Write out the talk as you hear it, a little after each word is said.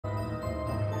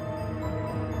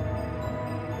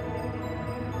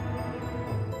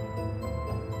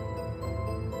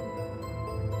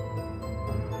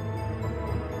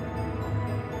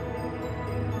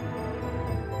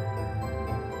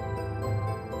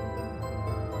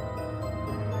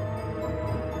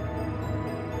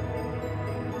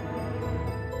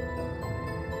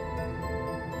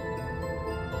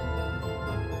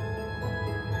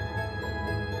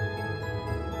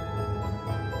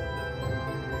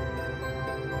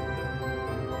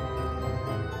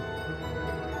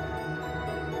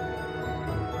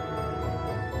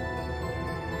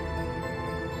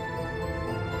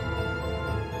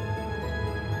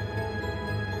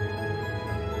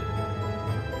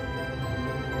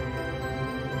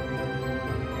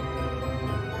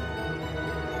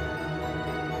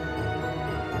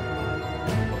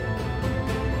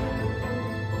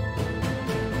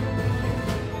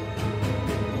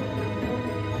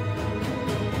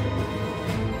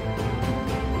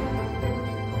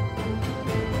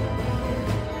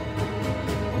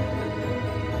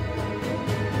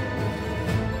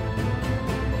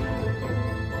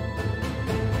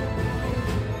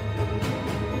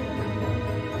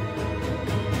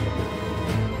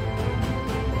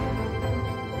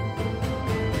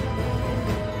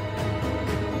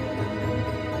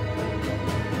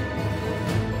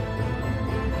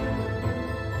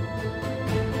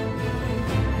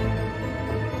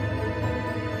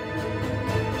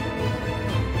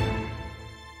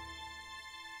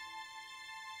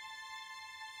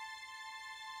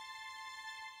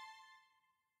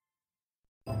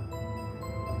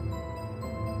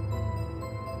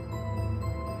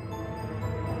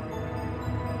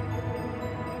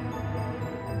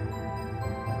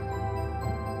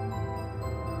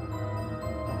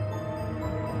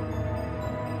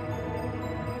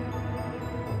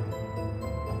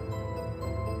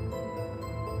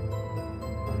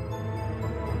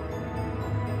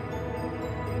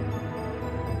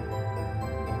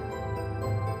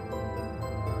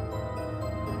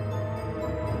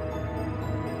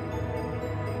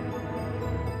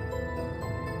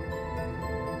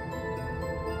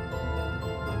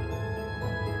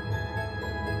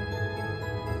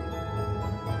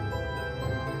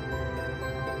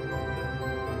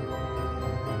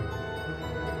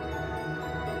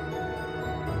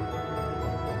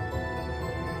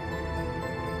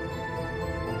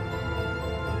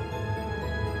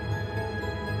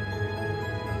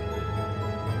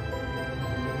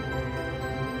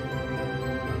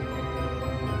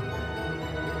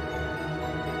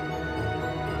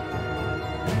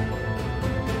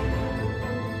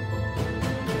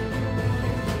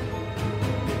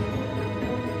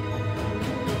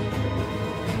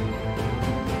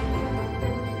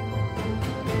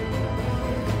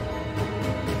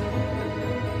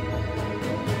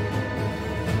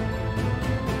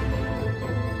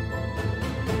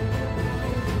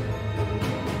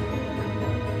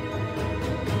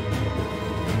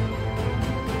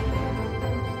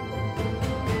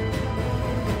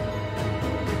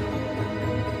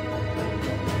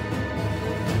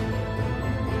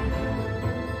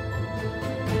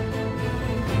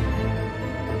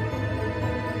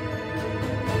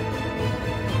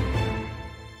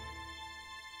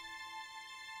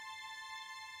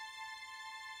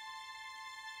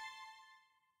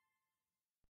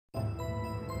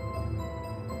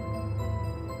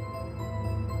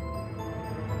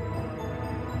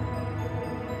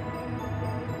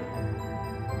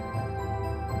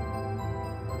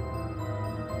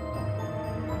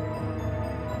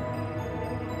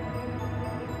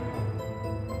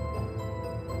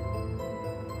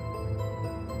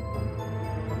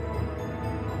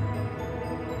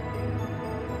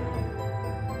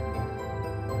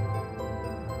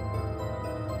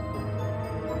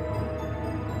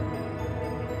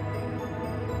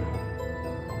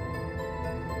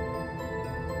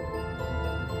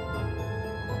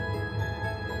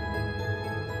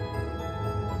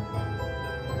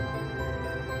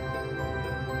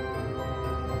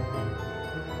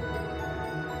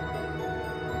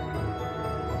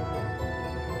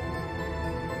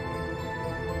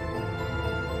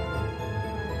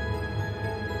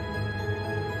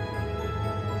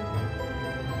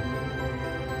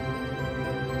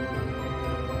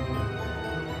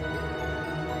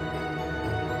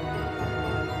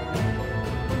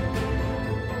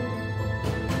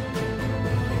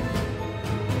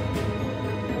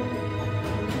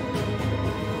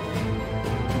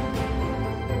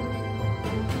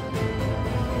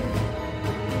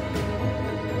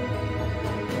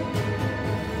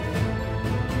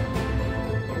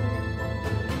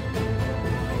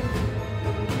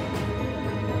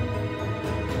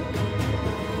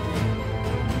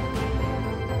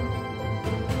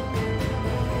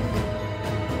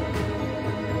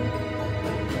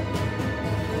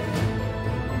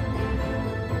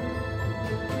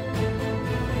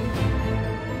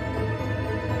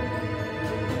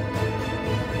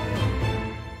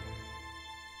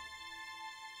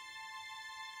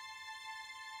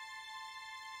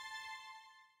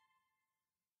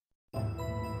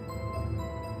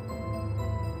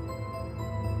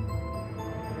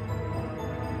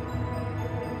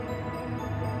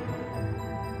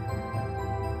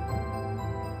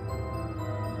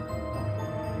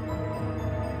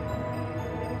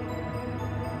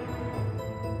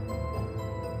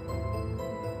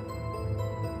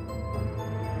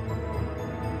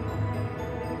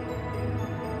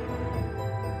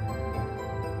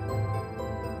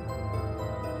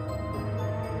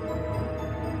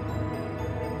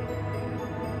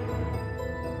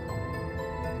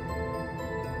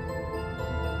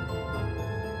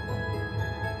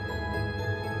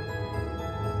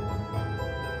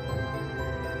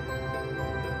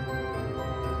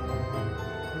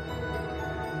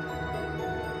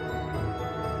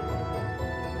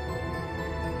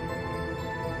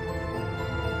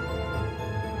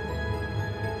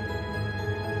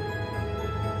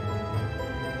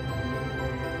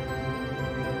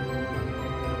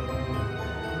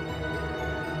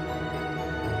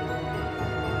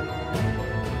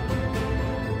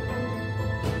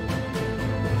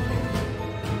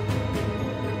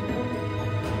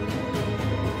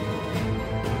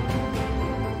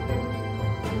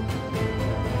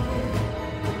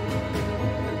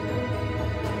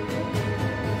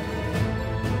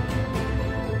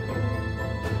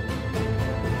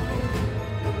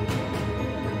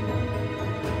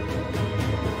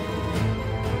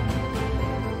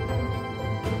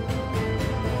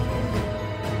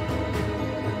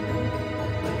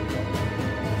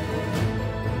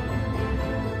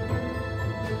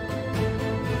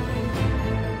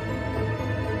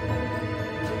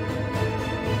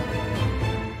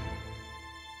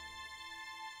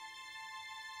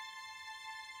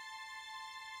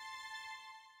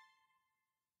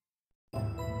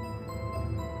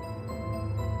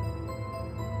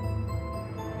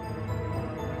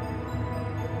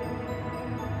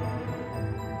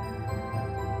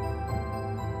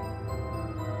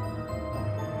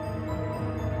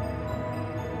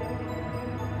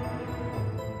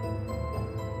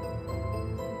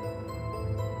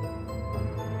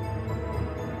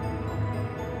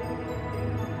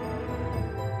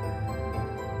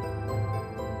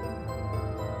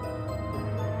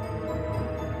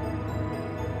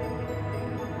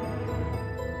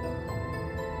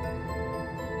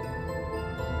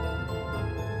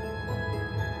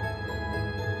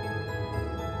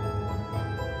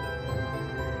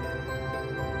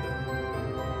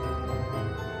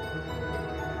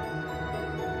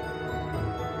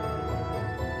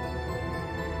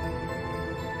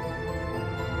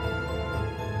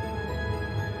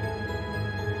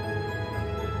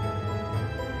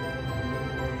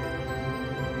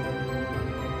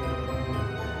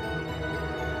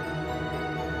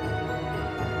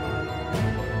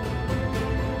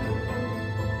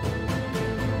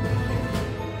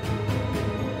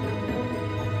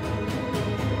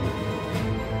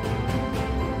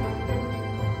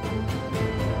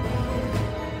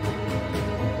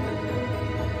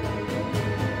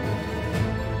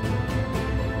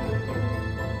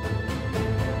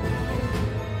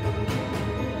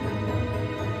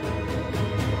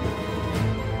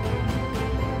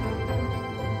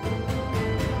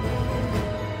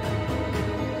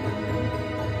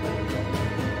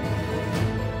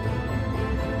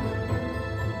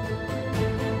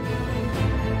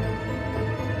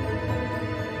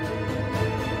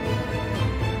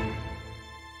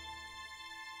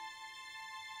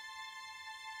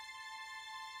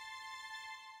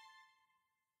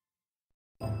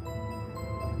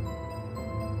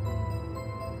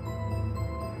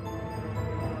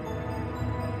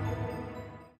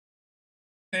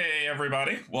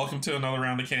everybody, welcome to another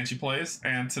round of Canje Plays,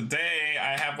 and today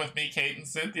I have with me Kate and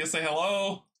Cynthia. Say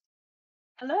hello.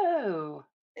 Hello.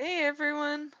 Hey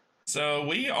everyone. So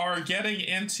we are getting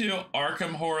into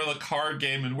Arkham Horror, the card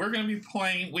game, and we're going to be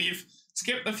playing. We've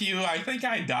skipped a few. I think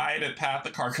I died at Path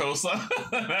of Carcosa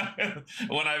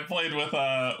when I played with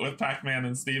Pac-Man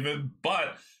and Steven,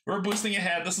 but we're boosting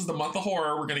ahead. This is the month of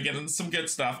horror. We're going to get into some good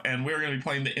stuff, and we're going to be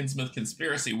playing the Innsmouth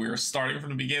Conspiracy. We're starting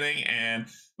from the beginning, and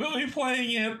we'll be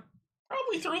playing it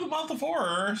probably through the month of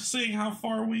horror, seeing how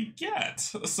far we get.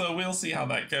 So we'll see how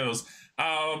that goes.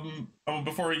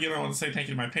 Before we get on, I want to say thank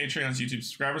you to my Patreons, YouTube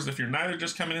subscribers. If you're neither,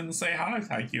 just coming in to say hi,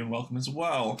 thank you and welcome as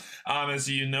well. As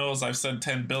you know, as I've said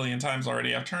 10 billion times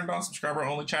already, I've turned on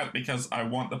subscriber-only chat because I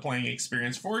want the playing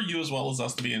experience for you as well as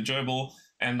us to be enjoyable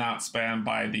and not spammed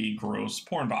by the gross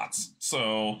porn bots.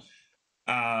 So,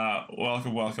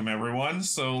 welcome everyone.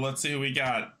 So let's see who we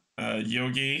got.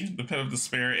 Yogi, the Pit of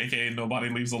Despair, aka Nobody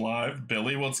Leaves Alive.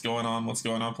 Billy, what's going on?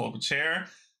 Pull up a chair.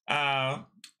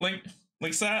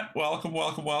 Linkset,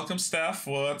 welcome. Steph,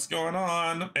 what's going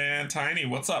on? And Tiny,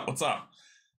 what's up?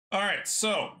 All right,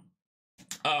 so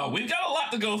we've got a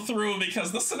lot to go through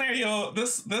because this scenario,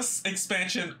 this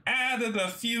expansion added a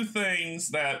few things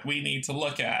that we need to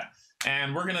look at.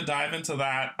 And we're going to dive into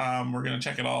that. We're going to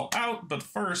check it all out. But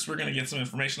first, we're going to get some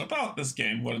information about this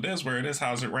game, what it is, where it is,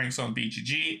 how it ranks on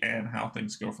BGG, and how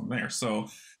things go from there. So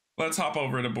let's hop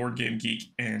over to Board Game Geek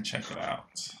and check it out.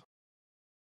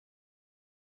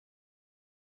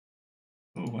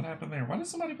 Oh, what happened there? Why did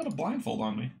somebody put a blindfold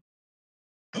on me?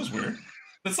 That was weird.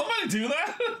 Did somebody do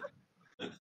that?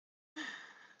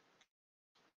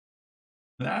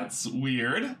 That's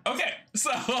weird. Okay,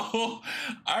 so Arkham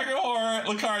Horror,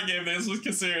 the card game, this was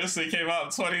Conspiracy, came out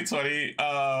in 2020.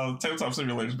 Tabletop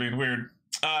Simulator's being weird.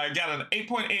 Got an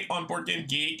 8.8 on Board Game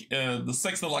Geek, the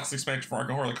 6th deluxe expansion for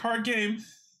Arkham Horror, the card game.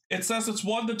 It says it's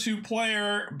 1 to 2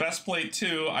 player, best play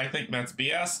 2. I think that's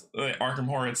BS. Arkham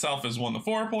Horror itself is 1 to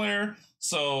 4 player.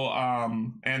 So,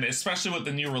 and especially with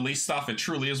the new release stuff, it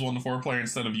truly is 1 to 4 player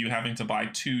instead of you having to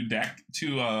buy two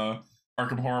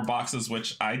Arkham Horror boxes,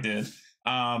 which I did.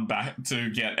 Back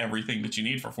to get everything that you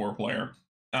need for 4 player.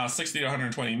 60 to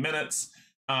 120 minutes.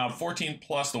 14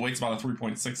 plus, the weight's about a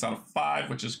 3.6 out of 5,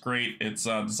 which is great. It's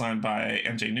designed by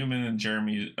MJ Newman and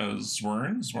Jeremy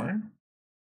Zwern.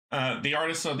 The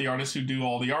artists are the artists who do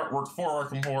all the artwork for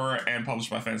Arkham Horror and published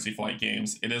by Fantasy Flight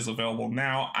Games. It is available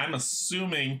now. I'm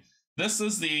assuming this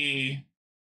is the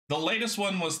latest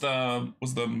one was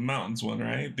the mountains one,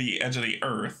 right? The Edge of the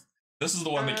Earth. This is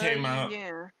the one that came out.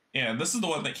 Yeah, this is the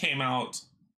one that came out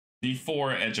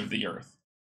before Edge of the Earth.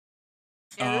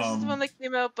 Yeah, this is the one that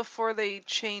came out before they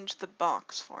changed the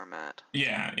box format.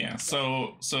 Yeah.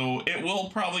 So it will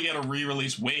probably get a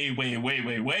re-release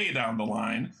way down the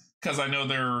line, because I know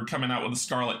they're coming out with the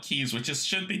Scarlet Keys, which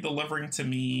should be delivering to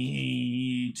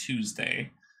me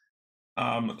Tuesday.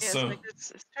 So like it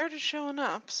started showing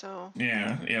up, so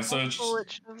yeah. So it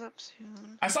shows up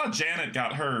soon. I saw Janet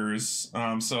got hers,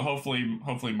 so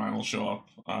hopefully mine will show up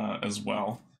as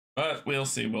well. But we'll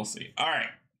see. All right.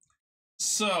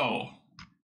 So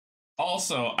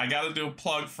also, I got to do a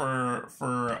plug for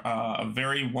a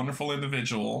very wonderful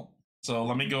individual. So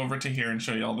let me go over to here and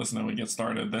show you all this, and then we get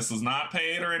started. This is not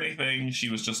paid or anything. She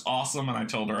was just awesome, and I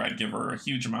told her I'd give her a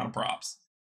huge amount of props.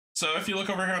 So if you look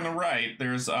over here on the right,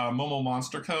 there's Momo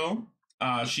Monster Co.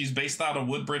 She's based out of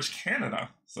Woodbridge, Canada.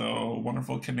 So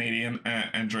wonderful Canadian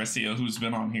Andressia who's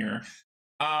been on here.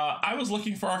 I was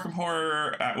looking for Arkham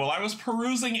Horror. I was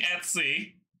perusing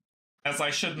Etsy, as I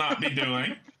should not be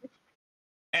doing.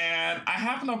 And I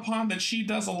happened upon that she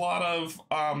does a lot of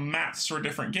mats for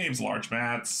different games. Large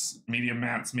mats, medium,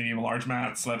 large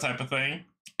mats, that type of thing.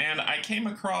 And I came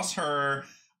across her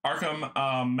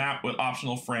Arkham map with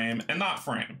optional frame and not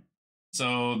frame.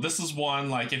 So this is one,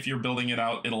 like if you're building it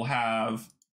out, it'll have,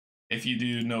 if you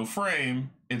do no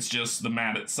frame, it's just the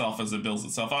mat itself as it builds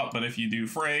itself up. But if you do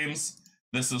frames,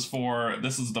 this is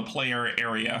the player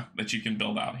area that you can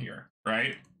build out here,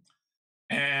 right?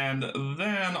 And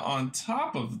then on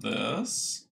top of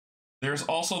this, there's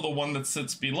also the one that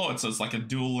sits below it. So it's like a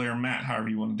dual layer mat, however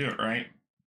you want to do it, right?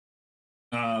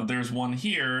 There's one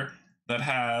here that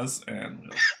has, and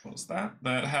we'll close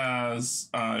that has,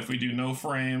 if we do no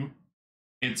frame,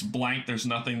 it's blank, there's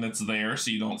nothing that's there,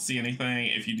 so you don't see anything.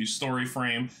 If you do story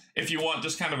frame, if you want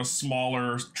just kind of a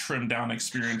smaller, trimmed down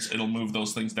experience, it'll move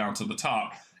those things down to the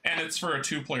top. And it's for a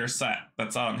 2-player set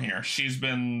that's on here. She's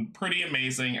been pretty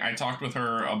amazing. I talked with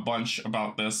her a bunch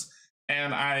about this,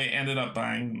 and I ended up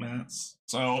buying mats.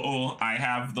 So I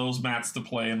have those mats to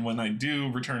play, and when I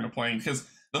do return to playing, because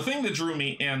the thing that drew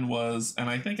me in was, and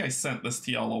I think I sent this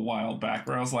to y'all a while back,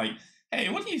 where I was like, hey,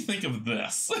 what do you think of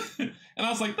this? And I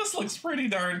was like, this looks pretty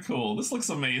darn cool. This looks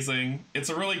amazing. It's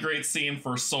a really great scene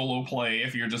for solo play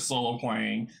if you're just solo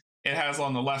playing. It has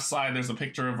on the left side, there's a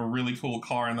picture of a really cool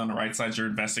car, and on the right side, your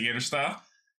investigator stuff.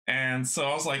 And so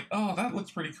I was like, oh, that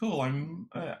looks pretty cool.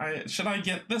 Should I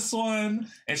get this one?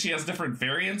 And she has different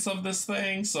variants of this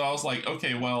thing. So I was like,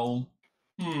 okay, well,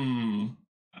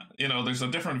 there's a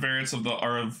different variants of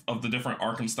the different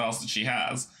Arkham styles that she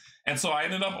has. And so I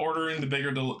ended up ordering the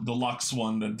bigger deluxe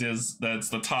one that's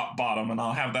the top bottom, and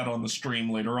I'll have that on the stream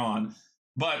later on.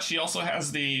 But she also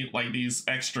has these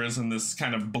extras and this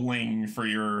kind of bling for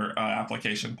your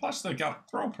application. Plus, they got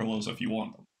throw pillows if you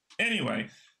want them. Anyway,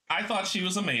 I thought she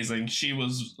was amazing. She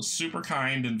was super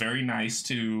kind and very nice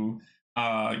to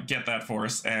get that for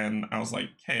us, and I was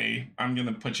like, "Hey, I'm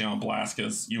gonna put you on blast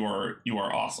because you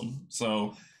are awesome."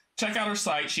 So check out her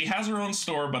site. She has her own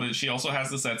store, but she also has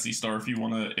this Etsy store if you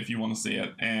wanna see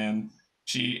it, and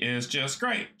she is just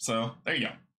great. So there you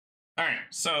go. All right,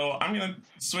 so I'm gonna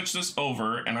switch this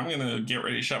over, and I'm gonna get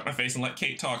ready to shut my face and let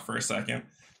Kate talk for a second.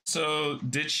 So,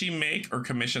 did she make or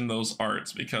commission those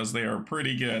arts? Because they are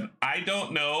pretty good. I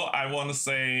don't know. I want to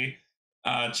say,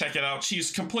 check it out.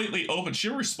 She's completely open. She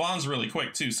responds really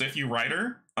quick too. So if you write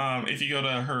her, if you go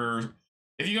to her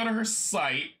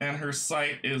site, and her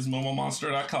site is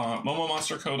momomonster.com,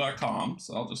 momomonsterco.com.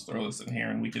 So I'll just throw this in here,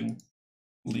 and we can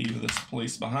leave this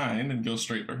place behind and go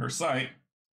straight to her site.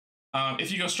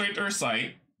 If you go straight to her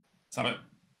site, stop it.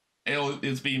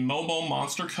 It's be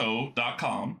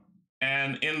momomonsterco.com.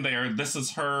 And in there, this is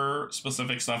her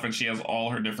specific stuff, and she has all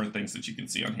her different things that you can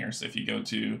see on here. So if you go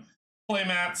to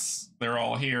playmats, they're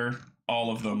all here,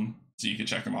 all of them, so you can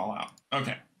check them all out.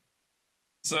 Okay.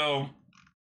 So,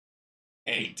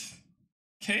 Kate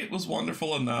was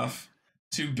wonderful enough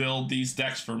to build these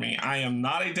decks for me. I am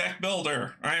not a deck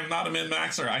builder. I am not a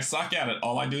min-maxer. I suck at it.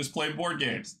 All I do is play board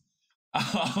games.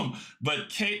 But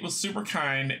Kate was super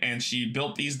kind, and she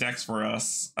built these decks for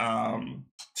us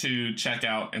to check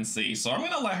out and see. So I'm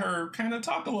going to let her kind of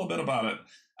talk a little bit about it.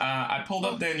 I pulled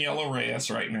up Daniela Reyes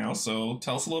right now, so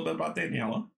tell us a little bit about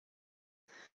Daniela.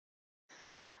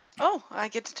 Oh, I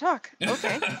get to talk.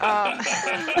 Okay.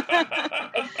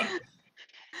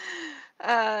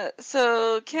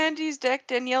 So Canje's deck,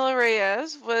 Daniela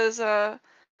Reyes, was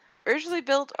originally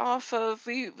built off of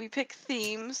we picked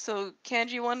themes. So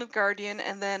Canje wanted Guardian,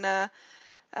 and then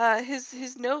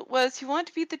his note was he wanted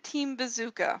to be the team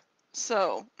bazooka.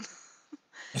 So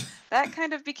that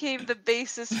kind of became the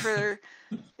basis for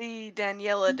the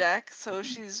Daniela deck. So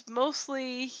she's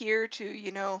mostly here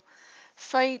to,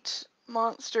 fight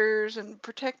monsters and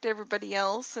protect everybody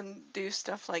else and do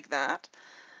stuff like that.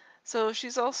 So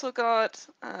she's also got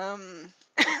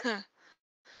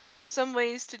some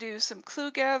ways to do some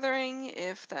clue gathering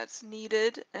if that's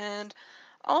needed. And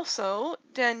also,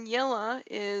 Daniela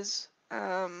is,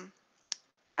 I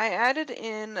added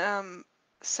in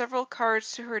several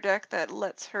cards to her deck that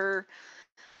lets her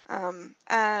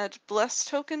add bless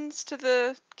tokens to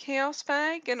the chaos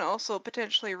bag and also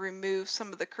potentially remove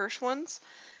some of the curse ones,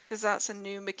 because that's a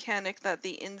new mechanic that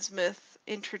the Innsmouth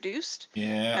introduced.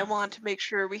 Yeah. I want to make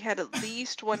sure we had at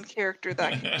least one character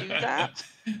that could do that.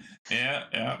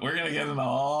 Yeah. We're going to get into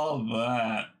all of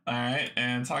that. All right.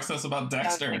 And talk to us about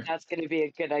Dexter. Sounds like that's going to be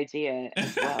a good idea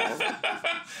as well.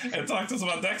 And talk to us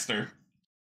about Dexter.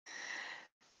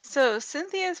 So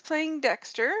Cynthia is playing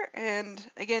Dexter, and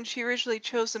again, she originally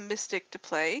chose a Mystic to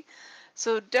play.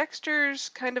 So Dexter's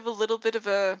kind of a little bit of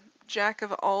a jack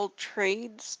of all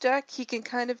trades deck. He can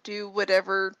kind of do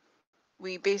whatever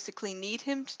we basically need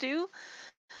him to do.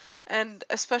 And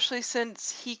especially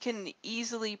since he can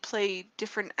easily play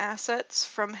different assets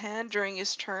from hand during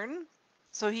his turn.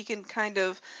 So he can kind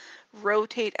of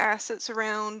rotate assets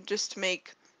around just to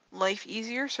make life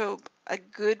easier. So a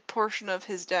good portion of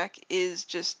his deck is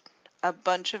just a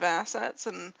bunch of assets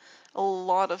and a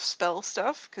lot of spell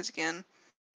stuff, because again,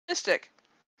 Mystic.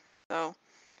 So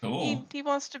cool. He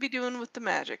wants to be doing with the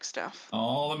magic stuff.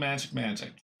 All the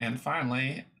magic. And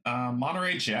finally,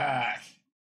 Monterey Jack.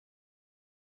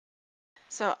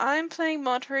 So I'm playing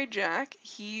Monterey Jack.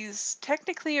 He's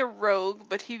technically a rogue,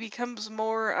 but he becomes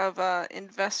more of a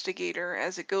investigator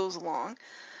as it goes along.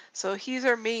 So he's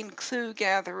our main clue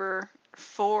gatherer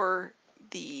for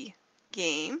the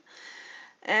game.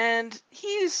 And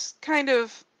he's kind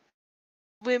of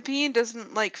wimpy and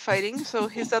doesn't like fighting, so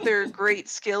his other great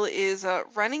skill is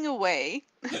running away,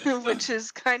 which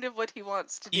is kind of what he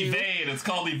wants to do. Evade. It's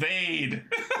called evade.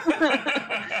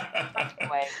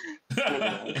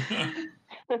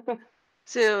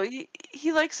 So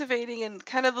he likes evading, and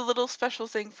kind of the little special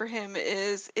thing for him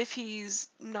is if he's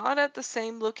not at the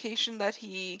same location that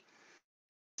he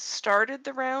started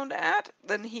the round at,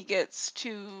 then he gets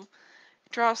to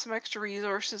draw some extra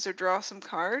resources or draw some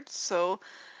cards. So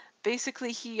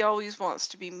basically, he always wants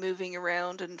to be moving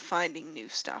around and finding new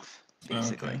stuff,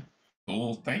 basically. Okay.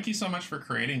 Cool. Thank you so much for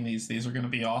creating these. These are going to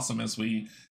be awesome as we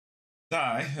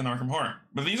die in Arkham Horror.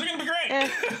 But these are going to be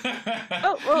great.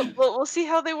 Oh, well, we'll see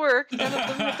how they work. None of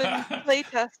them have been play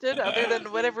tested other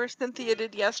than whatever Cynthia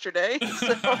did yesterday.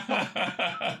 So.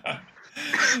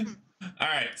 All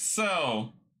right,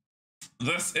 so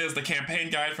this is the campaign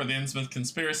guide for the Innsmouth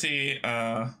conspiracy.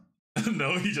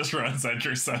 No, he just runs,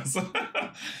 Edgar says.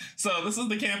 So this is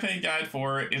the campaign guide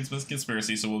for Innsmouth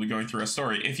conspiracy. So we'll be going through a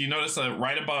story. If you notice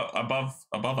right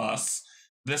above us,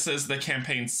 this is the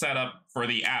campaign setup for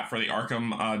the app, for the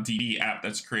Arkham DD app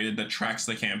that's created that tracks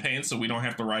the campaign. So we don't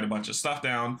have to write a bunch of stuff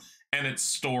down, and it's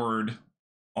stored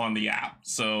on the app.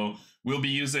 So we're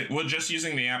just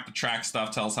using the app to track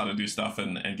stuff, tell us how to do stuff,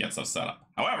 and get stuff set up.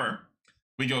 However,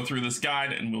 we go through this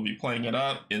guide and we'll be playing it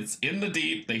up. It's in the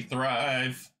deep, they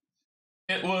thrive.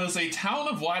 It was a town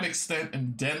of wide extent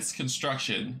and dense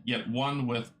construction, yet one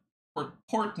with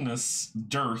portentous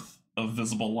dearth of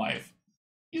visible life.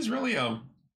 He's really a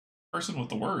person with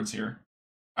the words here.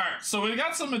 All right, so we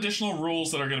got some additional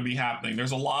rules that are going to be happening.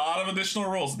 There's a lot of additional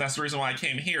rules. That's the reason why I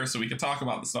came here, so we could talk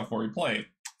about the stuff before we play.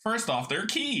 First off, there are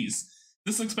keys.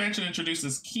 This expansion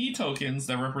introduces key tokens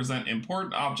that represent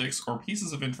important objects or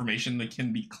pieces of information that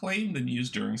can be claimed and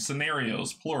used during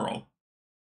scenarios, plural.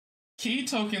 Key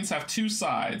tokens have two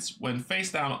sides. When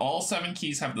face down, all 7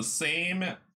 keys have the same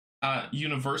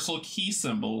universal key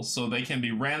symbol, so they can be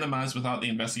randomized without the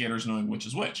investigators knowing which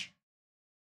is which.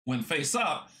 When face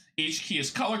up, each key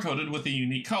is color-coded with a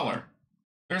unique color.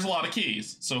 There's a lot of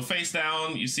keys. So face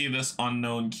down, you see this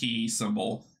unknown key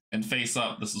symbol, and face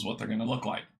up, this is what they're going to look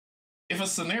like. If a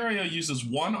scenario uses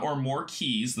one or more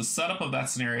keys, the setup of that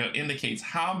scenario indicates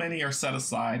how many are set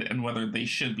aside and whether they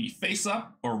should be face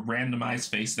up or randomized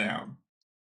face down.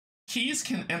 Keys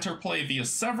can enter play via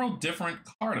several different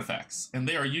card effects, and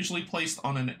they are usually placed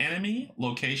on an enemy,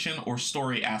 location, or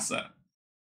story asset.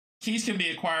 Keys can be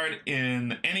acquired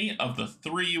in any of the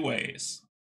 3 ways.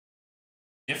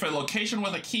 If a location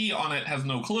with a key on it has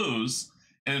no clues,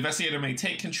 an investigator may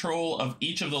take control of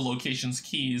each of the location's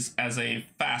keys as a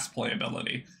fast play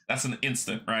ability. That's an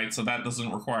instant, right? So that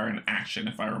doesn't require an action,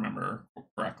 if I remember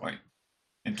correctly.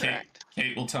 And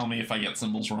Kate will tell me if I get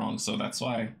symbols wrong, so that's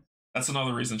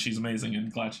another reason she's amazing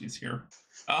and glad she's here.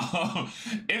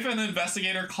 If an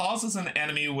investigator causes an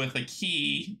enemy with a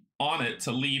key on it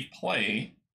to leave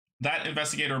play, that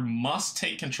investigator must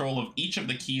take control of each of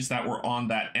the keys that were on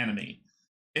that enemy.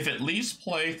 If it leaves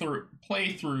play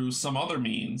through some other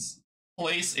means,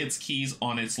 place its keys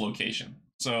on its location.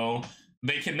 So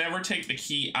they can never take the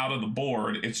key out of the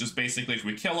board. It's just basically if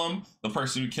we kill them, the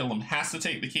person who killed them has to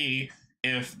take the key.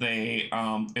 If the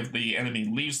enemy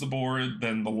leaves the board,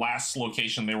 then the last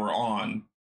location they were on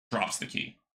drops the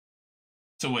key.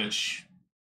 To which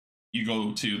you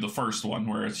go to the first one,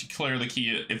 where if you clear the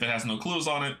key, if it has no clues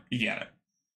on it, you get it.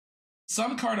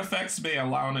 Some card effects may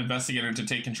allow an investigator to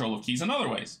take control of keys in other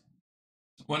ways.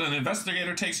 When an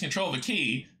investigator takes control of a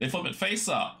key, they flip it face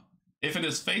up. If it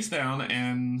is face down,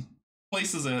 and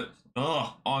places it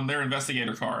on their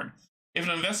investigator card. If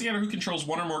an investigator who controls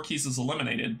one or more keys is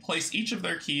eliminated, place each of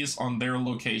their keys on their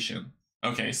location.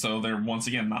 Okay, so they're once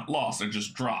again not lost, they're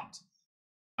just dropped.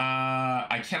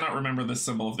 I cannot remember the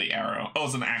symbol of the arrow. Oh,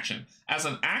 it's an action. As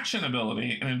an action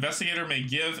ability, an investigator may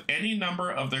give any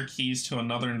number of their keys to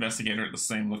another investigator at the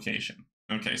same location.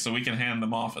 Okay, so we can hand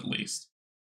them off at least.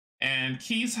 And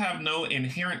keys have no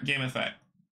inherent game effect.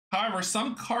 However,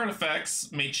 some card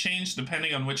effects may change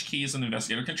depending on which keys an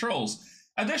investigator controls.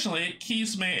 Additionally,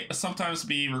 keys may sometimes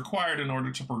be required in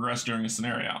order to progress during a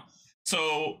scenario.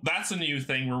 So that's a new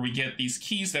thing where we get these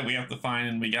keys that we have to find,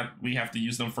 and we have to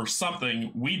use them for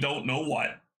something. We don't know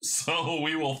what. So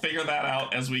we will figure that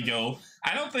out as we go.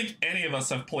 I don't think any of us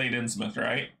have played Innsmouth,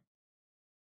 right?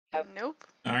 Nope.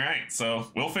 All right, so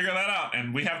we'll figure that out,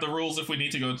 and we have the rules if we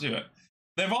need to go to it.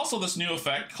 They have also this new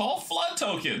effect called flood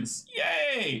tokens.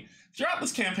 Yay! Throughout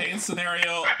this campaign,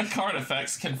 scenario card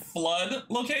effects can flood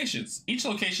locations. Each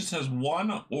location has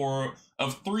one or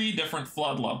of 3 different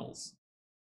flood levels.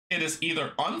 It is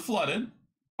either unflooded,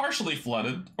 partially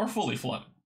flooded, or fully flooded.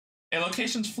 A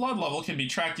location's flood level can be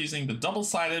tracked using the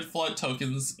double-sided flood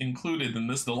tokens included in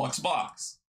this deluxe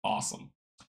box. Awesome.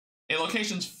 A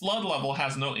location's flood level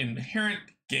has no inherent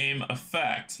game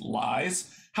effect.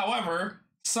 Lies. However,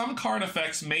 some card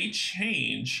effects may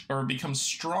change or become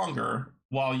stronger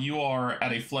while you are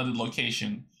at a flooded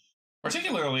location,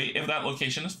 particularly if that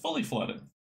location is fully flooded.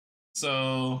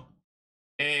 So,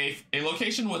 a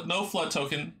location with no flood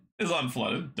token is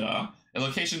unflooded, duh. A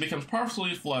location becomes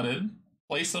partially flooded.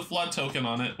 Place a flood token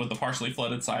on it with the partially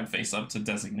flooded side face up to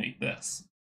designate this.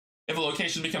 If a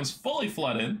location becomes fully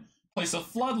flooded, place a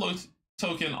flood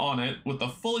token on it with the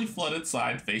fully flooded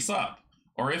side face up.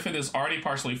 Or if it is already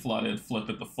partially flooded, flip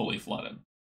it to fully flooded.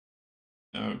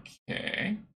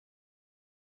 Okay.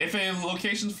 If a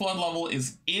location's flood level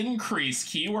is increased,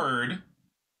 keyword,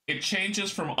 it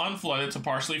changes from unflooded to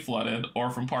partially flooded, or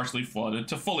from partially flooded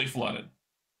to fully flooded.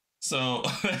 So,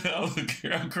 oh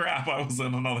crap, I was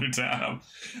in another tab.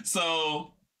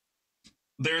 So,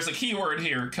 there's a keyword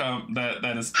here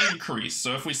that is increase.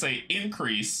 So if we say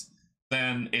increase,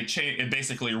 then it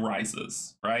basically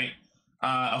rises, right?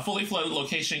 A fully flooded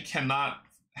location cannot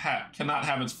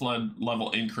have its flood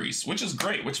level increase, which is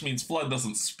great, which means flood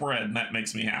doesn't spread, and that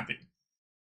makes me happy.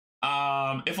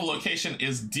 If a location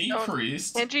is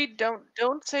decreased, Angie, don't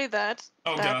say that.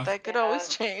 Oh god, that could always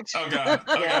change. Oh god,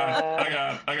 oh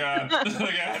god, oh god, oh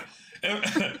god, oh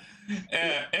god.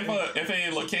 If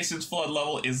a location's flood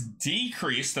level is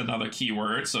decreased, another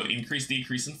keyword, so increase,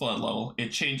 decrease in flood level,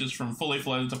 it changes from fully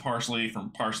flooded to partially, from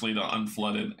partially to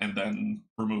unflooded, and then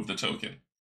remove the token.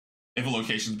 If a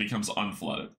location becomes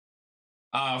unflooded.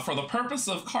 For the purpose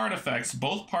of card effects,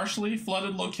 both partially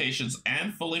flooded locations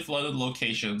and fully flooded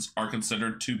locations are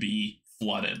considered to be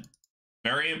flooded.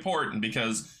 Very important,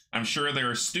 because I'm sure there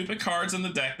are stupid cards in the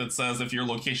deck that says if your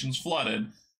location's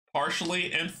flooded,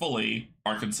 partially and fully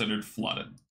are considered flooded.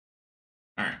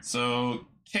 Alright, so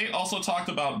Kate also talked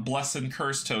about bless and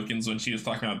curse tokens when she was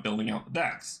talking about building out the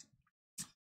decks.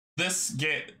 The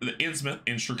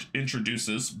Innsmouth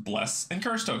introduces bless and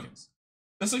curse tokens.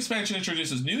 This expansion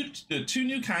introduces two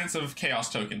new kinds of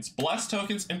chaos tokens, bless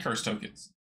tokens and curse tokens.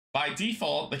 By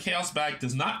default, the chaos bag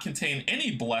does not contain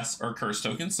any bless or curse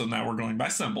tokens, so now we're going by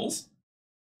symbols.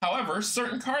 However,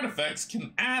 certain card effects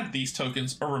can add these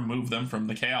tokens or remove them from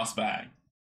the chaos bag.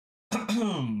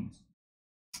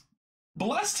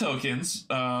 Bless tokens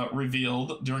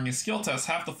revealed during a skill test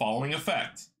have the following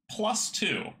effect.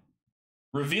 +2.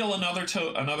 Reveal another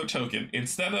token.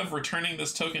 Instead of returning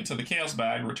this token to the chaos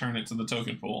bag, return it to the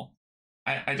token pool.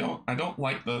 I don't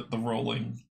like the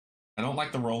rolling. I don't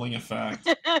like the rolling effect.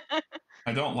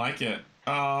 I don't like it.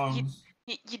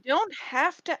 You don't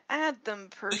have to add them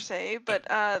per se, but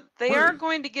they are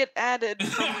going to get added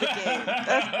from the game.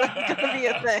 That's going to be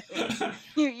a thing.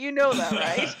 You know that,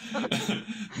 right?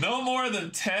 No more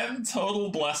than 10 total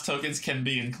bless tokens can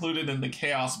be included in the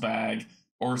chaos bag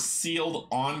or sealed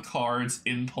on cards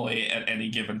in play at any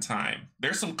given time.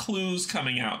 There's some clues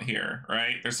coming out here,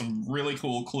 right? There's some really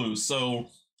cool clues.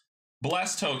 So,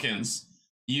 bless tokens,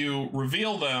 you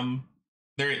reveal them.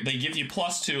 They give you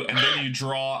 +2, and then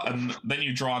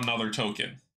you draw another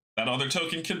token. That other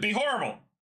token could be horrible.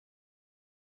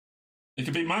 It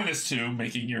could be -2,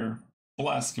 making your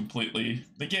bless completely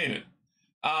negated.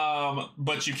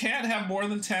 But you can't have more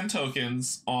than 10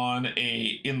 tokens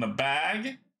in the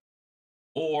bag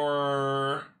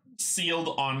or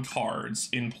sealed on cards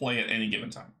in play at any given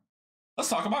time. Let's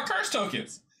talk about curse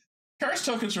tokens. Curse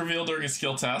tokens revealed during a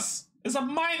skill test is a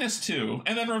 -2,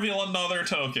 and then reveal another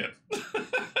token.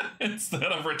 Instead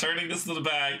of returning this to the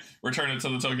bag, return it to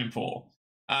the token pool.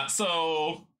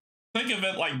 So think of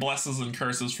it like blesses and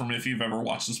curses from if you've ever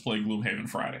watched us play Gloomhaven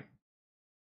Friday.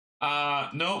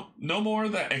 No more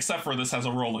than, except for this has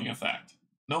a rolling effect.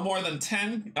 No more than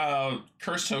 10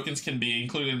 curse tokens can be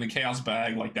included in the chaos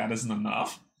bag, like that isn't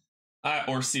enough,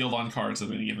 or sealed on cards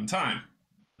at any given time.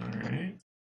 All right.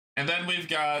 And then we've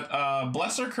got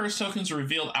bless or curse tokens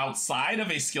revealed outside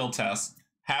of a skill test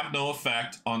have no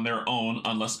effect on their own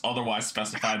unless otherwise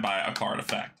specified by a card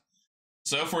effect.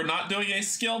 So if we're not doing a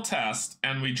skill test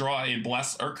and we draw a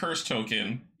bless or curse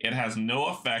token, it has no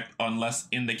effect unless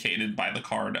indicated by the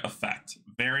card effect.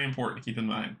 Very important to keep in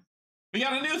mind. We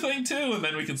got a new thing too, and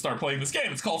then we can start playing this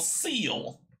game. It's called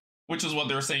seal, which is what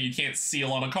they're saying you can't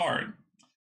seal on a card.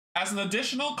 As an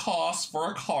additional cost for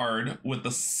a card with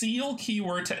the seal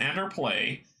keyword to enter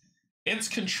play, its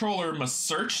controller must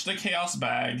search the chaos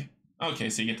bag. Okay,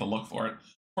 so you get to look for it.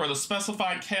 For the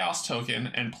specified chaos token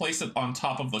and place it on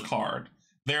top of the card,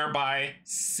 thereby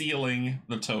sealing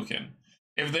the token.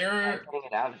 If there, Getting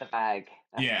it out of the bag.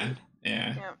 That's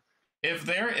yeah. If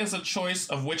there is a choice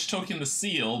of which token to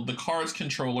seal, the card's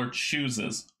controller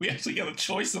chooses. We actually get a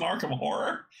choice in Arkham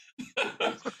Horror.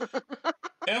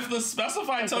 If the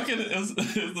specified token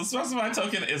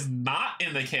is not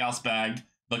in the chaos bag,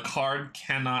 the card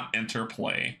cannot enter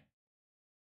play.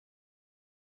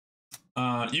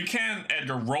 You can,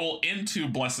 Edgar, roll into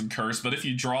Bless and Curse, but if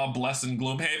you draw Bless in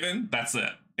Gloomhaven, that's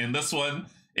it. In this one,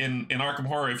 in Arkham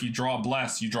Horror, if you draw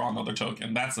Bless, you draw another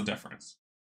token. That's the difference.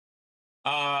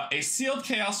 A sealed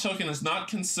chaos token is not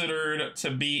considered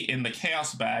to be in the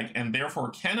chaos bag and therefore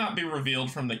cannot be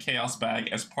revealed from the chaos bag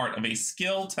as part of a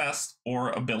skill test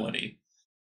or ability.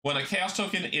 When a chaos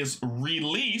token is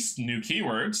released, new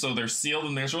keyword, so there's sealed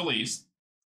and there's released,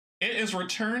 it is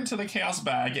returned to the chaos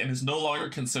bag and is no longer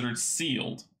considered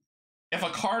sealed. If a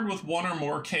card with one or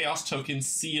more chaos tokens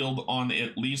sealed on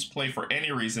it leaves play for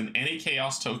any reason, any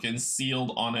chaos tokens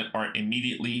sealed on it are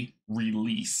immediately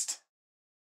released.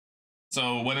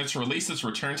 So when it's released, it's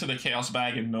returned to the chaos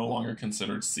bag and no longer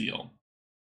considered sealed.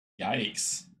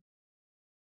 Yikes.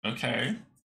 Okay,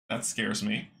 that scares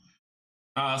me.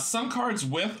 Some cards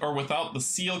with or without the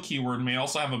seal keyword may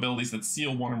also have abilities that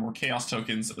seal one or more chaos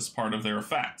tokens as part of their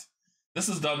effect. This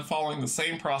is done following the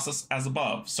same process as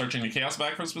above, searching the chaos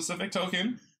bag for a specific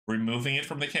token, removing it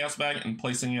from the chaos bag, and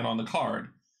placing it on the card.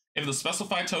 If the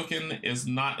specified token is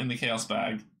not in the chaos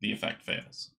bag, the effect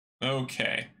fails.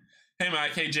 Okay. Hey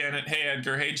Mike, hey Janet, hey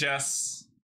Edgar, hey Jess,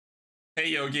 hey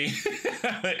Yogi,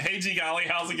 hey G Golly,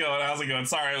 how's it going? How's it going?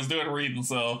 Sorry, I was doing reading,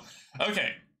 so.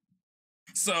 Okay.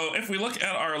 So if we look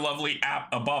at our lovely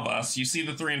app above us, you see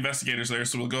the 3 investigators there,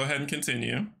 so we'll go ahead and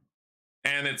continue.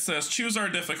 And it says choose our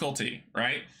difficulty,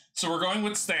 right? So we're going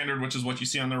with standard, which is what you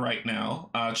see on the right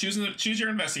now. Choose your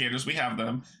investigators, we have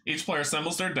them. Each player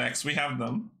assembles their decks, we have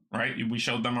them, right? We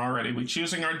showed them already. We're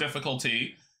choosing our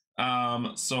difficulty.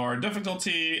 So our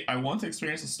difficulty, I want to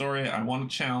experience a story, I want a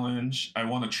challenge, I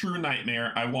want a true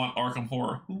nightmare, I want Arkham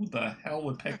Horror. Who the hell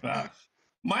would pick that?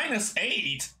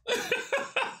 -8?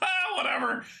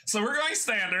 Whatever. So we're going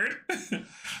standard.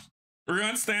 We're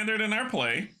going standard in our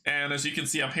play, and as you can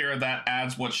see up here, that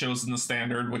adds what shows in the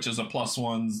standard, which is a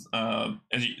 +1s.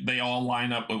 They all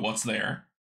line up with what's there.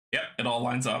 Yep, it all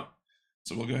lines up.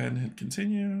 So we'll go ahead and hit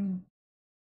continue.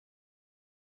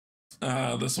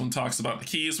 This one talks about the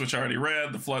keys, which I already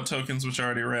read, the flood tokens, which I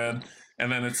already read,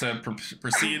 and then it said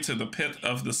proceed to the pit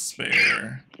of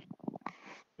despair.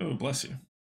 Oh, bless you.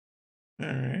 All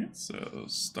right, so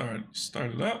start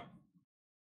it up.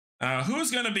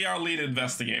 Who's going to be our lead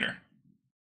investigator?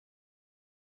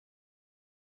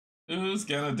 Who's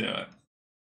going to do it?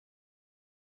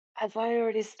 As I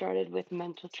already started with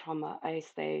mental trauma, I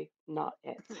say not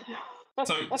it.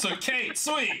 So Kate,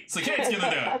 sweet. So Kate's going to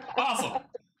do it. Awesome.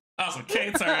 Awesome.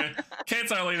 Kate's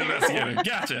our lead investigator.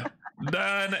 Gotcha.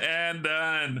 Done and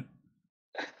done.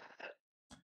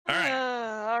 All right.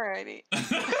 Alrighty.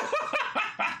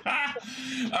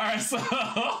 All right, so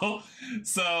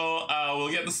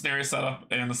we'll get the scenario set up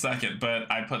in a second,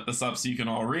 but I put this up so you can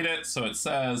all read it. So it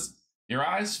says, your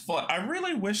eyes flood. I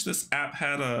really wish this app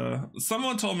had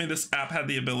someone told me this app had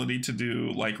the ability to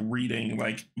do like reading,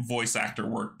 like voice actor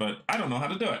work, but I don't know how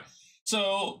to do it.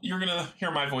 So you're gonna hear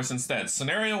my voice instead.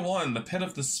 Scenario 1, the pit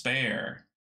of despair.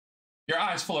 Your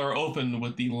eyes full are open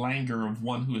with the languor of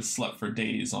one who has slept for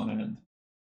days on end.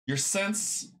 Your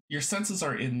senses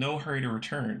are in no hurry to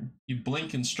return. You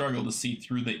blink and struggle to see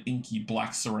through the inky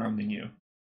black surrounding you.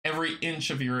 Every inch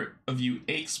of you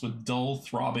aches with dull,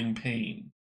 throbbing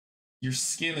pain. Your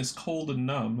skin is cold and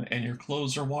numb, and your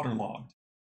clothes are waterlogged.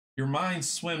 Your mind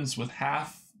swims with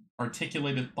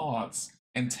half-articulated thoughts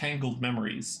and tangled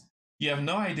memories. You have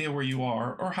no idea where you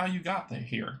are or how you got there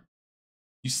here.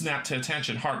 You snap to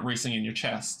attention, heart racing in your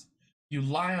chest. You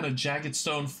lie on a jagged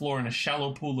stone floor in a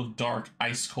shallow pool of dark,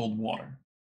 ice-cold water.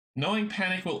 Knowing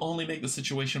panic will only make the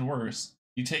situation worse,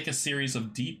 you take a series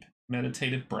of deep,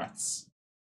 meditative breaths.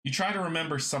 You try to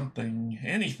remember something,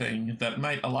 anything, that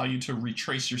might allow you to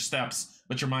retrace your steps,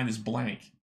 but your mind is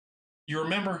blank. You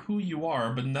remember who you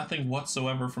are, but nothing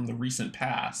whatsoever from the recent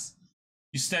past.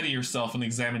 You steady yourself and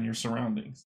examine your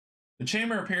surroundings. The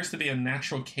chamber appears to be a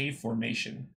natural cave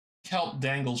formation. Kelp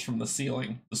dangles from the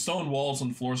ceiling. The stone walls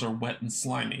and floors are wet and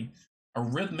slimy. A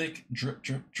rhythmic drip,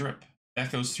 drip, drip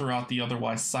echoes throughout the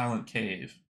otherwise silent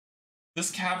cave.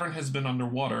 This cavern has been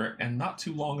underwater, and not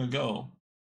too long ago.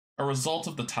 A result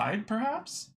of the tide,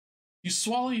 perhaps? You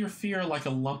swallow your fear like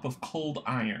a lump of cold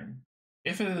iron.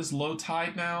 If it is low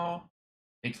tide now,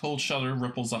 a cold shudder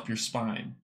ripples up your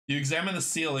spine. You examine the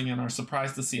ceiling and are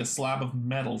surprised to see a slab of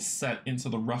metal set into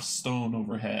the rough stone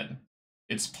overhead.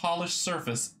 Its polished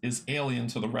surface is alien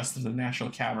to the rest of the natural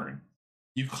cavern.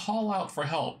 You call out for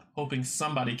help, hoping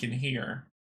somebody can hear.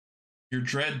 Your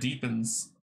dread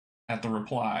deepens at the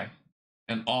reply,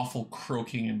 an awful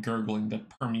croaking and gurgling that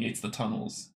permeates the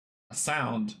tunnels, a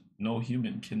sound no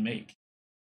human can make.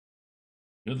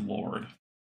 Good lord.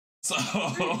 So,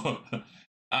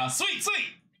 sweet.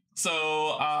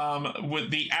 So, with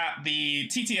the app, the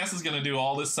TTS is going to do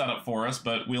all this setup for us,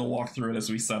 but we'll walk through it as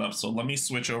we set up. So let me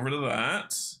switch over to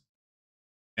that,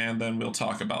 and then we'll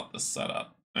talk about the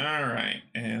setup. All right,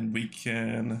 and we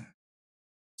can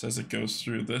as it goes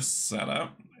through this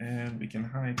setup, and we can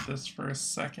hide this for a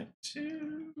second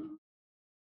too.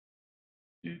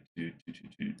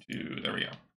 There we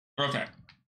go. Okay.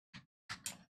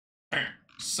 All right.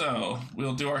 So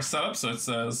we'll do our setup. So it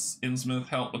says Innsmouth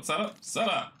help with setup.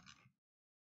 Setup.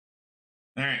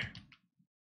 All right.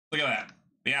 Look at that.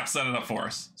 The app set it up for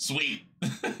us. Sweet.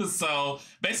 So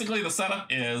basically the setup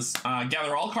is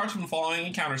gather all cards from the following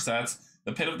encounter sets: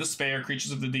 the Pit of Despair,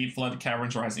 Creatures of the Deep, Flooded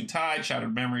Caverns, Rising Tide,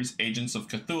 Shattered Memories, Agents of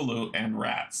Cthulhu, and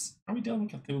Rats. Are we dealing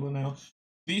with Cthulhu now?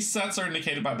 These sets are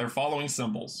indicated by their following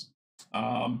symbols.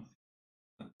 Let's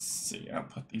see. I'll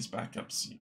put these back up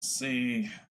so you can see.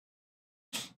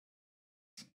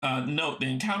 Note, the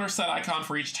encounter set icon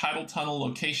for each tidal tunnel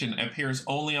location appears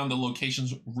only on the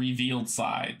location's revealed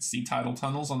side. See tidal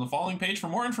tunnels on the following page for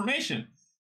more information.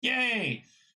 Yay!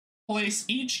 Place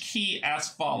each key as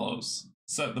follows.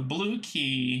 Set the blue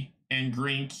key and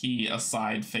green key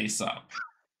aside face up.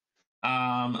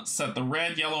 Set the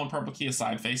red, yellow, and purple key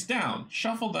aside face down.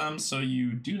 Shuffle them so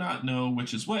you do not know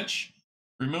which is which.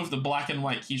 Remove the black and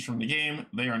white keys from the game.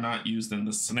 They are not used in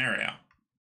this scenario.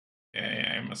 Okay,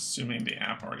 I'm assuming the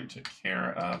app already took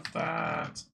care of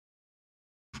that.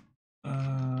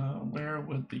 Where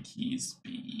would the keys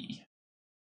be?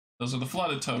 Those are the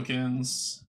flooded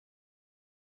tokens.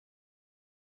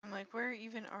 I'm like, where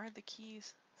even are the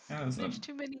keys? There's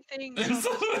too many things. There's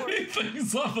so many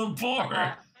things on the board.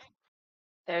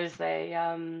 There's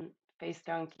a face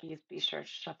down keys. Be sure to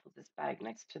shuffle this bag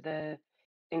next to the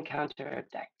encounter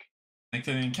deck. Next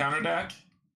to the encounter deck?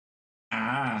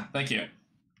 Ah, thank you.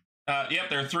 Yep,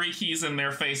 there are 3 keys in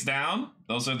there face down.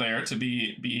 Those are there to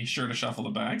be sure to shuffle the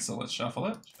bag. So let's shuffle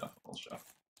it. Shuffle,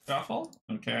 shuffle, shuffle.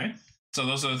 Okay. So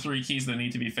those are the 3 keys that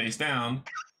need to be face down.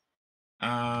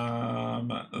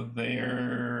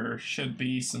 There should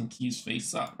be some keys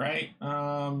face up, right?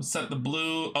 Set the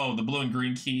blue and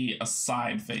green key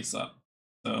aside face up.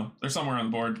 So they're somewhere on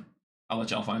the board. I'll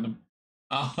let y'all find them.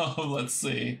 Let's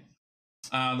see.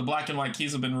 The black and white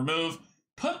keys have been removed.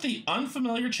 Put the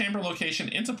unfamiliar chamber location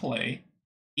into play.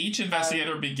 Each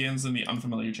investigator begins in the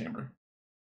unfamiliar chamber.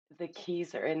 The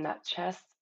keys are in that chest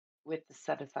with the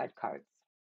set aside cards.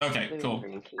 Okay, cool.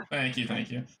 Thank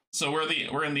you. So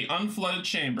we're in the unflooded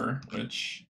chamber,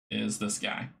 which is this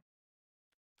guy.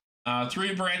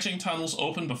 3 branching tunnels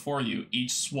open before you,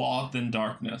 each swathed in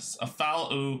darkness. A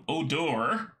foul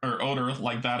odor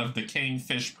like that of decaying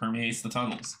fish permeates the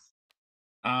tunnels.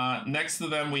 Next to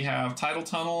them we have tidal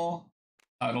tunnel,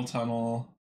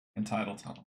 and tidal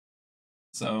tunnel.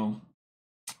 So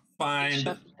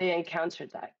find the encounter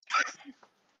deck.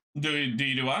 Do you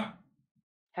do what?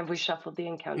 Have we shuffled the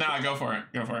encounter? Nah, go for it.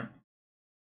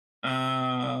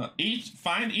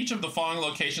 Find each of the following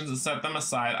locations and set them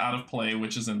aside out of play,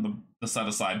 which is in the set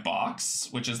aside box,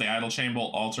 which is the idle chamber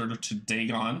altered to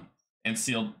Dagon and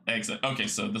sealed exit. Okay,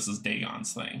 so this is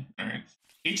Dagon's thing. All right.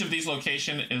 Each of these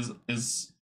locations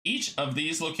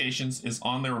is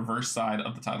on the reverse side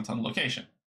of the tidal tunnel location.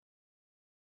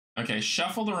 Okay,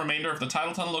 shuffle the remainder of the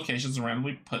tidal tunnel locations and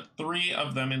randomly put 3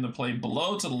 of them into play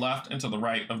below, to the left, and to the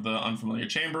right of the unfamiliar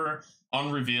chamber,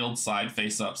 unrevealed side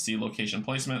face up. See location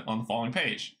placement on the following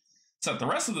page. Set the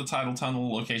rest of the tidal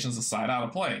tunnel locations aside out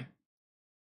of play.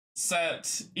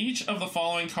 Set each of the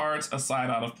following cards aside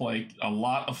out of play. A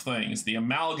lot of things. The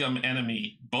Amalgam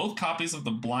Enemy, both copies of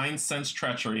the Blind Sense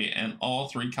Treachery, and all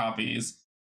 3 copies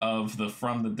of the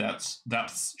From the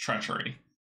Depths Treachery.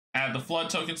 Add the flood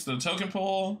tokens to the token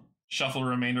pool. Shuffle the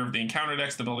remainder of the encounter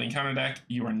decks to build the encounter deck.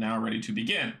 You are now ready to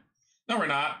begin. No, we're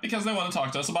not, because they want to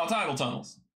talk to us about tidal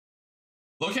tunnels.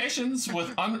 Locations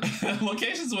with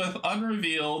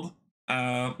unrevealed.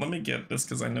 Let me get this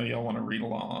because I know y'all want to read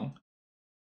along.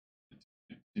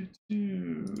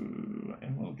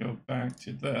 And we'll go back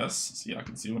to this so y'all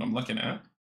can see what I'm looking at.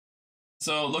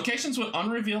 So locations with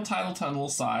unrevealed tidal tunnel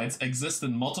sides exist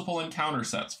in multiple encounter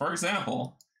sets. For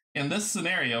example, in this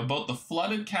scenario, both the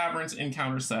Flooded Caverns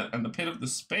encounter set and the Pit of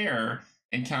Despair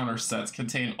encounter sets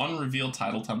contain unrevealed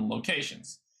tidal tunnel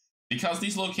locations. Because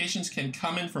these locations can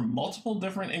come in from multiple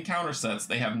different encounter sets,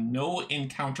 they have no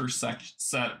encounter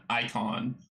set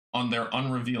icon on their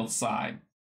unrevealed side.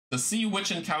 To see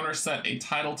which encounter set a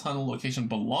tidal tunnel location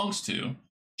belongs to,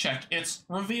 check its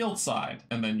revealed side,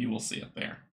 and then you will see it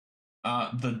there.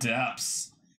 The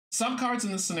Depths. Some cards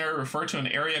in this scenario refer to an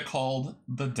area called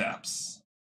the Depths.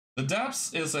 The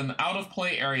Depths is an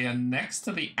out-of-play area next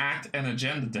to the Act and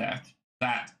Agenda deck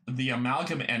that the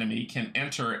Amalgam Enemy can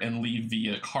enter and leave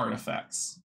via card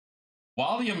effects.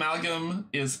 While the Amalgam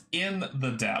is in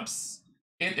the Depths,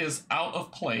 it is out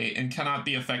of play and cannot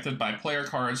be affected by player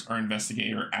cards or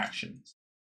investigator actions.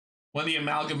 When the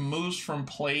amalgam moves from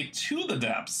play to the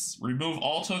depths, remove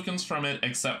all tokens from it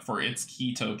except for its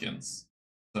key tokens.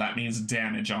 So that means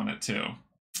damage on it too.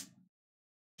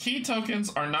 Key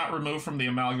tokens are not removed from the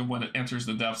amalgam when it enters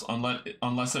the depths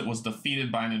unless it was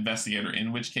defeated by an investigator,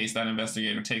 in which case that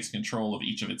investigator takes control of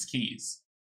each of its keys.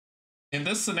 In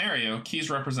this scenario, keys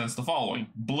represents the following.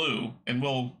 Blue, and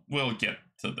we'll get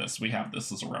to this. We have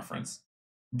this as a reference.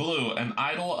 Blue, an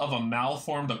idol of a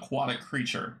malformed aquatic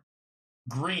creature.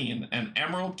 Green, an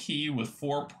emerald key with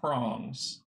 4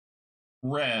 prongs.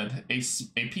 Red,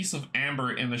 a piece of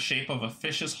amber in the shape of a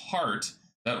fish's heart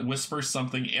that whispers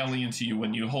something alien to you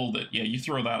when you hold it. Yeah, you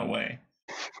throw that away.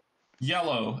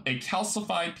 Yellow, a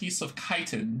calcified piece of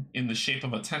chitin in the shape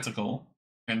of a tentacle.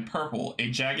 And purple, a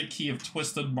jagged key of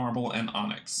twisted marble and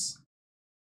onyx.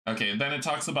 Okay, then it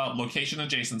talks about location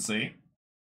adjacency.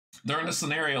 During the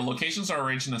scenario, locations are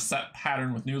arranged in a set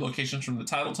pattern with new locations from the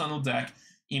tidal tunnel deck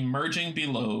emerging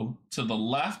below to the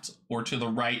left or to the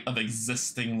right of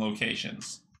existing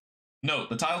locations. Note,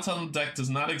 the tidal tunnel deck does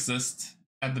not exist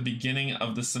at the beginning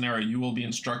of the scenario. You will be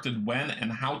instructed when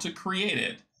and how to create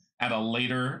it at a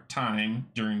later time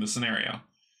during the scenario.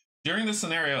 During the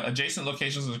scenario, adjacent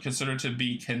locations are considered to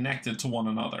be connected to one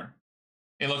another.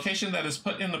 A location that is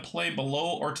put into play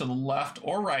below or to the left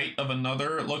or right of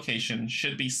another location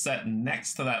should be set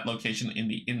next to that location in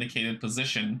the indicated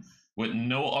position with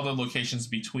no other locations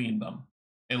between them.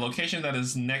 A location that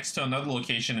is next to another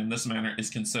location in this manner is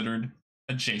considered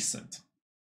adjacent.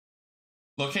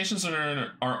 Locations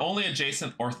are only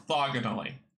adjacent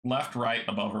orthogonally, left, right,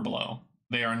 above, or below.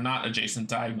 They are not adjacent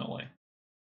diagonally.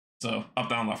 So up,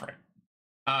 down, left, right.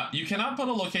 You cannot put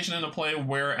a location into play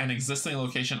where an existing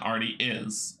location already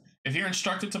is. If you're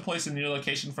instructed to place a new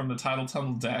location from the tidal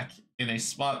tunnel deck in a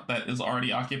spot that is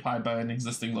already occupied by an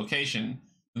existing location,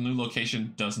 the new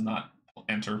location does not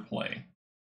enter play.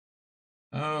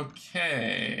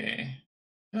 Okay.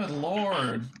 Good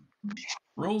lord.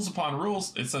 Rules upon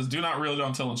rules. It says do not reel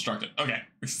until instructed. Okay,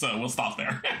 so we'll stop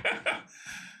there.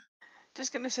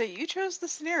 Just gonna say, you chose the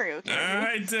scenario,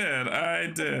 Canje. I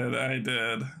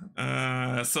did.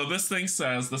 So this thing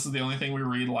says, this is the only thing we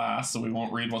read last, so we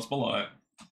won't read what's below it.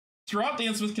 Throughout the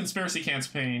Innsmouth Conspiracy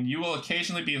campaign, you will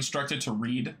occasionally be instructed to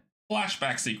read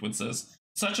flashback sequences,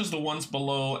 such as the ones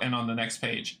below and on the next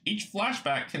page. Each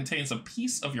flashback contains a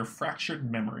piece of your fractured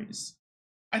memories.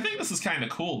 I think this is kind of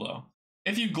cool, though.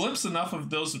 If you glimpse enough of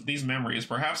these memories,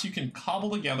 perhaps you can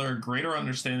cobble together a greater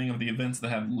understanding of the events that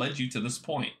have led you to this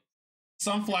point.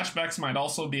 Some flashbacks might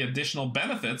also be additional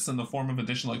benefits in the form of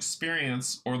additional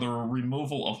experience or the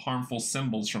removal of harmful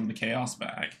symbols from the chaos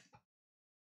bag.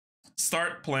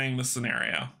 Start playing the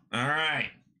scenario. All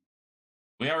right.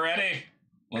 We are ready.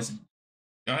 Let's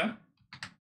go ahead.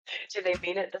 Do they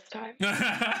mean it this time?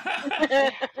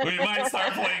 We might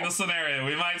start playing the scenario.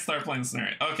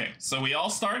 Okay, so we all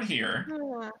start here.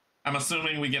 I'm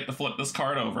assuming we get to flip this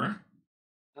card over.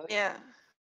 Oh, Yeah.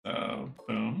 So,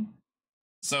 boom.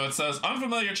 So it says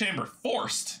unfamiliar chamber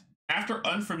forced. After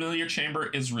unfamiliar chamber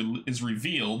is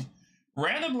revealed,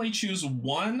 randomly choose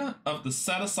one of the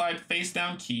set aside face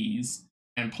down keys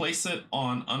and place it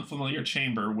on unfamiliar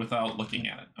chamber without looking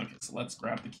at it. Okay, so let's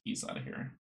grab the keys out of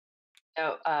here.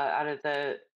 No, out of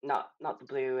the not the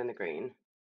blue and the green.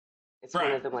 It's Right.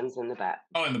 one of the ones in the back.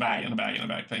 Oh, in the bag.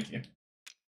 Thank you.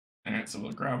 All right, so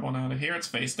we'll grab one out of here. It's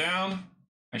face down.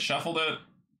 I shuffled it.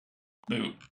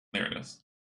 Boop. There it is.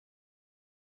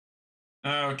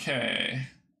 Okay.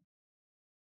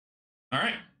 All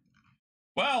right.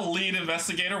 Well, lead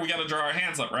investigator, we got to draw our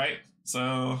hands up, right?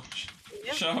 So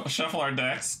Yep. shuffle our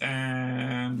decks,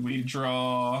 and we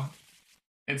draw.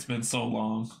 It's been so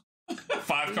long.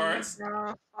 5 cards?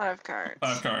 Draw 5 cards.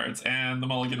 5 cards, and the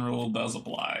mulligan rule does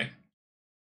apply.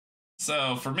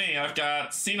 So for me, I've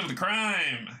got scene of the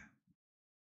crime.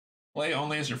 Play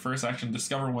only as your first action.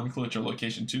 Discover 1 clue at your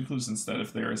location, 2 clues instead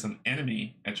if there is an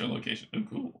enemy at your location. Oh,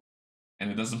 cool. And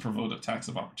it doesn't provoke attacks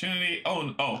of opportunity.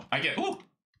 Oh, I get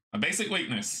a basic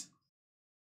weakness.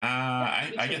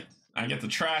 I get to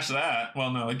trash that. Well,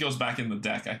 no, it goes back in the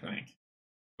deck, I think.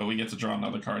 But we get to draw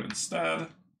another card instead.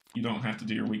 You don't have to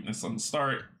do your weakness on the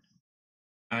start.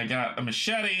 I got a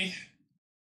machete,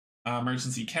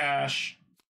 emergency cash.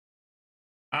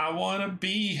 I wanna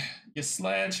be your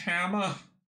sledgehammer.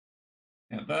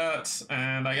 Got that,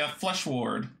 and I got flesh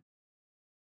ward.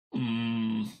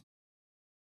 I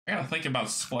gotta think about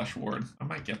flesh ward. I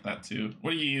might get that too.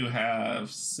 What do you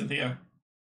have, Cynthia?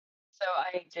 So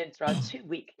I did draw 2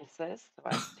 weaknesses. So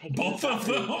I've taken Both of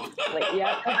them.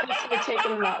 Yeah, I've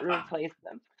taken them out and replaced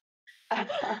them.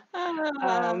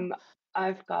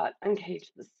 I've got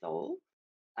Uncage the Soul,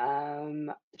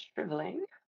 Shriveling,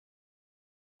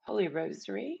 Holy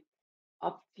Rosary,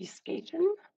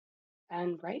 obfuscation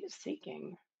and rite of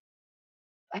seeking.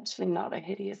 Actually, not a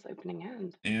hideous opening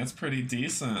hand. Yeah, it's pretty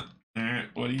decent. All right,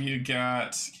 what do you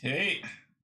got, Kate?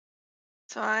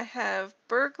 So I have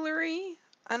burglary,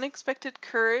 unexpected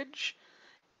courage,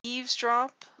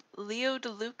 eavesdrop, Leo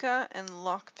DeLuca, and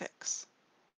lockpicks.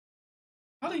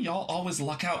 How do y'all always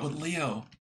luck out with Leo?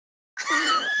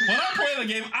 When I play the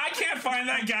game, I can't find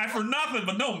that guy for nothing,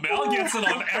 but no, Mel gets it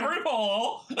on every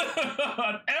poll.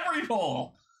 On every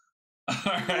poll.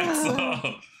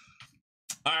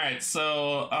 Alright,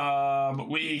 so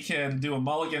we can do a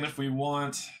mulligan if we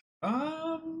want.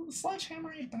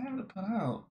 Sledgehammer ain't bad to put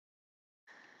out.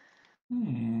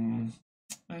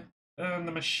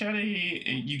 The machete,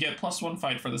 you get +1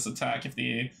 fight for this attack. If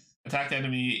the attacked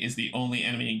enemy is the only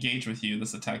enemy engaged with you,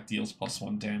 this attack deals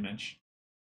 +1 damage.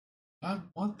 I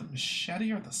want the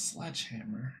machete or the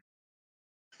sledgehammer.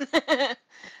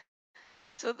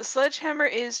 So the sledgehammer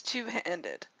is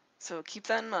two-handed, so keep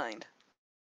that in mind.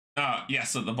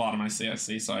 Yes, at the bottom I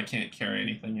see, so I can't carry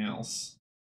anything else.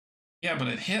 Yeah, but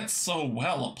it hits so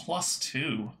well, a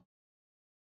 +2.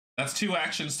 That's 2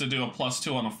 actions to do a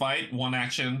 +2 on a fight. 1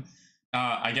 action,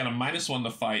 I get a -1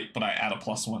 to fight, but I add a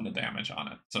 +1 to damage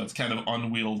on it. So it's kind of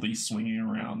unwieldy swinging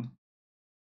around.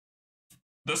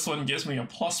 This one gives me a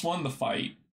 +1 to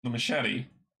fight, the machete.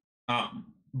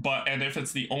 And if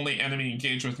it's the only enemy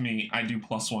engaged with me, I do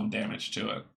 +1 damage to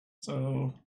it.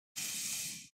 So...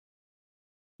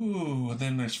 Ooh,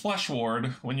 then there's Flesh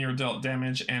Ward. When you're dealt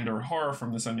damage and or horror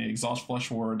from this enemy, exhaust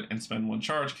Flesh Ward and spend 1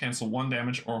 charge, cancel 1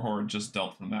 damage or horror just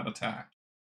dealt from that attack.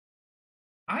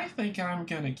 I think I'm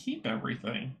gonna keep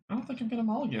everything. I don't think I'm gonna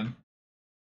mulligan.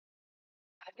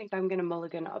 I think I'm gonna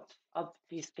mulligan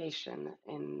obfuscation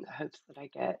in hopes that I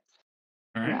get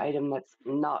All an right. item that's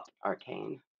not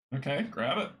arcane. Okay,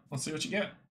 grab it. Let's see what you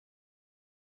get.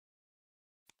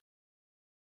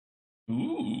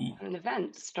 Ooh. An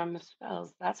event, Storm of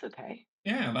Spells. That's okay.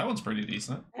 Yeah, that one's pretty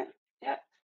decent. Yeah.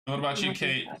 What about you,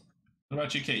 Kate? What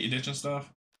about you, Kate? You ditching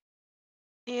stuff?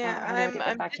 Yeah, I'm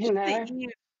back ditching in there.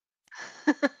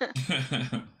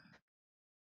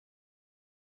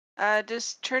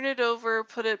 Just turn it over,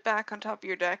 put it back on top of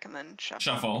your deck, and then shuffle.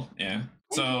 Shuffle, yeah.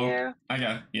 So I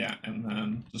got and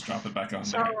then just drop it back on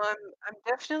so there. I'm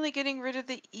definitely getting rid of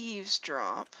the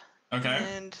eavesdrop. Okay.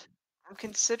 And I'm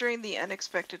considering the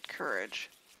unexpected courage.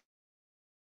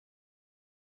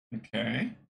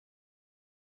 Okay.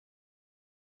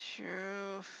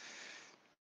 Sure.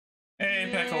 Hey,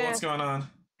 Yeah. Pickle, what's going on?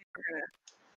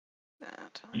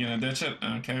 You gonna ditch it?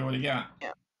 Okay, what do you got?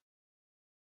 Yeah.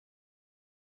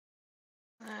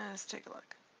 Let's take a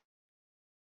look.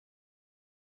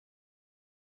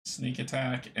 Sneak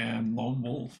attack and lone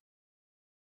wolf.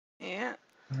 Yeah.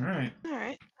 All right. All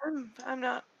right. I'm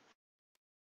not.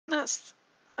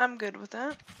 I'm good with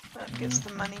that. That gets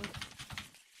the money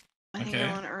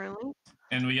going early.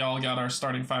 And we all got our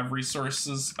starting 5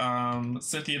 resources.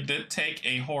 Cynthia did take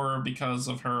a horror because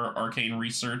of her arcane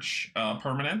research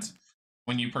permanent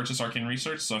when you purchase arcane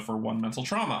research, so for 1 mental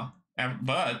trauma.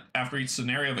 But after each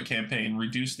scenario of the campaign,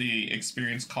 reduce the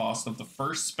experience cost of the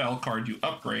first spell card you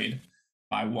upgrade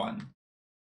by 1.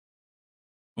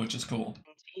 Which is cool.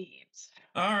 Indeed.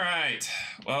 All right.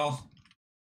 Well,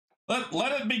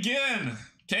 let it begin.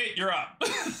 Kate, you're up.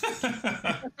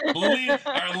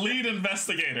 Our lead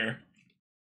investigator.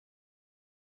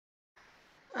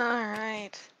 All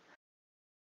right.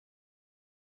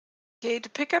 Okay, to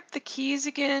pick up the keys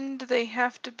again, do they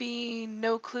have to be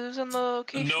no clues on the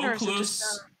location? No or clues. Is it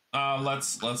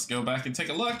just, let's go back and take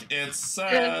a look. It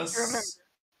says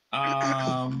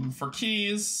for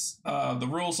keys, the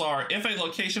rules are: if a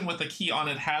location with a key on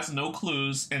it has no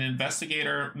clues, an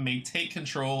investigator may take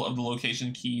control of the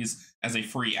location keys as a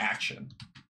free action.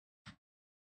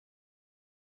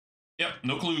 Yep,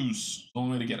 no clues.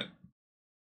 Only way to get it.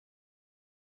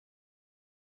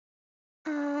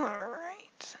 All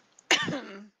right.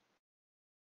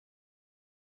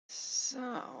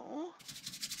 So.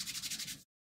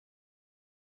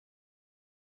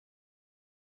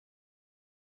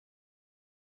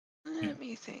 Let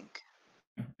me think.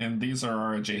 And these are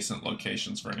our adjacent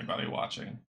locations for anybody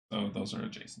watching. So those are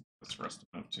adjacent for us to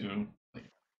move to.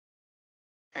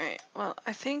 Alright, well,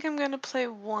 I think I'm going to play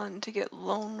 1 to get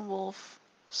Lone Wolf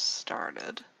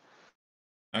started.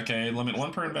 Okay, limit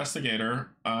 1 per investigator.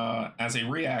 As a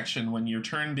reaction, when your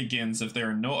turn begins, if there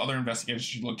are no other investigators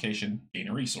at your location, gain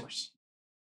a resource.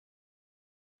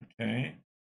 Okay.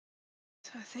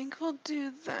 So I think we'll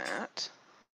do that.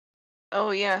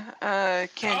 Oh, yeah.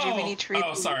 Canje, we need to read.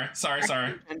 Oh, sorry.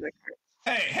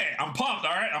 Hey, I'm pumped,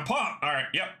 all right? I'm pumped. All right,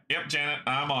 yep, Janet,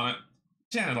 I'm on it.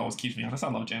 Janet always keeps me honest.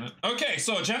 I love Janet. Okay,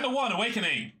 so Agenda 1,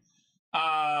 Awakening.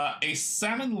 A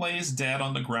salmon lays dead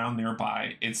on the ground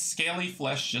nearby, its scaly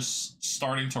flesh just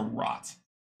starting to rot.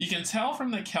 You can tell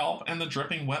from the kelp and the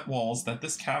dripping wet walls that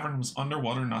this cavern was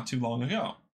underwater not too long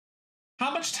ago.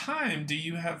 How much time do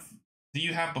you have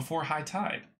before high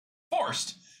tide?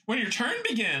 Forced. When your turn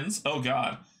begins, oh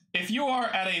god, if you are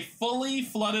at a fully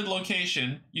flooded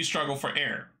location, you struggle for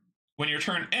air. When your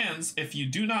turn ends, if you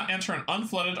do not enter an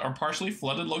unflooded or partially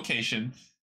flooded location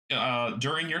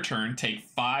during your turn, take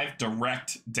 5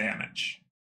 direct damage.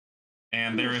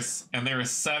 And there is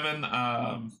 7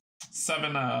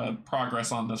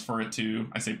 progress on this for it to.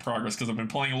 I say progress because I've been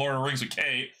playing Lord of the Rings with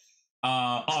Kate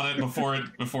on it before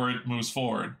it moves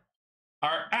forward.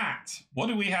 Our act. What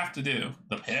do we have to do?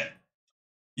 The pit.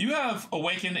 You have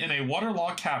awakened in a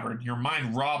waterlogged cavern, your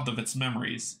mind robbed of its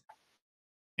memories.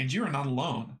 And you are not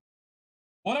alone.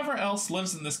 Whatever else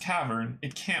lives in this cavern,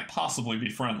 it can't possibly be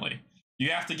friendly.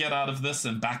 You have to get out of this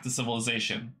and back to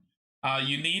civilization.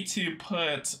 You need to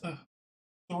put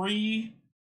 3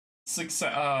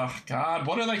 success. God,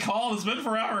 what are they called? It's been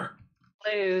forever.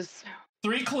 Clues.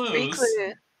 3 clues.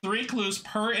 3 clues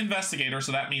per investigator,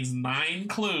 so that means 9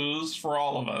 clues for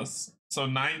all of us. So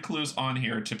 9 clues on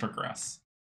here to progress.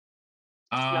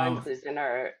 9 clues in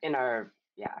our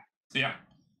yeah. Yeah.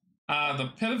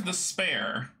 The Pit of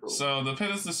Despair. So the Pit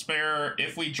of Despair,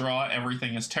 if we draw,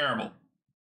 everything is terrible.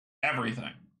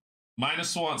 Everything.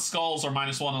 -1 skulls are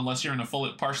 -1 unless you're in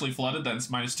a partially flooded, then it's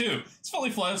 -2. It's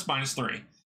fully flooded, it's -3.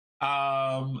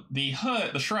 The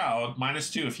hood, the shroud,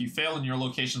 -2. If you fail and your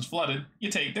location's flooded,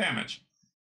 you take damage.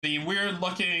 The weird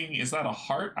looking, is that a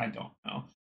heart? I don't know.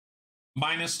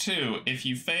 -2. If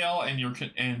you fail and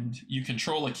you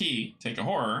control a key, take a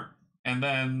horror. And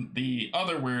then the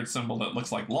other weird symbol that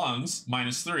looks like lungs,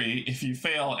 -3. If you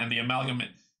fail and the amalgam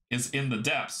is in the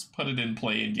depths, put it in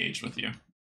play, engage with you.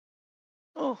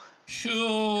 Oh.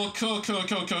 Cool.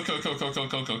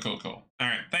 All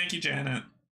right, thank you, Janet.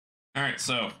 All right,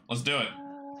 so let's do it.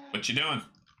 What you doing?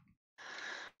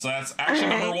 So that's action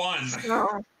number 1.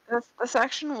 So that's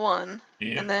action 1.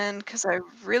 Yeah. And then, because I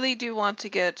really do want to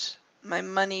get my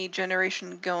money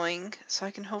generation going, so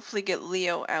I can hopefully get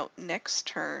Leo out next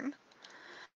turn.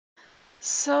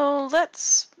 So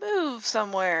let's move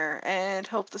somewhere and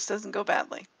hope this doesn't go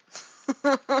badly.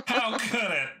 How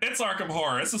could it? It's Arkham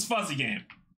Horror. It's this fuzzy game.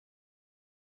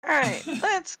 Alright,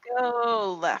 let's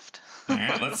go left.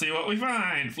 Alright, let's see what we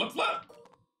find. Flip.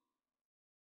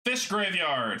 Fish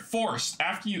Graveyard. Forced.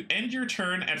 After you end your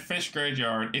turn at Fish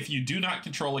Graveyard, if you do not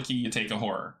control a key, you take a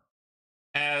horror.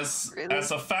 As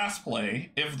a fast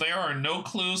play, if there are no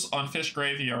clues on Fish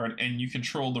Graveyard and you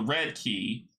control the red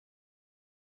key,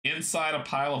 inside a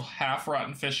pile of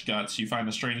half-rotten fish guts, you find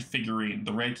a strange figurine.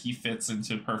 The red key fits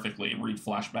into perfectly. Read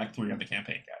Flashback 3 on the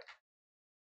campaign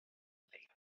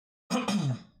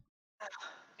guide.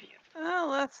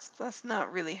 Well, that's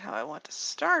not really how I want to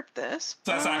start this.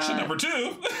 So that's action number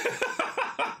 2.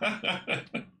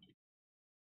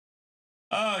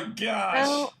 Oh,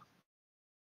 gosh.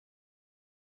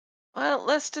 Well,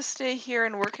 let's just stay here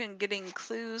and work on getting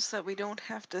clues so that we don't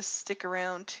have to stick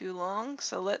around too long.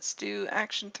 So let's do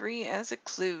action 3 as a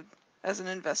clue, as an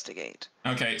investigate.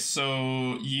 Okay,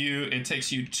 so it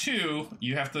takes you 2.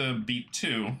 You have to beat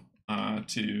 2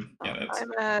 to get it.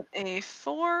 I'm at a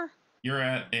 4. You're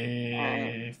at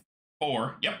a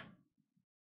 4. Yep.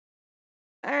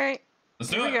 All right.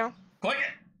 Let's do it. Here we go. Click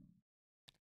it.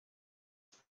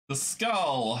 The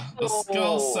skull. The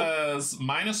skull says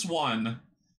 -1.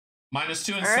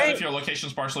 -2 instead if your location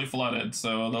is partially flooded.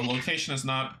 So the location is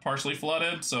not partially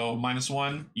flooded, so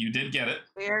 -1. You did get it.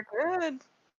 We are good.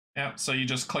 Yep. So you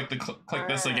just click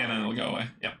this again and it'll go away.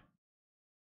 Yep.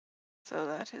 So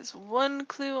that is 1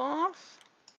 clue off.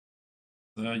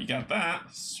 So you got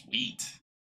that. Sweet.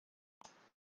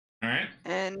 All right.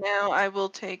 And now I will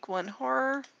take 1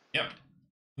 horror. Yep.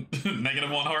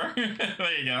 -1 horror.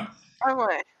 There you go.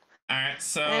 Away. All right,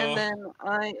 so... And then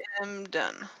I am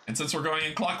done. And since we're going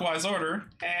in clockwise order...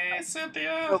 Hey,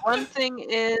 Cynthia! The one thing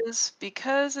is,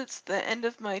 because it's the end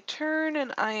of my turn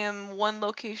and I am 1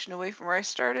 location away from where I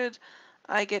started,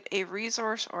 I get a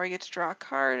resource or I get to draw a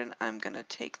card, and I'm going to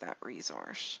take that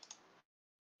resource.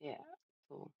 Yeah.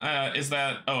 Cool. Is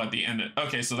that... Oh, at the end...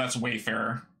 Okay, so that's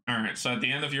Wayfarer. All right, so at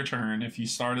the end of your turn, if you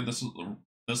started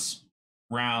this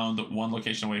round 1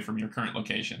 location away from your current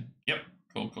location. Yep,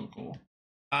 cool.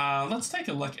 Let's take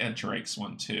a look at Drake's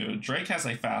one, too. Drake has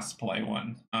a fast play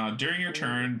one. During your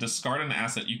turn, discard an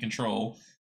asset you control.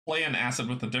 Play an asset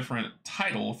with a different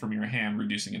title from your hand,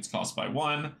 reducing its cost by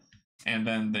 1. And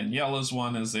then Yellow's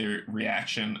one is a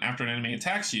reaction. After an enemy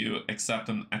attacks you, accept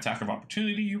an attack of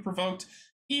opportunity you provoked.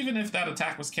 Even if that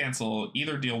attack was canceled,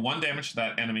 either deal 1 damage to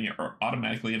that enemy or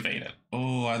automatically evade it.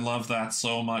 Oh, I love that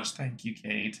so much. Thank you,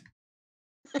 Kate.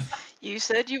 You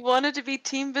said you wanted to be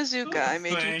Team Bazooka. I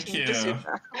made you Thank Team you.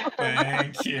 Bazooka.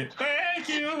 Thank you. Thank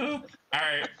you. All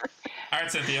right,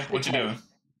 Cynthia, what you doing?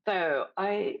 So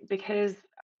because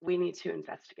we need to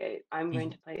investigate, I'm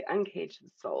going to play Uncage the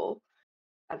Soul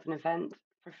as an event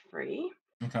for free,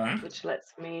 Okay. which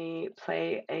lets me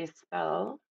play a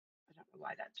spell. I don't know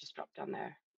why that just dropped down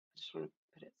there. I just want to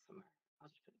put it somewhere. I'll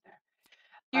just put it there.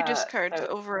 Your discard's So,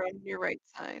 over on your right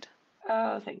side.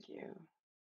 oh, thank you.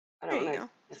 I There don't you want to go.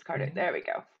 discard it. There we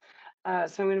go.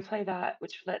 So I'm going to play that,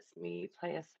 which lets me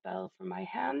play a spell from my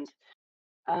hand,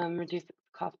 reduce the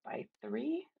cost by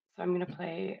 3. So I'm going to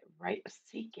play Rite of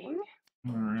Seeking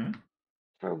All right.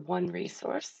 for 1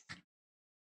 resource.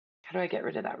 How do I get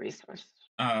rid of that resource?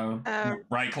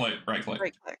 Right click. Right click.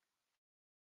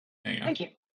 There you go. Thank you.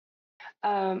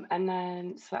 And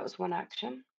then, so that was 1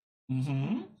 action.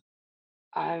 Mm-hmm.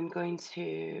 I'm going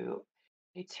to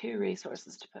pay 2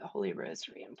 resources to put Holy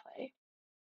Rosary in play,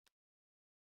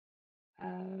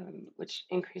 which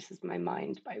increases my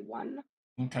mind by 1.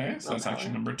 Okay, so that's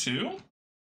action number 2.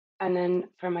 And then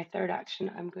for my 3rd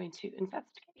action, I'm going to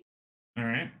investigate. All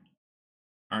right.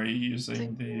 Are you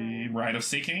using the Rite of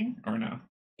Seeking or no?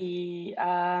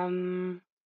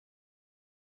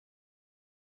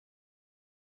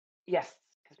 Yes,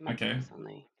 because my Okay. is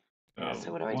only. Yeah,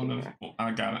 so what do I do here?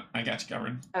 I got it. I got you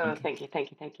covered. Oh, okay.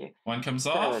 Thank you. 1 comes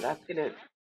So off. that's gonna.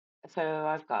 So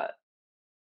I've got.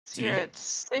 So you're at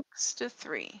 6 to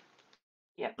 3.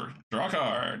 Yep. Draw a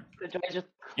card. So do I just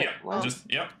click Yep. one?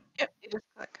 Yep. Yep, you just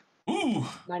click. Ooh.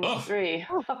 -3.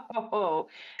 Oh,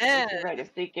 thank you, Rite of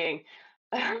Seeking.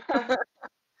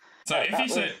 So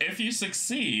if you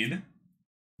succeed,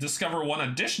 discover 1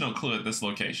 additional clue at this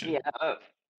location. Yeah.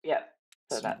 Yep.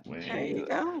 So that's There you 2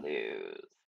 go. clues.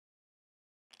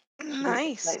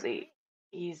 Nice. Slightly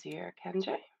easier,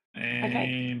 Canje.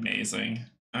 Okay. Amazing.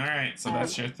 All right, so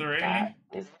that's your 3.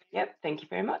 Yep. Thank you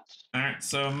very much. All right,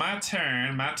 so my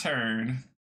turn.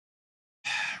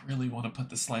 I really want to put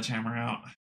the sledgehammer out.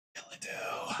 I really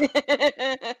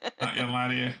do. Not gonna lie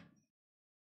to you.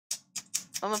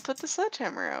 I'm gonna put the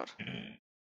sledgehammer out.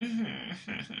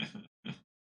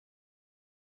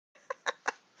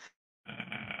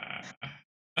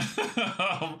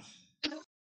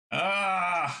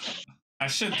 I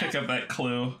should pick up that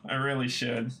clue. I really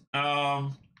should.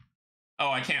 Oh,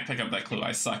 I can't pick up that clue.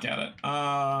 I suck at it.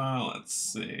 Let's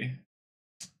see.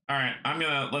 All right,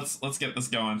 let's get this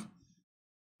going.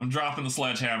 I'm dropping the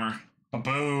sledgehammer.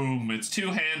 Boom! It's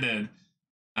 2-handed.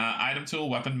 Item tool,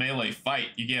 weapon, melee, fight.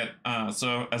 You get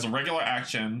so as a regular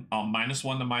action, I'll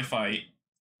 -1 to my fight,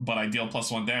 but I deal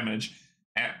 +1 damage.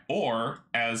 Or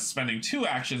as spending 2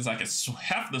 actions, I can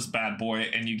heft this bad boy,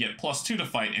 and you get +2 to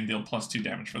fight and deal +2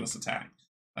 damage for this attack.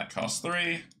 That costs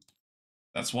 3.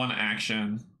 That's 1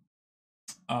 action.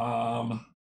 Yeah,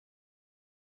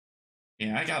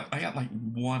 I got like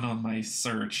 1 on my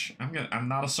search. I'm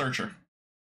not a searcher.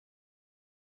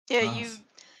 Yeah,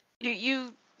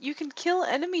 you can kill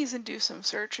enemies and do some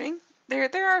searching.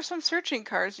 There are some searching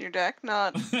cards in your deck,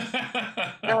 not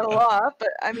a lot, but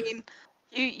I mean,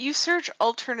 you search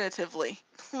alternatively.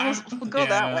 We'll go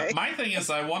that way. My thing is,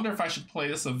 I wonder if I should play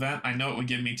this event. I know it would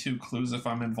give me 2 clues if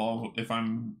I'm involved, if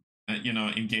I'm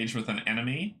engaged with an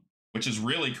enemy, which is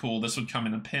really cool. This would come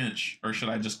in a pinch, or should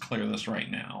I just clear this right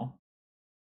now?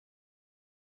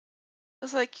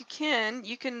 It's like you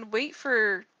can wait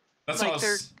for. That's like what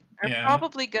there are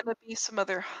probably gonna be some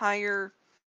other higher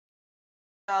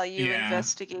value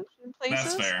investigation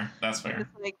places. That's fair.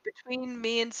 It's like between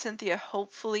me and Cynthia,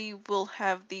 hopefully we'll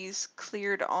have these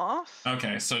cleared off.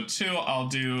 Okay, so 2, I'll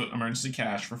do emergency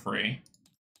cash for free.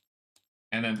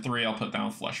 And then 3, I'll put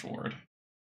down flesh ward.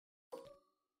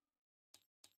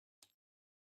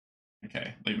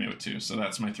 Okay, leave me with 2. So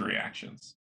that's my 3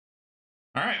 actions.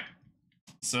 All right.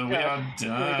 So we are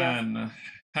done.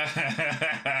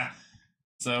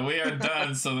 So we are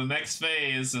done. So the next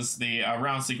phase is the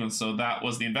round sequence. So that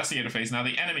was the investigator phase. Now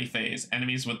the enemy phase.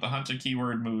 Enemies with the hunter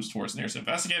keyword moves towards nearest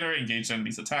investigator. Engaged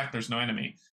enemies attack. There's no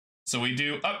enemy. So we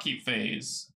do upkeep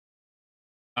phase.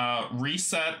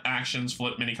 Reset actions.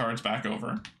 Flip mini cards back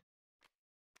over.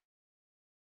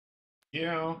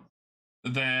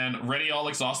 Then ready all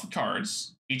exhausted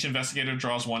cards. Each investigator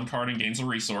draws 1 card and gains a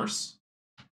resource.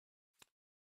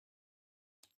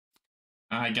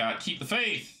 I got keep the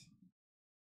faith.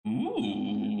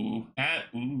 Ooh.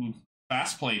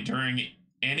 Fast play. During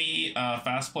any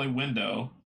fast play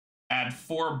window, add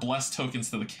 4 blessed tokens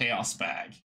to the chaos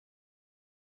bag.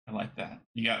 I like that.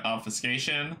 You got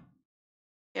obfuscation.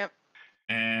 Yep.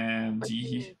 And What you,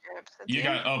 did you grab, Cynthia?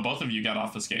 got both of you got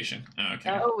obfuscation.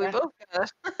 Okay. Oh, we both got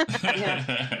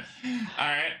All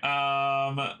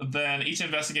right. Then each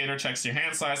investigator checks your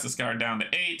hand size. Discard down to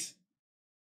 8.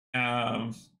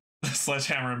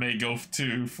 Sledgehammer may go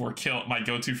to for kill. Might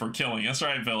go to for killing. That's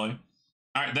right, Billy.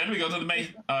 All right. Then we go to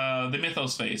the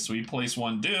Mythos phase. We place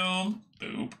 1 Doom.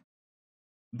 Boop.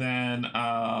 Then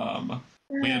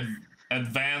we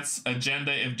advance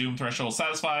agenda if Doom threshold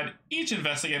satisfied. Each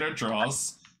investigator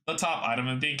draws the top item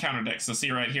of the encounter deck. So see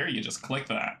right here, you just click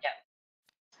that. Yep.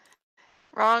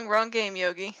 Wrong game,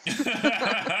 Yogi.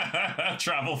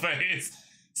 Travel phase.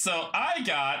 So I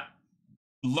got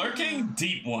Lurking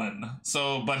Deep One.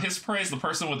 So, but his prey is the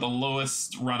person with the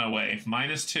lowest runaway.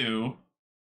 -2.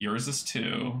 Yours is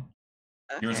 2.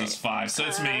 Okay. Yours is 5. So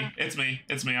it's me. It's me.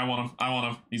 It's me. I want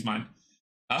him. He's mine.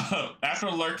 After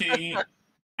lurking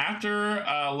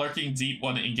Deep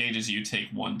One engages you, take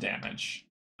 1 damage.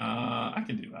 I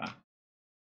can do that.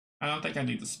 I don't think I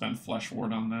need to spend Flesh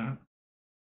Ward on that.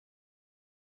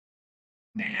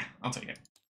 Nah, I'll take it.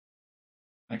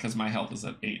 Because my health is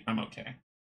at 8. I'm okay.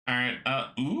 Alright,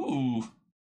 ooh.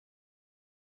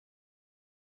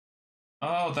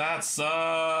 Oh, that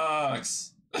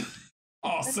sucks.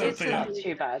 Oh, Cynthia. It's not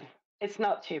too bad. It's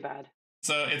not too bad.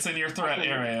 So it's in your threat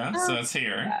area, so it's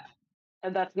here. Yeah.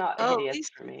 And that's not hideous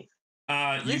for me.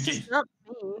 This is not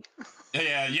me.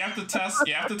 Yeah, you have to test.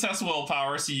 You have to test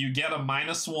willpower, so you get a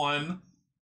 -1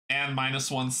 and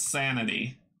 -1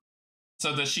 sanity.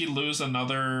 So does she lose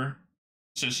another?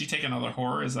 Should she take another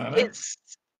horror? Is that it?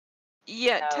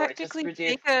 Yeah, No, technically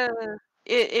take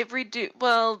it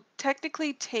well,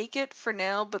 technically take it for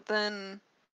now, but then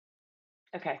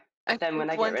okay. Then when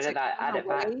I get rid of that, add it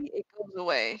back. It goes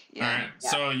away. Yeah. All right. Yeah.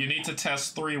 So you need to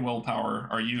test 3 willpower.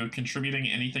 Are you contributing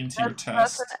anything to your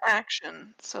test? That's an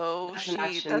action. So that's an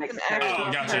action.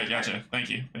 Oh, gotcha. Thank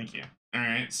you. All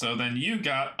right. So then you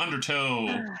got Undertow.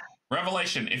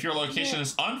 Revelation. If your location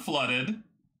is unflooded,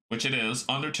 which it is,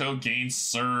 Undertow gains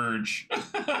Surge.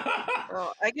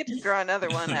 Oh, I get to draw another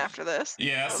one after this.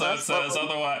 Yeah, so it says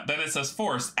otherwise. Then it says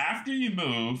Force. After you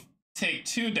move, take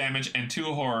 2 damage and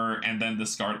 2 horror, and then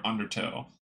discard Undertow.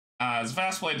 As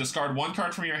Fast Play, discard 1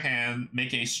 card from your hand,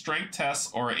 make a Strength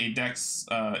test or a Dex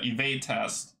Evade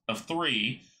test of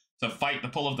 3 to fight the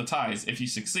pull of the ties. If you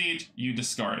succeed, you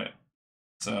discard it.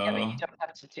 So yeah, but you don't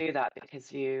have to do that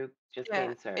because you just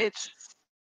gain Surge.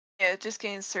 It just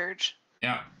gains Surge.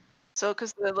 Yeah. So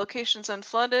because the location's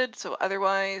unflooded, so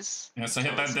otherwise. Yeah. So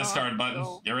hit that discard button.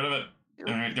 Get rid of it.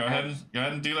 All right. Go ahead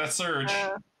and do that Surge.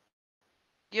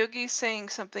 Yogi's saying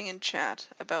something in chat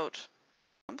about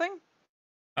something.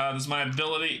 Does my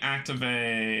ability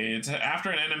activate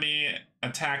after an enemy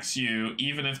attacks you,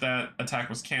 even if that attack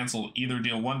was canceled? Either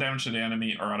deal 1 damage to the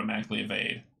enemy or automatically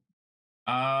evade.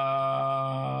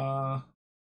 I'll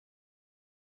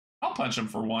punch him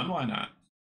for 1. Why not?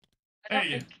 I don't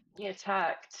think he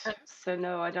attacked, so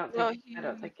no, I don't think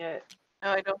it.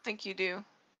 No, I don't think you do.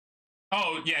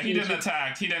 Oh yeah, he didn't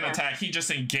attack. He didn't attack. He just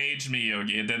engaged me,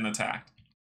 Yogi. It didn't attack.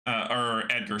 Or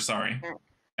Edgar, sorry.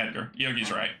 Edgar.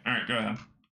 Yogi's right. All right, go ahead.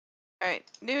 All right,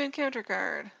 new encounter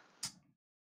card.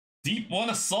 Deep One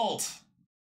Assault.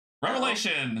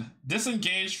 Revelation.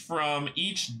 Disengage from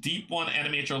each Deep One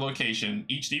enemy at your location.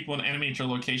 Each Deep One enemy at your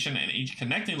location and each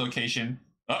connecting location.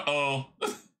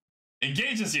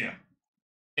 Engages you.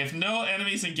 If no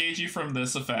enemies engage you from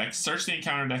this effect, search the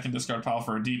encounter deck and discard pile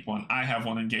for a Deep One. I have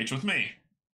one engaged with me.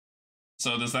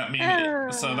 So does that mean?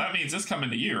 So that means it's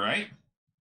coming to you, right?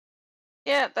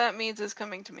 Yeah, that means it's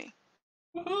coming to me.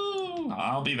 Woohoo!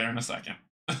 I'll be there in a second.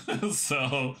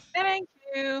 So thank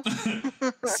you.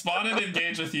 Spawn and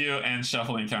engage with you and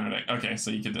shuffle the encounter deck. Okay, so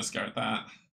you can discard that.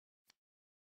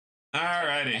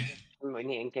 Alrighty. When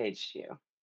he engaged you.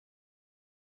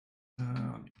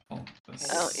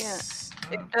 Oh yeah,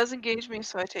 it does engage me,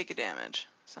 so I take a damage.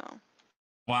 So.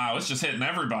 Wow, it's just hitting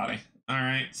everybody. All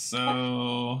right,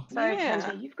 so. Sorry,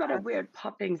 Canje, you've got a weird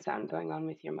popping sound going on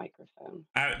with your microphone.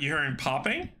 You hearing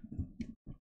popping?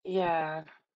 Yeah.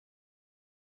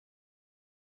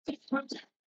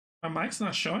 My mic's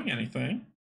not showing anything.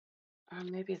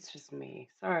 Maybe it's just me.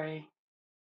 Sorry.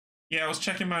 Yeah, I'm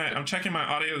checking my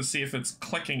audio to see if it's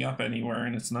clicking up anywhere,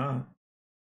 and it's not.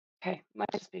 Okay, might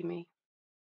just be me.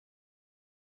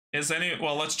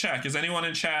 Well, let's check. Is anyone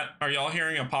in chat? Are y'all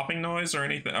hearing a popping noise or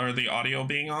anything? Or the audio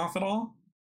being off at all?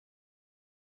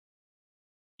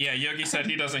 Yeah, Yogi said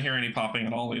he doesn't hear any popping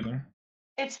at all either.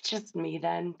 It's just me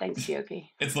then. Thanks,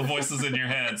 Yogi. It's the voices in your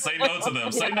head. Say no to them.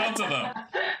 Say no to them.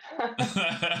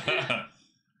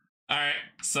 All right.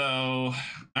 So, all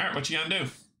right. What you gonna do?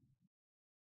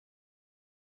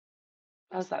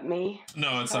 Oh, is that me?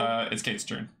 No, it's Kate's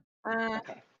turn.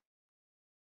 Okay.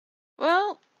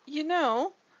 Well, you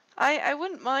know, I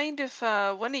wouldn't mind if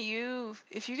one of you,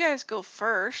 if you guys go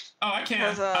first, Oh, I can.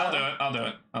 because I'll do it. I'll do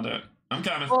it. I'll do it. I'm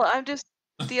coming. well, I'm just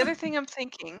the other thing I'm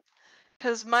thinking,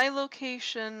 because my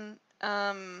location,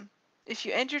 if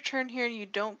you end your turn here and you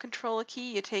don't control a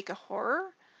key, you take a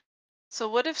horror. So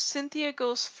what if Cynthia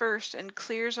goes first and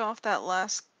clears off that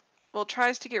last, well,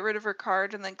 tries to get rid of her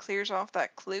card and then clears off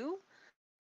that clue?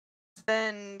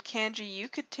 Then Kanji, you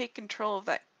could take control of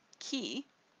that key.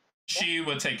 She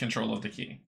would take control of the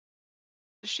key.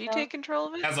 Does she No. take control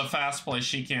of it? As a fast play,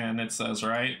 she can, it says,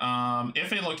 right?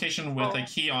 If a location with a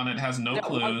key on it has no Don't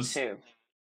want clues. to.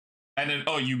 And then,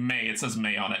 oh, you may. It says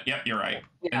may on it. Yep, you're right.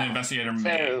 Yeah. An investigator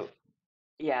may. So,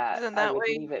 yeah, Then I that would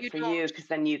way leave it you for don't. you because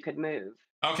then you could move.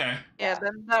 Okay. Yeah,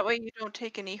 then that way you don't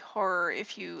take any horror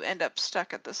if you end up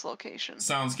stuck at this location.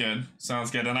 Sounds good. Sounds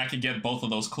good. And I could get both of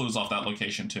those clues off that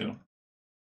location too.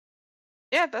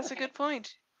 Yeah, that's a Okay. good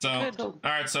point. So, Good. all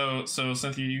right. So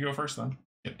Cynthia, you go first then.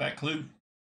 Get that clue.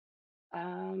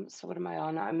 So what am I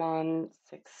on? I'm on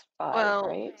 6-5, Well,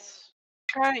 right?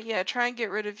 Try and get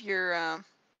rid of your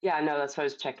Yeah, no, that's what I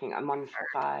was checking. I'm on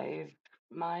 5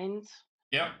 mind.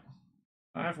 Yep.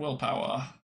 I have willpower.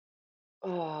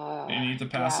 Oh, You need to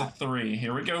pass yeah, a 3.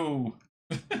 Here we go.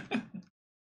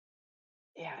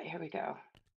 yeah, here we go.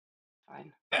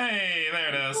 Fine. Hey, there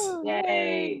it is.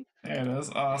 Yay! There it is.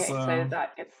 Okay, Awesome. so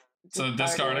that gets So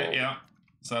discard it. discarded, Yeah.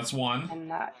 So that's 1. and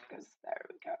that goes, there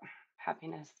we go.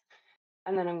 Happiness.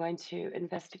 And then I'm going to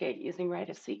investigate using Rite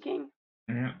of Seeking.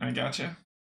 Yeah, I gotcha.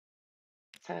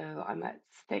 So I'm at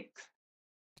 6.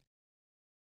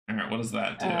 All right. What does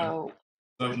that do? Oh,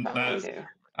 So what does that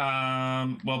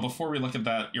one do? well, before we look at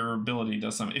that, your ability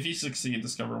does something. If you succeed,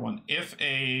 discover 1. If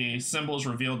a symbol is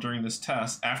revealed during this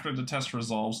test, after the test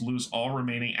resolves, lose all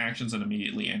remaining actions and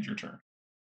immediately end your turn.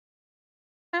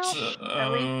 Ouch.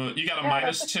 So you got a Yeah,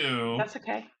 -2. That's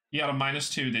okay. You got a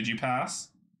 -2. Did you pass?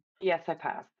 Yes, I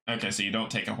passed. Okay, so you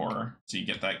don't take a horror. So you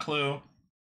get that clue,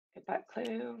 Get that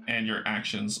clue. and your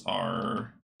actions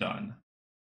are done.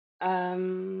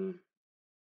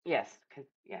 Yes,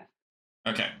 yeah.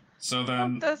 Okay, so Oh,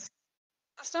 then that's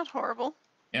not horrible.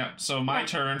 yeah. So my Yeah,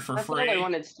 turn for That's free. all I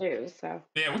wanted to do. So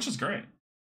Yeah, which is great.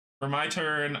 For my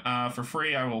turn, for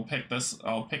free, I will pick this.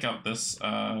 I'll pick up this.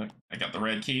 I got the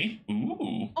red key.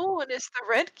 Ooh. Oh, and it's the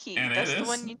red key. And That's it the is.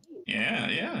 one you need. Yeah,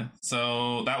 yeah.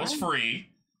 So that was Nice. free.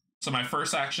 So my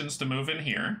first action is to move in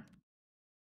here.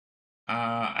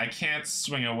 I can't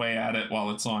swing away at it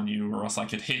while it's on you, or else I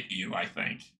could hit you, I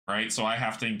think. Right? So I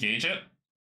have to engage it.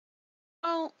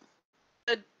 Well,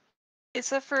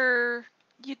 except for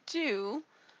you do,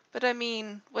 but I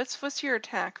mean, what's your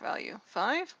attack value?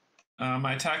 5?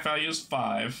 My attack value is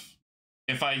 5.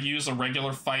 If I use a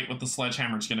regular fight with the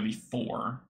sledgehammer, it's going to be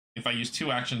 4. If I use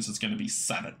 2 actions, it's going to be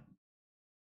 7.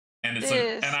 And it's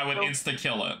and I would insta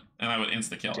kill it.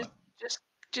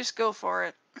 Just go for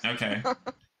it. Okay. All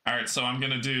right. So I'm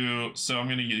gonna do. So I'm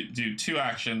gonna do 2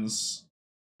 actions.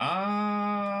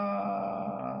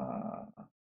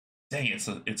 Dang! It's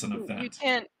an event. You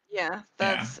can't. Yeah,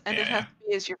 that's and it has to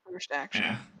be as your first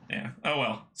action. Yeah. Oh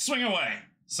well. Swing away.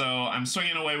 So I'm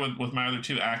swinging away with my other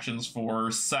 2 actions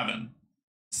for 7.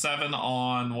 7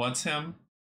 on what's him?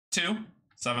 2.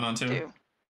 7 on 2.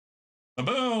 2.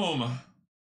 Boom!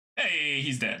 Hey,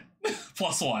 he's dead.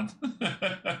 +1.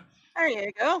 There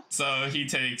you go. So he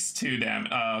takes 2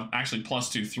 damage. Actually,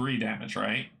 +2, 3 damage,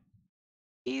 right?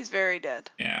 He's very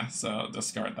dead. Yeah. So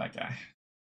discard that guy.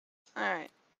 All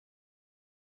right.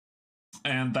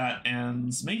 And that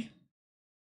ends me.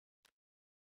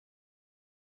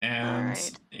 And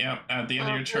right. yep, at the end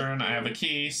of your turn, I have a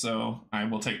key, so I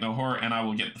will take no horror, and I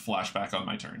will get the flashback on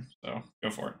my turn. So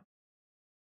go for it.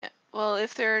 Yeah. Well,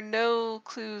 if there are no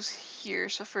clues here,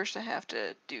 so first I have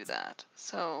to do that.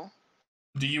 So.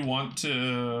 Do you want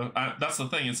to? That's the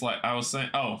thing. It's like I was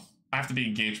saying. Oh, I have to be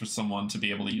engaged with someone to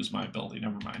be able to use my ability.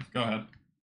 Never mind. Go ahead.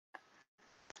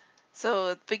 So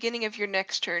at the beginning of your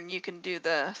next turn, you can do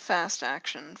the fast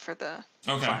action for the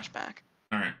flashback.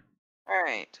 All right. All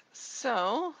right.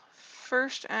 So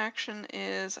first action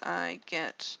is I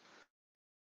get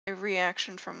a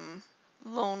reaction from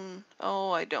lone.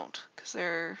 Oh, I don't, because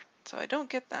they're so I don't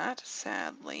get that,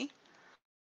 sadly.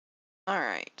 All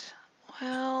right.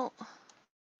 Well.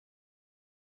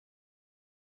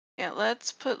 Yeah,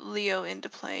 let's put Leo into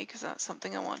play because that's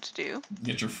something I want to do.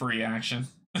 Get your free action.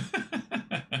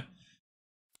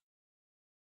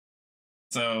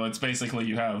 So it's basically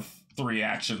you have 3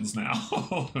 actions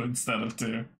now instead of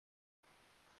 2.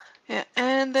 Yeah,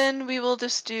 and then we will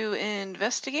just do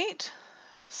investigate.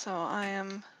 So I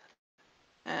am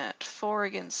at 4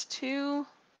 against 2.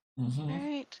 Mm-hmm. All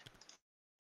right.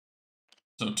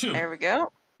 So 2. There we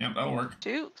go. Yep, that'll work.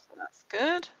 2. So that's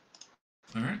good.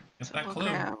 All right, get So that we'll clue.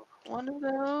 grab one of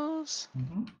those.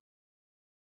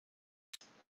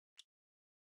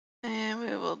 And we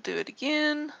will do it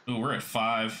again. Ooh, we're at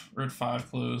 5. We're at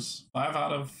 5 clues. 5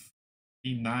 out of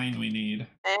the 9 we need.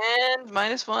 And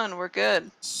 -1. We're good.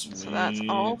 Sweet. So that's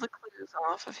all the clues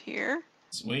off of here.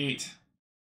 Sweet.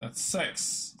 That's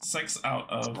 6. 6 out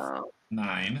of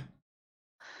 9.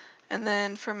 And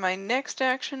then for my next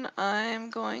action, I'm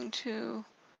going to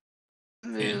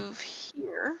move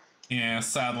here. Yeah,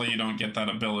 sadly you don't get that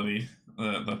ability.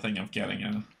 The thing of getting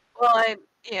it. Well,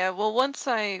 well once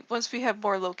we have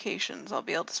more locations, I'll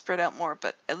be able to spread out more.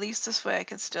 But at least this way, I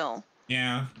can still.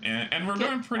 Yeah, and we're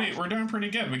doing pretty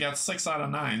good. We got 6 out of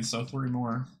 9, so 3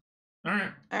 more. All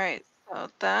right. All right.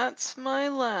 So that's my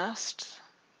last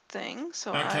thing.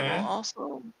 So Okay. I will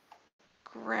also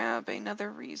grab another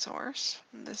resource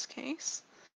in this case.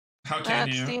 How can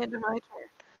That's you? the end of my turn.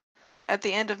 At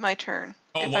the end of my turn.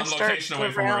 Oh, one location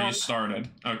away from where you started.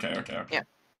 Okay. Yeah.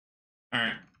 All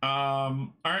right. All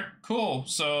right. Cool.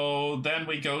 So then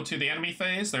we go to the enemy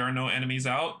phase. There are no enemies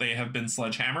out. They have been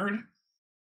sledgehammered.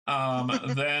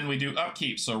 Then we do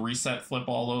upkeep. So reset, flip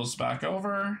all those back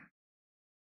over.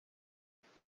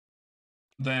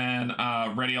 Then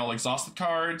ready all exhausted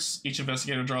cards. Each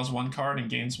investigator draws 1 card and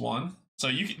gains 1. So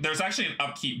there's actually an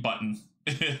upkeep button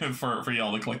for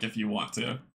y'all to click if you want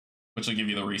to, which will give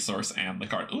you the resource and the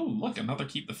card. Ooh, look, another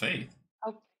keep the faith.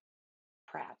 Oh,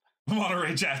 crap.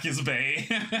 Monterey Jack is Bay.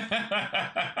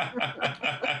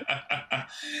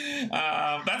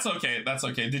 That's okay. That's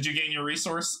okay. Did you gain your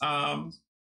resource,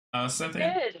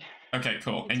 Cynthia? Good. Okay,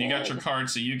 cool. And you got your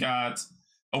card, so you got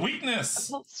a weakness.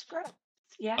 Occult straps.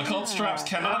 Yeah. Occult straps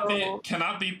cannot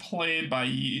be played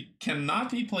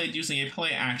using a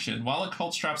play action. While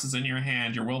occult straps is in your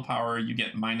hand, your willpower you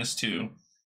get -2.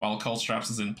 While occult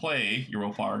straps is in play, your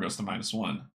willpower goes to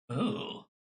 -1. Oh.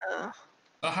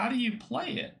 So how do you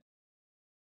play it?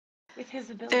 With his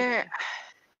ability.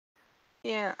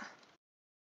 Yeah.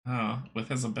 Oh, with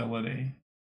his ability.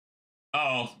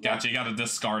 Oh, gotcha. You got to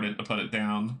discard it to put it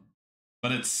down,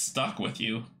 but it's stuck with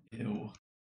you. Ew.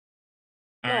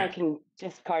 All right. I can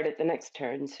discard it the next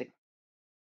turn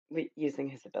using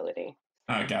his ability.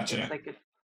 Oh, gotcha. It's like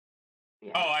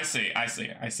Oh, I see.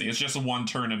 It's just 1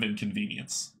 turn of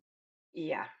inconvenience.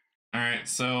 Yeah. All right.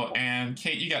 So, and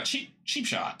Kate, you got cheap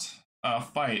shot.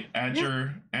 Fight. Add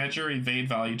your evade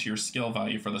value to your skill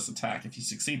value for this attack. If you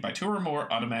succeed by 2 or more,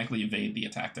 automatically evade the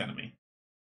attacked enemy.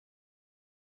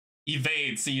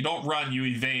 Evade. So you don't run, you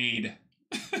evade.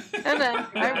 And then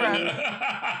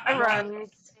I run.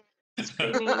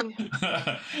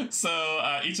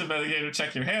 So each investigator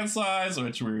check your hand size,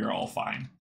 which we're all fine.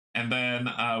 And then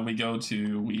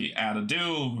we add a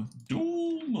doom.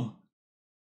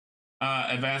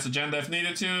 Advance agenda if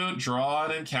needed to. Draw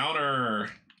an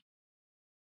encounter.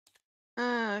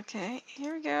 Okay,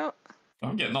 here we go.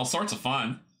 I'm getting all sorts of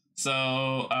fun.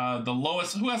 So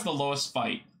who has the lowest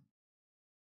fight?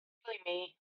 Really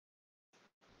me.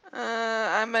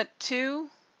 I'm at 2.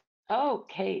 Oh,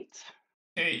 Kate.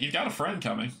 Hey, you got a friend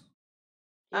coming.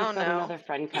 You've got another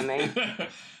friend coming.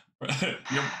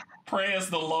 Your prey is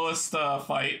the lowest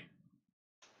fight.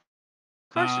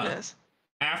 Of course it is.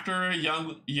 After a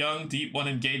young deep one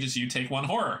engages you, take 1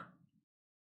 horror.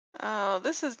 Oh,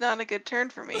 this is not a good turn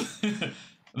for me.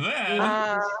 Then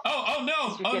oh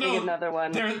no! Another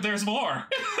one. There's more.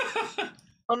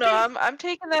 Oh no, I'm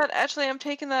taking that. Actually, I'm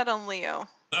taking that on Leo.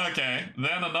 Okay,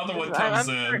 then another one comes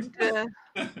in.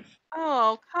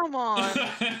 Oh, come on.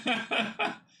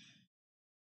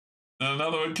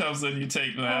 Another one comes in, you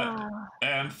take that.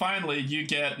 And finally, you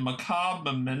get Macabre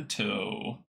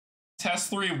Memento. Test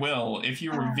 3 will. If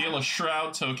you reveal a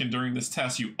Shroud token during this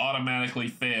test, you automatically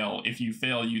fail. If you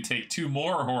fail, you take 2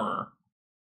 more horror.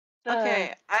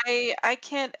 Okay, I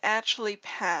can't actually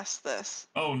pass this.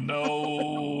 Oh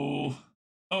no.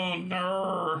 Oh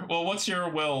no. Well, what's your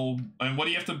will? And what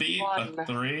do you have to beat? 1. A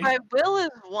 3? My will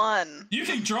is 1. You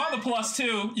can draw the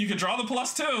 +2. You can draw the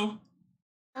 +2.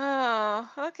 Oh,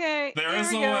 okay. There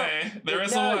is a way. There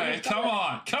is a way. Come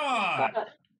on.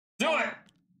 Do it.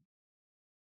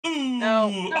 Ooh,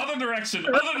 no. Other direction.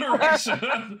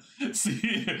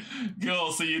 See,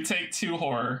 go. So you take 2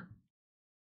 horror.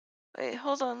 Wait,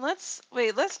 hold on. Let's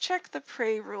check the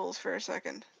prey rules for a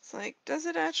second. It's like, does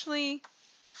it actually?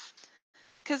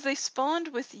 Because they spawned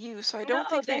with you, so I don't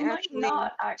think they might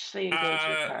not actually engage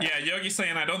with her. Yeah, Yogi's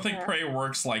saying I don't think prey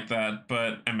works like that,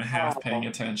 but I'm half paying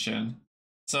attention.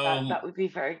 So that would be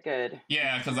very good.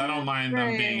 Yeah, because I don't mind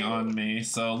them being on me.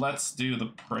 So let's do the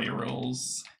prey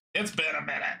rules. It's been a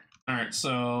minute. All right,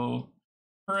 so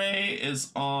Prey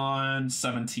is on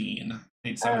 17.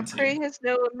 817. Prey has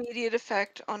no immediate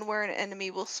effect on where an enemy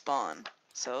will spawn,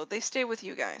 so they stay with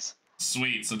you guys.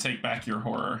 Sweet, so take back your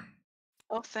horror.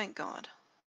 Oh, thank God.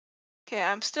 Okay,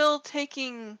 I'm still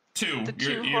taking 2. the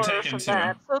You're horror taking from 2.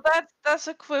 that, so that's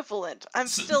equivalent. I'm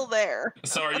still there.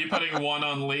 So are you putting 1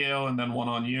 on Leo and then 1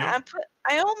 on you? I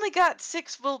only got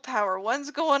 6 willpower.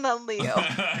 1's going on Leo.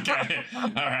 Okay,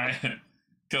 all right.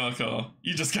 Cool.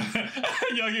 You just got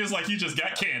Yogi was like, you just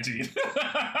got Canje.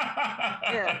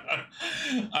 Yeah.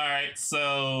 All right,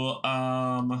 so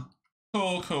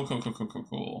cool.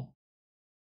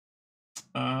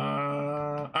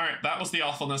 All right, that was the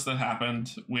awfulness that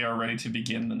happened. We are ready to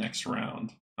begin the next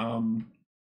round. Who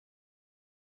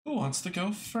wants to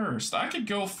go first? I could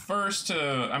go first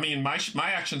to. I mean, my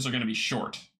actions are going to be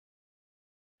short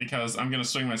because I'm going to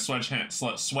swing my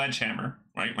sledgehammer,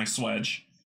 right? My swedge.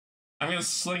 I'm going to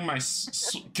sling my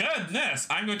goodness.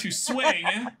 I'm going to swing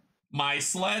my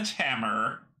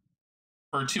sledgehammer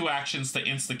for 2 actions to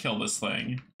insta kill this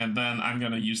thing, and then I'm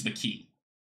going to use the key.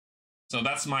 So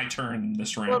that's my turn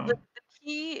this round. Well, the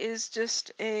key is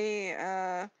just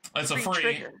a it's a free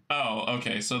trigger. Oh,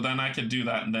 okay. So then I could do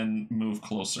that and then move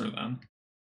closer then.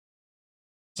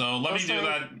 So let me do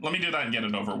that. Let me do that and get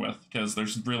it over with, because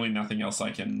there's really nothing else I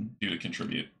can do to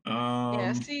contribute.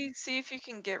 Yeah, see if you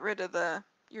can get rid of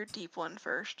your deep one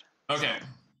first. Okay. So.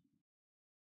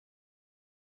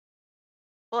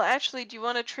 Well, actually, do you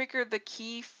want to trigger the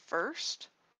key first?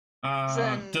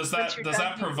 Does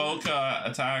that provoke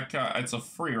attack? It's a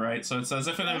free, right? So it says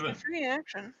if it's a free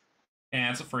action.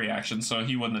 Yeah, it's a free action, so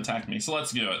he wouldn't attack me. So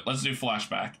let's do it. Let's do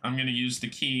flashback. I'm gonna use the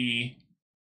key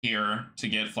here to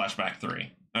get flashback 3.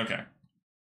 Okay.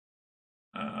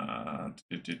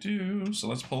 So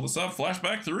let's pull this up.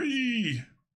 Flashback 3.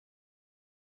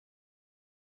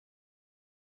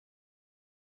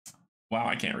 Wow,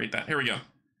 I can't read that. Here we go.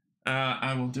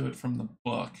 I will do it from the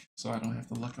book, so I don't have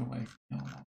to look away from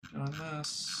doing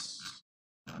this.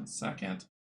 1 second.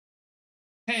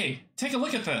 Hey, take a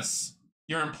look at this.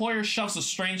 Your employer shoves a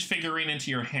strange figurine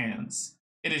into your hands.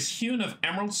 It is hewn of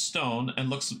emerald stone and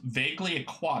looks vaguely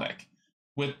aquatic,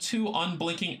 with 2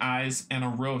 unblinking eyes and a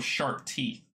row of sharp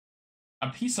teeth.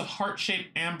 A piece of heart-shaped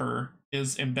amber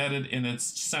is embedded in its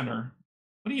center.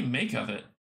 What do you make of it?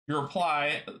 You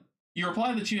reply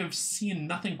that you have seen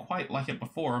nothing quite like it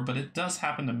before, but it does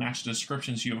happen to match the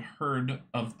descriptions you have heard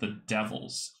of the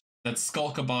devils that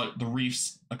skulk about the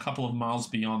reefs a couple of miles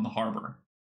beyond the harbor.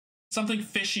 Something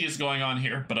fishy is going on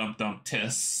here, but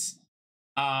tiss.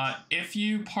 If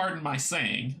you pardon my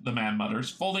saying, the man mutters,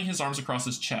 folding his arms across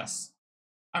his chest.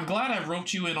 I'm glad I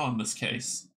roped you in on this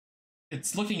case.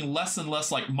 It's looking less and less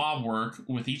like mob work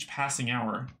with each passing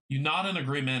hour. You nod in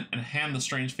agreement and hand the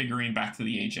strange figurine back to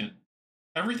the agent.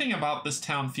 Everything about this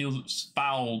town feels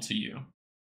foul to you.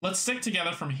 Let's stick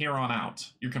together from here on out,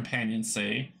 your companions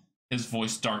say, his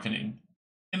voice darkening.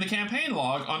 In the campaign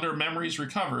log, under memories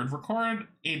recovered, record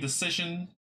a decision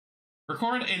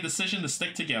to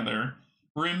stick together.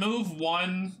 Remove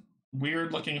 1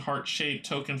 weird-looking heart-shaped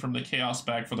token from the chaos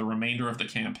bag for the remainder of the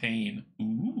campaign.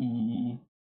 Ooh.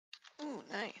 Ooh,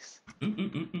 nice.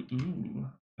 Ooh.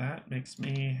 That makes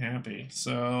me happy.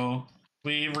 So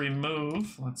we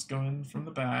remove. Let's go in from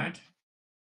the bag.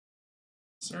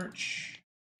 Search.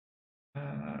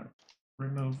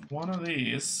 Remove 1 of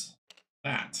these.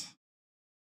 That.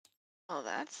 Oh,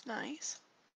 that's nice.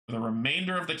 For the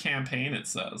remainder of the campaign, it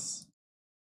says.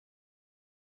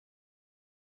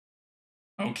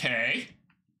 Okay.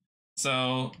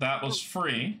 So that was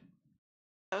free.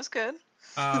 That was good.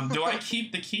 Do I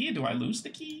keep the key? Do I lose the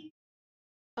key?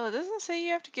 Oh, it doesn't say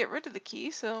you have to get rid of the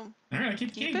key, so. Alright, I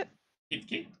keep the key. it. Keep the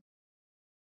key.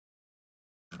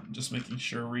 I'm just making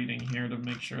sure, reading here to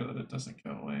make sure that it doesn't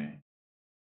go away.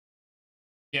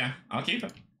 Yeah, I'll keep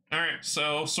it. Alright,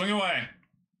 so swing away.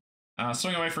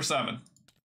 Swing away for 7.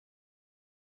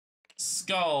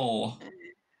 Skull.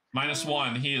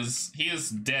 -1. He is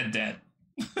dead. There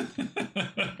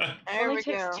Only we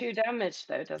takes go. 2 damage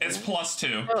though, doesn't It's it?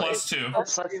 +2. Oh, +2. Oh,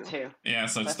 +2. Yeah,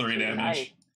 so it's Plus 3 2. damage.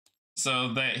 Nice.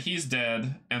 So that he's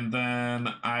dead, and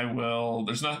then I will.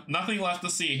 There's nothing left to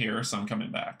see here, so I'm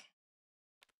coming back.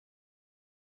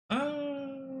 Or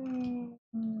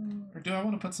do I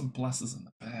want to put some blesses in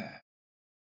the bag?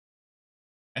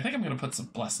 I think I'm gonna put some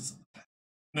blesses in the bag.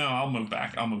 No, I'll move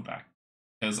back.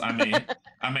 Because I may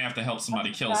have to help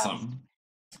somebody kill something.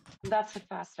 That's a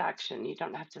fast action. You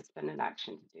don't have to spend an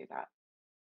action to do that.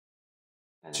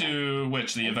 To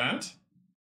which, the event?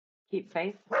 Keep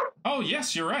faith. Oh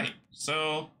yes, you're right.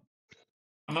 So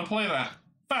I'm gonna play that.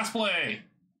 Fast play.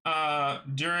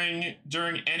 During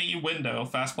any window,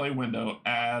 fast play window,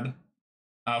 add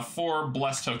 4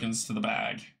 bless tokens to the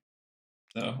bag.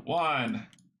 So 1,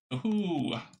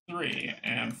 2, 3,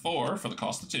 and 4 for the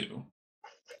cost of 2.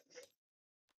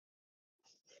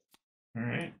 All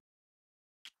right.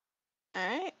 All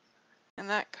right. And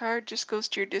that card just goes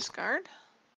to your discard.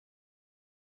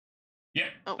 Yep.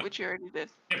 Oh, which you already did.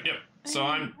 Yep. So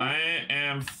I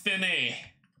am Finny.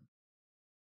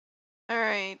 All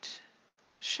right.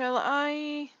 Shall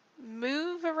I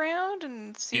move around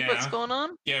and see what's going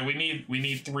on? Yeah, we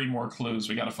need 3 more clues.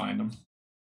 We got to find them.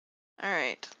 All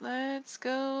right. Let's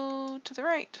go to the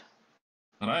right.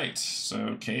 All right.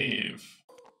 So cave.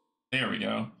 There we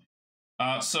go.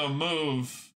 So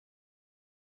move.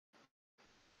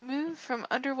 Move from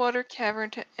underwater cavern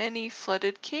to any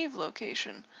flooded cave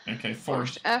location. Okay,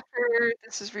 Forced. After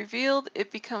this is revealed,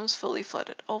 it becomes fully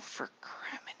flooded. Oh, for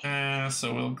criminy.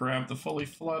 So we'll grab the fully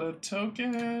flooded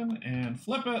token and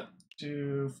flip it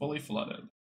to fully flooded.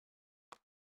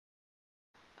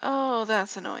 Oh,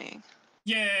 that's annoying.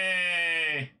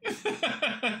 Yay!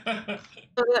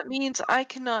 So that means I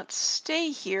cannot stay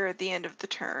here at the end of the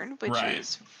turn, which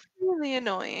is really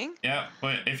annoying. Yeah,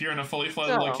 but if you're in a fully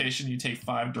flooded location, you take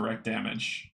 5 direct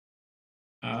damage.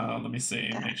 Let me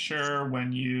see. Make sure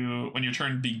when your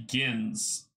turn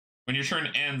begins, when your turn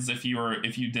ends, if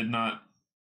you did not.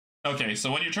 Okay,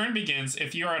 so when your turn begins,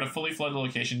 if you are at a fully flooded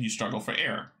location, you struggle for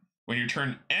air. When your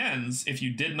turn ends, if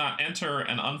you did not enter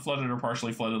an unflooded or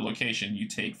partially flooded location, you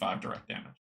take 5 direct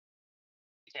damage.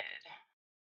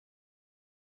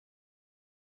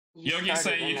 Yogi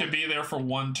saying you could be there for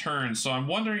 1 turn, so I'm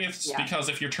wondering if it's because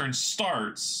if your turn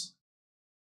starts.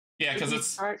 Yeah, because it's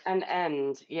start and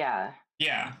end. Yeah.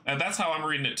 Yeah, and that's how I'm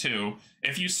reading it too.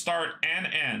 If you start and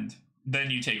end, then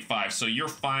you take 5, so you're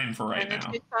fine for right now.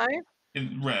 Take 5?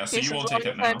 Yeah, so you won't take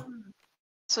it now.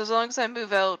 So as long as I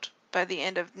move out by the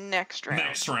end of next round.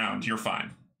 Next round, you're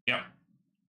fine. Yep.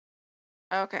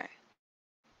 Okay.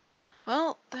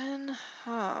 Well, then...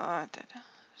 Well,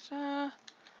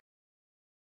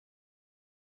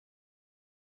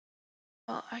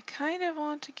 I kind of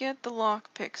want to get the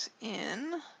lockpicks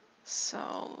in,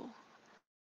 so...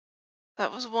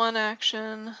 That was 1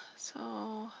 action,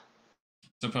 so...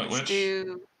 To put let's which?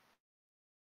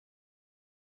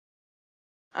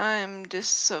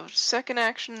 So 2nd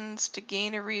action is to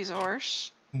gain a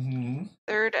resource. Mm-hmm.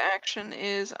 3rd action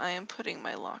is I am putting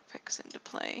my lockpicks into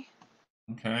play.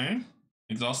 Okay.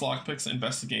 Exhaust lockpicks,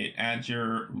 investigate, add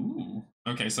your... Ooh.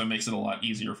 Okay, so it makes it a lot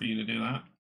easier for you to do that.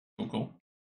 Cool.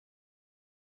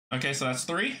 Okay, so that's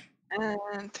 3.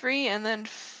 And 3, and then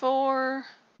 4.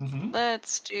 Mm-hmm.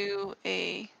 Let's do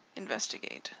a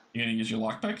investigate. You're gonna use your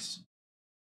lockpicks?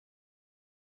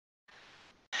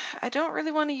 I don't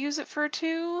really want to use it for a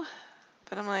 2,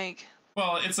 but I'm like...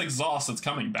 Well, it's exhaust, it's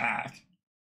coming back.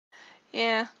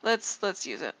 Yeah, let's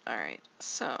use it. Alright,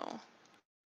 so...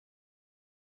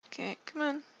 Okay, come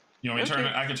on. You want me to turn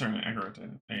it? I can turn it. I can rotate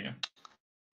it. There you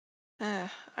go.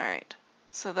 Alright,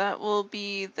 so that will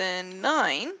be then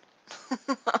 9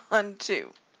 on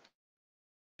 2.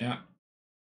 Yeah.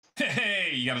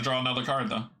 Hey, you gotta draw another card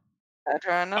though. I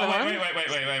draw another one. Wait.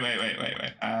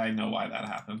 I know why that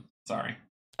happened. Sorry.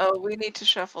 Oh, we need to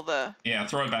shuffle the... Yeah,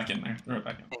 throw it back in there. Throw it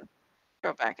back in.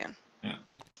 Throw it back in. Yeah.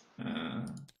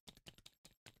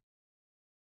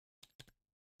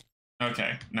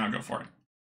 Okay, now go for it.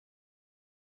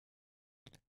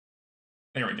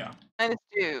 There we go.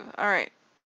 -2. Alright.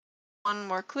 1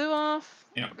 more clue off.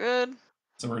 Yep. We're good.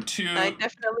 So we're 2. I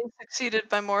definitely succeeded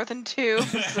by more than 2,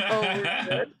 so we're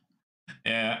good.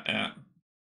 Yeah.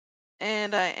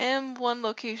 And I am 1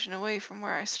 location away from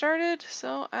where I started,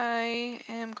 so I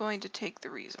am going to take the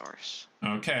resource.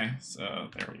 Okay, so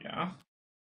there we go. All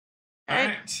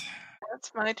right.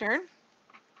 That's my turn.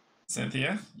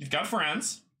 Cynthia, you've got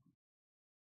friends.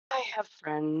 I have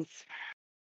friends.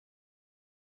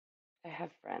 I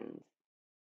have friends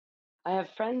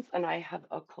and I have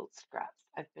occult scraps.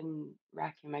 I've been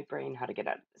racking my brain how to get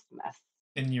out of this mess.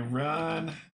 Can you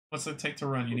run? What's it take to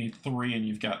run? You need 3 and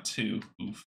you've got 2.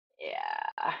 Oof.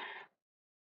 Yeah.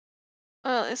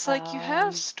 Well, it's like you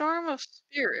have Storm of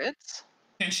Spirits.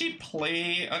 Can she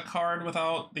play a card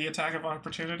without the attack of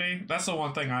opportunity? That's the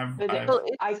one thing it's an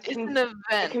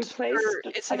event.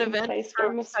 It's an event play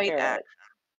Storm of Spirits.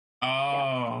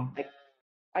 Oh. Yeah.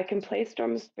 I can play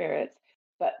Storm of Spirits,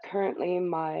 but currently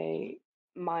my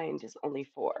mind is only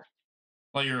 4.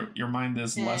 Well, your mind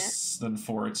is less than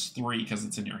 4. It's 3 because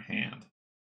it's in your hand.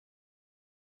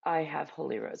 I have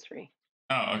Holy Rosary.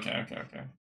 Oh, okay.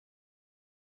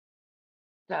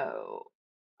 So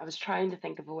I was trying to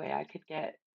think of a way I could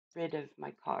get rid of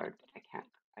my card, but I can't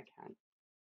figure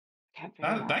it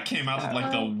out. That came out at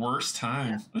like the worst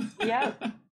time. Yeah.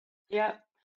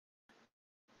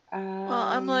 Well,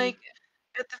 I'm like,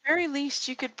 at the very least,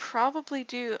 you could probably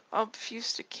do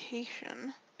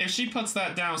obfuscation. If she puts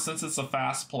that down, since it's a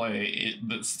fast play,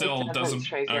 that still it doesn't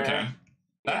trigger. Okay.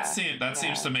 That Yeah,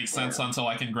 seems to make sense until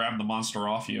I can grab the monster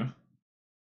off you.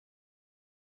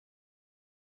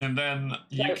 And then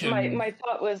you can. My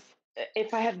thought was,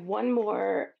 if I had one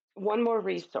more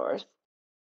resource,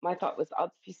 my thought was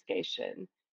obfuscation,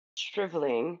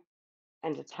 shriveling,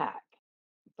 and attack.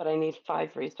 But I need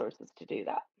 5 resources to do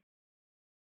that.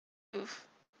 Oof.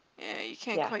 Yeah, you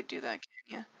can't quite do that,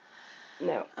 can you?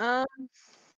 No. Hmm.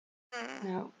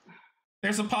 No.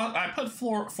 There's I put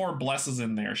four blesses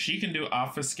in there. She can do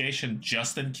obfuscation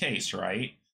just in case,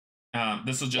 right?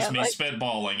 This is just me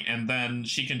spitballing, and then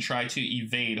she can try to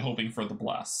evade, hoping for the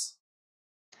bless.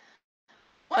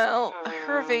 Well,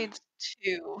 her evade's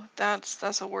 2.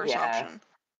 That's a worse option.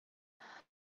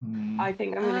 I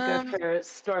think I'm gonna go for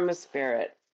Storm of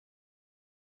Spirit.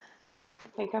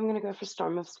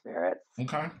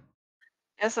 Okay.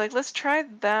 It's like, let's try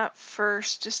that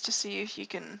first, just to see if you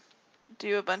can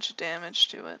do a bunch of damage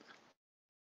to it.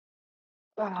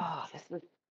 Oh,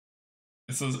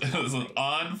 this is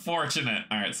unfortunate.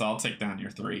 All right, so I'll take down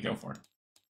your 3. Go for it.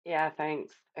 Yeah,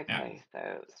 thanks. Okay,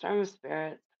 so Storm of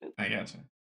Spirit. Oops. I gotcha.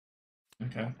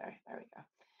 Okay. Oh, sorry, there we go.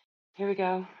 Here we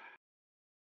go.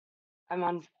 I'm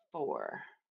on 4.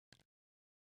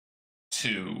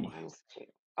 2. -2.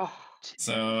 Oh.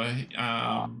 So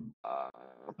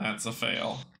that's a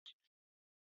fail.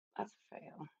 That's a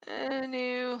fail.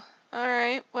 No. All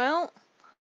right. Well,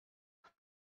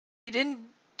 you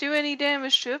didn't do any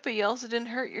damage to it, but you also didn't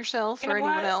hurt yourself or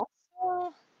anyone else.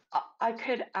 I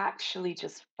could actually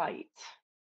just fight.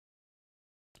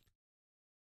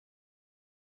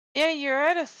 Yeah, you're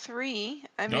at a 3.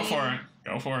 Go for it.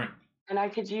 Go for it. And I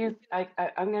could use.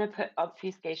 I'm gonna put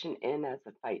obfuscation in as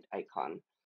a fight icon.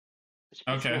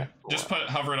 Okay. Just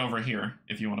hover it over here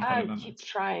if you want to put it in. Keep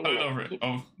trying. Put it over.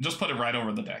 Oh, just put it right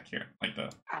over the deck here, like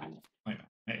that. Like that.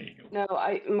 There you go. No,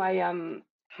 my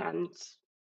hand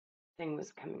thing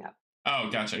was coming up. Oh,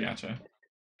 gotcha.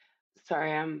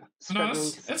 Sorry, I'm struggling.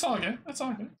 No, it's all good. It's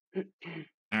all good.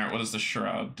 All right, what does the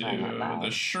shroud do?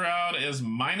 The shroud is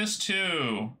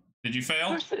 -2. Did you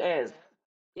fail? Of course it is.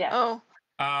 Yeah. Oh.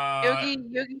 Yogi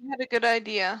had a good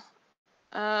idea.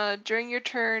 During your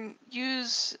turn,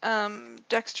 use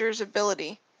Dexter's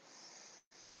ability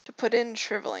to put in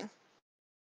shriveling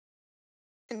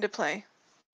into play.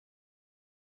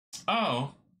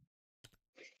 Oh.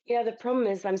 Yeah, the problem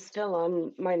is I'm still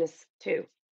on -2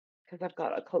 because I've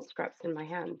got occult scraps in my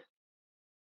hand.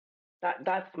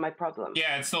 That's my problem.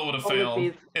 Yeah, it still would have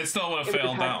failed. It still would have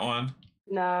failed that one.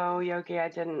 No, Yogi, I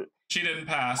didn't. She didn't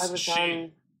pass.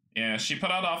 She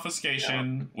put out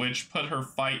obfuscation, which put her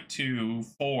fight to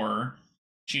 4.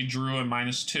 She drew a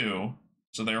 -2,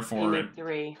 so therefore you need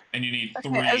 3. And you need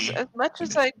 3. As much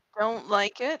as I don't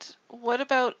like it, what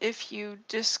about if you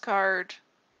discard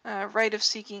Rite of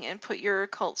Seeking and put your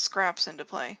occult scraps into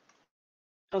play?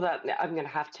 Oh, that I'm gonna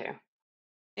have to.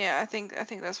 Yeah, I think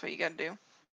that's what you gotta do.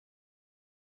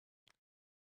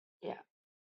 Yeah.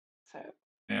 So.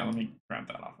 Yeah, let me grab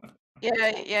that off.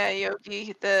 Yeah,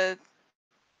 Yogi. The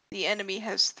enemy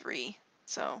has 3,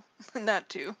 so not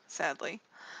 2, sadly.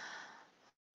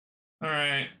 All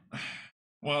right.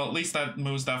 Well, at least that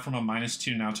moves that from a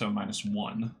 -2 now to a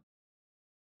 -1.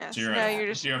 Yes. So you're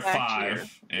at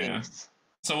 5. Yeah.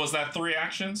 So was that 3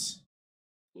 actions?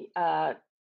 1,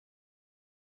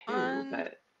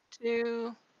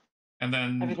 2. And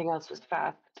then everything else was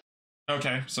fast.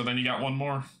 Okay, so then you got 1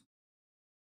 more.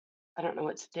 I don't know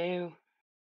what to do.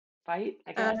 Fight,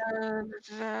 I guess.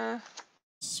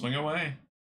 Swing away.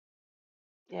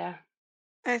 Yeah.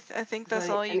 I think that's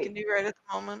all you can do right at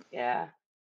the moment. Yeah.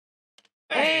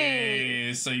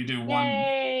 Hey! So you do 1.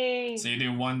 Yay! So you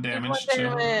do 1 damage.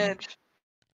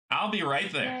 I'll be right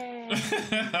there.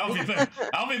 I'll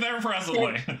be there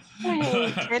presently.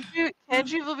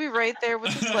 Canje will be right there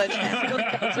with the sledgehammer.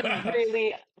 That's a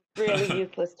really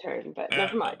useless turn, but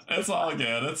never mind. It's all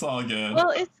good. It's all good.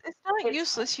 Well, it's not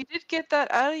useless. You did get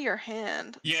that out of your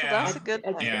hand. Yeah. So that's a good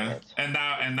thing. Yeah. And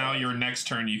now your next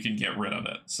turn you can get rid of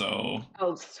it. So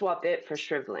I'll swap it for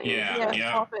shriveling. Yeah.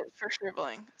 Swap it for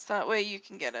shriveling. So that way you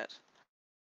can get it.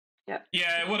 Yep.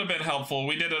 Yeah, it would have been helpful.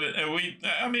 We did it.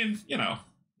 I mean,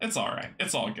 it's all right.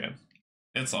 It's all good.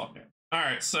 It's all good. All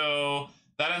right. So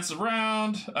that ends the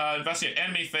round. Investigate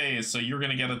enemy phase. So you're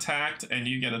going to get attacked, and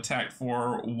you get attacked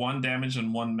for 1 damage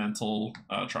and 1 mental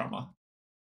trauma.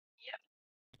 Yep.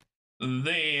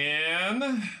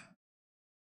 Then,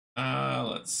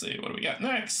 let's see. What do we got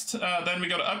next? Then we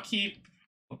go to upkeep.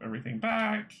 Flip everything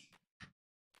back.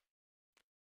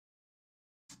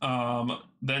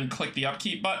 Then click the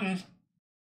upkeep button.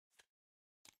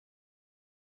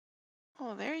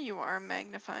 Oh, there you are,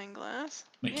 magnifying glass.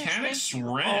 Mechanics yes, thank you.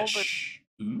 All the wrench.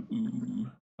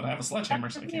 Ooh. But I have a sledgehammer,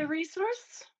 so I Give me a can't.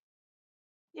 resource?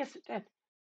 Yes, it did.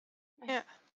 Nice. Yeah.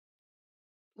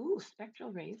 Ooh, spectral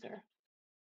razor.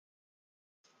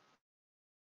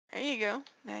 There you go.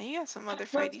 Now you got some other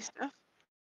fighty stuff.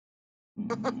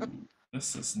 Ooh,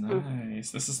 this is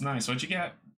nice. This is nice. What'd you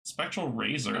get? Spectral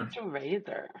razor. Spectral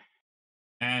razor.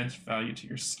 Add value to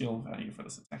your skill value for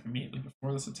this attack immediately.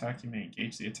 Before this attack, you may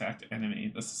engage the attacked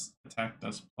enemy. This attack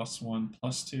does +1,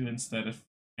 +2 instead if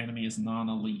enemy is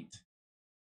non-elite.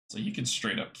 So you can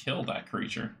straight up kill that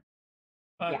creature.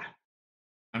 But Yeah.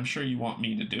 I'm sure you want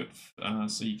me to do it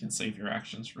so you can save your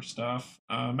actions for stuff.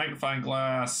 Magnifying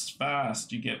glass,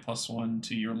 fast. You get +1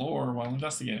 to your lore while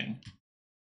investigating.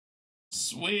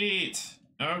 Sweet.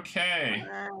 Okay.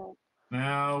 Wow.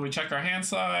 Now we check our hand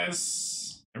size.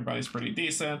 Everybody's pretty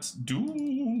decent.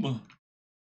 Doom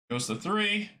goes to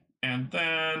 3, and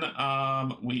then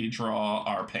we draw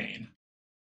our pain.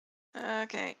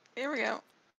 Okay, here we go.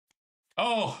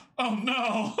 Oh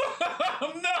no!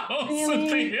 Oh no,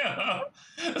 Really?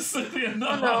 Cynthia, no!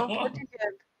 Oh no, what'd you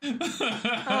get?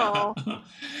 Oh. All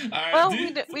right, Well,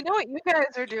 we know what you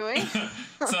guys are doing.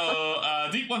 So,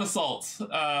 Deep One Assault.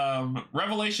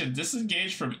 Revelation,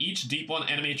 disengage from each Deep One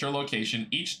enemy at your location.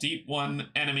 Each Deep One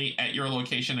enemy at your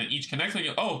location and each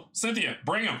connecting. Oh, Cynthia,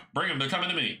 bring them. Bring them. They're coming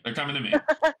to me. They're coming to me.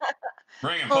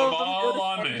 Bring them. Put them all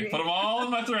on me. Put them all in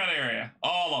my threat area.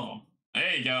 All of them.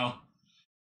 There you go.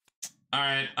 All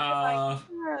right.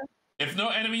 If no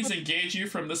enemies engage you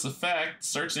from this effect,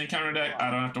 search the encounter deck. I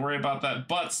don't have to worry about that,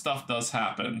 but stuff does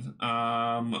happen.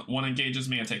 One engages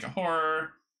me, I take a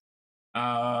horror.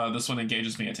 This one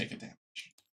engages me, I take a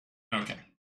damage. Okay.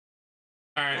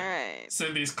 All right.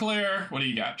 Cindy's clear. What do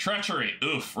you got? Treachery.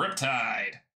 Oof.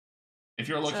 Riptide. If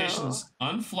your location is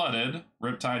unflooded,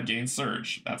 Riptide gains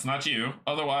surge. That's not you.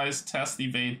 Otherwise, test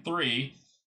evade 3.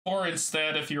 Or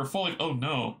instead, if you're fully... Oh,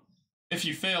 no. If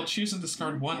you fail, choose and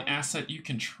discard one asset you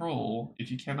control.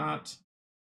 If you cannot,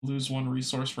 lose 1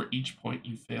 resource for each point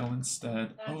you fail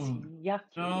instead. That's yucky.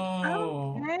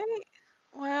 No. Okay.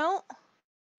 Well.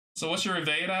 So what's your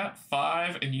evade at?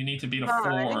 5, and you need to beat a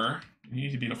 4. You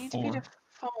need to beat a 4.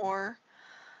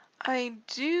 I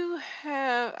do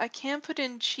have... I can put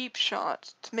in cheap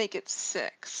shot to make it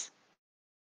 6.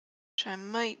 Which I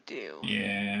might do.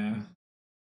 Yeah.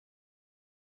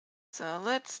 So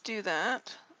let's do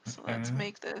that. So let's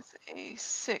make this a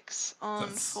 6 on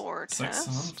 4 test.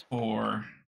 6 on 4.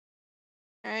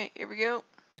 Alright, here we go.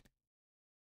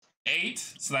 8.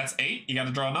 So that's 8. You got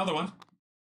to draw another one.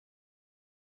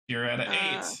 You're at an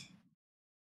 8.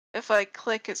 If I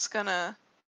click, it's gonna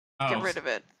get rid of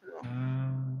it. So.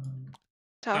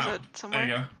 Toss it somewhere. There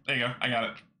you go. There you go. I got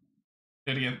it.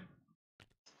 Do it again.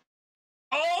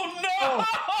 Oh no!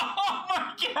 Oh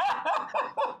my god!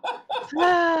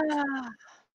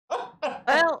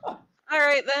 Well, all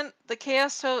right then. The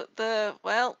chaos the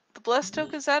blessed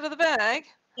token's out of the bag.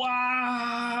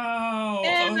 Wow!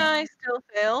 And I still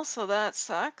fail, so that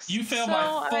sucks. You fail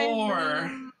by 4.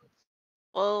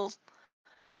 Well,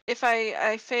 if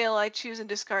I fail, I choose and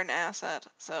discard an asset,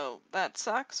 so that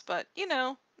sucks. But you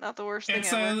know, not the worst thing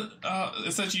ever.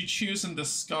 It says you choose and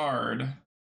discard.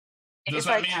 Does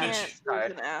that mean that you choose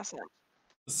an asset?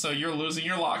 So you're losing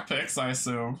your lockpicks, I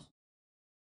assume.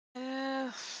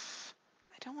 I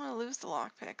don't want to lose the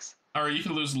lockpicks. Or you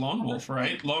can lose Lone Wolf,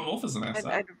 right? Lone Wolf is an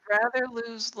asset. I'd rather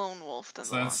lose Lone Wolf than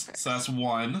the lockpicks. So that's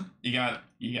 1. You got.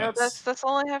 No, that's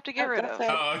all I have to get rid of.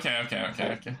 Oh, okay.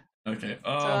 So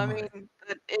I mean,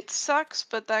 it sucks,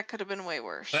 but that could have been way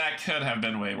worse. That could have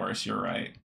been way worse. You're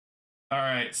right. All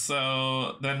right,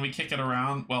 so then we kick it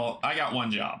around. Well, I got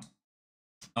 1 job.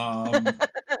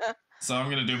 So I'm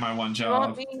gonna do my 1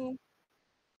 job.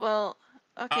 Well,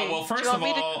 okay. Well, first do you want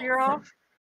of me all, to clear off?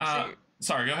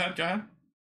 Sorry, go ahead.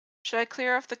 Should I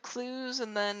clear off the clues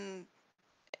and then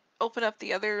open up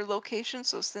the other location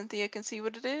so Cynthia can see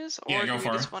what it is? Or yeah, go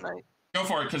for it. Go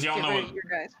for it, because y'all know what.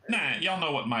 Y'all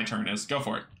know what my turn is. Go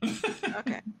for it.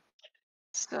 Okay.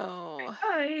 So.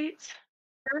 Right.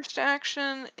 First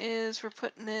action is we're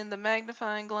putting in the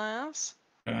magnifying glass.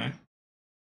 Okay.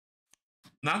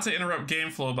 Not to interrupt game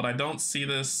flow, but I don't see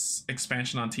this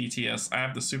expansion on TTS. I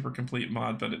have the super complete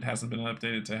mod, but it hasn't been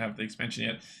updated to have the expansion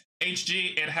yet.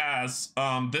 HG, it has.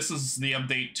 This is the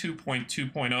update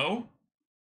 2.2.0.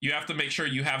 You have to make sure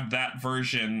you have that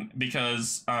version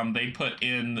because they put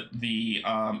in the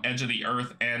Edge of the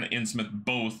Earth and Innsmouth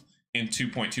both in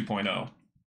 2.2.0.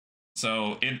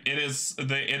 So it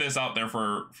is out there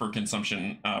for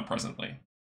consumption presently.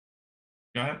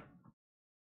 Go ahead.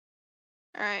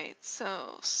 Alright,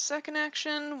 so second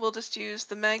action, we'll just use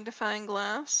the magnifying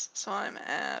glass. So I'm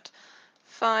at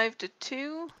 5 to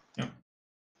 2. Yep.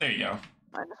 There you go.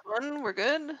 -1, we're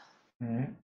good. Alright.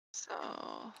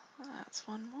 So that's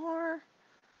one more.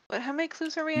 But how many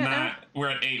clues are we at now? We're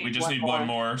at 8. We just One need more. one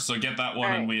more. So get that one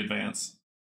and Alright. we advance.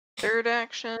 Third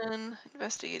action,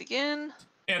 investigate again.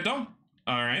 Yeah, don't.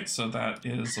 Alright, so that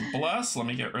is a bless. Let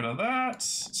me get rid of that.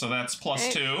 So that's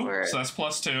 +2. So that's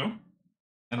 +2.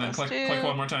 And then click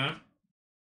one more time.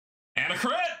 And a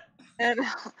crit!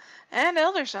 And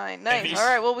Elder Sign. Nice.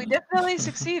 Alright, well, we definitely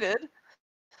succeeded.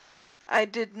 I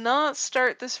did not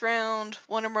start this round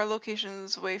one or more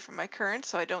locations away from my current,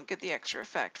 so I don't get the extra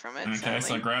effect from it. Okay, sadly.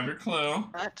 so grab your clue.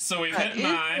 So we've hit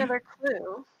 9. Another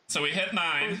clue. So we hit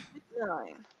 9.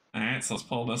 Alright, so let's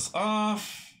pull this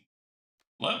off.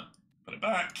 Flip. Put it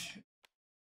back.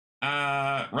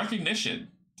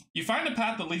 Recognition. You find a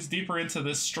path that leads deeper into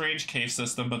this strange cave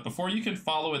system, but before you can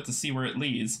follow it to see where it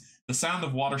leads, the sound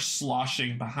of water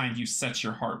sloshing behind you sets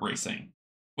your heart racing.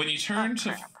 When you turn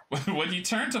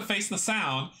to face the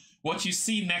sound, what you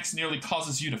see next nearly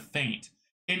causes you to faint.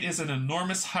 It is an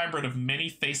enormous hybrid of many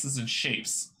faces and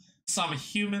shapes, some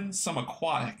human, some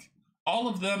aquatic, all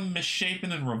of them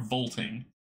misshapen and revolting.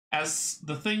 As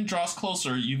the thing draws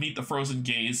closer, you meet the frozen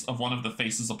gaze of one of the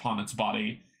faces upon its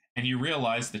body, and you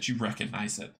realize that you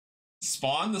recognize it.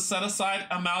 Spawn, the set-aside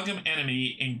amalgam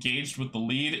enemy, engaged with the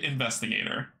lead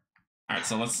investigator. All right,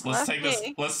 so let's take this.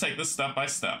 Let's take this step by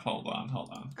step. Hold on.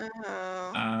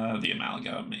 The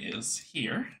amalgam is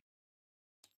here.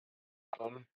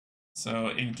 So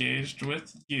engaged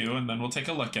with you, and then we'll take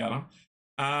a look at him.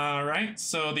 All right,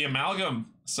 so the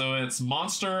amalgam. So it's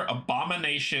Monster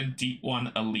Abomination Deep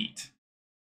 1 Elite.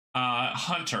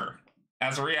 Hunter.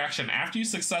 As a reaction, after you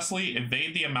successfully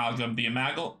evade the amalgam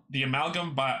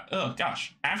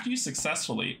after you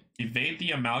successfully evade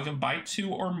the amalgam by 2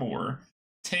 or more,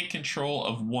 take control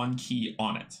of one key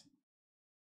on it.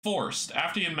 Forced.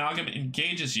 After the amalgam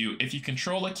engages you, if you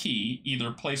control a key,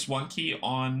 either place one key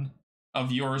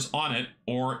of yours on it,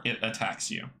 or it attacks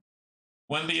you.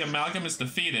 When the amalgam is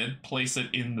defeated, place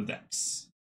it in the depths.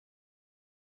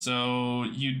 So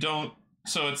you don't.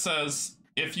 So it says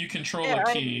if you control a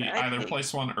key, either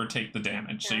place one or take the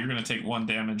damage. So you're going to take 1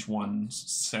 damage, 1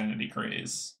 sanity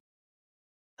craze.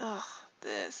 Oh,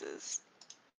 this is.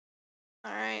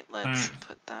 All right, let's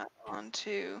put that on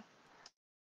to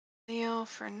Leo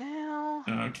for now.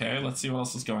 Okay, let's see what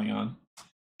else is going on.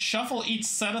 Shuffle each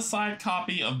set-aside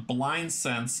copy of Blind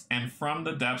Sense and From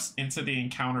the Depths into the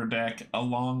encounter deck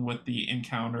along with the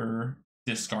encounter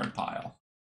discard pile.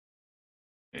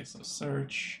 Okay, so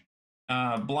search.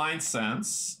 Blind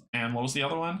Sense. And what was the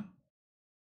other one?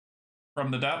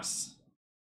 From the Depths?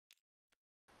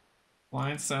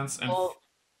 Blind Sense and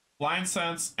Blind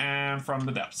Sense and From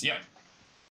the Depths. Yep.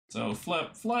 So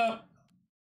flip.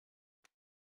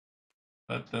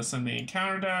 Put this in the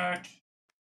encounter deck.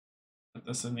 Put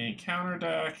this in the encounter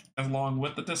deck along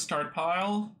with the discard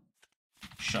pile.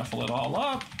 Shuffle it all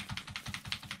up.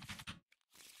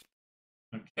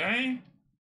 Okay.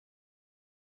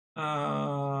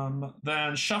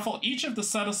 Then shuffle each of the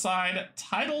set-aside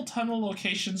tidal tunnel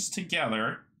locations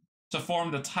together to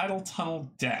form the tidal tunnel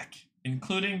deck,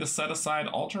 including the set-aside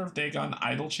Altar of Dagon,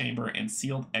 idle chamber, and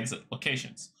sealed exit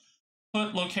locations.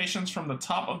 Put locations from the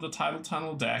top of the tidal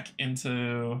tunnel deck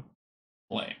into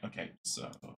play. Okay, so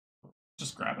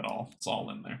just grab it all. It's all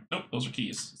in there. Nope, those are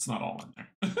keys. It's not all in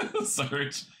there.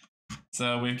 Search.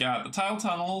 So we've got the tidal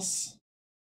tunnels.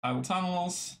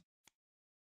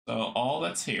 So all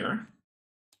that's here.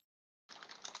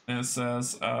 And it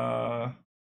says,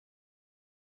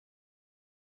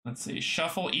 let's see,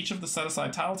 shuffle each of the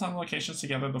set-aside tidal tunnel locations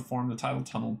together to form the tidal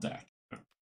tunnel deck.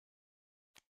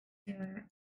 Here.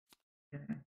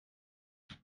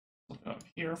 Look up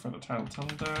here for the tidal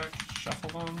tunnel deck.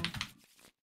 Shuffle them.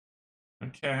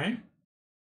 Okay.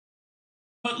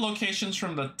 Put locations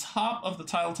from the top of the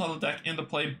tidal tunnel deck into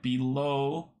play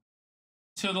below,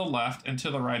 to the left, and to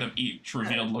the right of each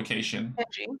revealed location.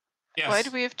 Canje, yes. Why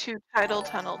do we have 2 tidal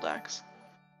tunnel decks?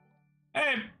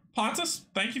 Hey, Pontus,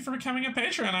 thank you for becoming a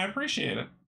patron. I appreciate it.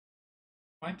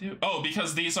 Why do? Oh,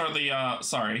 because these are the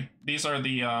sorry. These are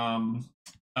the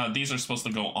these are supposed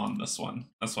to go on this one.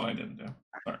 That's what I didn't do.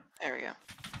 Sorry. There we go.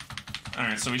 All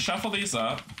right, so we shuffle these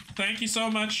up. Thank you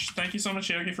so much. Thank you so much,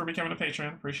 Yogi, for becoming a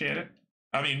patron. Appreciate it.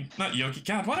 I mean, not Yogi.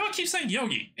 God, why do I keep saying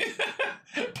Yogi?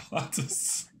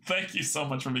 Pontus. Thank you so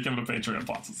much for becoming a patron,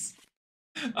 Pontus.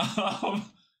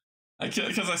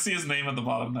 Because I see his name at the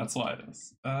bottom. That's why it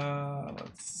is.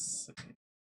 Let's see.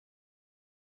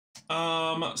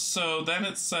 So then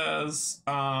it says,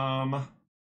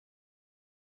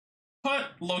 put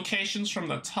locations from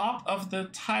the top of the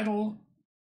tidal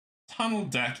tunnel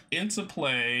deck into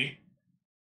play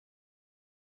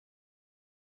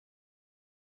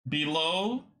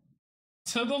below,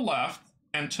 to the left,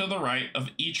 and to the right of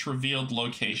each revealed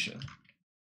location.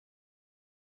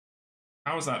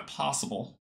 How is that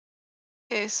possible?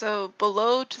 Okay, so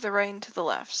below, to the right, and to the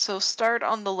left. So start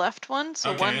on the left one.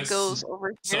 So Okay, one goes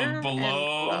over so here and below.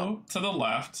 below to the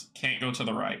left, can't go to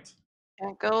the right.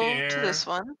 And go Here, to this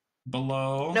one.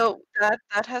 below. No,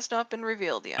 that has not been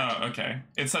revealed yet. Oh, okay.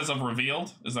 It says of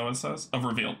revealed. Is that what it says? Of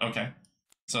revealed. Okay.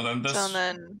 So then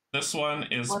this one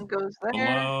is one goes there,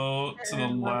 below to the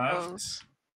and one left, goes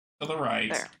to the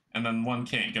right, there. and then one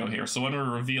can't go here. So when we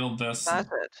revealed this, That's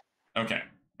it. okay.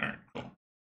 All right. Cool.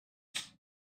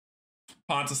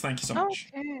 Pontus, thank you so much.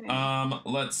 Okay.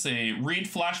 Let's see. Read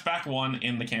flashback 1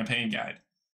 in the campaign guide.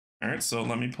 All right. So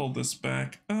let me pull this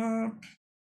back up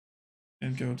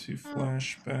and go to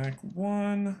flashback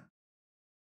 1.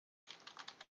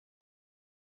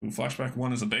 Ooh, flashback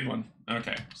 1 is a big one.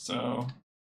 Okay, so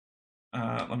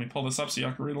let me pull this up so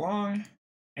y'all can read along.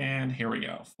 And here we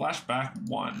go. Flashback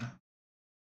 1.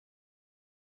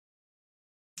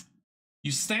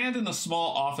 You stand in the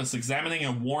small office examining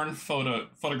a worn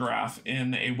photograph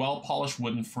in a well-polished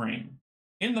wooden frame.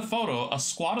 In the photo, a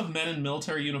squad of men in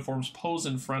military uniforms pose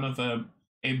in front of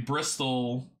a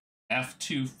Bristol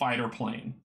F-2 fighter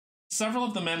plane. Several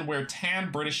of the men wear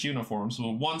tan British uniforms,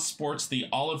 but one sports the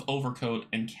olive overcoat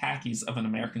and khakis of an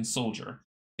American soldier.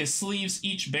 His sleeves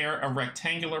each bear a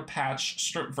rectangular patch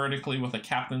stripped vertically with a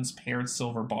captain's paired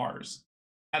silver bars.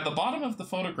 At the bottom of the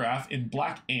photograph, in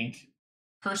black ink,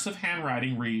 cursive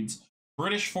handwriting reads,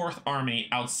 British 4th Army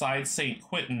outside St.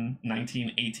 Quentin,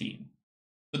 1918.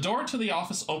 The door to the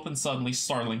office opens suddenly,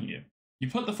 startling you. You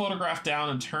put the photograph down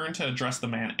and turn to address the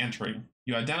man entering.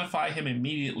 You identify him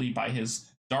immediately by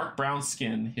his dark brown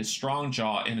skin, his strong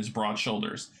jaw, and his broad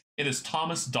shoulders. It is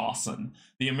Thomas Dawson,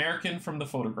 the American from the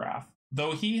photograph,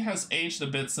 though he has aged a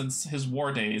bit since his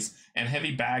war days and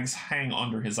heavy bags hang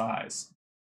under his eyes.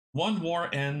 One war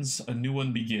ends, a new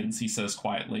one begins, he says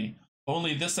quietly.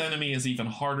 Only this enemy is even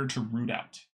harder to root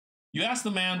out. You ask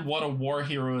the man what a war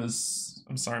hero is.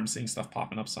 I'm sorry, I'm seeing stuff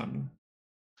popping up, son.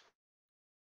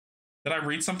 Did I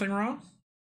read something wrong?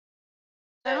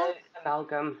 No?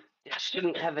 Amalgam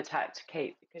shouldn't have attacked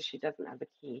Kate because she doesn't have a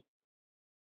key.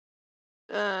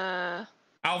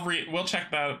 I'll read. We'll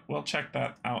check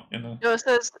that out in a. No, it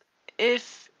says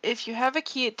if you have a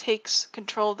key, it takes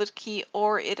control of the key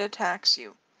or it attacks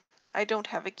you. I don't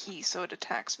have a key, so it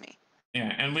attacks me.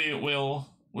 Yeah, and we'll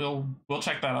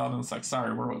check that out in a sec.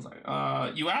 Sorry, where was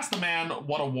I? You ask the man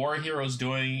what a war hero is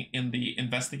doing in the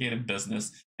investigative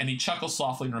business, and he chuckles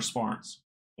softly in response.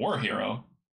 War hero?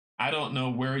 I don't know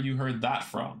where you heard that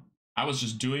from. I was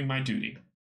just doing my duty.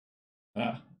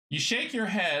 You shake your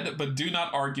head, but do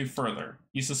not argue further.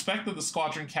 You suspect that the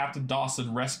squadron Captain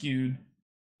Dawson rescued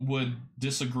would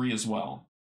disagree as well.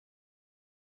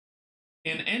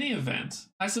 In any event,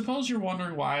 I suppose you're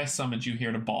wondering why I summoned you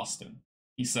here to Boston,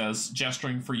 he says,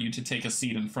 gesturing for you to take a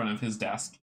seat in front of his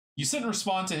desk. You sit and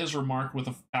respond to his remark with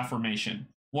an affirmation,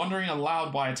 wondering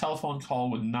aloud why a telephone call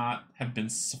would not have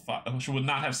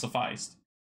sufficed.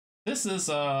 This is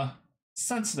a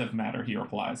sensitive matter, he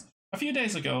replies. A few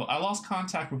days ago, I lost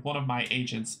contact with one of my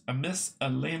agents, a Miss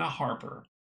Elena Harper.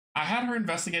 I had her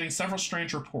investigating several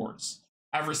strange reports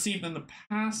I've received in the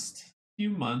past few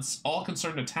months, all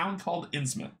concerned a town called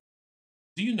Innsmouth.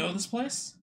 Do you know this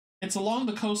place? It's along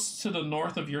the coast to the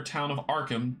north of your town of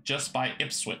Arkham, just by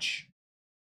Ipswich.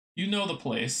 You know the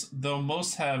place, though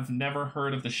most have never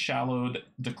heard of the shallowed,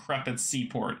 decrepit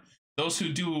seaport. Those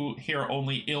who do hear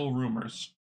only ill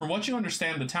rumors. From what you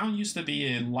understand, the town used to be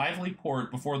a lively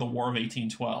port before the War of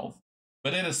 1812,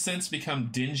 but it has since become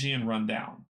dingy and run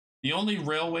down. The only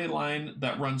railway line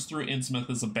that runs through Innsmouth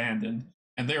is abandoned,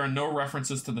 and there are no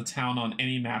references to the town on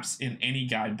any maps in any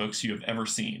guidebooks you have ever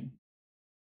seen.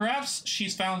 Perhaps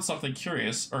she's found something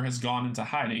curious or has gone into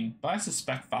hiding, but I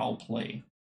suspect foul play.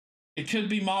 It could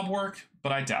be mob work,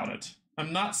 but I doubt it.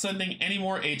 I'm not sending any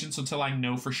more agents until I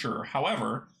know for sure.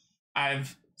 However,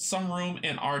 I've some room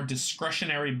in our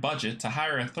discretionary budget to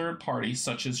hire a third party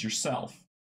such as yourself.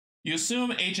 You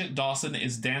assume Agent Dawson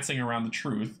is dancing around the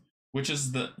truth, which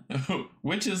is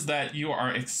that you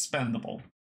are expendable.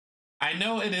 I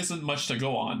know it isn't much to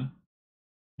go on,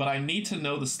 but I need to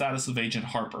know the status of Agent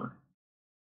Harper.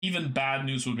 Even bad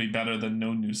news would be better than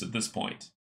no news at this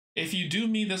point. If you do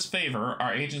me this favor,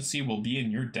 our agency will be in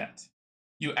your debt.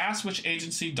 You ask which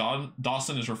agency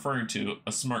Dawson is referring to,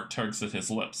 a smirk tugs at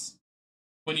his lips.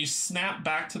 When you snap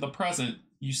back to the present,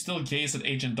 you still gaze at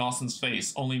Agent Dawson's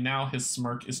face, only now his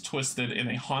smirk is twisted in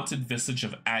a haunted visage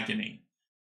of agony.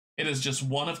 It is just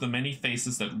one of the many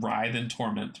faces that writhe in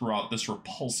torment throughout this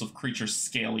repulsive creature's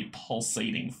scaly,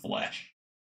 pulsating flesh.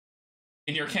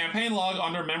 In your campaign log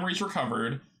under Memories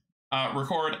Recovered,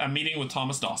 record a meeting with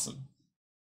Thomas Dawson.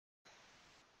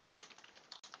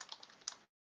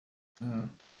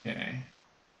 Okay.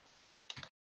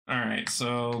 Alright,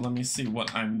 so let me see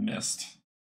what I missed.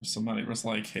 Somebody was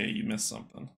like, hey, you missed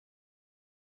something.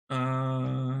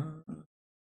 I'm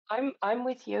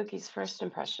with Yogi's first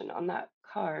impression on that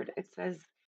card. It says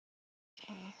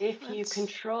if you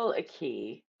control a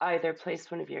key, either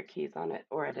place one of your keys on it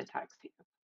or it attacks you.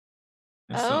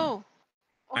 Oh.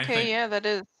 Okay, yeah, that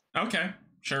is. Okay,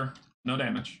 sure. No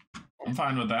damage. I'm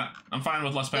fine with that. I'm fine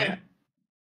with less pain. Yeah.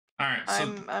 Alright,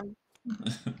 so I'm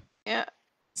yeah.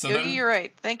 So Yogi, then, you're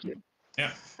right. Thank you.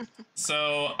 Yeah.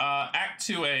 So, Act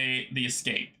 2A, the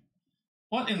escape.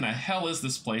 What in the hell is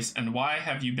this place, and why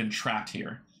have you been trapped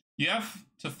here? You have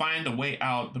to find a way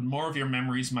out, but more of your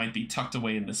memories might be tucked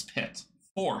away in this pit.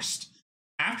 Forced.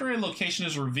 After a location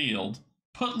is revealed,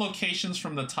 put locations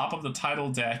from the top of the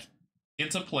title deck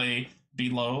into play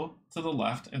below, to the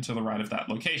left, and to the right of that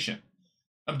location.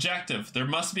 Objective. There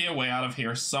must be a way out of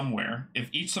here somewhere. If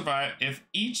each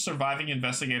surviving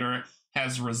investigator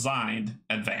has resigned,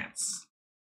 advance.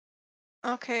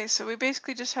 Okay, so we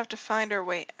basically just have to find our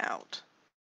way out.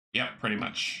 Yep, pretty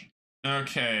much.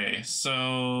 Okay,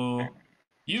 so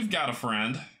you've got a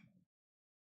friend.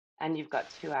 And you've got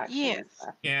 2 actions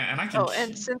left. Yeah, and I can... Oh,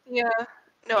 and Cynthia...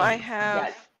 No, I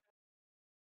have...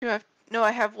 Yes.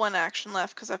 I have 1 action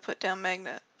left because I put down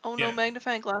magnet. Oh no, Yeah.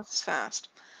 magnifying glass is fast.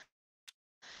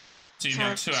 So you've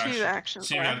got 2 actions.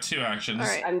 So you've got 2 actions. All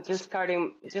right. I'm discard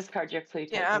your clue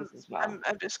tokens as well.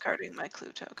 I'm discarding my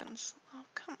clue tokens. Oh,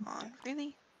 come on,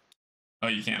 really? Oh,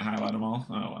 you can't highlight them all?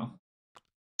 Oh, well.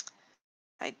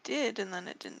 I did, and then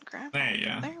it didn't grab There you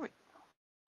go. There we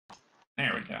go.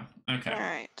 There we go. Okay.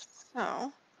 Alright,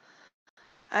 so...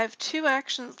 I have 2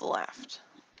 actions left.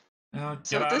 Now,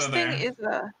 So get out this of thing there. is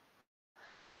a...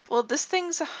 Well, this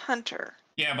thing's a hunter.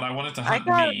 Yeah, but I want it to hunt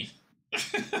me.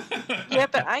 Yeah,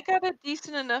 but I got a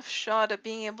decent enough shot at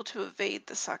being able to evade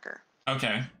the sucker.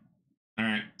 Okay.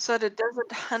 Alright. So that it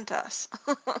doesn't hunt us.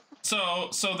 So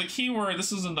the keyword,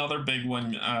 this is another big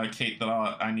one, Kate, that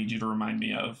I need you to remind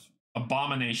me of.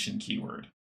 Abomination keyword.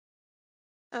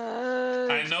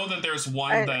 I know that there's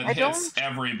one that hits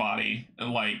everybody,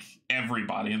 like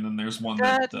everybody, and then there's one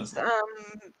that doesn't.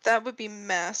 That would be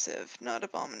massive, not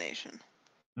abomination.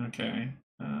 Okay.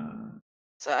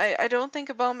 So I don't think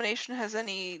abomination has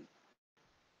any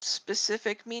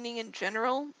specific meaning in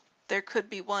general. There could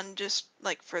be one just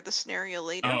like for the scenario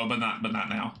later. Oh, but not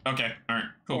now. Okay. All right.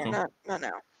 Cool. Yeah, not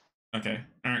now. Okay.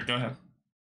 All right. Go ahead.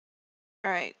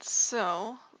 All right.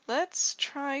 So let's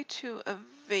try to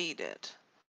evade it.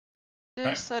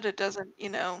 Just so that it doesn't,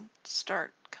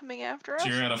 start coming after us. So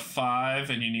you're at a 5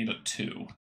 and you need a 2.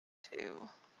 2.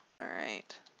 All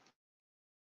right.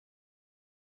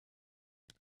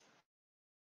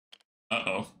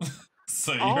 Uh-oh.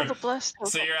 So you're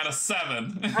at a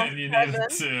 7 and you need a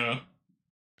 2.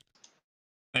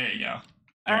 There you go.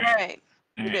 All right.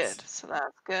 We did. So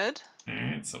that's good. All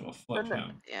right. So we'll flip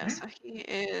him. Yeah. So he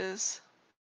is.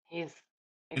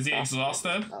 Is he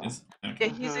exhausted? Okay. Yeah,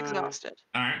 he's exhausted.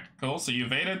 All right, cool. So you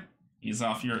evaded. He's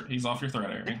off your threat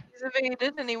area. He's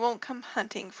evaded, and he won't come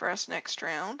hunting for us next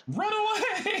round. Run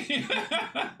away!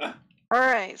 All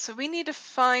right, so we need to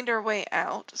find our way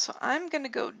out. So I'm gonna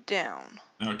go down.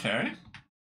 Okay.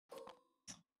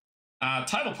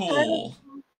 Tidal pool.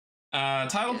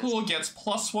 Tidal pool gets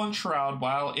 +1 shroud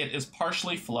while it is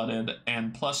partially flooded,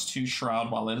 and +2 shroud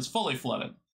while it is fully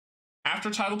flooded.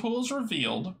 After Tidal Pool is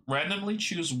revealed, randomly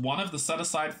choose one of the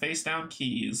set-aside face-down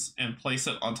keys and place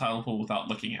it on Tidal Pool without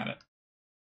looking at it.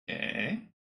 Okay.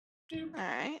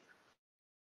 Alright.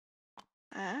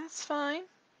 That's fine.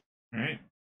 Alright.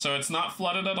 So it's not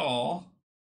flooded at all,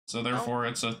 so therefore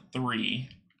it's a 3.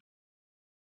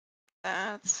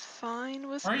 That's fine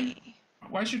with me.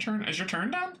 Why's your turn? Is your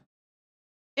turn done?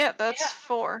 Yeah, that's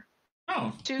 4.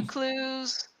 Oh. 2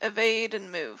 clues, evade,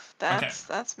 and move.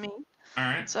 That's me. All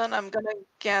right. So then I'm gonna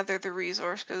gather the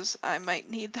resource because I might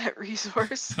need that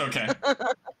resource. Okay. All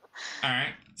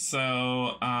right.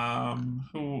 So,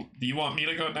 who do you want me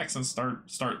to go next and start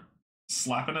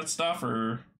slapping at stuff,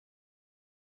 or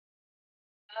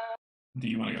do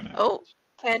you want to go next? Oh,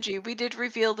 Canje, we did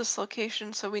reveal this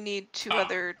location, so we need 2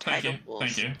 other tidal pools.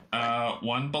 Thank you.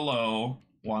 1 below,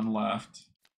 1 left,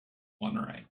 1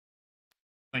 right.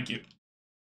 Thank you.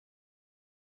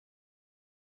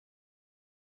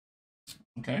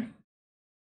 Okay.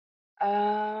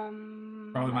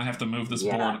 Probably might have to move this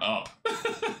board up.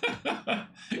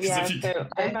 Yeah, so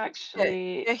I'm Yeah,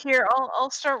 actually. yeah, here, I'll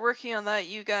start working on that.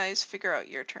 You guys figure out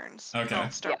your turns. Okay. I'll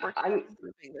start Yeah, working on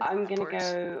moving this I'm gonna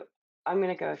backwards. go. I'm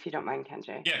gonna go if you don't mind,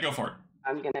 Canje. Yeah, go for it.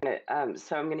 I'm gonna.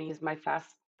 So I'm gonna use my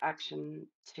fast action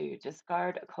to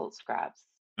discard occult scraps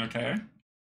Okay.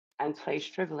 and play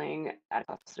shriveling at a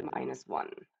cost of -1.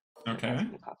 So Okay. that's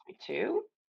gonna cost me 2.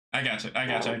 I got you. I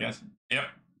got you. I got you. Yep.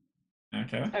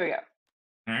 Okay. There we go.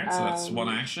 All right. So that's one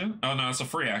action. Oh no, it's a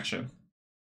free action.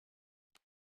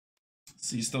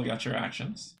 So you still got your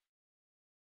actions.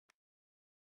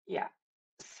 Yeah.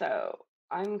 So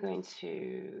I'm going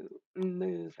to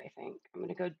move. I think I'm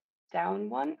gonna go down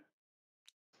 1.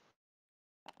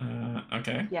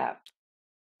 Okay. Yeah.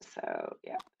 So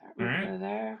yeah, All right. go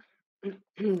there.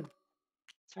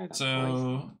 Sorry about the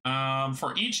voice. So,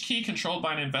 for each key controlled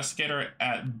by an investigator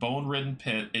at Bone-Ridden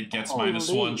Pit, it gets Holy.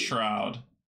 -1 shroud.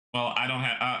 Well, I don't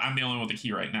have. I'm the only one with the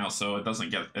key right now, so it doesn't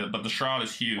get. But the shroud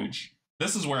is huge.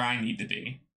 This is where I need to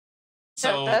be.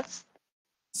 So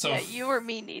yeah, you or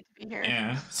me need to be here.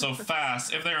 Yeah. So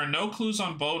fast. If there are no clues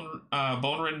on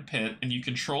Bone-Ridden Pit and you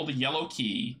control the yellow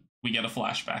key, we get a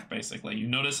flashback. Basically, you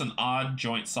notice an odd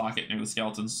joint socket near the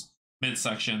skeleton's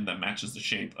midsection that matches the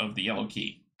shape of the yellow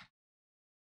key.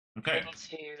 Okay. I need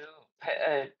to put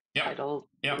a tidal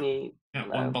thingy below.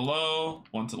 One below,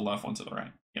 one to the left, one to the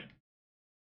right. Yep.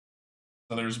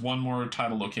 So there's one more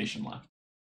tidal location left.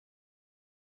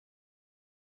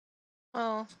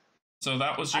 Oh. So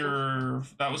that was your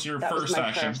first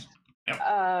action. Yep.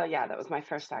 Yeah, that was my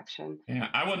first action. Yeah,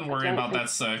 I wouldn't worry about that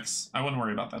 6. I wouldn't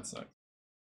worry about that 6.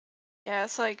 Yeah,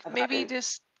 it's like maybe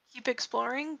just keep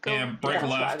exploring. Go. Yeah, break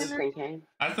left. I was thinking.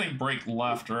 I think break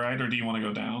left, right? Or do you want to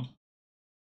go down?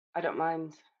 I don't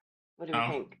mind. What do you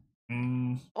think?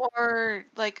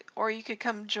 Or you could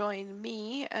come join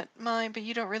me at mine, but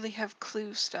you don't really have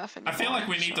clue stuff anymore. I feel like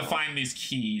we need to find these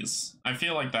keys. I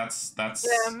feel like that's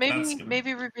yeah,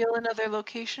 maybe reveal another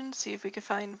location, see if we can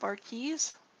find more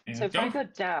keys. Yeah, so if I go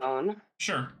down.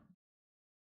 Sure.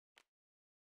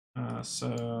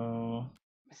 So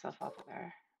myself up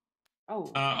there.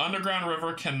 Oh. Underground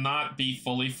river cannot be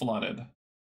fully flooded.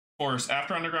 Of course,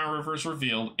 after underground river is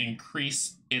revealed,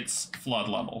 increase its flood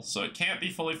level. So it can't be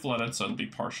fully flooded, so it'll be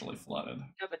partially flooded.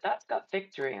 No, but that's got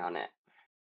victory on it.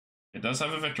 It does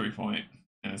have a victory point,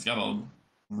 and it's got a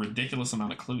ridiculous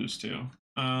amount of clues too.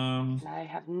 And I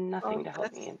have nothing to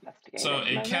help me investigate. So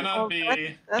it cannot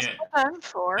be. That's what I'm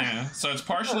for. Yeah. So it's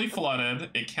partially flooded.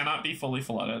 It cannot be fully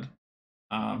flooded.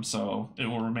 So it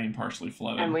will remain partially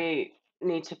flooded. And we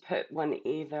need to put one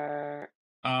either.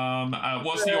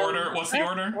 What's the order? What's the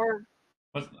order?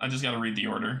 I just got to read the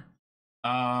order.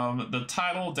 The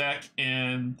tidal deck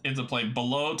into play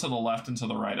below, to the left, and to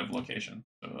the right of location.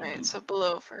 Right, so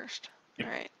below first. Yep.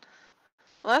 All right.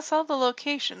 Well, that's all the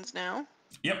locations now.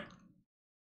 Yep.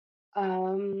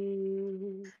 I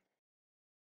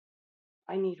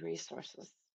need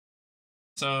resources.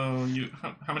 So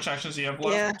how much actions do you have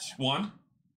left? Yeah.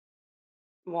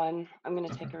 One. I'm gonna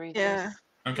take a resource. Yeah.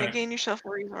 Okay. Gain yourself a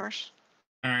resource.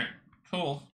 All right.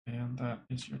 Cool. And that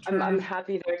is your turn. I'm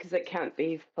happy there because it can't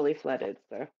be fully flooded,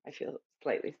 so I feel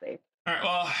slightly safe. All right.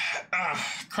 Well,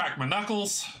 crack my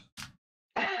knuckles.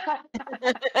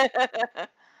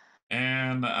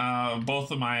 And all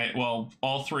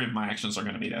 3 of my actions are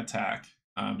going to be to attack.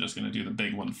 I'm just going to do the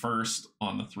big one first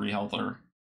on the 3 healther.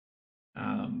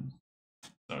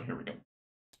 So here we go.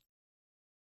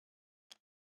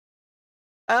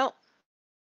 Oh,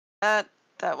 that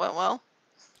went well.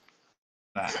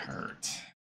 That hurt.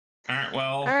 All right,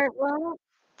 well,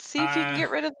 see if you can get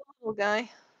rid of the little guy.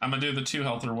 I'm going to do the 2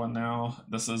 healther one now.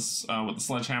 This is, with the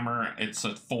sledgehammer, it's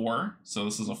a 4. So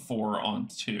this is a 4 on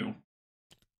 2.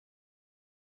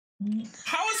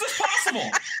 How is this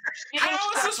possible?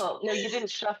 No, you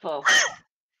didn't shuffle.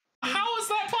 How is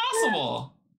that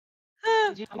possible?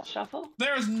 Did you not shuffle?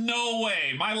 There's no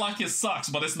way. My luck sucks,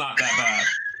 but it's not that bad.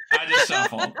 I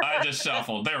just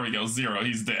shuffled. There we go. 0.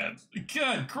 He's dead.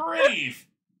 Good grief.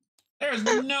 There's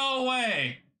no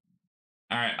way.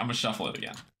 All right, I'm going to shuffle it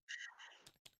again.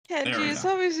 Yeah, it's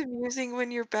always amusing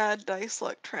when your bad dice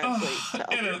luck translates.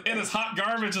 It is hot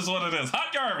garbage is what it is.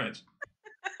 Hot garbage.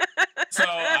 So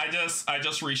I just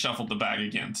reshuffled the bag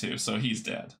again too. So he's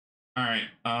dead. All right.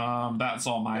 That's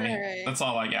all that's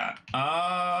all I got.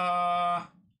 All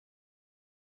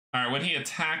right. When he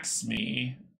attacks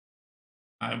me,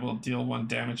 I will deal 1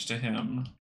 damage to him,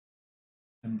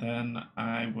 and then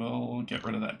I will get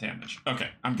rid of that damage. Okay,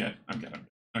 I'm good.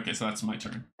 Okay, so that's my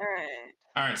turn. All right.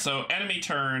 All right, so enemy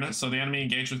turn. So the enemy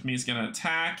engaged with me is going to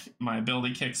attack. My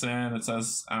ability kicks in. It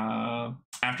says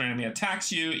after enemy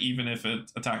attacks you, even if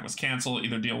its attack was canceled,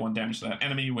 either deal 1 damage to that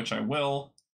enemy, which I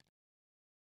will.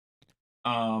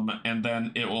 And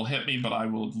then it will hit me, but I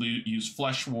will use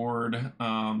Flesh Ward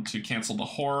to cancel the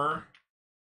horror,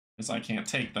 because I can't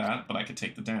take that, but I could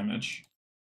take the damage.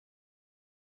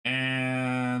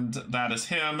 And that is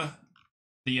him.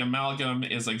 The amalgam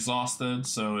is exhausted,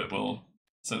 so it will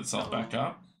set itself back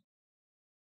up.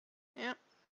 Yep.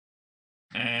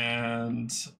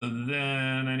 And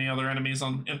then any other enemies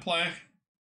in play?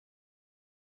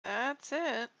 That's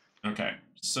it. Okay,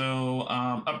 so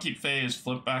upkeep phase,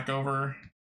 flip back over.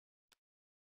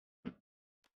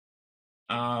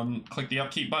 Click the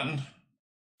upkeep button.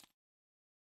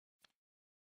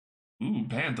 Ooh,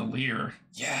 bandolier.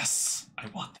 Yes, I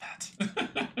want that.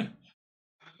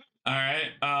 All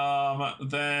right.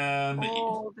 Then.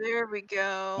 Oh, there we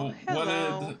go.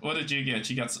 Hello. What did you get?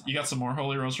 You got some more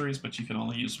holy rosaries, but you can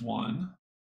only use 1.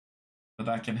 But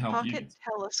that can help you. Pocket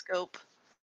telescope.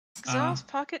 Exhaust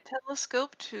pocket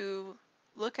telescope to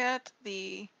look at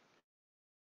the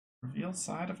revealed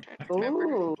side of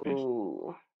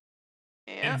Ooh.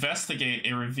 Yeah. Investigate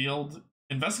a revealed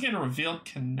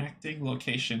connecting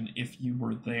location if you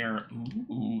were there.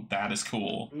 Ooh, that is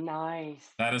cool. Nice.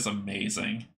 That is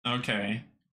amazing. Okay.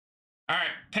 All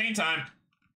right, pain time.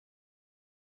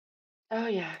 Oh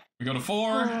yeah. We go to 4.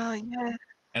 Oh yeah.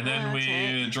 And then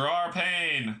we draw our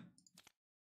pain.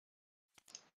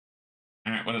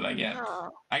 All right, what did I get?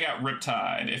 Oh. I got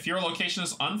Riptide. If your location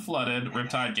is unflooded,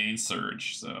 Riptide gains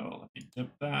Surge. So let me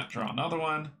dip that, draw another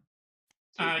one.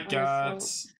 I got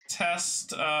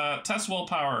test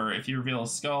willpower. If you reveal a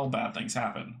skull, bad things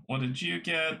happen. What did you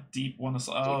get? Deep one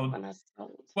assault.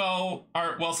 Well,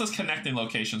 it says connecting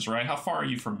locations, right? How far are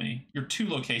you from me? You're 2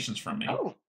 locations from me.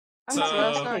 Oh, so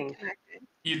that's not connected.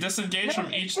 You disengage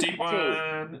from each deep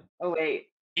one. Oh wait.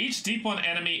 Each deep one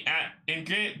enemy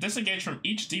disengage from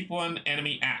each deep one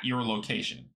enemy at your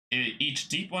location. Each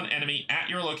deep one enemy at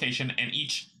your location and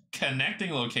each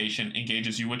connecting location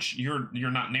engages you, which you're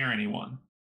not near anyone.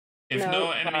 If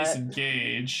no enemies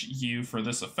engage you for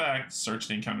this effect, search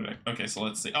the encounter deck. Okay, so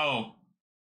let's see. Oh,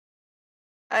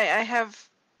 I have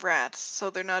rats, so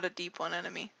they're not a deep one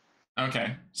enemy.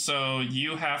 Okay, so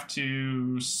you have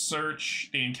to search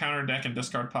the encounter deck and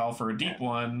discard pile for a deep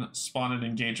one, spawn and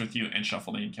engage with you, and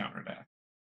shuffle the encounter deck.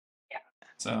 Yeah.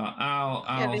 So I'll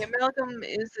yeah, the amalgam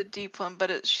is a deep one,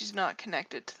 but she's not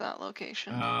connected to that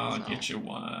location. I'll get you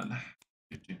one.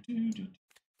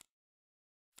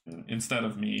 Instead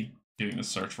of me doing a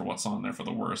search for what's on there for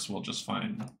the worst, we'll just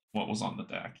find what was on the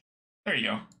deck. There you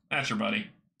go. That's your buddy.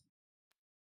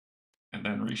 And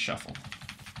then reshuffle.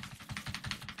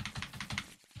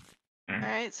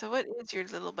 Alright, so what is your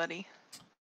little buddy?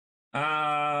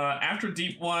 After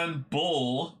deep one,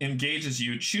 Bull engages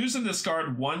you. Choose and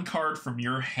discard 1 card from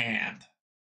your hand.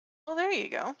 Well, there you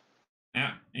go.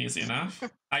 Yeah, easy enough.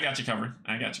 I got you covered.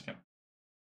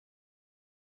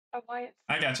 Oh, Wyatt.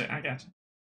 I got you.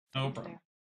 No problem.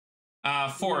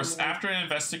 Force. After an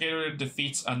investigator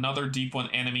defeats another deep one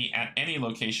enemy at any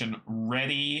location,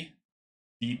 ready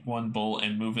deep one bull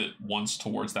and move it once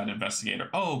towards that investigator.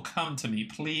 Oh, come to me,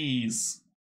 please.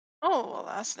 Oh, well,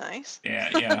 that's nice.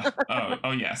 Yeah.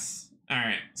 Oh, yes. All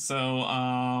right.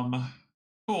 So,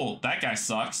 cool. That guy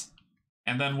sucks.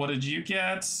 And then what did you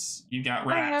get? You got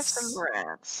rats. I have some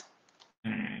rats.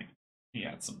 All right. You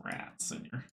got some rats in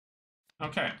your.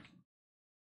 Okay.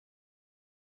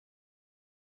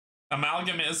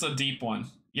 Amalgam is a deep one.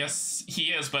 Yes,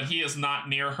 he is, but he is not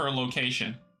near her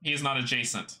location. He is not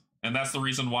adjacent. And that's the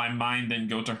reason why mine didn't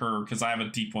go to her, because I have a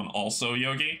deep one also,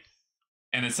 Yogi.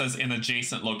 And it says in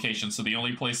adjacent locations, so the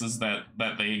only places that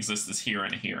they exist is here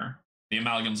and here. The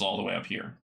amalgam's all the way up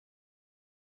here.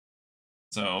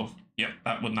 So, yep,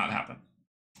 that would not happen.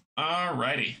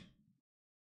 Alrighty.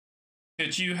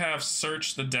 Could you have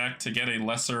searched the deck to get a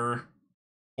lesser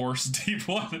horse deep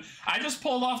one? I just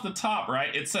pulled off the top,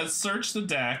 right? It says search the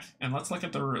deck, and let's look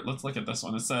at this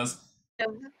one. It says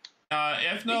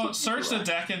if no, search the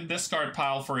deck and discard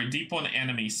pile for a deep one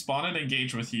enemy. Spawn and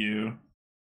engage with you.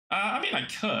 I mean, I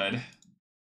could.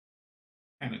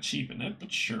 Kind of cheapen it,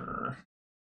 but sure.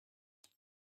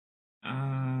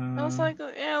 I was like,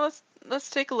 yeah, let's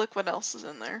take a look what else is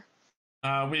in there.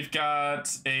 We've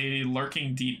got a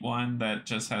lurking deep one that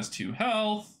just has 2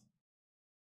 health.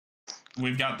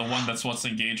 We've got the one that's what's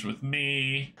engaged with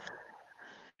me.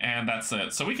 And that's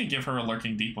it. So we can give her a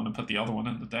lurking deep one and put the other one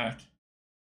in the deck.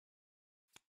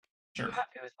 Sure. You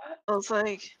happy with that? I was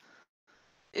like,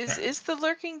 is the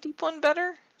lurking deep one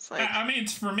better? It's like, I mean,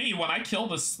 for me, when I kill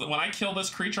this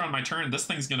creature on my turn, this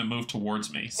thing's gonna move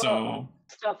towards me. So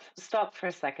stop for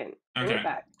a second. Bring okay, it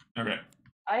back. okay.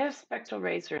 I have Spectral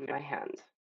Razor in my hand.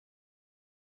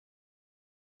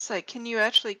 it's like, can you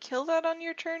actually kill that on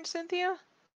your turn, Cynthia?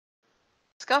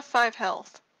 It's got 5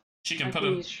 health. She can I put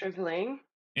can a use Shriveling.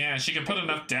 yeah. She can put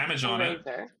enough damage on it.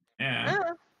 Razor. Yeah.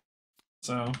 Oh,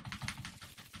 So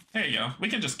there you go. We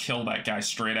can just kill that guy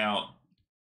straight out.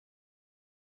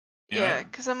 yeah,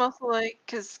 because I'm also like,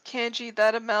 because Canje,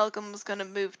 that amalgam's gonna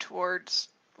move towards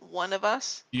one of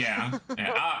us. Yeah.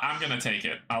 Yeah. I'm gonna take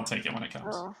it. I'll take it when it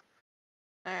comes. Oh.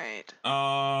 Alright.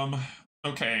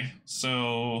 Okay.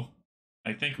 So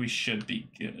I think we should be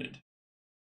good.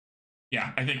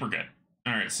 Yeah, I think we're good.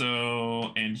 All right.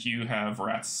 So and you have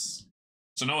rats.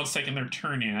 So no one's taken their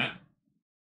turn yet.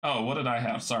 Oh, what did I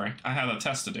have? Sorry, I had a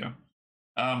test to do.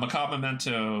 Macabre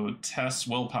Memento, test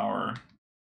willpower.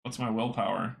 What's my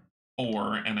willpower?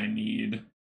 4, and I need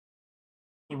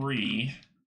 3.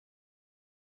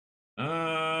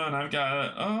 And I've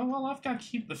got, oh, well, I've got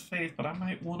Keep the Faith, but I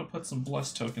might want to put some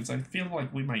Bless tokens. I feel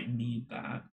like we might need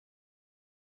that.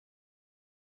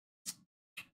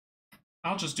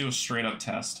 I'll just do a straight up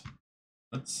test.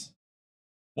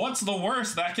 What's the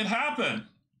worst that could happen?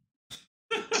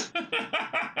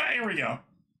 Here we go.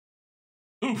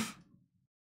 Oof.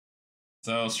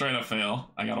 So straight up fail.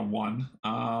 I got a 1.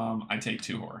 I take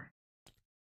 2 horror.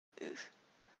 Oof.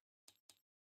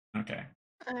 Okay.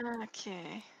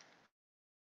 Okay.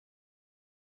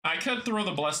 I could throw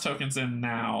the bless tokens in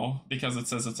now because it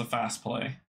says it's a fast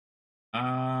play.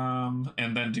 And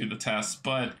then do the test,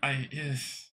 but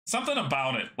something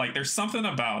about it. Like there's something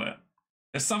about it.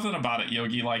 There's something about it,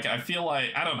 Yogi. Like I feel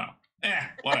like I don't know.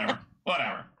 Whatever.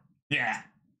 Whatever. Yeah.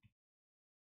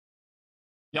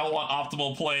 Y'all want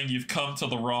optimal playing, you've come to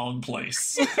the wrong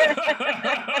place.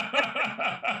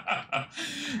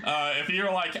 If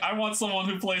you're like, I want someone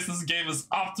who plays this game as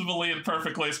optimally and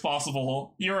perfectly as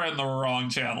possible, you're in the wrong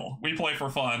channel. We play for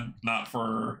fun, not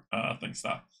for thing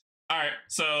stuff. Alright,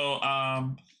 so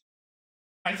I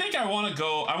think I wanna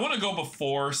go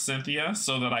before Cynthia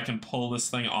so that I can pull this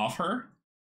thing off her.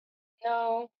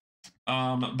 No.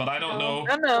 But I don't know.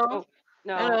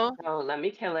 No, let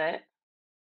me kill it.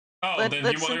 Oh, then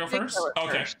you want to go first?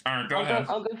 Okay, all right, go ahead.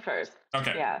 I'll go first.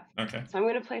 Okay. Yeah. Okay. So I'm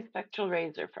going to play Spectral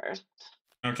Razor first.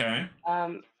 Okay.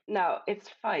 Now it's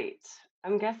fight.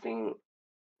 I'm guessing.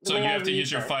 So you have to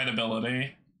use your fight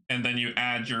ability, and then you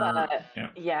add your.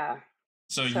 Yeah.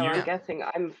 So I'm guessing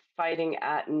I'm fighting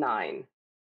at 9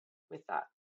 with that.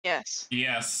 Yes.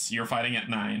 Yes, you're fighting at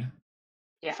 9.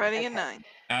 Yeah. Fighting at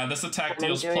 9. This attack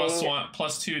deals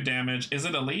 +2 damage. Is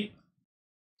it elite?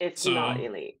 It's not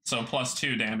elite. So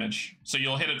 +2 damage. So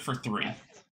you'll hit it for 3.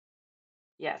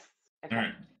 Yes. Okay. All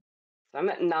right. So I'm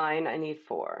at 9. I need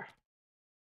 4.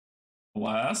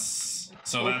 Less.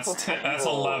 So that's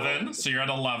 11. So you're at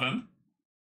 11.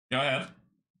 Go ahead.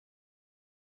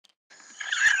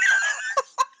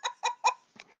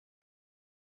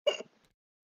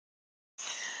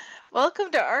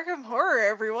 Welcome to Arkham Horror,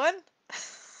 everyone.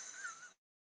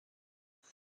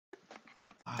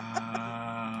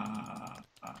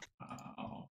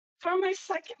 For my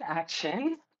second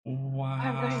action, wow.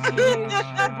 I'm going to use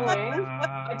Shriveling.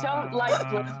 I don't like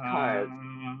bless cards.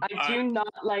 I do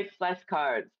not like bless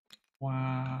cards.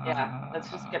 Wow. Yeah, let's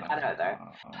just get that out there.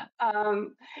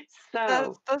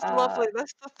 That's lovely.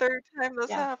 That's the 3rd time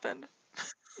that's happened.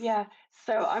 Yeah,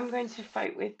 so I'm going to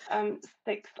fight with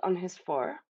 6 on his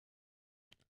 4.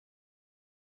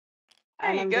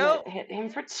 There you I'm go. going to hit him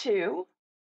for 2.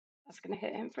 That's going to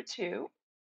hit him for 2.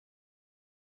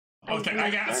 Okay,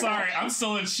 sorry, I'm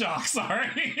still in shock, sorry.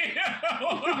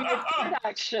 Third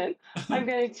action, I'm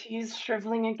going to use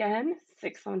Shriveling again,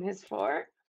 6 on his 4.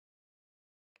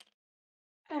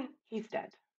 And he's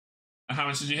dead. How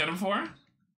much did you hit him for?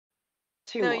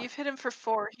 2 No, more. you've hit him for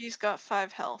 4. He's got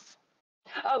 5 health.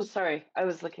 Oh, sorry, I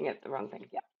was looking at the wrong thing.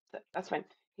 Yeah, that's fine.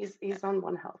 He's on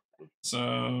 1 health then.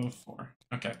 So 4.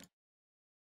 Okay.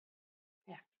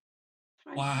 Yeah.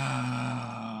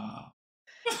 Wow.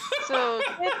 So,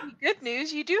 good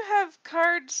news. You do have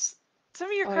cards. Some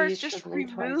of your cards just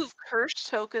remove twice. curse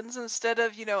tokens instead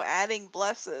of, adding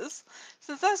blesses.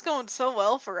 Since that's going so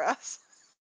well for us.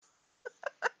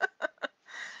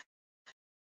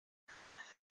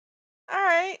 All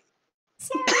right.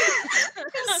 Sorry.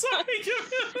 Sorry,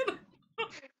 Gilman.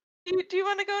 Do you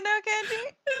want to go now,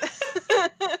 Canje?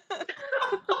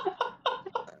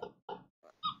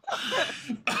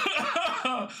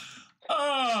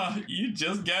 You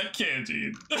just got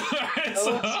Canje. Alright,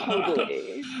 Oh,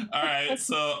 totally. Alright,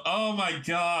 so oh my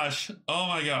gosh. Oh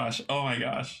my gosh. Oh my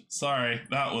gosh. Sorry,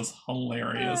 that was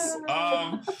hilarious.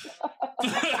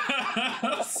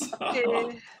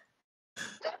 Okay.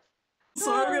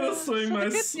 So I'm gonna swing So my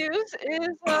the good news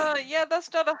is, yeah,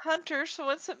 that's not a hunter. So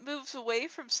once it moves away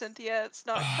from Cynthia, it's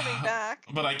not coming back.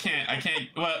 But I can't.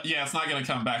 Well, yeah, it's not gonna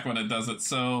come back when it does it.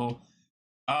 So,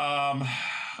 oh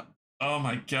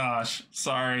my gosh,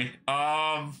 sorry.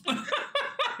 I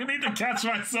need to catch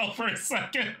myself for a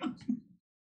second.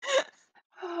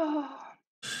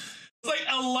 It's like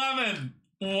 11.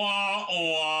 Wah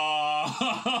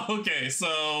wah. Okay,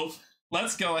 so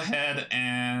let's go ahead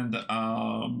and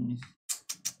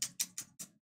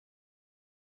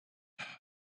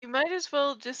You might as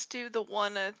well just do the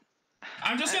one.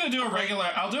 I'm just gonna do a regular.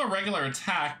 I'll do a regular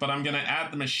attack, but I'm gonna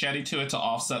add the machete to it to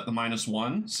offset the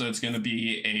 -1. So it's gonna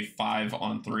be a 5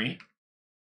 on 3.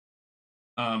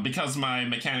 Because my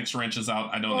mechanics wrench is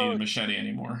out, I don't need a machete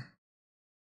anymore.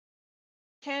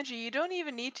 Canje, you don't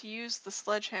even need to use the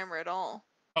sledgehammer at all.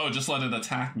 Oh, just let it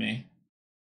attack me.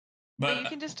 But you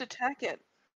can just attack it.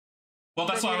 Well,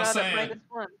 that's what I was saying.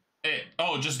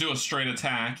 -1. Just do a straight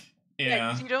attack.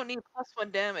 Yeah, you don't need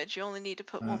 +1 damage. You only need to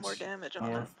put 1 more damage on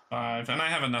 4, it. 5, and I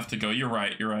have enough to go. You're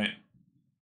right. You're right.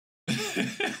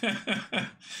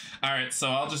 All right, so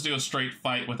I'll just do a straight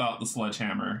fight without the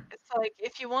sledgehammer. It's like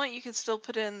if you want, you can still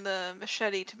put in the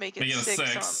machete to make it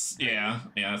 6. Yeah,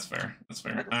 that's fair. That's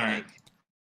fair. All right.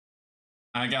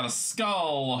 I got a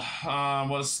skull.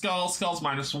 What is skull? Skull's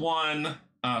 -1.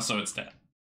 So it's dead.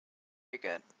 You're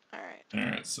good. All right. All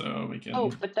right, so we can. Oh,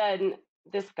 but then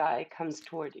this guy comes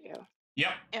toward you.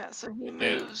 Yep. Yeah, so he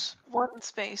moves 1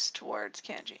 space towards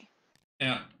Canje.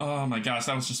 Yeah. Oh my gosh,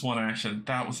 that was just 1 action.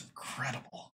 That was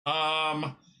incredible.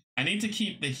 I need to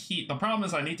keep the heat. The problem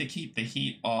is I need to keep the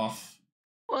heat off.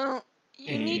 Well,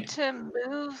 you need to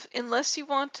move, unless you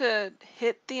want to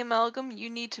hit the amalgam, you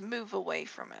need to move away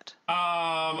from it.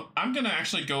 I'm gonna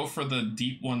actually go for the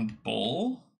deep 1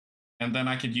 bull, and then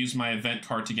I could use my event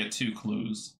card to get 2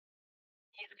 clues.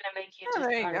 He's gonna make you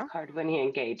discard a card when he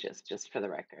engages, just for the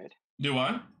record. Do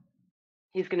what?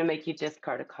 He's gonna make you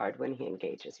discard a card when he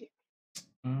engages you.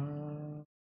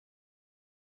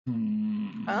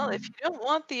 Well, if you don't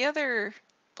want the other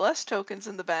bless tokens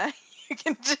in the bag, you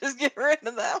can just get rid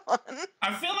of that one.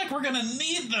 I feel like we're gonna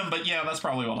need them, but yeah, that's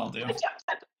probably what I'll do.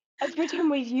 Every time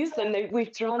we've used them,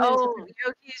 we've drawn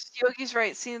Yogi's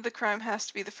right. Scene of the crime has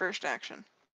to be the first action.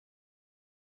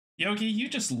 Yogi, you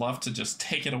just love to just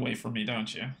take it away from me,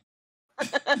 don't you?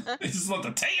 You just love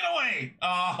to take it away.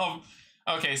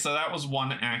 Okay, so that was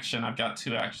 1 action. I've got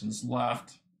 2 actions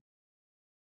left.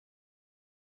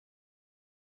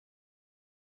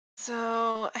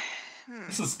 So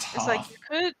this is tough. It's like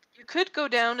you could go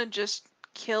down and just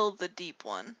kill the deep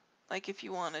one, like if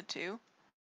you wanted to.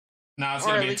 No, it's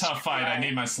gonna be a tough fight. I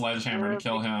need my sledgehammer to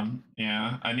kill him.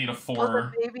 Yeah, I need a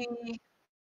 4.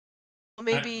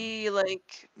 Maybe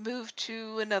like move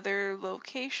to another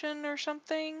location or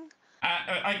something.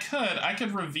 I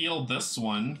could reveal this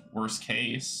one. Worst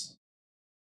case.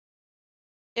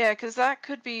 Yeah, because that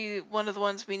could be one of the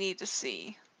ones we need to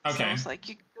see. Okay. So it's like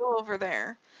you can go over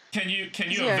there. Can you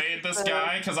evade this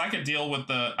guy? Because I can deal with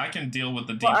the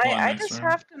deep one. I just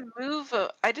have to move.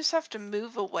 I just have to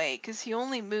move away because he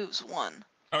only moves 1.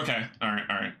 Okay. All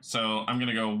right. So I'm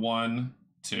gonna go 1,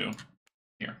 2,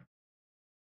 here,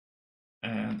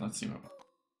 and let's see what.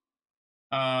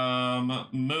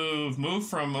 Move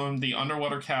from the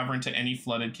underwater cavern to any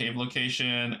flooded cave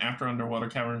location. After underwater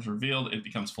cavern is revealed, it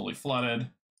becomes fully flooded.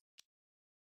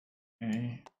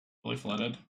 Okay, fully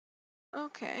flooded.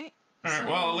 Okay. All right.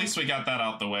 Well, at least we got that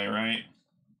out the way, right?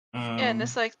 Yeah, and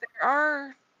it's like there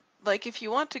are, like, if you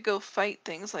want to go fight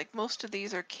things, like most of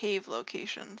these are cave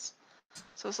locations,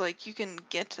 so it's like you can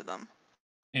get to them.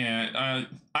 Yeah.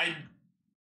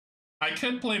 I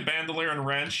could play Bandolier and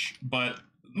Wrench, but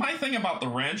my thing about the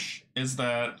wrench is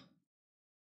that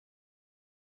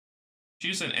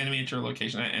choose an enemy at your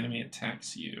location. That enemy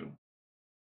attacks you.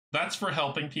 That's for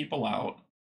helping people out.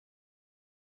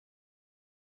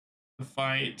 The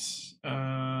fight.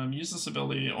 Use this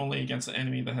ability only against an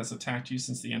enemy that has attacked you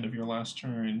since the end of your last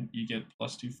turn. You get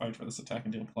 +2 fight for this attack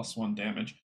and deal +1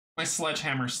 damage. My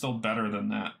sledgehammer is still better than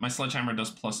that. My sledgehammer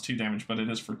does +2 damage, but it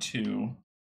is for 2.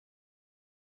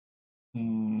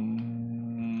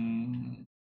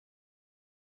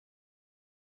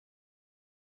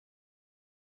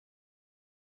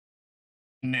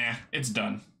 Nah, it's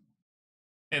done.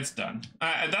 It's done.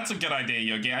 That's a good idea,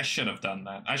 Yogi. I should have done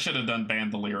that. I should have done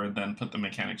Bandolier and then put the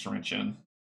mechanics wrench in.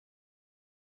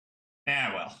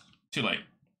 Ah, well. Too late.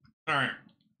 Alright.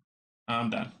 I'm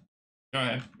done. Go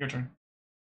ahead. Your turn.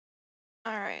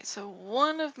 All right, so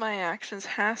one of my actions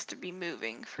has to be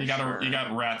moving for sure. You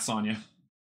got rats on you.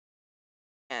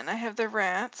 And I have the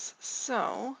rats,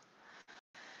 so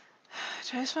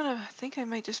do I just want to? I think I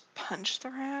might just punch the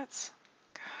rats.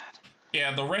 God.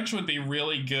 Yeah, the wrench would be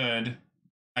really good.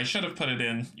 I should have put it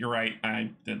in. You're right. I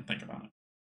didn't think about it.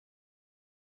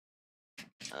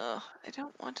 Ugh, I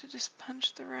don't want to just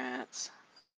punch the rats.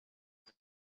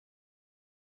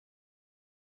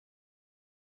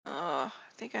 Oh, I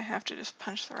think I have to just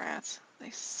punch the rats.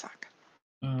 They suck.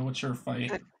 What's your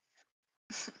fight?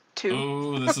 2.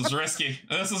 Oh, this is risky.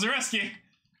 This is risky.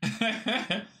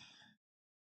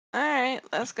 Alright,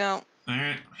 let's go.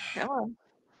 Alright. Come on.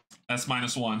 That's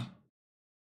 -1.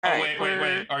 Oh, Right,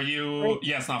 wait. Are you... Wait.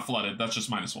 Yeah, it's not flooded. That's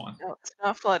just -1. No, it's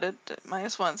not flooded.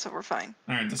 -1, so we're fine.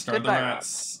 Alright, discard Goodbye, the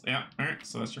rats. Yeah, alright,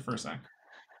 so that's your first act.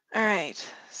 Alright,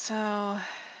 so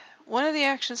one of the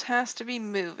actions has to be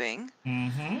moving.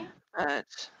 Mm-hmm.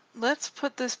 But let's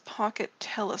put this pocket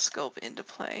telescope into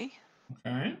play.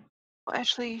 Okay. Well,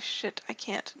 actually, shit, I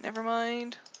can't. Never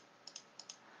mind.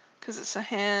 Because it's a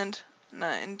hand.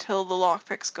 Not until the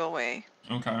lockpicks go away.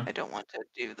 Okay. I don't want to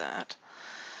do that.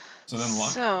 So then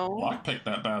lockpick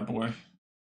that bad boy.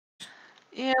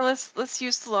 Yeah, let's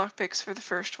use the lockpicks for the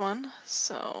first one.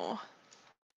 So,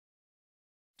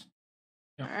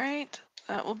 Yep. all right,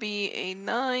 that will be a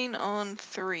 9 on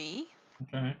 3.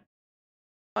 Okay.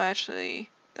 Well, actually,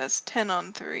 that's 10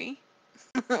 on 3.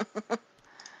 There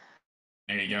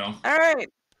you go. All right.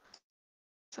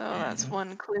 So that's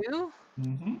one clue.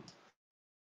 Mm-hmm.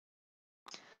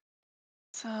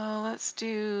 So let's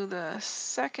do the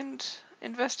second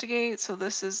investigate. So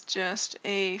this is just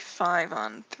a 5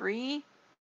 on 3.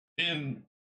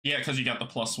 Yeah, because you got the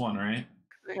 +1, right?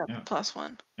 We got the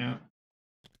 +1. Yeah.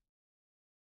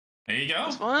 There you go.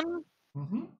 +1.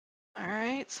 Mm-hmm. All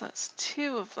right, so that's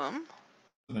 2 of them.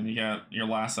 So then you got your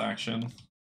last action.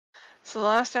 So the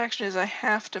last action is I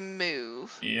have to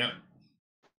move. Yep.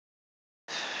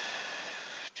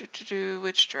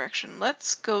 Which direction?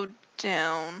 Let's go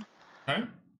down. Okay.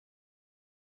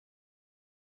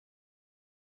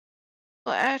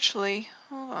 Well, actually,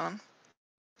 hold on.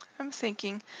 I'm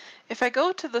thinking, if I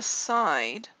go to the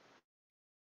side,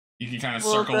 you can kind of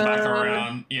circle back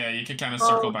around. Yeah, you can kind of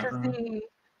circle back around.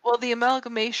 Well, the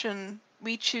amalgamation,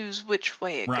 we choose which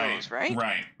way it goes, right?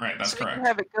 Right. That's correct. We can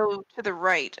have it go to the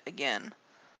right again.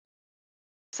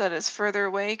 So that it's further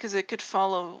away, because it could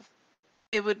follow.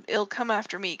 It'll come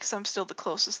after me because I'm still the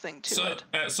closest thing to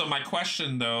it. So my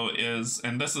question though is,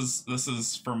 and this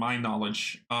is for my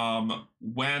knowledge,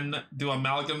 when do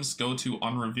amalgams go to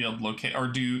unrevealed location, or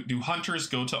do hunters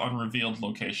go to unrevealed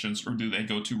locations, or do they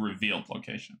go to revealed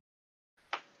location?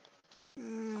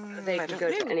 They can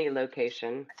go to any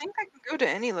location. I think I can go to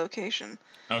any location.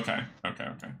 Okay.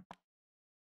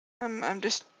 I'm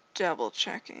just double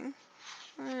checking.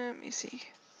 Let me see.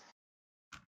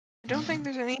 I don't think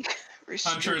there's any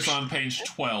restrictions. Hunters on page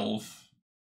 12.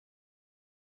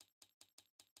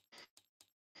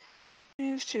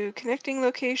 Moves to connecting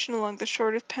location along the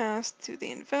shortest path to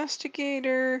the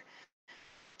investigator.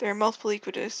 There are multiple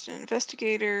equidistant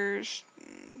investigators.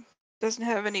 Doesn't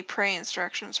have any prey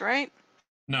instructions, right?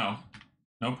 No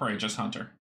prey, just hunter.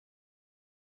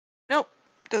 Nope,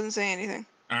 doesn't say anything.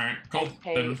 All right, cool.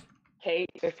 Kate,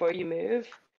 before you move,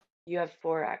 you have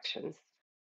 4 actions.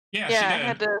 Yeah, she did. I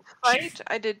had to fight,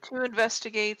 I did 2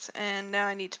 investigates, and now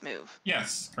I need to move.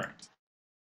 Yes, correct.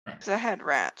 Because I had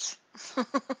rats.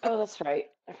 Oh, that's right.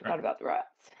 I forgot about the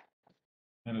rats.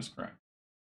 That is correct.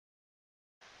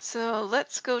 So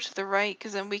let's go to the right,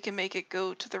 because then we can make it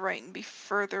go to the right and be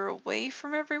further away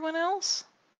from everyone else.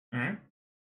 All right.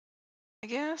 I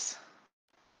guess.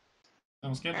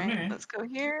 Sounds good to me. Let's go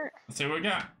here. Let's see what we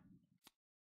got.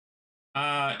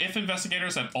 If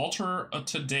investigators at Altar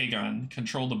to Dagon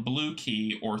control the blue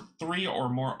key or 3 or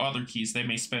more other keys, they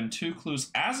may spend 2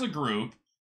 clues as a group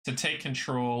to take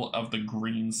control of the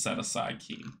green set-aside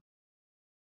key.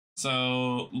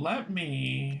 So let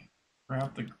me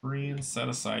grab the green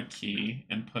set-aside key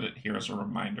and put it here as a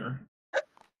reminder.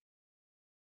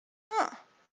 Huh.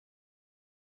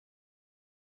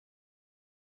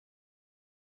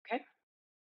 Okay.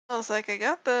 I was like, I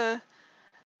got the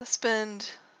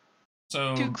spend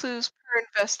 2 clues per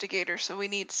investigator, so we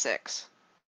need 6.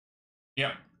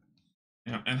 Yep.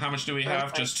 Yeah. And how much do we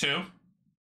have? Just 2?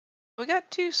 We got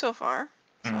 2 so far.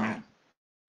 All right.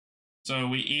 So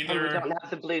we either... And we don't have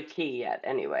the blue key yet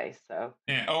anyway, so...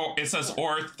 Yeah. Oh, it says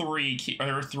or 3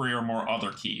 or more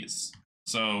other keys.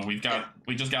 So we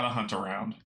just got to hunt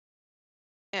around.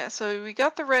 Yeah, so we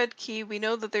got the red key. We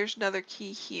know that there's another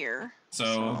key here.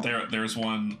 So there's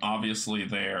one obviously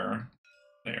there.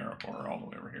 there or all the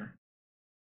way over here.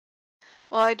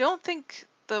 Well, I don't think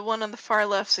the one on the far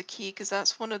left's a key because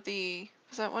that's one of the.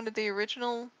 Was that one of the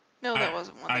original? No, that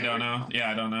wasn't one. I don't know.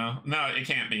 Yeah, I don't know. No, it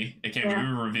can't be. It can't be. We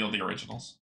revealed the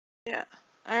originals. Yeah.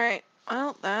 All right.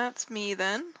 Well, that's me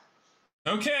then.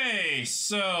 Okay,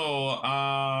 so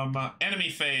enemy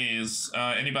phase.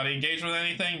 Anybody engage with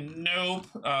anything? Nope.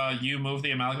 You move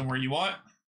the amalgam where you want.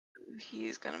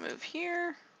 He's gonna move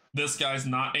here. This guy's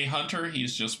not a hunter.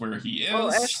 He's just where he is.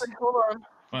 Oh, actually, hold on.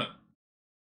 What?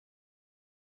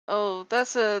 Oh,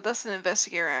 that's an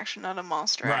investigator action, not a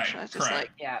monster action. I was just correct.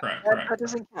 like, Yeah. Correct. that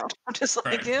doesn't count. I'm just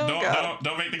like,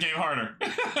 Don't make the game harder.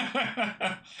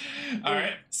 All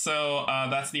right, so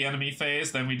that's the enemy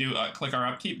phase. Then we do click our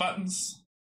upkeep buttons.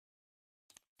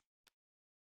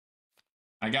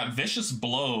 I got vicious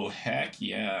blow. Heck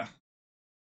yeah.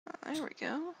 There we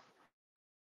go.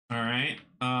 All right.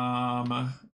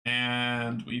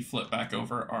 And we flip back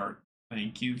over art.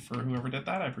 Thank you for whoever did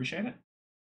that. I appreciate it.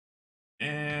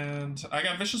 And I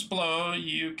got vicious blow.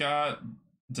 You got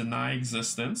deny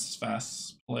existence.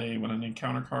 Fast play when an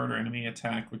encounter card or enemy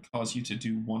attack would cause you to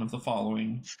do one of the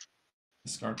following: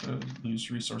 discard to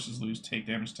lose resources, lose, take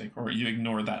damage, take horror. You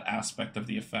ignore that aspect of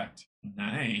the effect.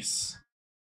 Nice.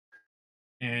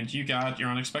 And you got your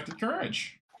unexpected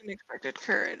courage. Unexpected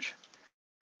courage.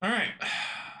 All right.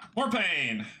 More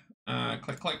pain.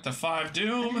 Click to 5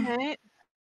 doom. Right.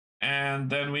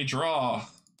 And then we draw.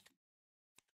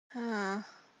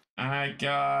 I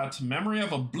got memory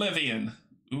of oblivion.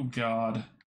 Ooh, God.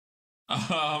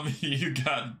 You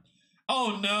got.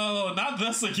 Oh no, not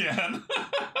this again.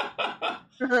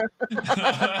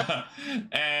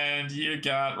 And you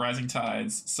got rising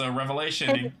tides. So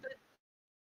revelation.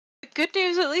 Good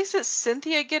news, at least it's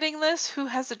Cynthia getting this, who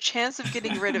has a chance of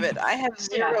getting rid of it. I have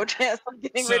zero chance of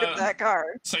getting rid of that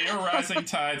card. So your rising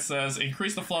tide says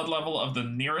increase the flood level of the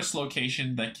nearest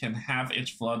location that can have its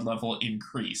flood level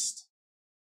increased.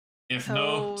 If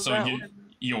no, so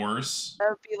yours. That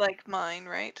would be like mine,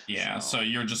 right? Yeah, so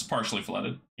you're just partially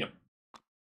flooded. Yep.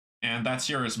 And that's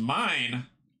yours. Mine.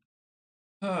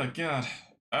 Oh God.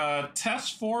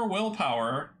 Test for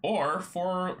willpower or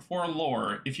for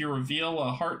lore. If you reveal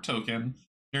a heart token,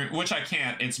 which I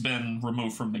can't, it's been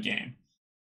removed from the game.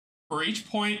 For each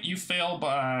point you fail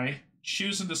by,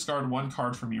 choose and discard one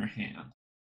card from your hand.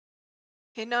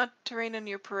 Okay, not to rain on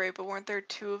your parade, but weren't there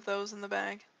 2 of those in the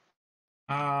bag?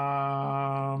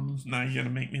 Now you gotta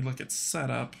make me look at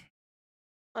setup.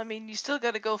 I mean, you still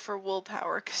gotta go for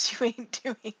willpower because you ain't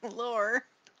doing lore.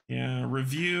 Yeah,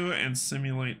 review and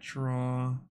simulate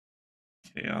draw.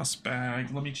 Chaos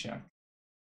bag. Let me check.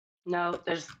 No,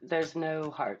 there's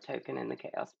no heart token in the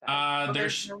chaos bag.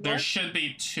 There should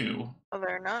be 2. Oh,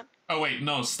 they're not? Oh wait,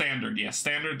 no, standard. Yeah,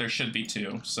 standard. There should be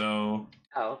 2. So.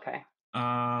 Oh, okay.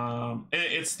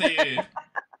 It's the.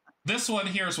 This one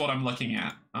here is what I'm looking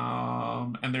at.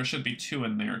 And there should be 2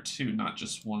 in there too, not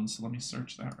just 1. So let me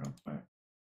search that real quick.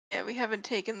 Yeah, we haven't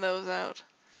taken those out.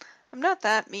 I'm not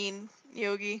that mean,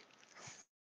 Yogi.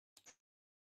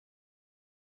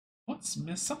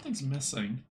 Something's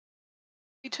missing.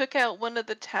 You took out one of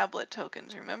the tablet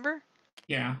tokens, remember?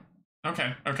 Yeah.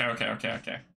 Okay. All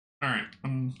right.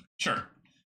 Sure.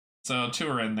 So 2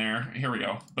 are in there. Here we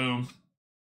go. Boom.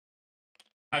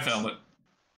 I failed it.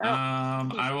 Oh.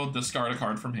 I will discard a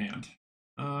card from hand.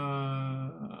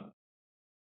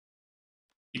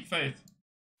 Keep faith.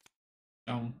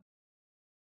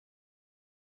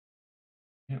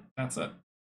 Yep, that's it.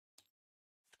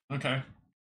 Okay.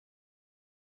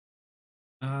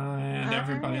 And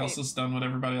everybody else has done what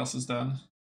everybody else has done.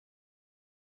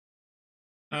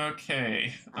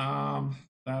 Okay.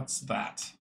 That's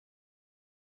that.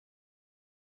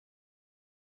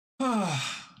 A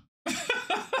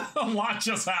lot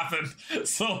just happened.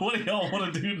 So what do y'all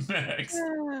want to do next?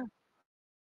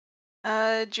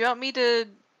 Do you want me to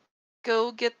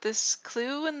go get this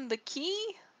clue and the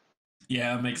key?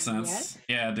 Yeah, makes sense. Yes.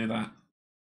 Yeah, do that.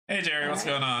 Hey Jerry, what's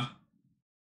going on?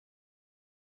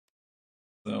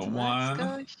 So Let's 1.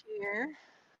 go here.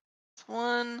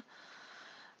 1.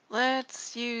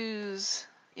 Let's use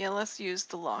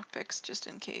the lockpicks just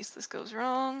in case this goes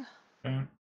wrong. Okay.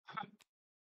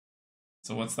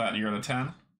 So what's that? You're at a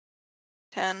 10?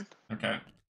 10. Okay.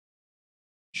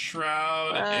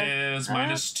 Shroud is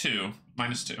 -2.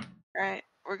 -2. Alright,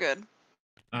 we're good.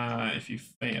 If you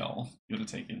fail, you would have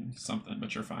taken something,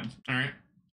 but you're fine. Alright.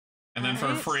 And then for a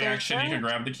Alright, free so action, you can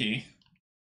grab the key.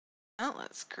 Well,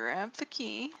 let's grab the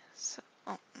key. So,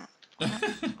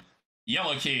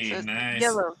 Yellow key, so nice.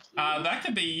 Yellow key. That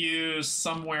could be used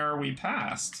somewhere we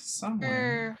passed.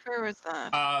 Somewhere. Where was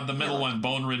that? The middle one,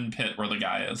 Bone Ridden Pit, where the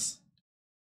guy is.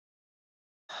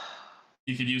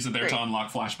 You could use it there Great. to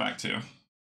unlock flashback too.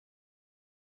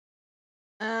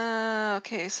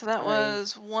 Okay, so that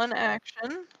was one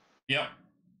action. Yep.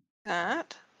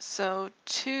 That. So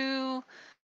 2.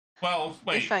 Well,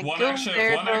 wait. If I One go action.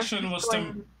 there, One though, action he's was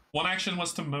going... to. One action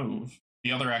was to move.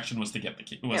 The other action was to get the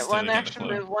key. Was Yeah, to one get action the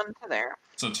clue. move, 1 to there.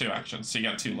 So 2 actions. So you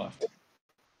got 2 left.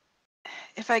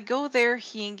 If I go there,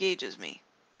 he engages me.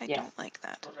 I Yeah. don't like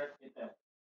that.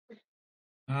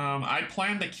 I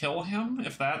plan to kill him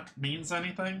if that means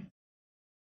anything.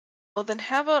 Well, then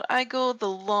how about I go the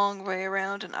long way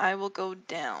around and I will go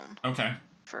down Okay.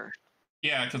 first.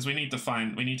 Yeah, because we need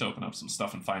to open up some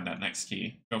stuff and find that next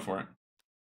key. Go for it.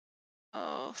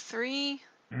 Oh, 3.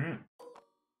 All right.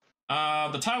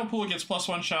 The tidal pool gets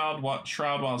 +1 shroud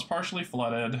while it's partially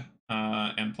flooded,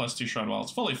 and +2 shroud while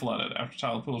it's fully flooded. After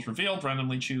tidal pool is revealed,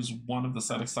 randomly choose one of the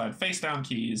set aside face down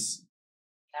keys.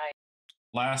 Nice.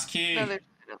 Last key. Another...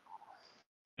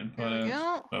 And put There we it.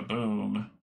 go.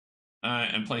 Boom.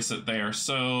 And place it there.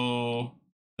 So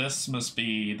this must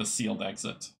be the sealed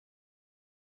exit.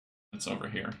 It's over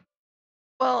here.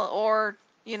 Well, or,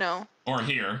 you know... Or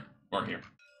here. Or here.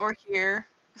 Or here.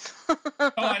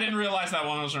 Oh, I didn't realize that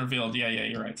one was revealed. Yeah,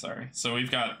 you're right. Sorry. So we've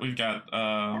got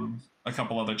a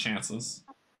couple other chances.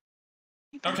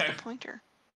 Okay. The pointer.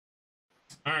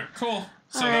 All right. Cool.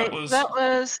 So All right, that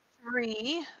was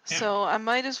 3. Yeah. So I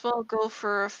might as well go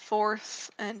for a 4th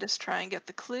and just try and get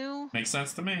the clue. Makes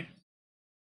sense to me.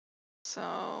 So,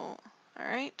 all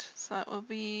right. So that will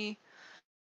be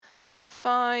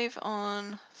 5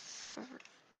 on.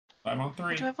 5 on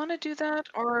 3. Do I want to do that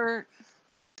or?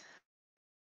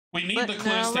 We need the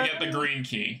clues to get the green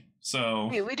key. So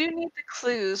we do need the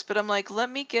clues, but I'm like, let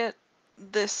me get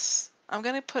this. I'm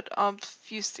gonna put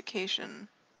obfuscation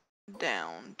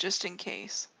down just in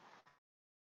case.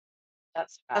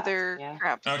 That's fast, Other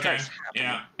crap. Okay. starts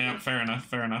happening. Yeah. Fair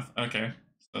enough. Okay.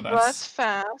 So Well, that's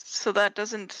fast, so that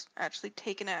doesn't actually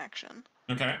take an action.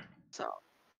 Okay. So,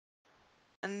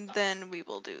 and then we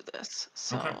will do this.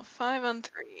 So Okay. 5 on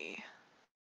 3.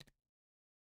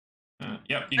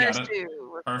 Yep, you got it.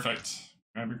 2. Perfect.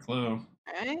 Grab your clue.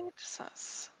 Right. So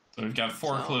we've got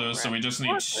 4 clues, so we just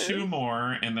need 2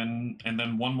 more, and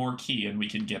then 1 more key, and we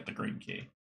can get the green key.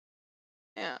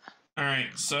 Yeah. All right.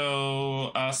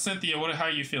 So Cynthia, how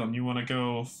are you feeling? You want to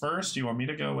go first? Do you want me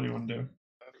to go? What do you want to do?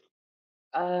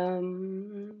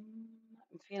 I'm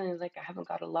feeling like I haven't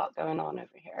got a lot going on over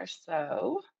here,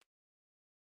 so.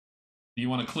 Do you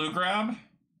want a clue grab?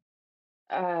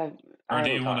 Or I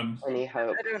do you want to? Any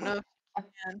hope? I don't know if you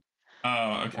can.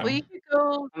 Oh, okay. Well, you could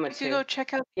go. I'm You could go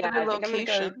check out the Yeah, other I think I'm gonna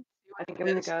go. location. I think I'm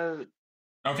gonna go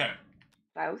Okay.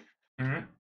 south. All right.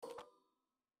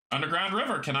 Underground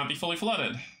river cannot be fully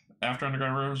flooded. After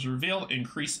underground river is revealed,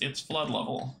 increase its flood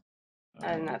level.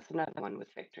 And that's another one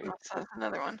with victory. That's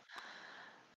another one.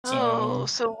 So,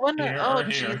 so one. Here Oh, or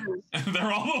here. Jesus.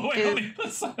 They're all the way on the other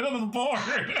side of the board.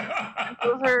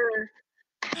 Those are.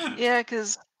 Yeah,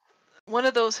 because one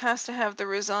of those has to have the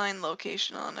resign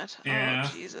location on it. Yeah.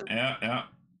 Oh, Jesus. Yeah.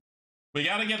 We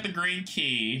got to get the green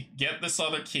key, get this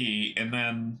other key, and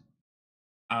then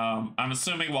I'm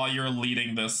assuming while you're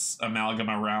leading this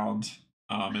amalgam around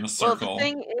in a circle. Well, the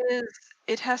thing is,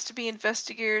 it has to be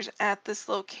investigators at this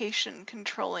location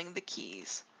controlling the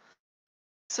keys.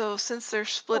 So since they're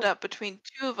split up between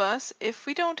 2 of us, if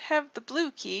we don't have the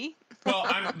blue key... Well,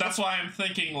 that's why I'm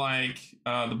thinking, like,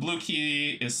 the blue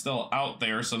key is still out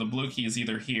there, so the blue key is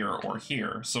either here or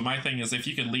here. So my thing is, if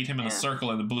you can lead him in a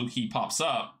circle and the blue key pops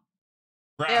up,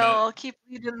 grab it. I'll keep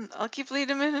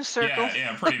leading him in a circle.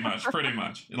 Yeah, pretty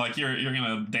much. Like, you're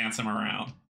gonna dance him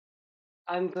around.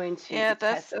 I'm going to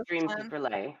test Dreams of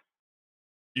Relay.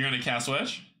 You're gonna cast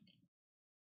which?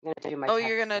 I'm gonna do my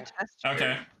you're gonna test.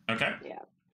 Okay. Yeah.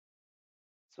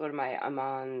 So what am I? I'm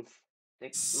on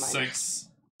 6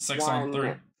 on 3.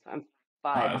 So I'm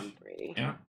 5 on 3.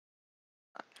 Yeah.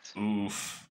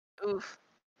 Oof. All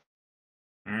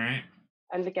right.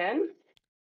 And again?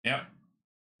 Yep.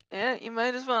 Yeah, you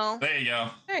might as well. There you go.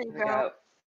 There you go.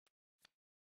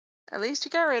 At least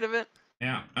you got rid of it.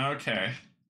 Yeah. Okay.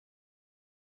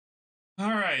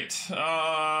 All right. So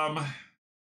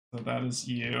that is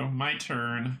you. My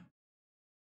turn.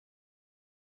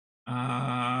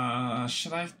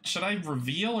 Should I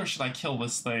reveal or should I kill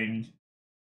this thing?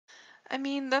 I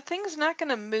mean, that thing's not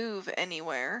gonna move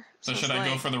anywhere. So should I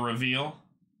go for the reveal?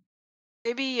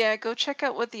 Maybe go check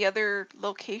out what the other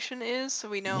location is so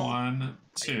we know. 1,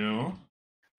 2.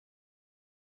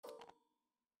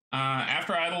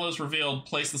 After idol is revealed,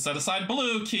 place the set aside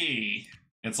blue key.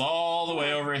 It's all the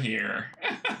way over here.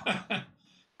 Of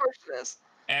course it is.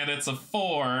 and it's a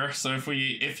 4. So so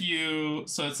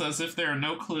it says if there are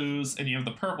no clues and you have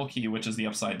the purple key, which is the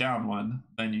upside down one,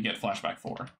 then you get flashback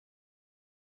 4.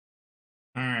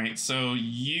 All right, so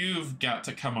you've got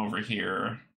to come over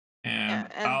here, and,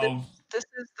 this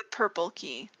is the purple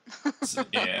key.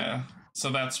 yeah. So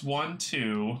that's 1,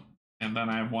 2, and then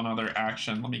I have one other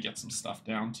action. Let me get some stuff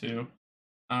down too.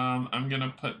 I'm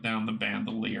gonna put down the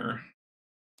bandolier.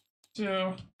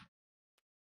 2.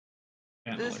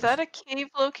 Is that a cave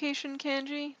location,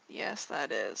 Canje? Yes,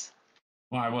 that is.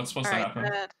 Why? What's supposed to happen?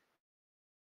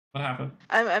 What happened?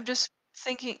 I'm just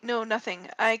thinking. No, nothing.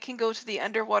 I can go to the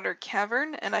underwater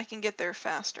cavern, and I can get there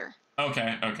faster.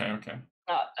 Okay.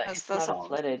 It's not a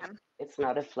flooded. It's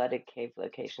not a flooded cave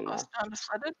location, though. It's not a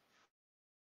flooded.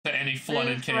 To any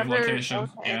flooded cave location,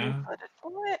 okay, yeah.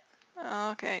 What?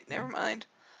 Oh, okay, never mind.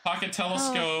 Pocket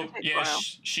telescope. Yeah,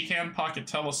 she can pocket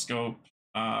telescope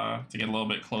to get a little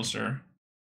bit closer,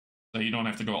 so you don't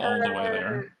have to go all the way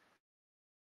there.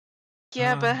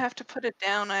 Yeah, but I have to put it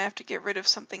down. I have to get rid of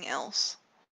something else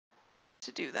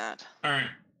to do that. All right,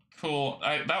 cool.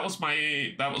 That was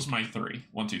my 3.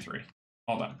 1, 2, 3.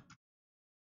 All done.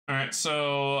 All right,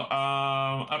 so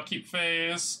upkeep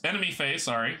phase, enemy phase.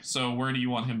 Sorry. So where do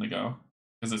you want him to go?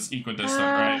 Because it's equidistant,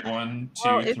 right? 1,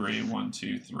 2, 3. 1,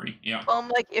 2, 3. Yeah. Well, I'm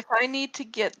like, if I need to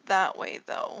get that way,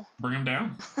 though. Bring him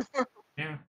down.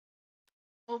 Yeah.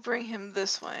 We'll bring him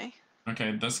this way.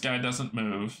 Okay, this guy doesn't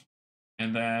move.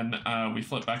 And then we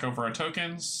flip back over our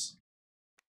tokens.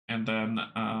 And then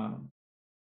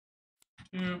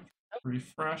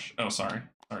refresh. Oh, sorry.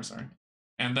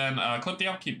 And then click the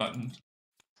upkeep button.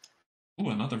 Ooh,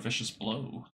 another vicious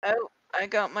blow. Oh, I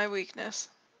got my weakness.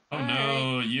 Oh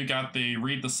no, you got the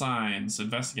read the signs,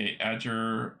 investigate, add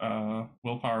your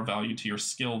willpower value to your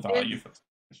skill value.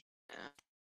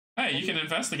 Hey, you can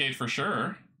investigate for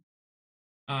sure.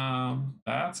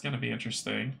 That's gonna be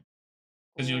interesting.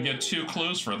 Because you'll get 2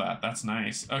 clues for that. That's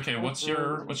nice. Okay, what's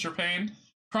your pain?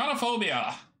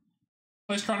 Chronophobia.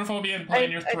 Place chronophobia and play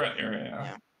in your threat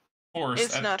area. Yeah.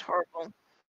 It's not horrible.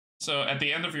 So at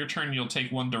the end of your turn, you'll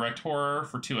take 1 direct horror.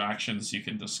 For 2 actions, you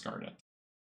can discard it.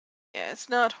 Yeah, it's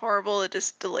not horrible. It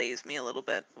just delays me a little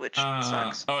bit, which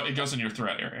sucks. Oh, it goes in your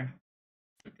threat area.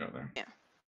 Could go there.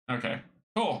 Yeah. Okay.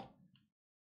 Cool.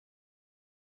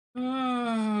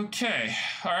 Okay.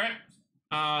 All right.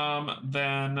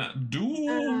 Then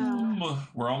Doom.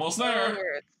 We're almost there.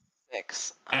 We're at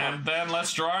 6. And then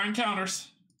let's draw our encounters.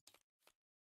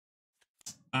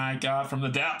 I got from the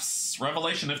depths.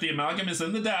 Revelation. If the amalgam is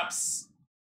in the depths,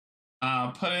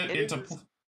 put it into.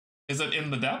 Is it in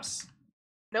the depths?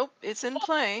 Nope, it's in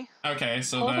play. Okay,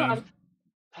 so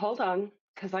Hold on,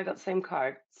 because I got the same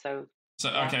card. So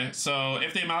yeah. Okay, so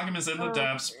if the amalgam is in the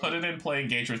depths, put it in play,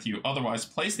 engage with you. Otherwise,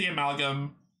 place the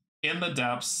amalgam in the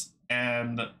depths,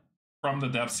 and from the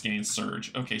depths gain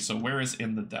surge. Okay, so where is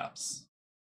in the depths?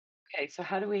 Okay, so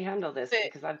how do we handle this?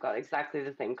 Because I've got exactly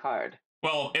the same card.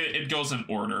 Well, it goes in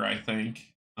order, I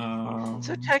think.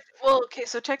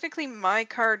 So technically my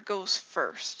card goes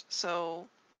first. So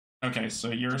okay, so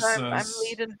yours I'm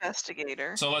lead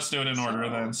investigator. So let's do it in order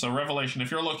then. So Revelation, if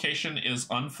your location is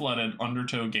unflooded,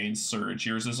 Undertow gains surge.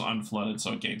 Yours is unflooded,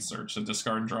 so it gains surge. So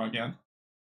discard and draw again.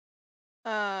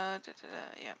 Yeah,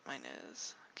 mine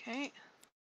is. Okay.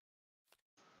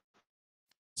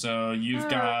 So you've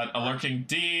got a lurking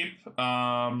deep,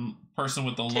 person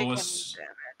with the lowest.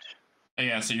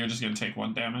 Yeah, so you're just gonna take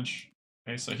 1 damage.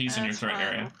 Okay, so he's in your threat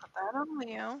area. Put that on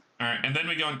Leo. All right, and then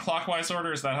we go in clockwise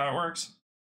order. Is that how it works?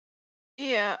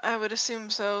 Yeah, I would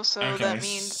assume so. So okay, that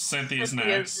means Cynthia's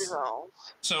next.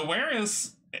 So where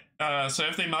is? So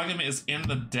if the amalgam is in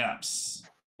the depths,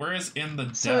 where is in the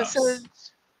depths? So it says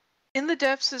in the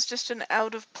depths is just an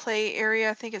out of play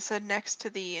area. I think it said next to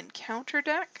the encounter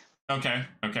deck. Okay.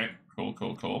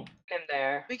 Cool. In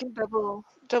there. We can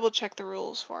double check the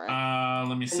rules for it.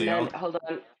 Let me see. Hold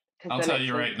on. I'll tell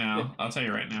you right now.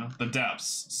 The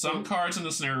depths. Some cards in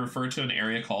the scenario refer to an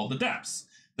area called the depths.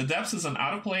 The depths is an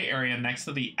out-of-play area next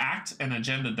to the act and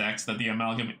agenda decks that the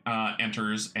amalgam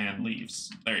enters and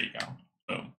leaves. There you go.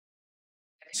 Boom.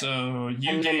 So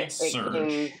you gain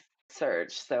surge.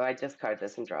 Surge. So I discard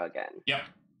this and draw again. Yep.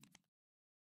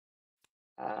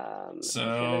 So if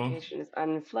your location is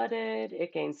unflooded,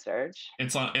 it gains surge.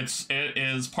 It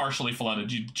is partially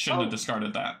flooded. You shouldn't have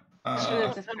discarded that. Shouldn't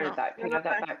have discarded that. Can I have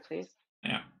that back, please?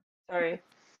 Yeah. Sorry.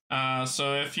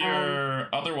 So if you're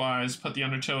otherwise, put the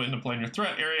Undertow into play in your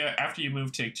threat area. After you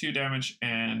move, take 2 damage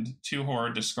and 2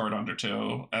 horror, discard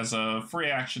Undertow. As a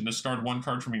free action, discard 1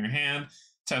 card from your hand.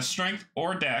 Test strength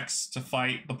or dex to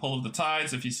fight the pull of the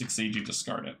tides. If you succeed, you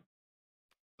discard it.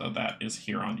 So that is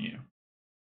here on you.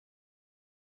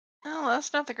 Well,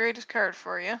 that's not the greatest card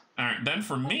for you. All right, then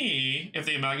for me, if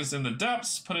the amalgam is in the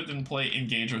depths, put it in play,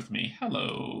 engage with me.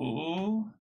 Hello.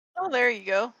 Oh, there you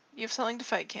go. You have something to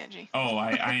fight, Canje. Oh,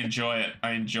 I enjoy it.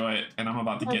 I enjoy it. And I'm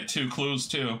about to get 2 clues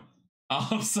too.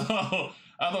 So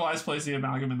otherwise place the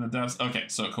amalgam in the depths. Okay,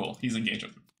 so cool. He's engaged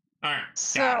with me. All right.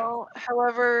 So,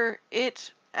 however,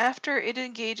 after it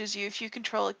engages you, if you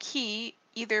control a key,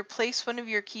 either place one of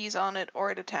your keys on it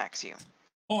or it attacks you.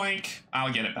 Oink.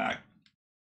 I'll get it back.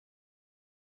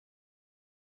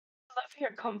 I love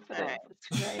your confidence. It's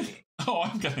great. Oh,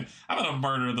 I'm gonna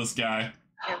murder this guy.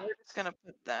 Yeah, we're just gonna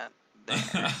put that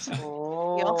there. So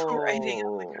Oh. also writing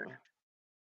on the card.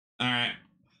 All right.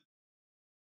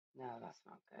 No, that's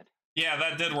not good. Yeah,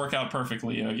 that did work out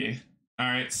perfectly, Yogi. All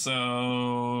right,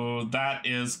 so that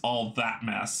is all that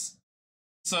mess.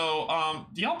 So,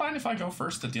 do y'all mind if I go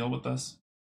first to deal with this?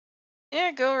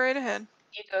 Yeah, go right ahead.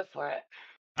 You go for it.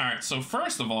 All right, so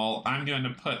first of all, I'm going to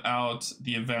put out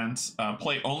the event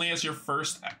play only as your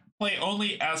first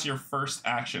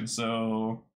action.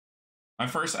 So my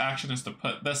first action is to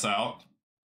put this out.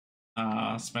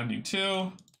 Spending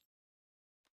 2.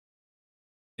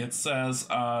 It says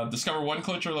discover 1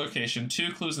 closer location,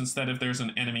 2 clues instead if there's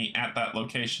an enemy at that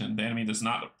location. The enemy does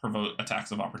not provoke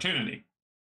attacks of opportunity.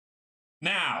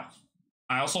 Now,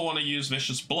 I also want to use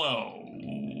Vicious Blow.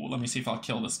 Let me see if I'll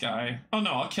kill this guy. Oh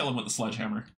no, I'll kill him with the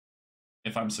sledgehammer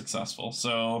if I'm successful.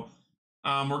 So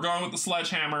we're going with the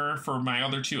sledgehammer for my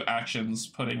other 2 actions,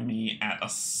 putting me at a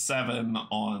 7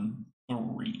 on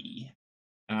 3.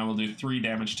 And I will do 3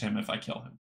 damage to him if I kill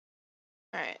him.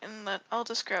 Alright, and I'll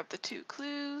just grab the 2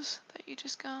 clues that you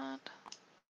just got.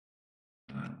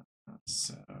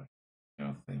 So,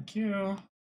 thank you.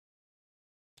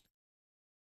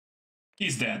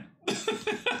 He's dead.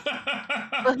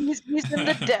 Well, he's in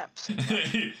the depths.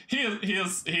 he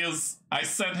is. I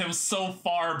sent him so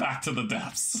far back to the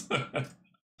depths.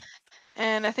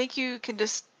 And I think you can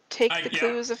just take the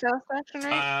clue as a fast action,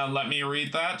 right? Let me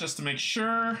read that just to make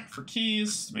sure. For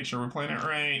keys, to make sure we're playing it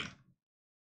right.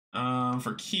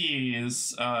 For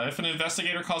keys, if an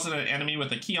investigator calls in an enemy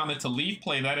with a key on it to leave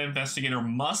play, that investigator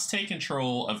must take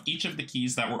control of each of the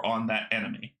keys that were on that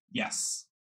enemy. Yes.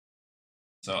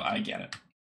 So I get it.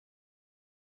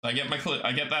 So I get my clue.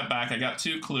 I get that back. I got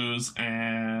 2 clues,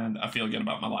 and I feel good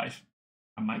about my life.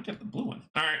 I might get the blue one.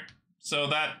 All right. So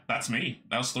that's me.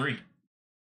 That was 3.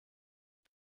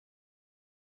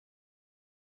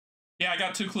 Yeah, I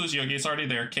got 2 clues, Yogi. It's already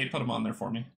there. Kate put them on there for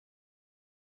me.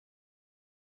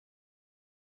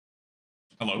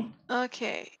 Hello?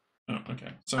 Okay. Oh,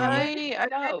 okay. So I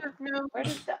kind of know. Where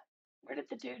did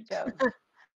the dude go?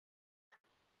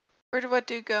 Where did what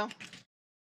dude go?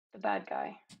 The bad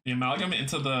guy. the amalgam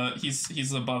into the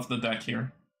he's above the deck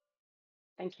here.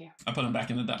 Thank you. I put him back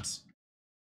in the depths.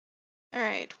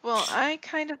 Alright, well, I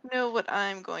kind of know what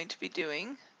I'm going to be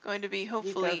doing. Going to be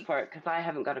hopefully... You go for it, because I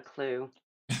haven't got a clue.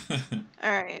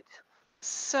 Alright,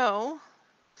 so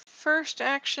first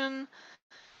action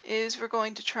is we're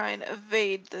going to try and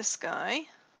evade this guy.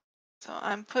 So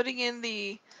I'm putting in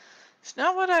the... It's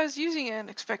not what I was using an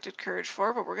expected courage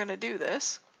for, but we're going to do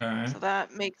this. Okay. So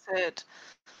that makes it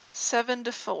 7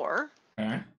 to 4.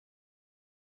 Okay.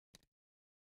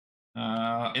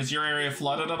 Is your area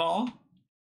flooded at all?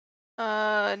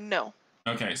 No.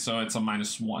 Okay, so it's a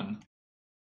 -1.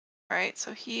 Alright,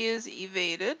 so he is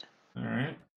evaded.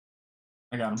 Alright.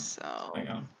 I got him. So... I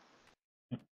got him.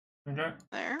 Okay.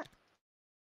 There.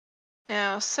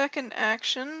 Now, second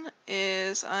action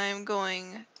is I'm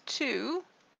going to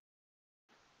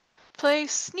play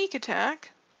sneak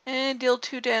attack and deal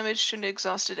 2 damage to an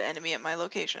exhausted enemy at my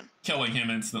location. Killing him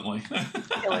instantly.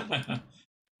 Killing him.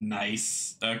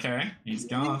 Nice. Okay, he's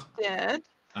gone. Dead.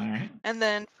 Alright. And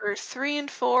then for 3 and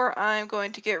 4, I'm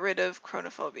going to get rid of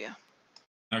chronophobia.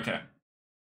 Okay.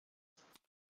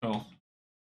 Cool.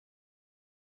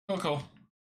 Cool.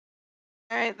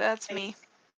 Alright, that's me.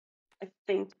 I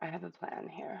think I have a plan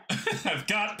here. I've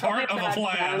got part of a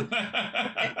plan.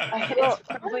 It's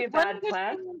probably a bad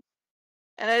plan.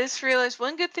 And I just realized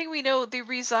one good thing we know, the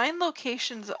resign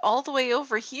location's all the way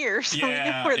over here. So we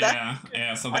know where that is.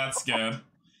 Yeah, so that's good.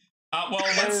 Well,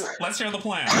 let's hear the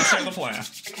plan. Let's hear the plan.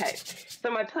 Okay,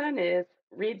 so my plan is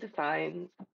read the signs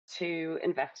to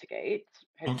investigate.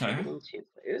 Okay. Getting 2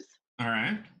 clues. All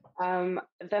right.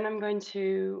 Then I'm going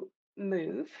to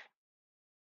move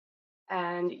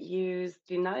and use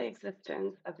deny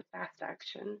existence as a fast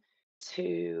action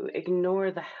to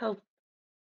ignore the health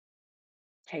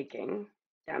taking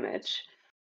damage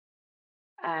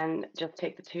and just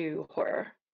take the 2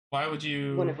 horror. Why would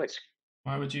you? One of which.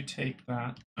 Why would you take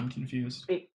that? I'm confused.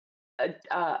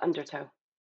 Undertow.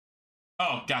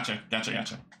 Oh, gotcha.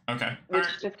 Okay. Which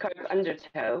discards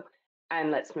undertow and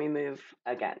lets me move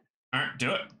again. All right,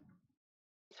 do it.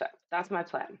 So that's my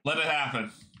plan. Let it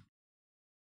happen.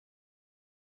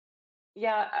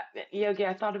 Yeah, Yogi,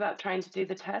 I thought about trying to do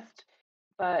the test,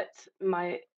 but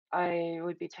I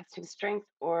would be testing strength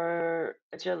or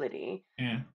agility.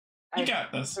 Yeah. You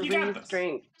got this. You 3 got this.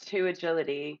 strength, 2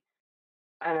 agility,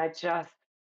 and I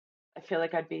feel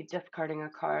like I'd be discarding a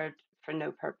card for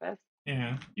no purpose.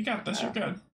 Yeah, you got this. You're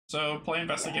good. So play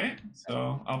investigate. Yeah.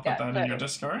 So I'll put that in your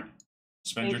discard.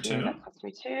 Spend your 2. That costs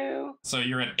me 2. So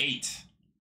you're at 8.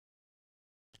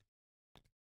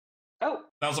 Oh,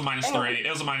 that was a -3. It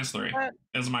was a -3.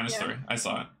 It was a -3. I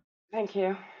saw it. Thank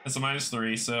you. It's a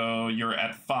 -3, so you're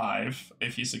at 5.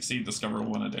 If you succeed, discover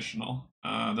 1 additional.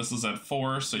 This is at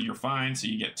 4, so you're fine. So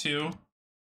you get 2.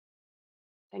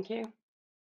 Thank you.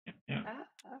 Yeah.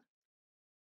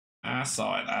 I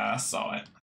saw it.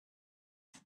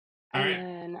 All right.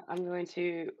 And then I'm going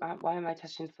to. Why am I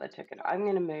touching flood token? I'm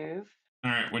going to move.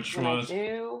 All right. Which when was? I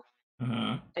do,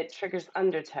 it triggers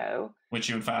undertow. Which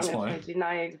you would fast play.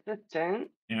 Deny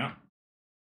existence. Yeah.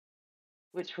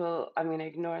 Which I'm going to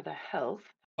ignore the health.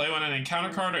 Play when an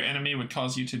encounter card or enemy would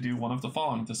cause you to do one of the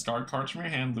following: discard cards from your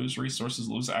hand, lose resources,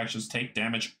 lose actions, take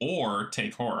damage, or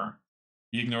take horror.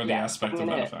 You ignore the aspect of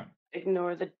that effect.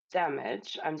 Ignore the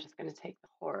damage. I'm just going to take the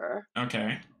horror.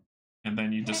 Okay. And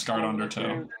then you discard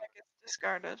undertow.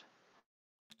 Discarded.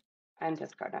 And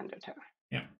discard undertow.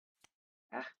 Yeah.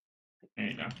 There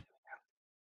you go.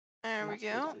 There we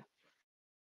go.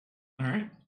 All right.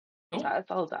 Cool.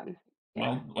 That's all done.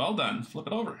 Yeah. Well done. Flip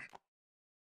it over.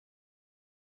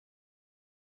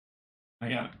 I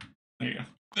got it. There you go.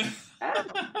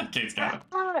 Kate's got it.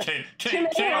 Kate,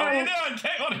 what are you doing?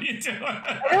 Kate, what are you doing?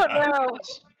 I don't know.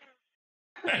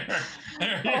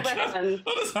 There you go.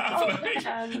 What is happening?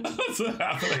 What's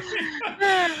happening?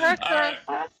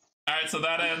 All right, so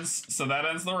that ends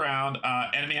the round.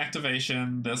 Enemy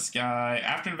activation. This guy,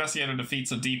 after investigator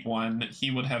defeats a deep one, he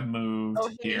would have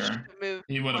moved here.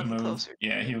 He would have moved. Closer.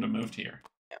 Yeah, he would have moved here.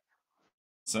 Yep.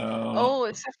 So. Oh,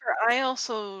 except for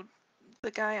the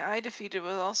guy I defeated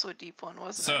was also a deep one,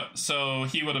 wasn't it? So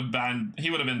he would have been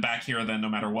back here then, no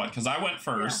matter what, because I went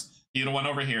first. Yeah. He would have went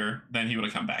over here, then he would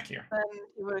have come back here. Then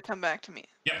he would have come back to me.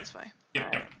 Yep. This way.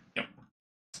 Yep.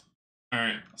 All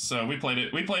right. So we played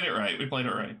it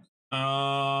right.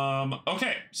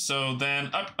 Okay. So then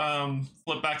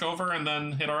flip back over and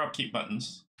then hit our upkeep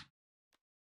buttons.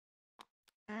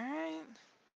 All right.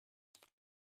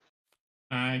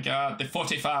 I got the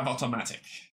 45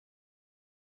 automatic.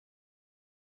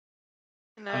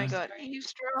 And I got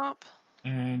eavesdrop.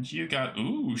 And you got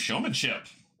showmanship.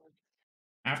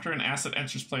 After an asset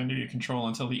enters play under your control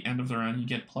until the end of the round, you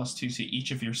get +2 to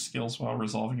each of your skills while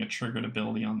resolving a triggered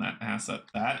ability on that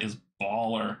asset. That is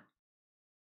baller.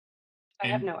 I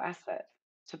have no asset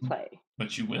to play.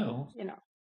 But you will.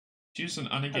 Choose an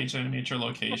unengaged enemy at your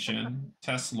location.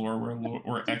 Test lore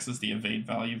where X is the evade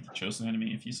value of the chosen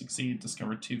enemy. If you succeed,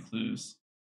 discover 2 clues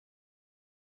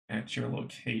at your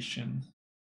location.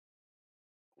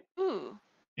 Ooh.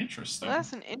 Interesting. Well,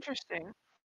 that's an interesting.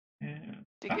 Yeah.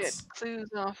 To get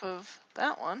clues off of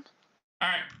that one. All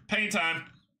right, pain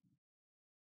time.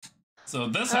 So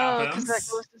this happens. That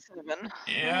goes to 7.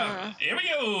 Yeah, here we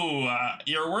go.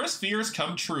 Your worst fears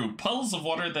come true. Puddles of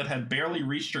water that had barely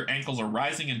reached your ankles are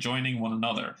rising and joining one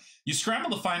another. You scramble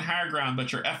to find higher ground,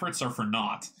 but your efforts are for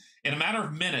naught. In a matter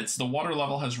of minutes, the water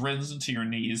level has risen to your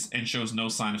knees and shows no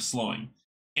sign of slowing.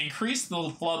 Increase the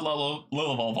flood level.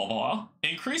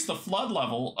 Increase the flood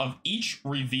level of each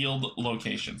revealed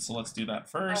location. So let's do that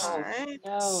first.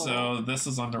 No. So this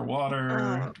is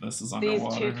underwater. This is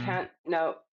underwater. These 2 can't.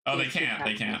 No. Oh, they can't.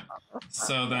 They can't.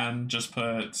 So then just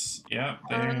put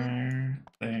there,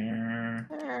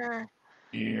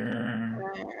 here,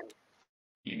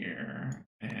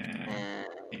 and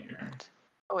here.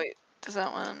 Oh wait, does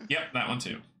that one? Yep, that one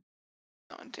too.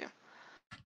 That one too.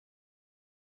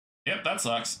 Yep, that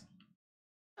sucks.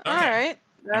 Okay. All right.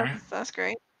 That's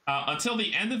great. Until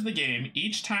the end of the game,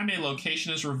 each time a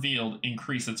location is revealed,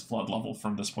 increase its flood level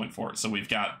from this point forward. So we've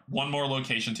got 1 more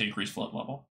location to increase flood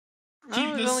level. We've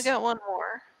only got 1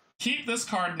 more. Keep this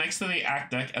card next to the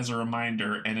act deck as a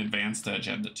reminder and advance to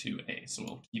Agenda 2A. So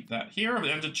we'll keep that here.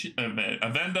 Agenda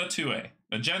 2A.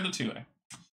 Agenda 2A.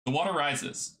 The water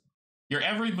rises. Your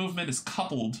every movement is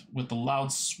coupled with the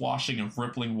loud swashing of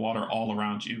rippling water all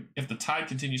around you. If the tide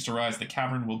continues to rise, the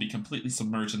cavern will be completely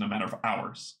submerged in a matter of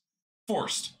hours.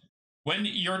 Forced. When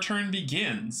your turn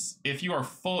begins, if you are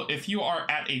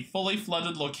at a fully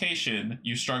flooded location,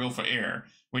 you struggle for air.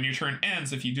 When your turn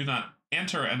ends, if you do not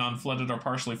enter an unflooded or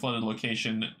partially flooded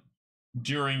location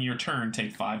during your turn,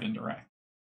 take 5 indirect.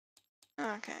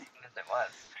 Okay. As it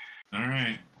was. All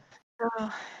right.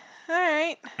 All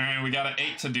right. All right, we got an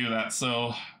 8 to do that,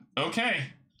 so okay.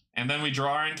 And then we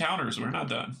draw our encounters. We're not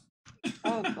done.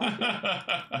 Oh,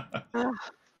 God.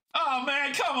 Oh,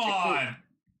 man, come on!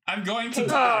 I'm going to Hey,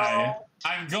 die. oh.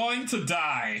 I'm going to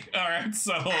die. All right,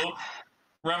 so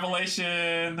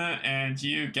Revelation, and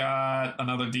you got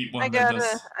another deep one. I got an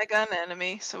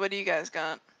enemy. So what do you guys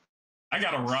got? I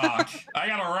got a rock. I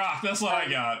got a rock. That's what I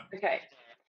got. Okay.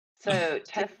 So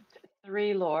test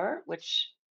 3 lore, which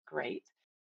great.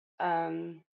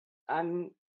 I'm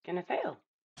gonna fail.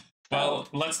 Well,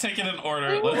 let's take it in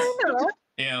order.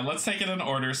 Let's take it in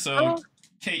order. So,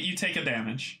 Kate, you take a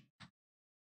damage.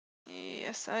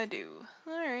 Yes, I do.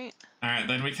 All right. All right,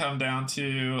 then we come down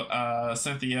to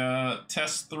Cynthia.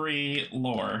 Test 3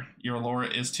 lore. Your lore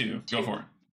is 2. Go for it.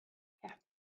 Yeah.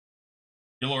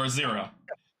 Your lore is 0.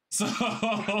 So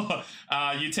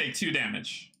you take 2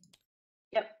 damage.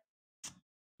 Yep.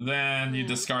 Then you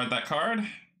discard that card.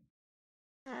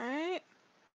 All right.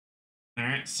 All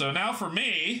right. So now for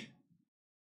me.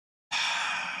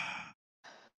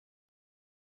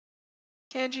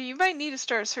 Canje, you might need to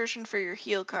start searching for your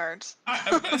heal cards.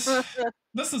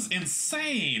 This is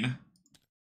insane.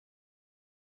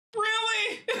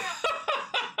 Really?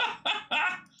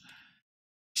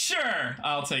 Sure,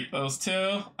 I'll take those 2.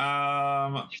 Shuffle,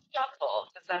 because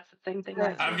that's the same thing.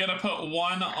 I'm gonna put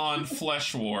 1 on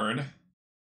Flesh Ward.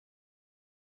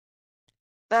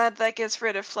 That gets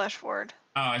rid of Flesh Ward.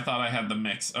 Oh, I thought I had the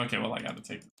mix. Okay, well, I gotta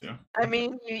take the 2. I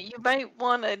mean, you might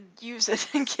want to use it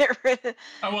and get rid of.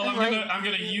 Oh well, I'm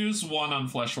gonna use 1 on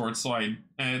Flesh Ward. So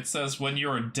it says when you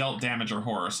are dealt damage or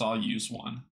horror, so I'll use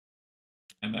 1,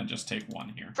 and then just take 1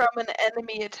 here from an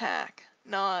enemy attack,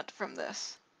 not from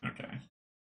this. Okay.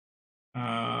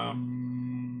 I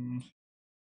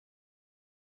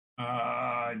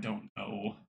don't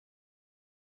know.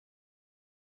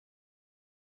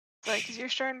 Like, cause you're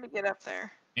starting to get up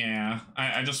there. Yeah,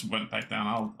 I just went back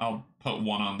down. I'll put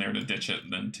 1 on there to ditch it,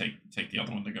 and then take the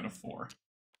other one to go to 4.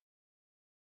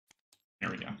 There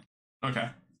we go. Okay.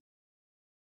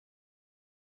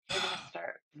 We're gonna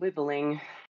start wibbling.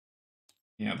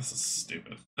 Yeah, this is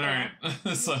stupid. All right.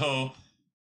 So,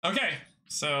 okay.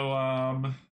 So, All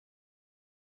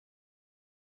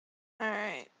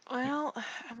right. Well,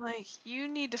 I'm like, you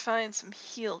need to find some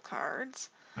heal cards.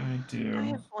 I do. I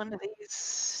have one of these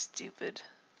stupid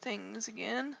things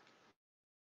again.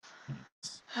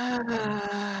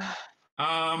 Are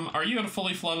you at a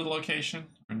fully flooded location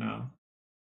or no?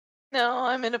 No,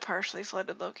 I'm in a partially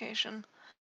flooded location.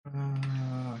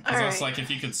 Because that's like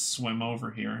if you could swim over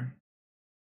here.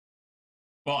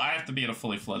 Well, I have to be at a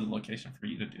fully flooded location for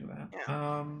you to do that.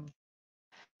 Yeah.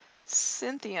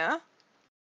 Cynthia.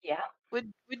 Yeah.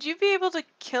 Would you be able to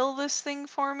kill this thing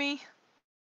for me?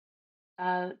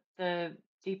 The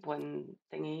deep one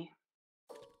thingy.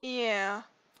 Yeah.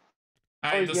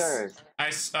 Yours.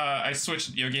 I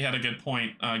switched. Yogi had a good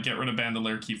point. Get rid of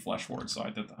Bandolier, keep Flesh Ward. So I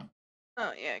did that.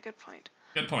 Oh yeah, good point.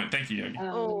 Good point. Thank you, Yogi.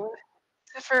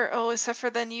 Except for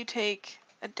then you take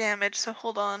a damage. So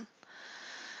hold on.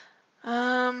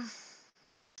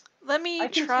 Let me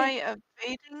try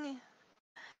evading.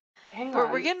 Hang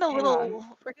on. We're getting a little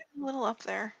up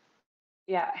there.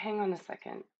 Yeah, hang on a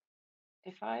second.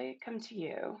 If I come to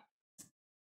you,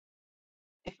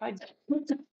 if I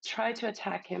try to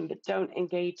attack him but don't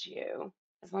engage you,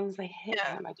 as long as I hit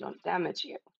him, I don't damage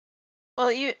you. Well,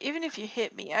 even if you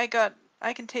hit me, I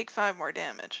can take 5 more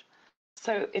damage.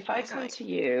 So if I come to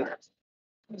you,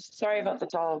 sorry about the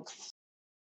dogs.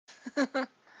 If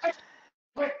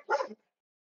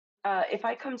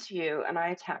I come to you and I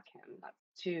attack him, that's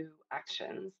 2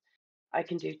 actions. I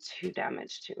can do 2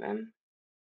 damage to him.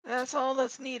 That's all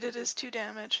that's needed is 2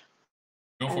 damage.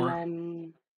 Go for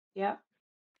it. Yeah.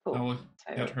 Cool. I will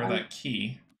get her that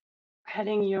key.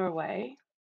 Heading your way,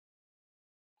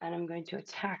 and I'm going to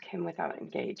attack him without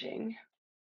engaging,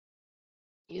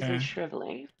 using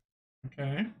shriveling.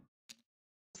 Okay.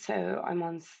 So I'm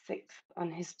on 6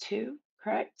 on his 2,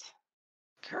 correct?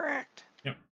 Correct.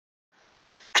 Yep.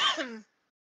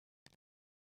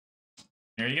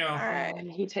 There you go. All right.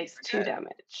 And he takes 2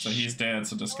 damage. So he's dead,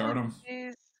 so discard him.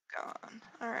 He's gone.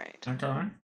 All right. Okay.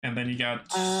 And then you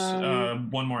got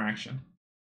 1 more action.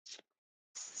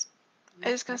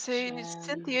 I was gonna say,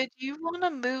 Cynthia, do you want to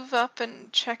move up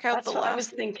and check out That's the what last I was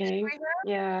thinking.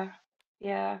 Yeah.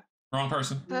 Wrong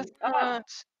person. That's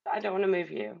not. I don't want to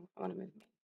move you. I want to move me.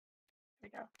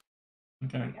 There we go.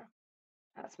 Okay. There we go.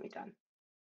 That's me done.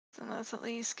 So that's at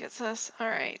least gets us. All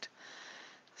right.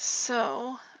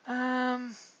 So,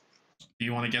 do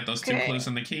you want to get those 2 clues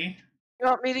in the key? You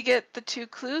want me to get the 2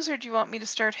 clues, or do you want me to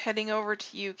start heading over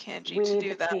to you, Canje, to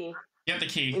do that? Key. Get the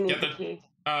key. We need Get the key.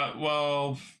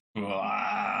 Well,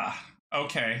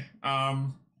 okay.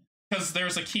 Because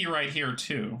there's a key right here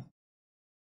too.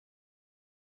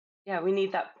 Yeah, we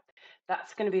need that.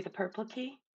 That's going to be the purple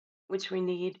key, which we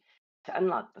need to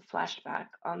unlock the flashback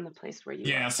on the place where you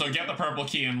Yeah, are. so get the purple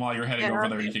key, and while you're heading over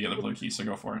there, you can get the blue key, so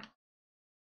go for it.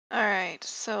 Alright,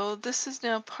 so this is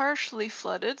now partially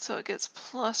flooded, so it gets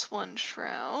 +1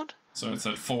 shroud. So it's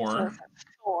at 4. So it's at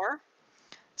 4.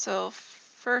 So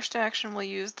first action we'll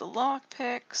use the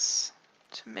lockpicks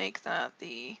to make that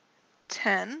the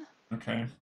 10. Okay.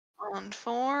 On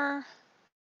 4.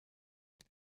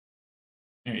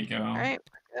 There you go. Alright,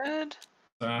 we're good.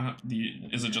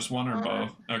 Is it just one or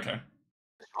both? Okay.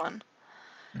 Just 1.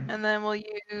 And then we'll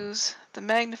use the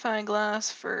magnifying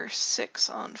glass for 6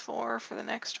 on 4 for the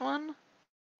next one.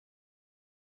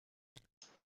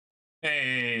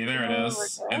 Hey, there it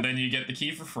is. And then you get the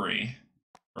key for free.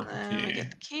 Purple And key. we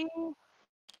get the key.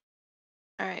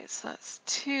 Alright, so that's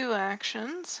 2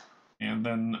 actions. And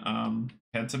then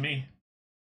head to me.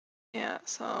 Yeah,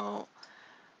 so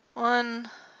 1,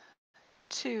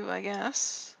 2, I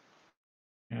guess.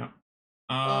 Yeah.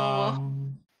 Well,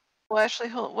 actually,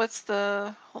 hold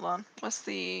on. What's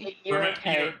the... You're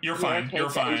okay. You're fine. Okay, you're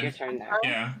fine. Your turn now.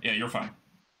 Yeah, you're fine.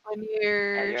 When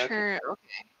your you're turn...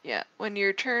 Okay. Yeah, when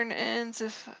your turn ends,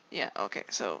 if... Yeah, okay,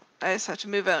 so I just have to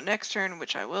move out next turn,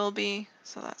 which I will be,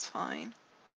 so that's fine.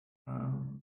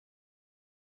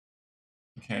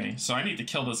 Okay, so I need to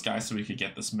kill this guy so we could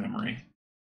get this memory.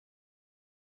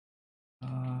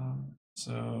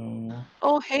 So...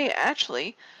 Oh, hey,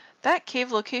 actually, that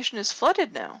cave location is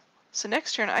flooded now. So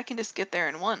next turn, I can just get there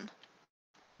in 1.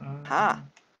 From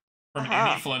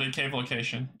any flooded cave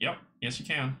location. Yep, yes you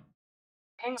can.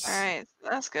 Alright, so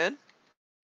that's good.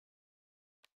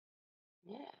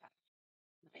 Yeah.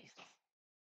 Nice.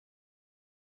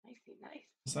 Nice.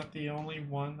 Is that the only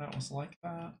one that was like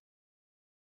that?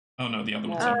 Oh no, the other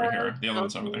one's over here. The other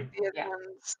one's over there. The other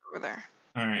one's over there.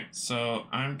 Alright, so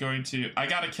I'm going to... I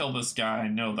gotta kill this guy, I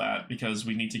know that, because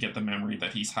we need to get the memory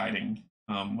that he's hiding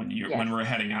when we're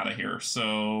heading out of here.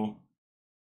 So...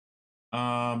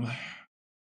 I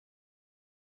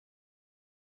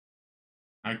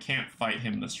can't fight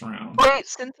him this round. Wait,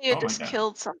 Cynthia just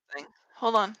killed something.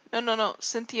 Hold on. No.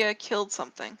 Cynthia killed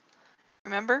something.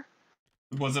 Remember?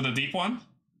 Was it a deep one?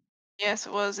 Yes,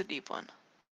 it was a deep one.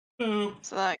 Boop.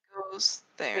 So that goes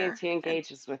there. Means he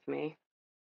engages with me.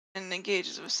 And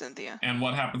engages with Cynthia. And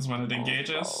what happens when it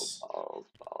engages? Balls.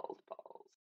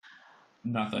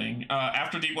 Nothing.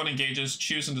 After deep one engages,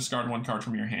 choose and discard 1 card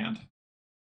from your hand.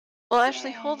 Well,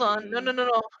 actually, hold on. No.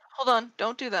 Hold on.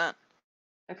 Don't do that.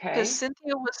 Okay. Because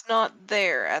Cynthia was not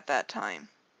there at that time.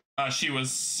 She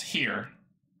was here,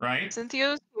 right?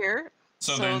 Cynthia was here.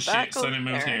 So then it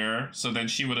moved here. So then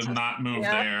she would have not moved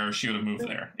there. She would have moved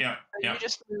there. Yep. You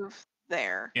just move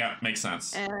there. Yeah, makes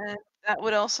sense. And that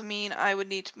would also mean I would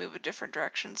need to move a different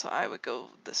direction, so I would go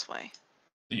this way.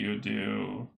 You would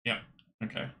do... Yep.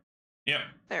 Okay. Yep.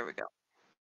 There we go.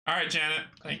 All right, Janet.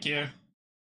 Thank you.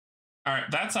 All right,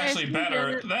 that's actually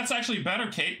better. That's actually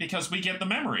better, Kate, because we get the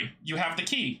memory. You have the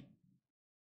key.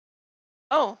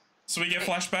 Oh. So we get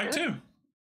flashback too.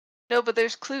 No, but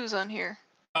there's clues on here.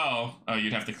 Oh,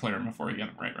 you'd have to clear them before you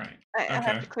get them. Right. I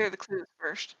have to clear the clues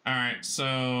first. All right,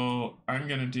 so I'm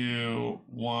going to do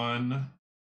 1.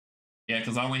 Yeah,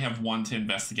 because I only have 1 to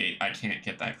investigate. I can't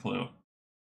get that clue.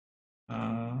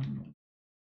 I'm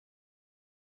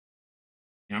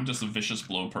just a vicious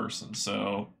blow person,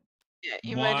 so... Yeah,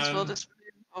 you might as well just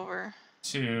move over.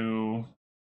 2...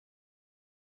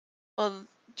 Well,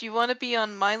 do you want to be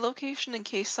on my location in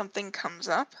case something comes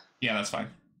up? Yeah, that's fine.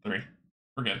 3.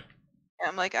 We're good. Yeah,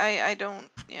 I'm like, I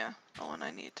don't... Yeah. Oh, and I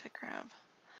need to grab...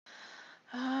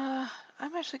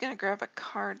 I'm actually going to grab a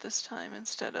card this time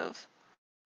instead of...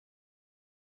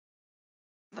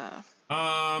 the...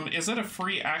 Is it a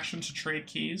free action to trade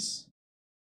keys?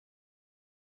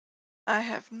 I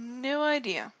have no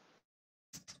idea.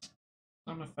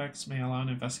 Some effects may allow an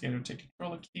investigator to take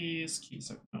control of keys.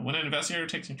 When an investigator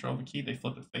takes control of a key, they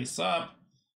flip it face up.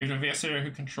 If an investigator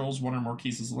who controls 1 or more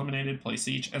keys is eliminated, place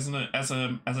each. As an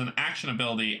action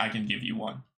ability, I can give you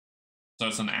 1. So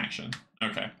it's an action.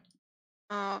 Okay.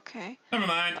 Okay. Never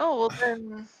mind. Oh, well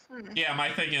then... Yeah, my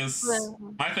thing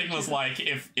was like,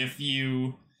 if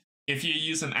you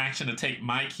use an action to take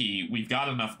my key, we've got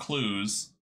enough clues.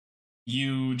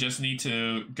 You just need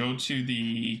to go to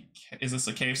the... Is this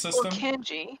a cave system? Well,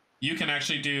 Canje. You can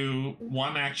actually do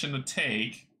 1 action to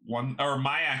take, or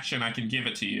my action, I can give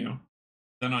it to you.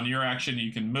 Then on your action,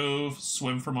 you can move,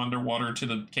 swim from underwater to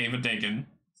the Cave of Dagon,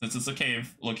 since it's a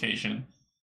cave location,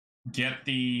 get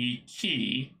the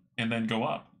key, and then go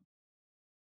up.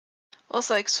 Well, it's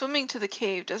like swimming to the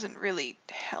cave doesn't really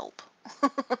help.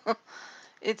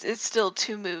 It's still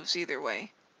 2 moves either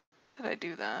way that I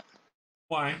do that.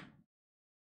 Why?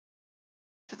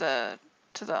 To the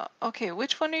okay,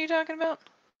 which one are you talking about?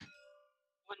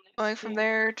 Going from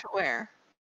there to where?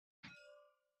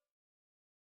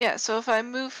 Yeah, so if I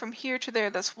move from here to there,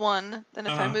 that's 1. Then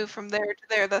if I move from there to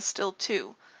there, that's still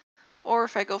 2. Or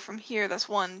if I go from here, that's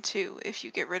 1, 2. If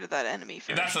you get rid of that enemy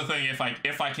first. That's the thing. If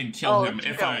I can kill him,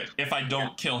 if I don't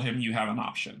Yeah. kill him, you have an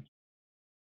option.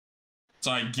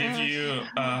 So I give you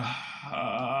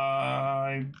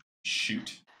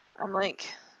shoot. I'm like,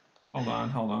 Hold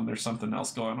on. There's something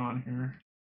else going on here.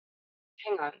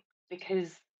 Hang on,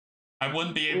 because I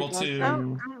wouldn't be able to.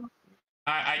 oh,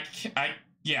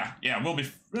 Yeah, we'll be.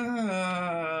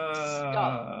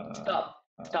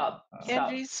 Stop.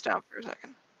 Canje, stop for a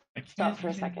second. I can't Stop for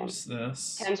a second. use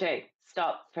this. Canje,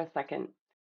 stop for a second.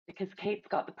 Because Kate's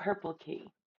got the purple key.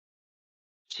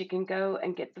 She can go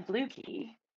and get the blue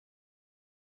key.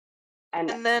 And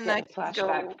then get I the can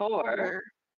flashback go 4. over.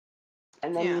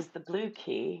 And then Yeah. use the blue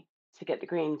key to get the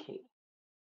green key.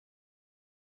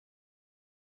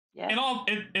 Yeah.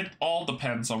 It all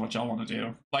depends on what y'all want to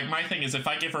do. Like, my thing is, if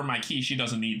I give her my key, she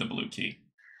doesn't need the blue key.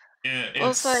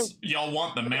 It's like, y'all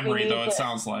want the memory, though. It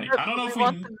sounds like I don't know if we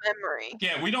want the memory.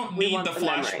 Yeah, we don't need the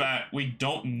flashback. We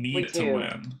don't need it to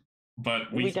win,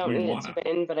 but we don't need want it to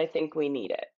win, but I think we need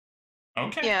it.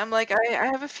 Okay. Yeah, I'm like, I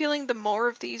have a feeling the more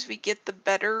of these we get, the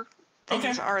better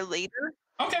things are later.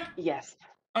 Okay. Yes.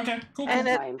 Okay. Cool.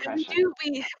 And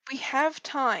we have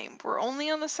time. We're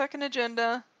only on the 2nd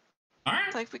agenda. All right.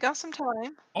 It's like we got some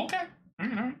time. Okay. All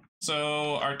right.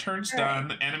 So our turn's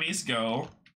done. Enemies go.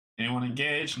 Anyone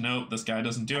engage? Nope. This guy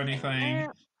doesn't do anything.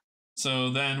 So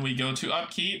then we go to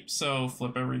upkeep. So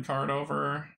flip every card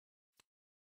over.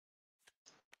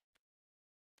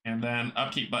 And then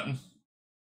upkeep button.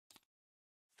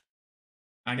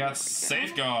 I got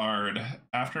safeguard.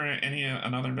 After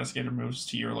another investigator moves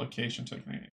to your location,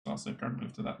 I'll safeguard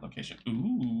move to that location.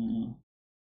 Ooh.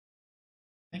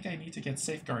 I think I need to get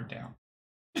safeguard down.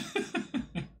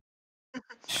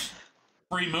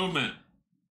 Free movement.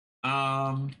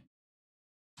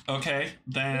 Okay,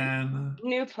 then.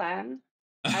 New plan.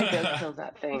 I go kill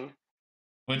that thing.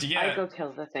 What'd you get? I go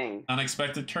kill the thing.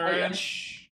 Unexpected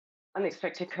courage.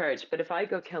 Unexpected courage. But if I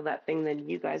go kill that thing, then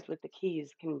you guys with the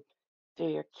keys can do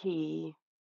your key.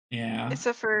 Yeah.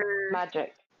 Except for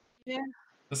magic. Yeah.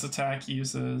 This attack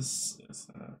uses.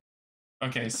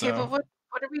 Okay, so. Okay, but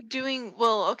what are we doing?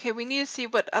 Well, okay, we need to see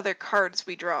what other cards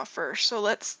we draw first. So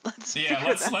let's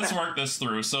work this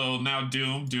through. So now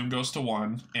Doom goes to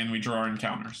 1, and we draw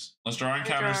encounters. Let's draw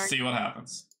encounters, see what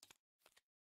happens.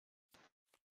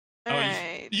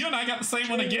 Alright. You and I got the same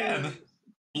one again.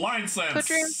 Blind sense. Put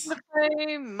dreams into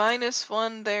play,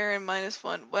 -1 there and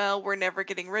 -1. Well, we're never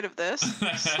getting rid of this.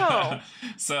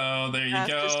 So there you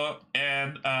go.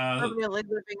 And permanently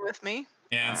living with me.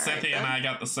 And Cynthia and I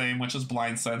got the same, which is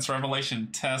Blind Sense. Revelation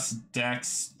test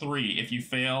Dex 3. If you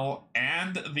fail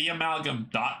and the amalgam ...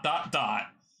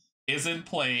 is in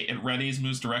play, it readies,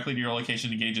 moves directly to your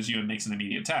location, engages you, and makes an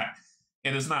immediate attack.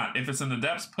 It is not. If it's in the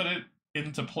depths, put it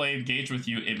into play, engage with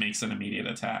you, it makes an immediate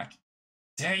attack.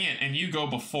 Dang it, and you go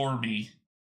before me.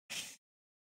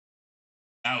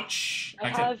 Ouch. I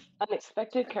have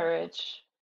unexpected courage.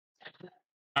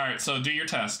 Alright, so do your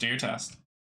test.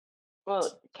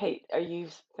 Well, Kate, are you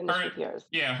finished with yours?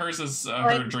 Yeah, hers is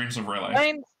her dreams of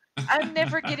Relay. I'm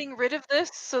never getting rid of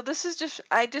this, so this is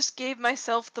I just gave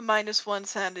myself the -1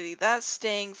 sanity. That's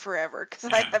staying forever, because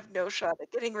I have no shot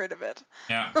at getting rid of it.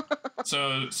 Yeah.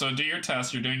 So do your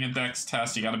test. You're doing a Dex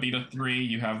test. You gotta beat a 3.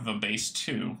 You have a base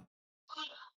 2.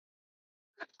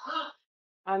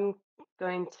 I'm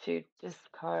going to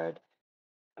discard.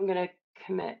 I'm going to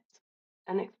commit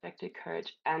unexpected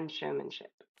courage and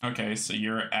showmanship. Okay, so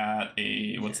you're at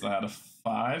a, what's that, a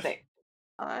 5? 6.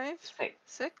 5?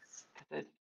 6?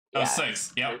 Oh,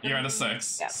 6. Yep, you're at a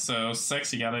 6. Yep. So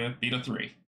 6, you gotta beat a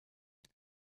 3.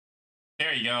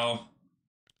 There you go.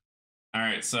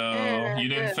 Alright, so you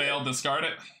didn't fail, discard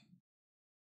it.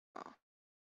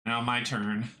 Now my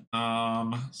turn.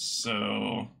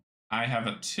 So I have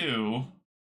a 2.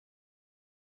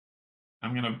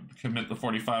 I'm gonna commit the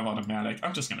 45 automatic.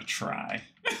 I'm just gonna try.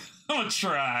 I'm gonna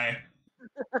try.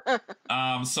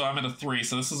 So I'm at a 3.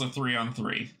 So this is a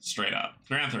 3-on-3, straight up.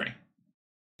 3-on-3.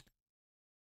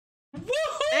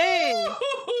 Hey!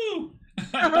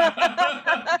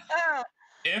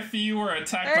 If you were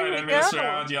attacked by an enemy this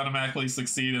round, you automatically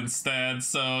succeed instead.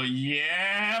 So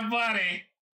yeah, buddy.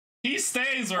 He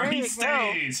stays where he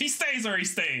stays. He stays where he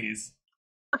stays.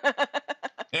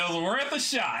 It was worth a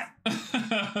shot. All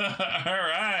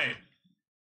right.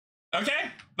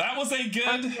 Okay, that was a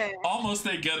good, Okay. almost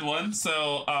a good one. So,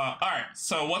 all right.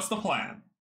 So, what's the plan?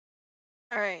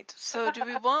 All right. So, do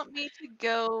we want me to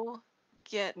go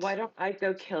get? Why don't I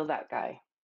go kill that guy?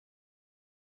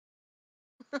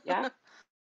 Yeah?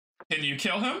 Can you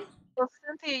kill him? Well,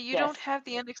 Cynthia, you Yes. don't have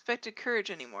the unexpected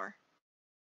courage anymore.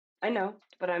 I know,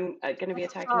 but I'm going to be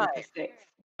That's a attacking him for 5. 6.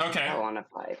 Okay. Oh, on a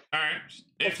 5. All right.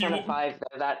 If 6 on a you, 5,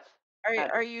 though. That's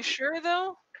Are you sure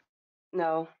though?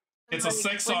 no. it's a Like,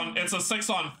 6 when- on. It's a 6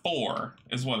 on 4,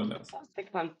 is what it is. 6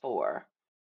 on 4. What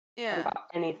Yeah. about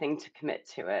anything to commit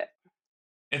to it?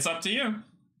 It's up to you.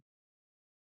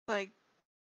 Like,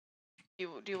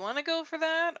 do you want to go for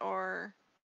that or?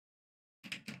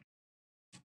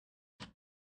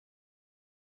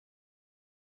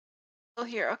 Well,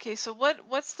 here. Okay. So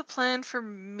what's the plan for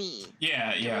me?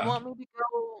 Yeah, Do yeah. we want me to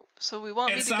go? So we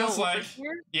want It me to go sounds over like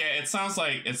here. yeah. It sounds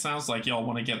like y'all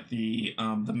want to get the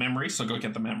memory. So go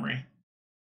get the memory.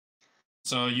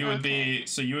 So you would Okay.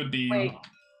 be Wait.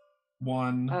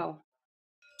 1, Oh,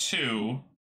 2.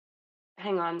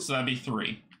 hang on. So that'd be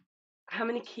 3. How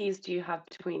many keys do you have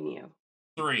between you?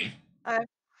 3.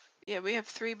 Yeah, we have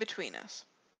 3 between us.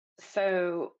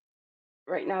 So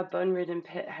right now, Bone Ridden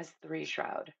Pit has 3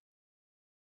 shroud.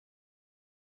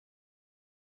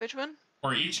 Which one?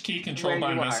 For each key controlled Where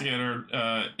by you are.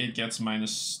 investigator, it gets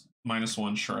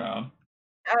 -1 shroud.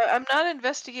 I'm not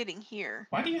investigating here.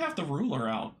 Why do you have the ruler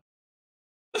out?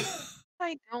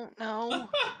 I don't know.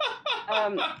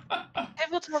 Um,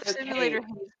 Tabletop So, Simulator Kate-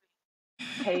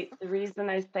 hates me. Kate, the reason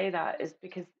I say that is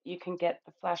because you can get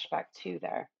the flashback 2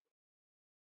 there.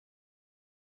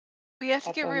 We have to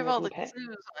At get Bone rid of all the Ridden Pit.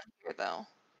 clues on here, though.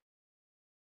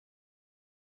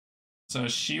 So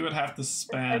she would have to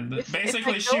spend if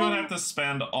basically I she would go- have to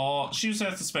spend all she would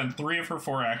have to spend 3 of her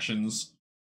 4 actions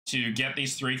to get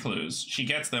these 3 clues. She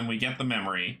gets them, we get the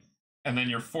memory, and then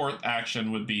your 4th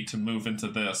action would be to move into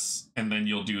this, and then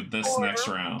you'll do this Or next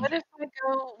round.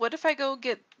 What if I go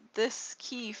get this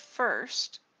key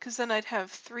first? Because then I'd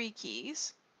have 3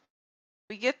 keys.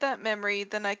 We get that memory,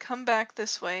 then I come back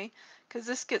this way, because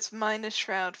this gets minus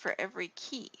shroud for every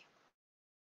key.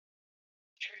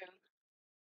 True.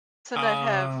 So then I'd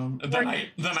have.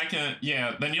 Then I can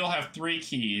then you'll have 3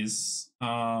 keys.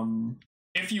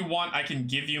 If you want, I can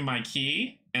give you my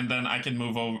key, and then I can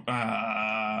move over.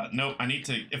 No, I need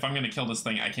to. If I'm gonna kill this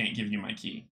thing, I can't give you my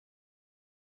key.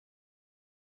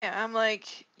 Yeah, I'm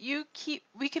like,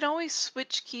 we can always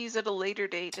switch keys at a later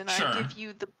date, and Sure. I give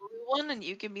you the blue one, and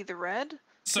you give me the red.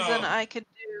 So then I could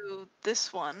do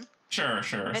this one. Sure.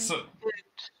 And So you could,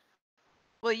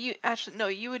 well, you actually no,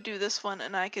 you would do this one,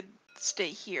 and I could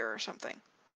stay here or something.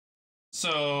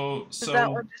 so That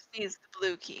one just needs the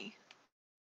blue key.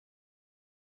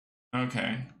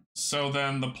 okay. So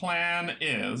then the plan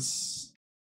is.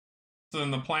 So then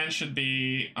the plan should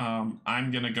be.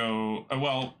 I'm gonna go.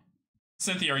 Well,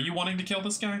 Cynthia, are you wanting to kill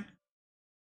this guy?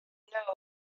 No.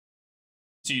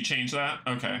 So you change that?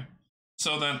 Okay.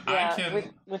 So then Yeah, I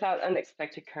can. without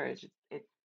unexpected courage, it's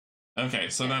Okay,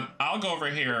 so then I'll go over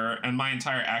here, and my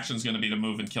entire action is going to be to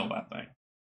move and kill that thing.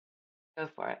 go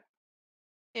for it.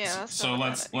 Yeah. That's So not a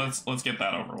bad idea. let's get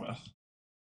that over with.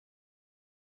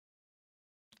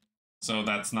 So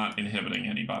that's not inhibiting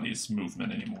anybody's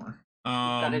movement anymore.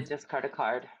 Gotta discard a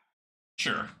card.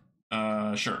 Sure.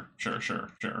 Sure.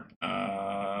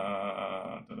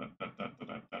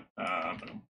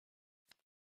 Boom.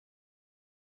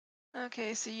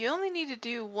 Okay, so you only need to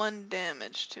do 1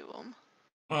 damage to him.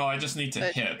 Well, I just need to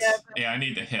But hit. yeah, Yeah, I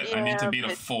need to hit. I need to beat a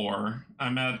but- 4.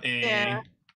 I'm at a. Yeah.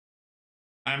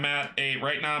 I'm at a.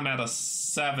 Right now, I'm at a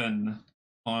 7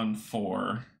 on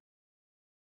 4.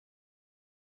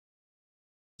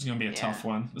 This is gonna be a tough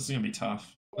one. This is gonna be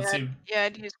tough. Let's see. Yeah,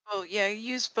 I'd use both. Yeah,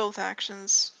 use both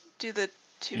actions. Do the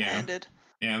 2-handed.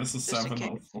 Yeah, this is Just in 7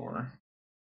 on case. 4.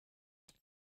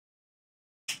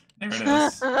 There it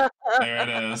is. There it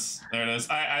is. There it is.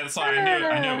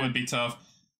 I knew it would be tough.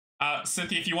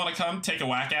 Cynthia, if you want to come, take a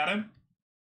whack at him.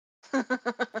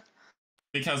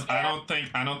 Because I don't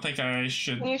think I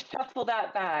should. Can you shuffle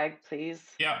that bag, please?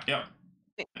 Yep.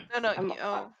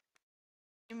 No,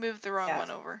 you moved the wrong Yeah.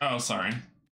 one over. Oh, sorry.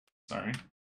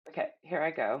 Okay, here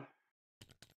I go.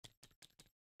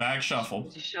 Bag shuffled.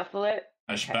 Did you shuffle it?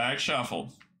 Okay. Bag shuffled.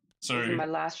 This is So my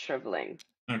last shriveling.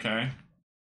 okay.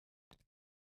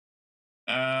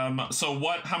 So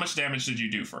what? How much damage did you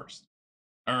do first?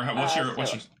 Or what's your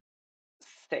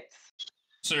 6.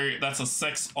 So that's a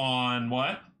 6 on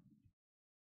what?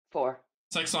 4.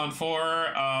 6 on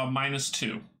 4.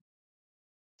 -2.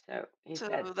 So he's So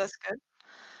dead. that's good.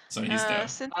 So he's dead.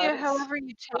 Cynthia, But- however,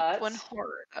 you take 1 but-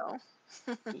 horror though.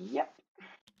 Yep.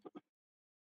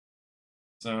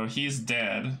 So he's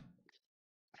dead.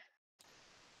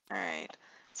 All right.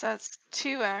 So that's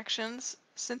 2 actions.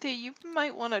 Cynthia, you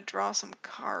might want to draw some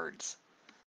cards.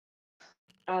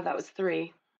 That was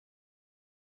 3.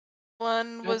 1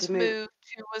 I had was to move. move,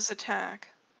 2 was attack.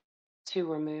 2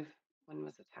 were move. 1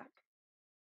 was attack.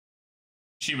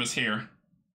 She was here.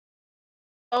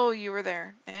 Oh, you were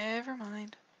there. Never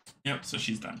mind. Yep, so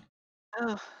she's done.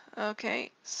 Oh,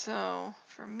 okay. So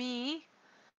for me,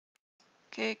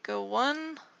 okay, go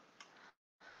 1,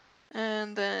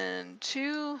 and then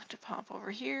 2 to pop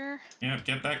over here. Yep,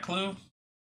 get that clue?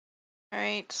 All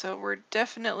right, so we're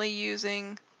definitely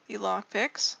using the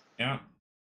lockpicks. Yep.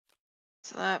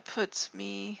 So that puts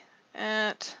me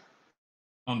at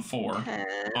On 4. 10.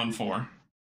 On 4.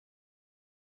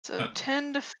 So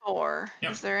 10 to 4.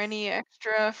 Yep. Is there any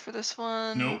extra for this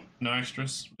one? Nope, no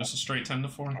extras. Just a straight 10 to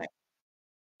 4. Okay.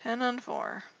 10 on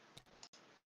 4.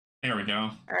 There we go.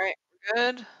 All right, we're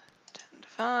good. 10 to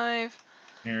 5.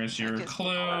 Here's your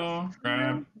clue.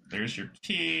 Grab. There's your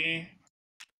key.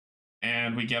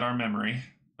 And we get our memory.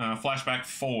 Flashback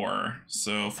 4.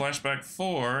 So flashback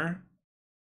 4.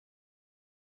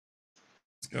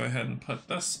 Let's go ahead and put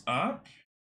this up.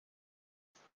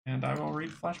 And I will read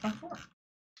flashback 4.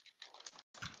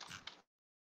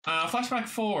 Flashback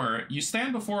 4. You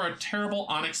stand before a terrible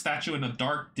onyx statue in a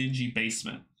dark, dingy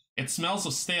basement. It smells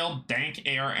of stale, dank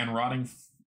air and rotting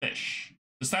fish.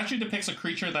 The statue depicts a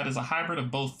creature that is a hybrid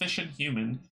of both fish and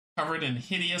human, covered in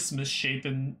hideous,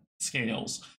 misshapen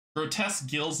scales. Grotesque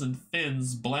gills and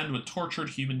fins blend with tortured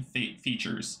human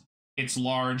features. Its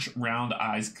large, round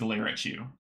eyes glare at you.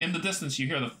 In the distance, you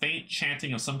hear the faint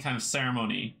chanting of some kind of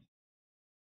ceremony.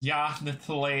 Ya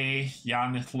Nithle, Ya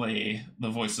Nithle, the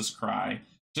voices cry.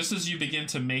 Just as you begin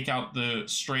to make out the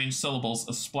strange syllables,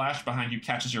 a splash behind you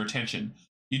catches your attention.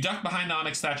 You duck behind the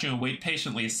onyx statue and wait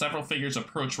patiently as several figures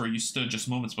approach where you stood just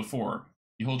moments before.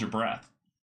 You hold your breath.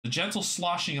 The gentle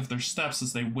sloshing of their steps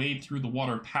as they wade through the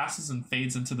water passes and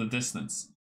fades into the distance.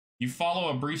 You follow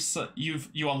a brief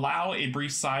you allow a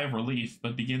brief sigh of relief,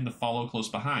 but begin to follow close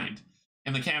behind.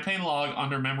 In the campaign log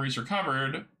under Memories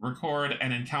Recovered, record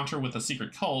an encounter with a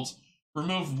secret cult.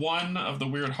 Remove 1 of the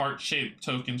weird heart-shaped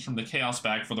tokens from the chaos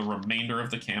bag for the remainder of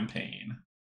the campaign.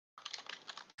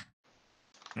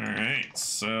 Alright,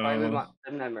 so... Why we want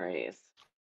the memories.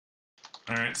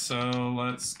 Alright, so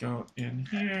let's go in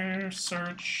here,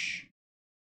 search.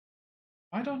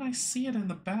 Why don't I see it in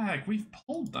the bag? We've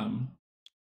pulled them.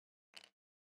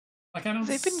 Like, I don't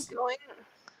They've been going...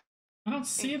 I don't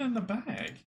see it in the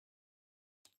bag.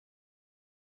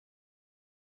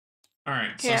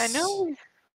 Alright, Yeah, so... I know.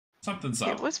 Something's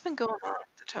Okay, up. what's been going on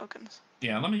with the tokens?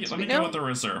 Yeah, let me go with the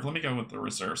reserve. Let me go with the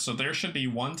reserve. So there should be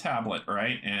 1 tablet,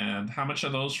 right? And how much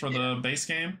are those for the base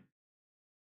game?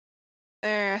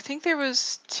 I think there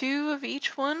was 2 of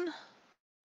each one.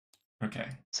 Okay.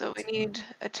 So we need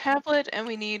a tablet and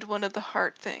we need one of the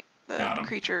heart the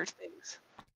creature things.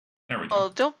 There we go. Well,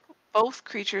 don't put both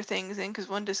creature things in because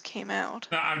one just came out.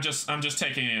 No, I'm just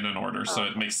taking it in order, so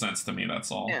it makes sense to me. That's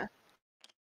all. Yeah.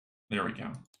 There we go.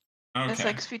 Okay. It's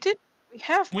like, 'cause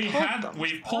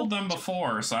we've pulled them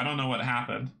before, so I don't know what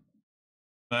happened.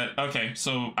 But okay,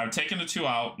 so I've taken the 2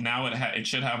 out. Now it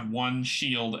should have 1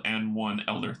 shield and 1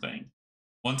 elder thing,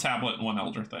 1 tablet and 1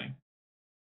 elder thing.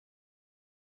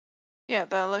 Yeah,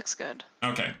 that looks good.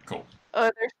 Okay, cool.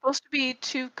 There's supposed to be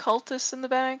 2 cultists in the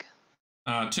bag.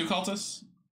 2 cultists?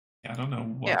 Yeah, I don't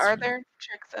know. Yeah, are there?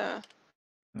 Check the.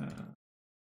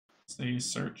 See,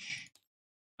 search.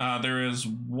 There is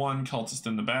 1 cultist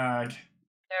in the bag.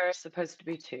 There are supposed to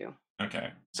be 2.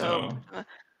 Okay, so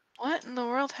what in the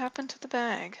world happened to the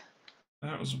bag?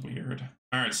 That was weird.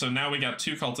 All right, so now we got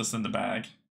 2 cultists in the bag.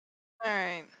 All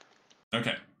right.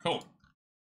 Okay, cool.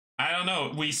 I don't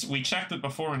know. We checked it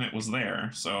before and it was there,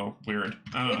 so weird.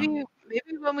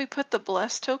 Maybe when we put the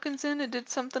blessed tokens in, it did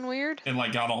something weird. It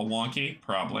like got all wonky,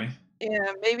 probably.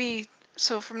 Yeah, maybe.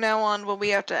 So from now on, when we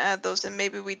have to add those in,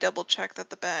 maybe we double check that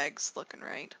the bag's looking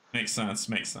right. Makes sense.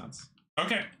 Makes sense.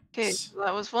 Okay. Okay, so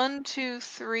that was 1, 2,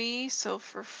 3. So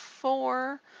for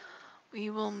 4, we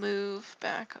will move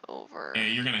back over. Yeah,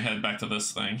 you're gonna head back to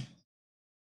this thing,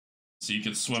 so you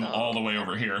can swim all the way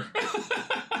over here.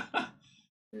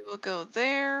 We will go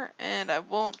there, and I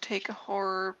won't take a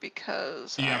horror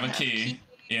because you have a key.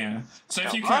 Yeah. So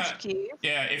if you come,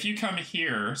 if you come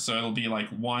here, so it'll be like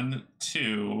 1,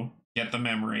 2, get the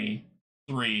memory,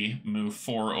 3, move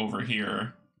 4 over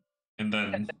here, and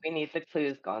then we need the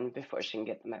clues gone before she can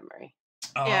get the memory.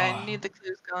 Yeah, I need the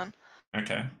clues gone.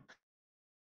 Okay.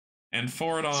 And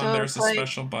forward on, So there's a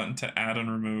special button to add and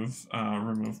remove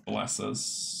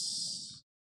blesses.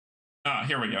 Ah,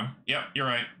 here we go. Yep, you're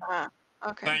right.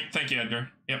 Okay. Thank you,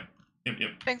 Edgar. Yep.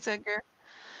 Thanks, Edgar.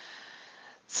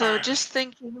 So Alright. just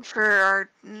thinking for our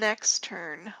next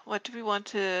turn, what do we want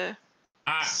to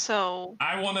sow?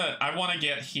 I wanna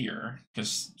get here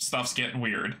because stuff's getting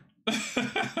weird.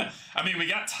 I mean, we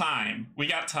got time.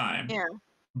 Yeah.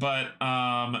 But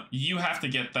you have to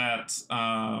get that.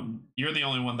 You're the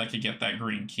only one that could get that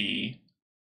green key,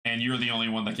 and you're the only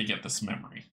one that could get this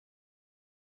memory.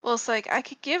 Well, it's like I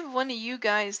could give one of you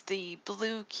guys the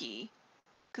blue key,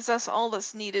 because that's all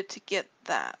that's needed to get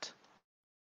that.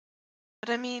 But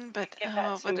I mean, but Give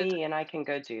that to but me, and I can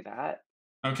go do that.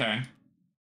 Okay.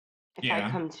 If Yeah.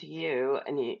 I come to you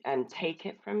and take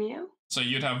it from you. So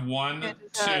you'd have one, Yeah,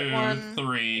 two,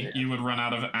 three. You would run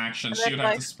out of action. She would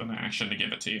have to spend an action to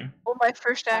give it to you. Well, my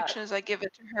first action is I give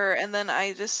it to her, and then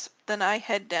I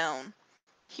head down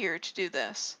here to do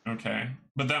this. Okay.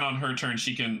 But then on her turn,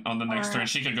 she can on the next turn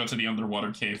she can go to the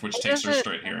underwater cave, which takes her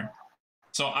straight here.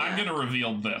 So I'm gonna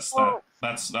reveal this.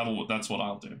 That's what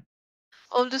I'll do.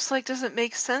 Well, just like, does it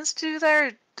make sense to do that,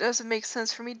 or does it make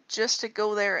sense for me just to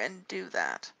go there and do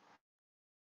that?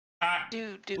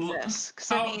 Do this,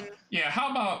 because I mean, yeah. How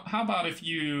about if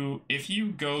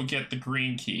you go get the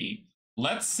green key?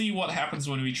 Let's see what happens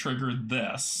when we trigger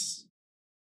this,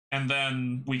 and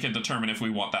then we can determine if we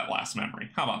want that last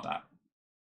memory. How about that?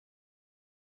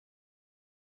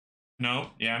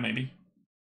 No? Yeah, maybe.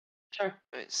 Sure.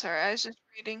 Wait, sorry, I was just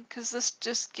reading because this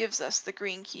just gives us the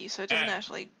green key, so it doesn't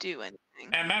actually do anything.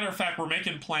 And matter of fact, we're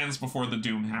making plans before the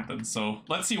doom happens, so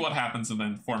let's see what happens and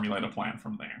then formulate a plan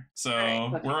from there.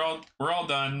 So we're all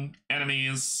done.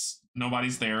 Enemies,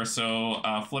 nobody's there. So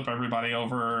flip everybody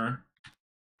over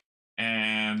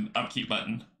and upkeep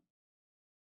button.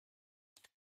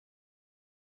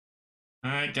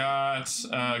 I got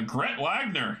Gret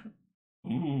Wagner.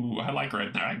 Ooh, I like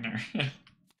Gret Wagner.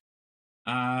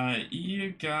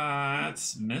 You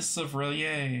got Miss of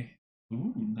Relier.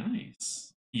 Ooh, nice.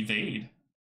 Evade.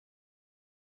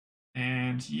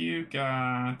 And you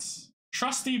got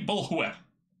Trusty Bullwhip.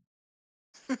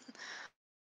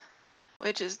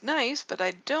 Which is nice, but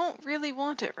I don't really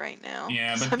want it right now.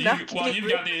 Yeah, but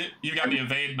you've got the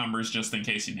evade numbers just in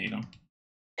case you need them.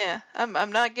 Yeah,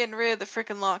 I'm not getting rid of the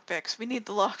frickin' lockpicks. We need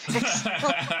the lockpicks.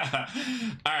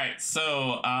 All right,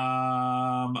 so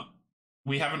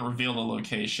we haven't revealed the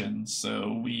location,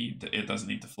 so it doesn't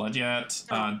need to flood yet.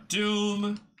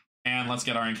 Doom, and let's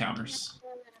get our encounters.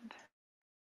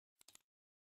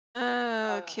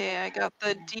 Okay, I got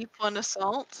the deep one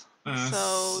assault.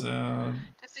 So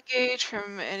disengage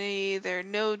from any. There are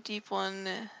no deep one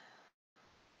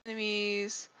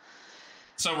enemies.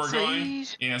 So we're going.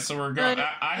 Yeah, so we're going.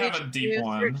 I have a deep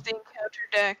one. Search the encounter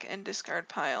deck and discard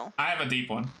pile. I have a deep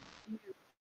one.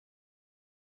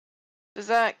 Does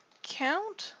that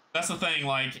count? That's the thing.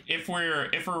 Like, if we're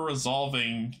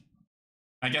resolving,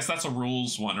 I guess that's a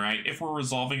rules one, right? If we're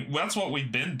resolving, that's what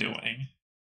we've been doing.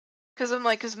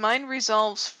 Because mine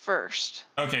resolves first.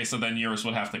 Okay, so then yours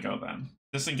would have to go then.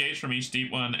 Disengage from each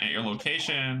deep one at your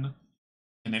location.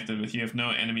 Connected with you. If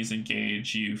no enemies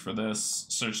engage you for this,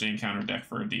 search the encounter deck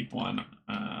for a deep one.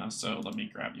 So let me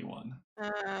grab you one.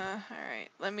 Alright.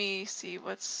 Let me see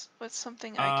what's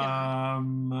something I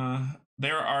can...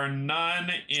 there are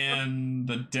none in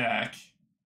the deck.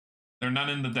 There are none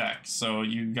in the deck, so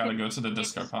you gotta go to the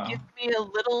discard pile. Give me a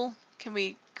little... Can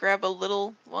we grab a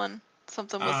little one?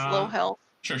 Something with low health?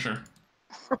 Sure.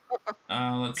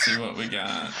 Let's see what we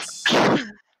got.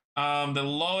 The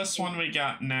lowest one we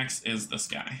got next is this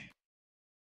guy.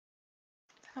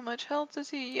 How much health does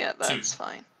he? Yeah, that's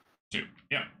fine. 2.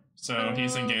 Yep. So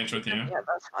he's engaged with you. Yeah,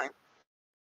 that's fine.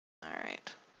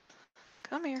 Alright.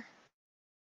 Come here.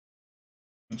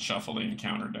 And shuffle the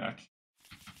encounter deck.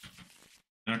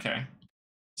 Okay.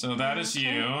 So that is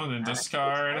you. Then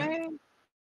discard.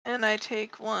 And I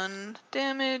take 1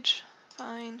 damage.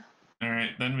 Fine.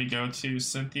 Alright, then we go to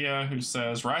Cynthia, who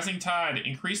says, Rising Tide,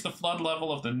 increase the flood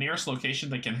level of the nearest location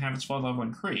that can have its flood level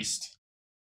increased.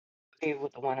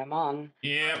 With the one I'm on.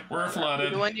 Yeah, we're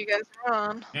flooded. The one you guys are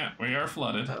on. Yeah, we are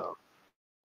flooded.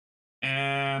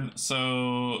 And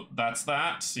so that's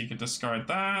that. So you can discard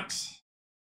that.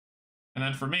 And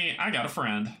then for me, I got a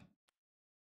friend.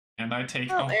 And I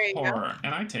take a horror.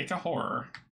 And I take a horror.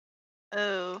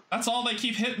 Oh. That's all they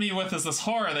keep hitting me with is this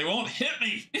horror. They won't hit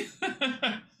me.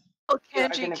 Oh,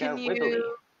 Canje, can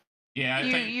you... Yeah,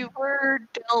 I think... You were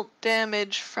dealt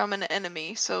damage from an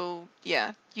enemy, so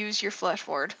yeah, use your flesh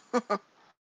ward.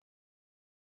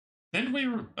 Didn't we...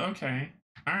 Okay.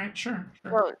 Alright, sure.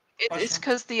 Well, it's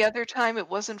because the other time it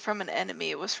wasn't from an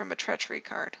enemy, it was from a treachery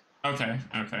card. Okay.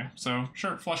 So,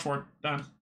 sure, flesh ward, done.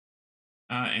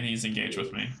 And he's engaged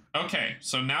with me. Okay,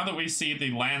 so now that we see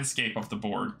the landscape of the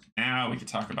board, now we can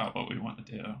talk about what we want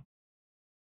to do.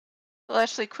 Well,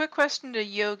 actually, quick question to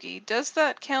Yogi. Does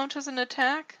that count as an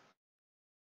attack?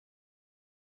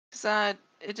 Because that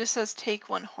it just says take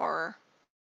 1 horror.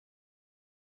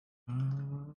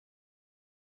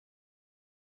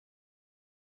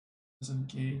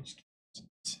 Disengage.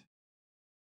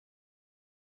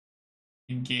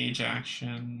 Engage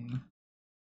action.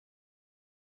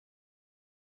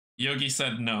 Yogi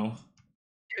said no.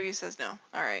 Yogi says no.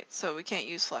 All right, so we can't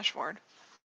use Flesh Ward.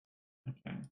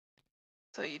 Okay.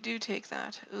 So you do take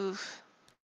that. Oof.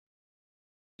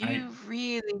 You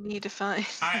really need to find.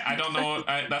 I don't know.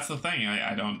 That's the thing.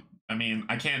 I don't. I mean,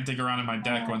 I can't dig around in my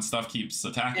deck when stuff keeps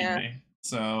attacking me.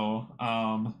 So,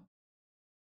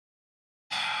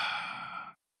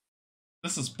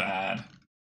 this is bad.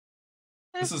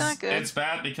 It's not good. It's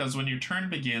bad because when your turn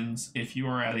begins, if you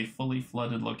are at a fully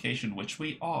flooded location, which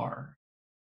we are,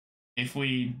 if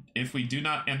we do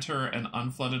not enter an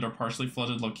unflooded or partially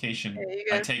flooded location,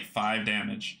 I take 5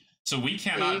 damage. So we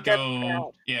cannot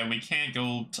go. Yeah, we can't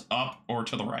go up or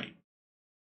to the right.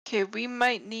 Okay, we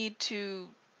might need to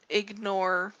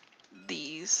ignore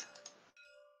these.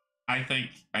 I think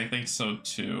so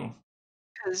too.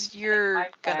 Because you're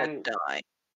gonna die.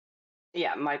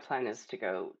 Yeah, my plan is to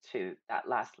go to that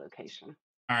last location.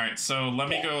 All right, so let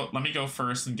me go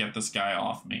first and get this guy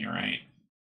off me, right?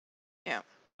 Yeah.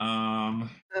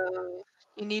 So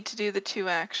you need to do the 2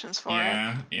 actions for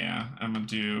it. Yeah.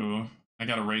 I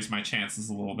gotta raise my chances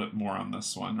a little bit more on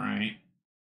this one, right?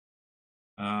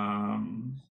 Yeah,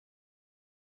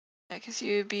 because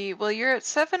you'd be you're at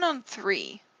 7 on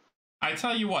 3. I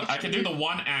tell you what, I can do the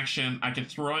 1 action. I can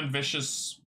throw in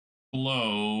vicious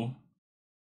blow.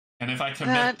 And if I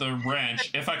commit the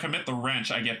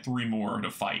wrench, I get 3 more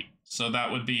to fight. So that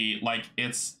would be like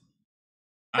it's.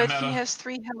 But he has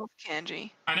 3 health, Canje.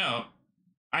 I know.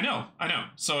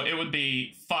 So it would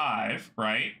be 5,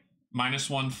 right?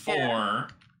 -1, 4,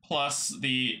 plus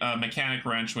the mechanic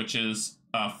wrench, which is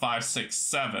 5, 6,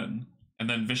 7, and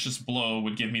then vicious blow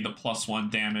would give me the +1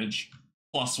 damage,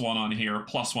 +1 on here,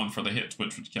 +1 for the hit,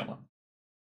 which would kill him.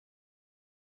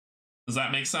 Does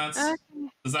that make sense?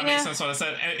 Does that make sense what I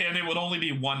said? And it would only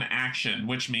be 1 action,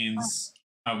 which means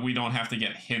we don't have to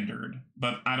get hindered.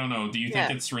 But I don't know. Do you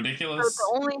think it's ridiculous? So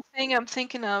the only thing I'm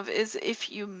thinking of is if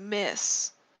you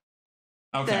miss,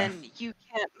 then you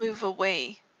can't move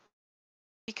away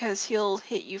because he'll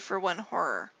hit you for 1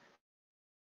 horror.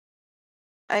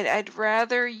 I'd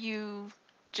rather you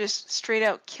just straight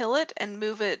out kill it and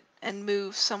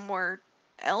move somewhere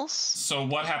else. So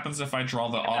what happens if I draw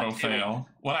the auto fail?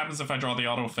 What happens if I draw the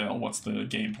auto fail? What's the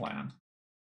game plan?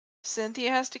 Cynthia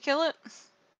has to kill it?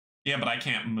 Yeah, but I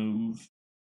can't move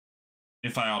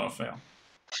if I auto fail.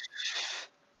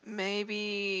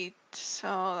 Maybe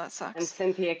so. That sucks. And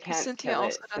Cynthia can't kill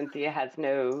it. Cynthia has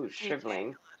no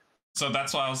shriveling. So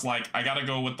that's why I was like, I gotta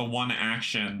go with the 1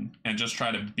 action and just try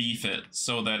to beef it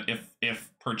so that if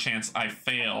perchance I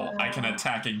fail, I can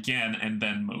attack again and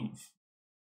then move.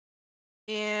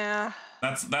 Yeah.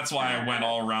 That's why I went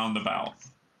all roundabout.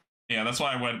 Yeah, that's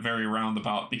why I went very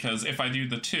roundabout, because if I do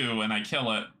the 2 and I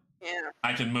kill it,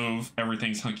 I can move,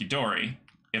 everything's hunky-dory.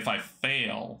 If I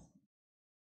fail,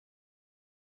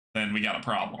 then we got a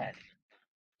problem.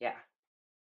 Yeah.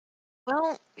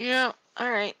 Well, yeah,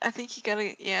 alright. I think you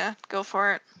gotta, go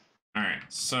for it. Alright,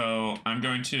 so I'm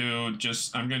going to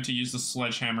use the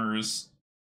sledgehammers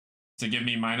to give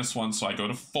me -1, so I go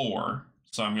to 4.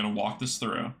 So I'm going to walk this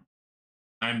through.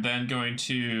 I'm then going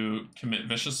to commit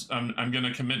vicious. I'm going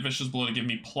to commit vicious blow to give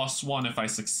me +1 if I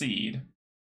succeed,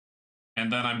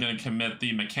 and then I'm going to commit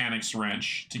the mechanics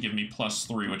wrench to give me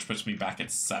 +3, which puts me back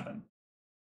at 7.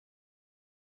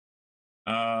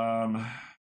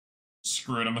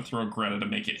 Screw it. I'm gonna throw Greta to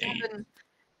make it 8.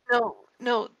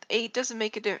 No, 8 doesn't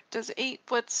make a difference. Does 8?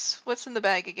 What's in the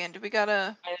bag again? Do we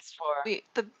gotta? -4.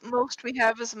 The most we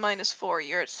have is -4.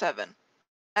 You're at 7.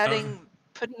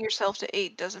 Putting yourself to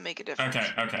 8 doesn't make a difference.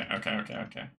 Okay.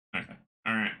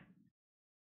 All right.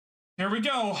 Here we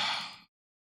go.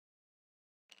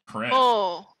 Crit.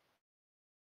 Oh.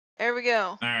 There we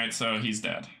go. All right, so he's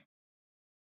dead.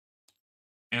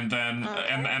 And then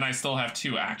and I still have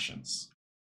 2 actions.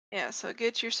 Yeah, so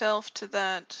get yourself to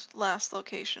that last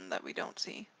location that we don't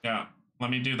see. Yeah, let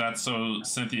me do that so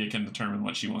Cynthia can determine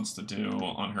what she wants to do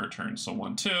on her turn. So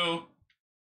 1, 2.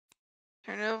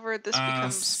 Turn over. This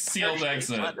becomes sealed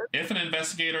exit. Flooded. If an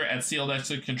investigator at sealed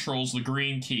exit controls the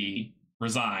green key,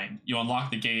 resign. You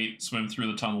unlock the gate, swim through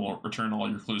the tunnel, return all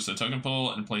your clues to the token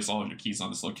pool, and place all of your keys on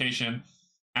this location.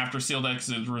 After sealed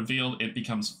exit is revealed, it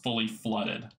becomes fully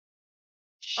flooded.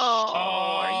 Oh,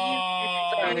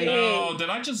 are you no! Did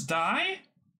I just die?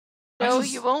 No,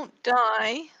 you won't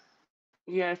die.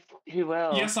 Yes, he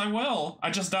will. Yes, I will. I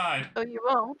just died. Oh, you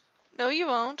won't. No, you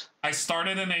won't. I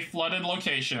started in a flooded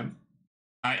location.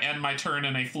 I end my turn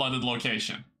in a flooded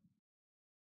location.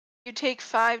 You take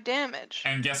 5 damage.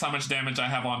 And guess how much damage I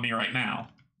have on me right now?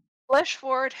 Flesh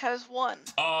Ward has 1.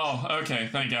 Oh, okay,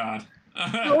 thank God.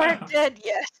 You aren't dead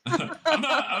yet.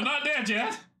 I'm not dead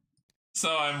yet.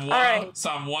 So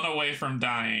I'm one away from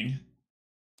dying.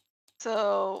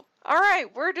 So, all right,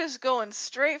 we're just going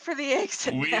straight for the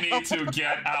exit. We now. need to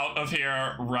get out of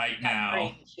here right now.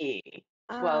 Green key.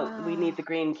 Well, we need the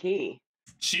green key.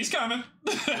 She's coming.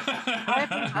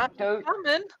 I'm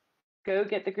coming. Go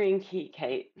get the green key,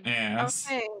 Kate. Yes.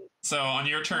 Okay. So on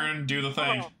your turn, do the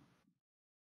thing.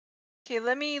 Okay,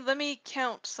 let me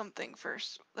count something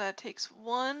first. That takes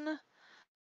 1,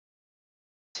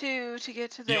 2 to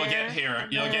get to there. You'll get here.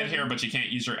 You'll get here, but you can't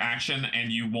use your action,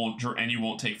 and you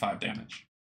won't take 5 damage.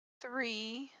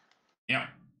 3. Yep.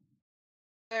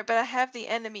 There, but I have the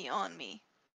enemy on me.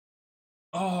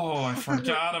 Oh, I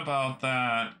forgot about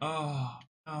that. Oh,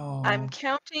 no. I'm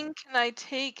counting. I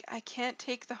can't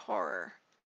take the horror.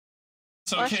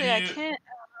 So well, can actually, you? I can't.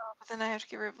 But then I have to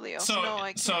get rid of Leo. So no,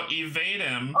 I can't. So evade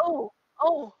him.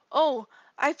 Oh!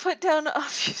 I put down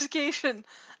obfuscation.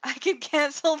 I can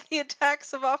cancel the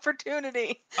attacks of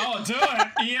opportunity. Oh, do it!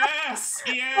 Yes!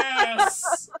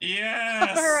 Yes!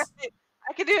 Yes! All right.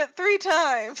 I can do it 3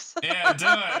 times. Yeah, do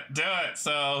it! Do it!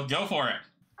 So go for it.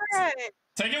 All right.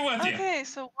 Take it with you. Okay,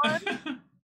 so 1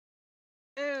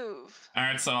 move. All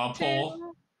right, so I'll pull.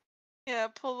 2. Yeah,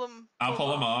 pull them. I'll pull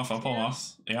them off. I'll pull them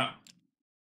off. Yeah.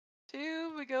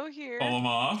 2. We go here. Pull them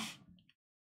off.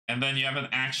 And then you have an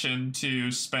action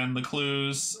to spend the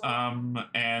clues,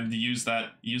 and use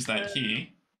that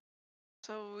key.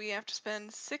 So we have to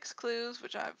spend 6 clues,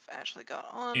 which I've actually got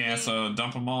on Yeah, me. so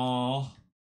dump them all.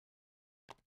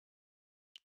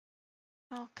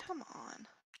 Oh, come on.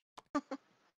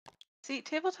 See,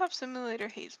 Tabletop Simulator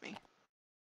hates me.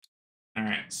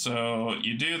 Alright, so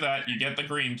you do that, you get the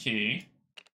green key.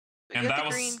 And that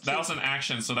was an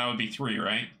action, so that would be 3,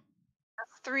 right?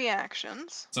 That's 3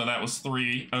 actions. So that was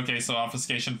 3. Okay, so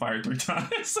obfuscation fired 3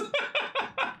 times.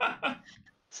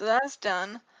 So that's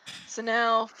done. So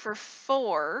now for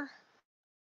 4.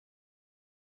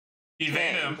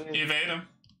 Evade him. Evade him.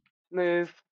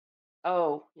 Move.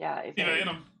 Oh, yeah, Evade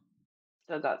him.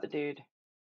 Still got the dude.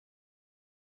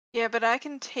 Yeah, but I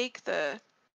can take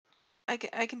I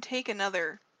can take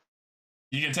another.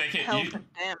 You can take it. Health and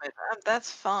damage. That's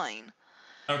fine.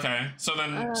 Okay, so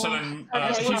then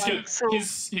okay,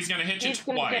 he's gonna hit you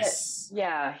twice.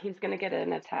 He's gonna get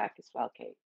an attack as well,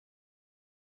 Kate.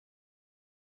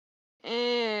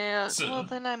 Yeah. Well,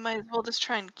 then I might as well just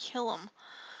try and kill him.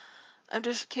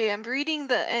 I'm reading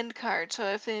the end card. So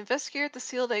if the investigator at the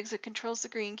sealed exit controls the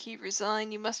green key,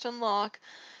 resign. You must unlock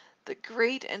the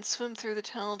grate and swim through the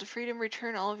tunnel to freedom.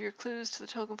 Return all of your clues to the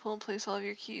token pool and place all of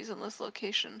your keys in this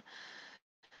location.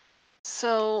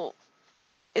 So,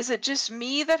 is it just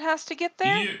me that has to get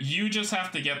there? You just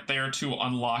have to get there to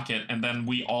unlock it, and then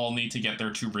we all need to get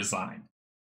there to resign.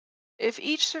 If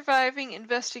each surviving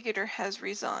investigator has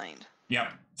resigned.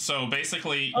 Yep. So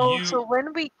basically, so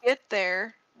when we get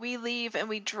there, we leave and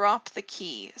we drop the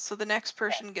key, so the next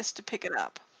person gets to pick it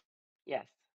up. Yes.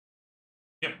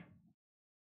 Yep.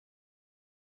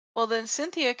 Well, then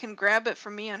Cynthia can grab it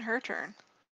from me on her turn.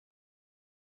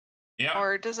 Yeah.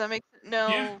 Or does that make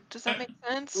Does that make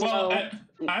sense? Well,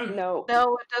 no.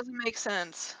 No, it doesn't make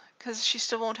sense because she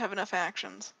still won't have enough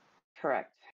actions.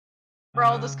 Correct. We're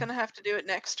all just gonna have to do it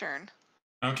next turn.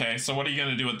 Okay, so what are you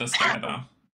gonna do with this guy though?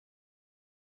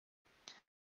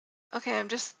 Okay, I'm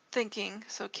just thinking.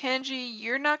 So Canje,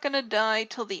 you're not gonna die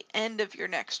till the end of your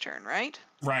next turn, right?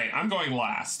 Right. I'm going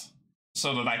last,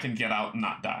 so that I can get out and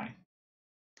not die.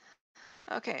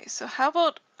 Okay, so how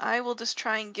about I will just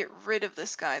try and get rid of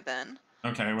this guy then.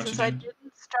 Okay, what Since you I do?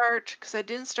 I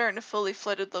didn't start in a fully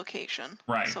flooded location.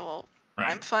 Right. So right.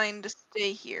 I'm fine to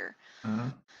stay here.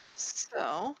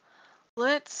 So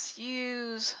let's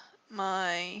use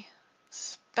my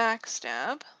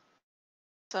backstab.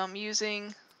 So I'm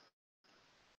using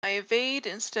my evade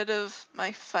instead of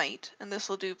my fight, and this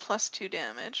will do +2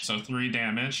 damage. So 3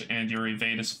 damage, and your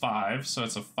evade is 5, so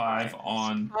it's a 5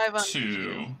 on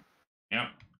 2. Yep.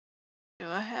 Do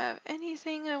I have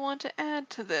anything I want to add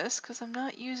to this? Because I'm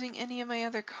not using any of my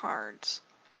other cards.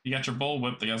 You got your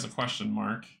bullwhip that has a question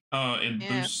mark. Oh,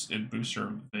 it boosts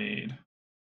your evade.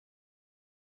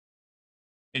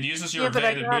 It uses your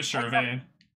evade, it boosts your evade.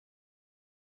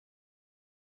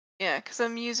 Yeah, because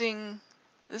I'm using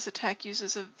This attack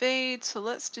uses evade, so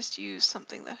let's just use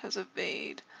something that has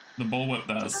evade. The bullwhip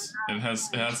does. It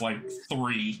has like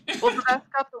 3. Well, but that's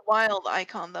got the wild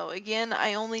icon though. Again,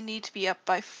 I only need to be up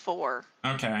by 4.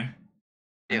 Okay.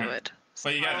 Do Alright. it.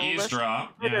 But you got So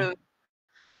eavesdrop.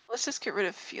 let's just get rid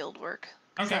of field work.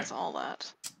 Okay. That's all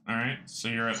that. All right. So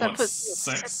you're at So what,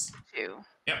 6? 2.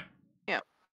 Yep. Yep.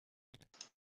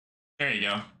 There you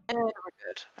go. And we're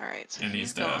good. All right. So And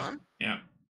he's dead. gone. Yep.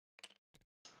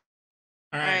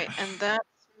 All right. And that's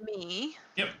me.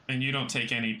 Yep. And you don't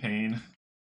take any pain.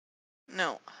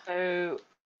 No. So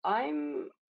I'm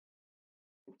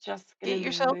just gonna Get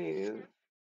yourself. move.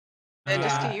 Yeah,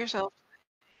 just get yourself.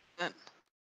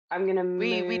 I'm gonna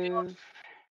move.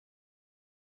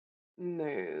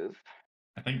 Move.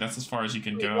 I think that's as far as you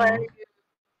can go. Why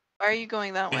are you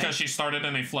going that way? Because she started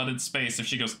in a flooded space. If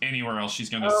she goes anywhere else, she's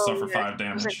going to suffer 5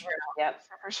 damage. Yep.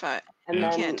 Suffers 5. And Yeah.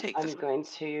 then Can't take I'm going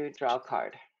to draw a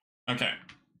card. Okay.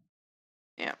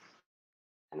 Yeah.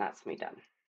 And that's me done.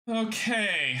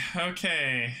 Okay.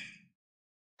 Okay.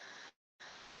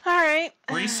 All right.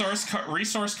 Resource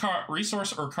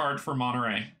or card for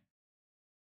Monterey.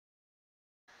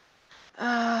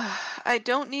 I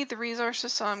don't need the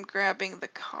resources, so I'm grabbing the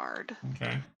card.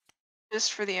 Okay.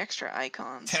 Just for the extra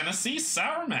icons. Tennessee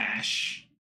Sour Mash.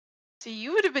 See,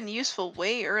 you would have been useful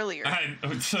way earlier.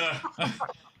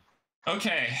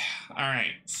 Okay. All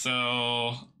right.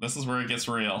 So this is where it gets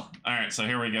real. All right. So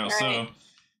here we go. So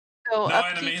no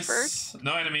enemies. First.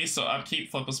 No enemies. So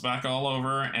upkeep, flip us back all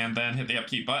over, and then hit the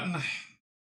upkeep button.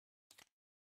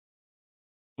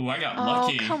 Ooh, I got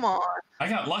lucky. Oh, come on. I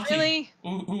got lucky. Really?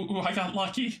 Ooh, I got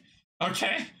lucky.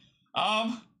 Okay.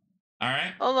 All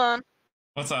right. Hold on.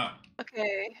 What's up?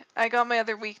 Okay, I got my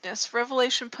other weakness.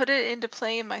 Revelation, put it into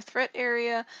play in my threat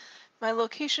area. My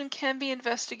location can be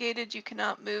investigated. You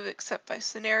cannot move except by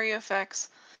scenario effects.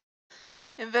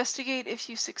 Investigate if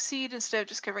you succeed. Instead of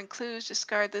discovering clues,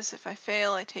 discard this. If I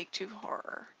fail, I take 2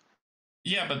 horror.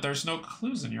 Yeah, but there's no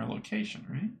clues in your location,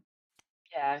 right?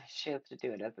 Yeah, she has to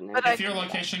do it, doesn't it? But if your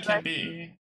location can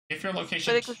be... If your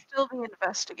location... But it can still be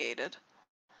investigated.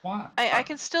 What? I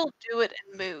can still do it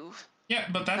and move. Yeah,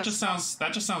 but that just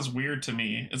sounds weird to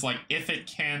me. It's like if it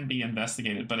can be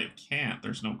investigated, but it can't.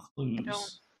 There's no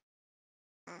clues.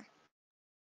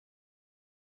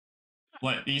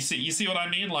 Like you see what I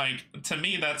mean? Like to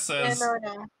me that says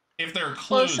no. If there are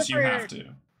clues, you have to.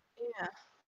 Yeah.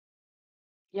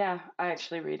 Yeah, I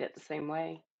actually read it the same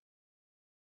way.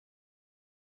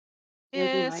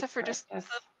 Yeah, except for just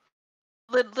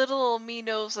little me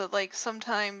knows that like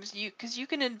sometimes because you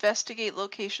can investigate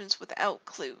locations without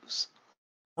clues.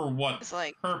 For what it's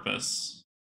like, purpose?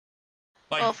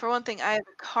 Like, well, for one thing, I have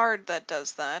a card that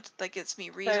does that. That gets me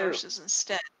resources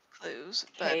instead of clues.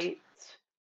 But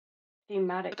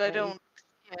thematically, but I don't.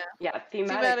 Yeah,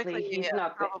 thematically, he's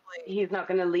not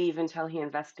going to leave until he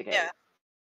investigates. Yeah.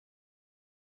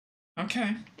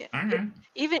 Okay. Yeah. All right.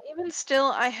 Even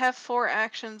still, I have 4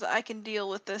 actions. I can deal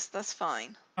with this. That's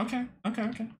fine. Okay.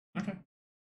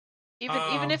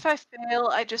 Even if I fail,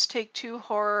 I just take 2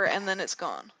 horror and then it's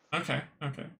gone. Okay.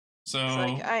 So it's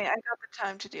like I got the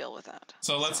time to deal with that.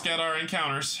 So let's get our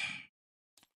encounters.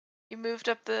 You moved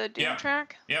up the Doom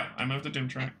track? Yeah, I moved the Doom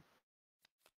track.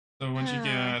 So what'd you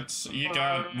get? You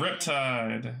got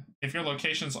Riptide. If your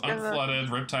location's unflooded,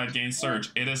 Riptide gains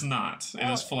surge. It is not. It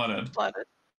is flooded.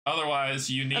 Otherwise,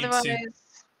 you need to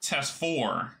test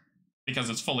 4 because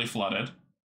it's fully flooded.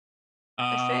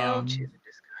 I failed. Choose a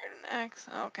discard an X.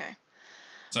 Okay.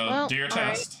 So do your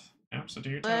test. Right. Yep. So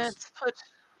do your test. Let's put.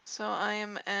 So I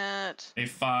am at a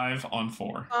 5 on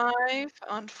 4. 5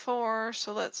 on 4.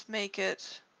 So let's make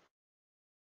it.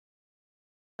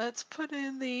 Let's put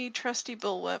in the trusty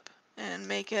bullwhip and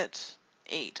make it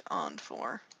 8 on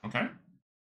 4. Okay.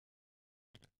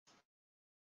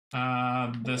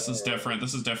 This is different.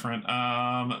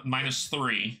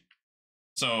 -3.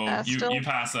 So you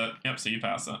pass it. Yep. So you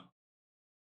pass it.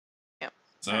 Yep.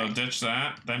 So ditch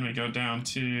that. Then we go down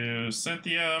to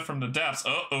Cynthia from the depths.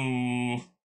 Uh-oh.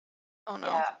 Oh no.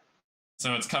 Yeah.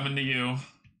 So it's coming to you.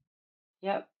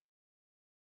 Yep.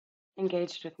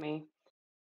 Engaged with me.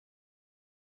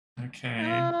 Okay.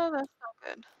 Oh, that's not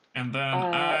good. And then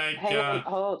I got...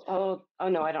 Hold. Oh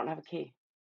no, I don't have a key.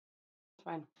 It's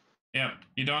fine. Yep,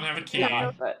 you don't have a key.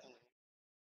 Yeah, but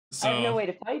I have no way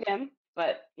to fight him,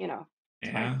 but you know.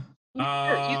 Yeah. You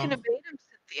can evade him,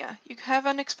 Cynthia. You have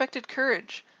unexpected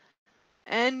courage.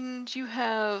 And you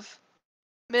have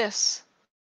miss.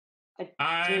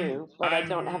 I do, but I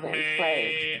don't have it in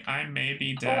play. I may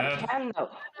be dead. Oh, I can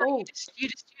though. Oh, you just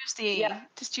use the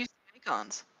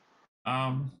icons.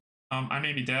 I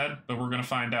may be dead, but we're gonna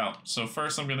find out. So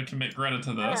first, I'm gonna commit Greta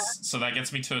to this. So that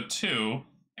gets me to a 2.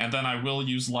 and then I will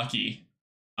use lucky,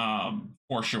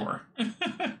 for sure.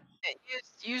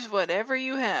 Use whatever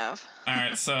you have. All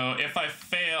right, so if I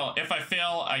fail,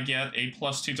 I get a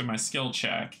 +2 to my skill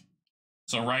check.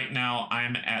 So right now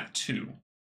I'm at 2,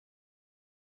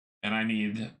 and I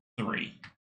need 3.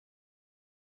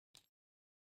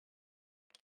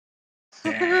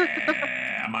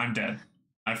 Damn, I'm dead.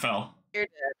 I fell. You're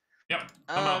dead. Yep,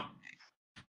 I'm out.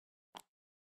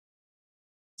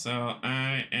 So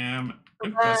I am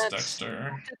that's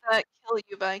Dexter. Did that kill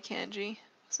you by Canje?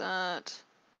 Is that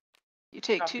you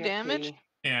take Drop 2 your damage? key.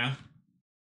 Yeah.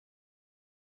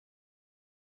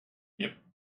 Yep.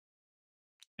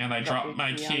 And I dropped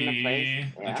my key.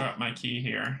 Yeah. I dropped my key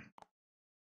here.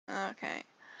 Okay.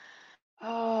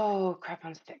 Oh, crap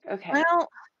on stick. Okay. Well,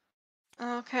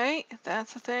 okay,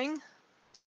 that's a thing.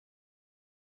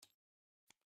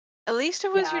 At least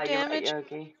it was your damage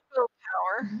Yogi.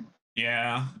 willpower.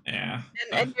 Yeah.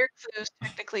 And your clues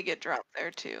technically get dropped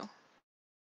there too.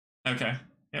 Okay.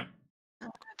 Yep.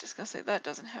 I'm just gonna say that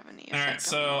doesn't have any effect. All right,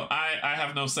 so I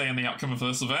have no say in the outcome of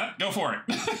this event. Go for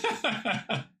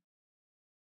it.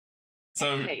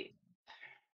 So Kate.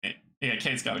 Yeah,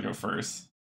 Kate's got to go first.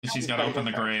 She's got to open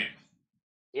the grate.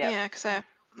 Yeah, because I have to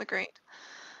open the grate.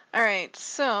 All right,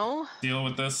 so deal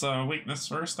with this weakness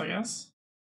first, I guess.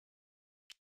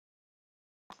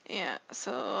 Yeah,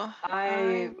 so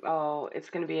it's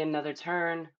gonna be another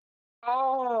turn.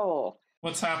 Oh,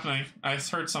 what's happening? I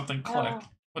heard something click.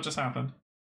 What just happened?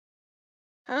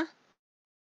 Huh?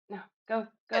 No, go.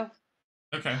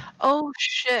 Okay. Oh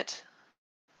shit.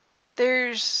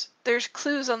 There's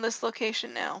clues on this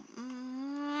location now.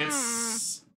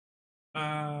 It's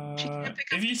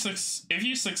if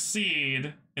you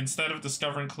succeed, instead of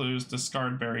discovering clues,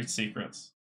 discard buried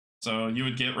secrets. So you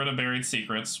would get rid of buried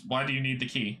secrets. Why do you need the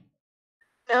key?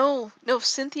 No,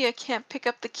 Cynthia can't pick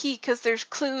up the key because there's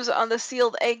clues on the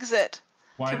sealed exit.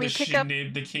 Why does she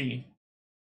need the key?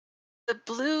 The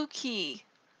blue key,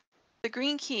 the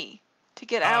green key, to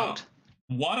get out.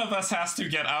 One of us has to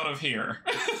get out of here.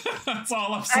 That's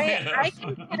all I'm saying. I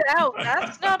can get out.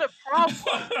 That's not a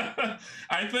problem.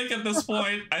 I think at this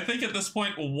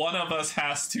point, one of us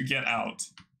has to get out.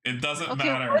 It doesn't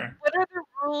matter. What are the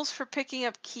rules for picking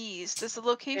up keys? Does the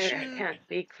location There can't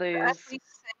be clues.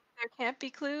 There can't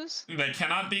be clues? They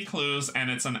cannot be clues,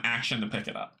 and it's an action to pick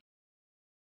it up.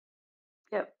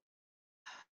 Yep.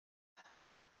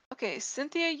 Okay,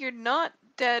 Cynthia, you're not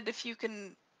dead if you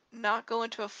can not go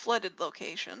into a flooded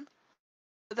location.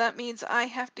 So that means I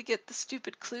have to get the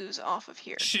stupid clues off of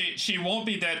here. She won't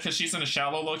be dead because she's in a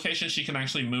shallow location. She can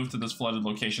actually move to this flooded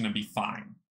location and be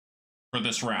fine for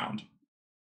this round.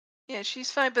 Yeah,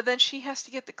 she's fine, but then she has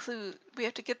to get the clue. We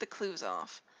have to get the clues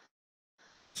off.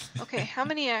 Okay, how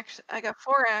many actions? I got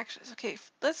 4 actions. Okay,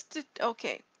 let's do.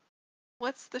 Okay,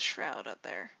 what's the shroud up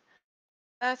there?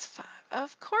 That's 5.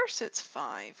 Of course it's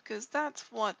 5, because that's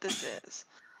what this is.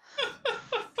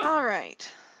 All right.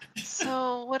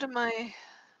 So what am I?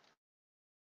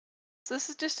 So this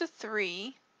is just a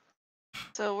 3.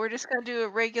 So we're just gonna do a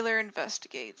regular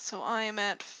investigate. So I am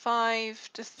at 5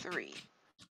 to 3.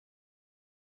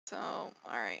 So all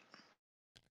right.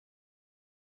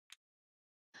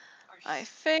 I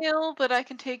fail, but I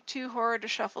can take 2 horror to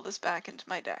shuffle this back into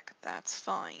my deck. That's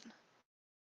fine.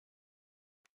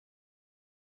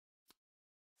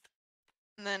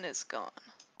 And then it's gone.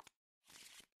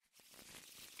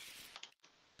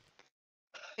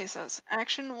 Okay, so it's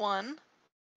action 1.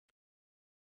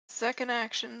 Second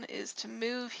action is to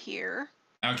move here.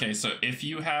 Okay, so if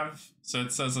you have, so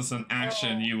it says as an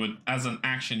action, you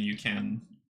can.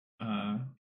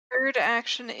 Third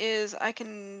action is I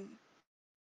can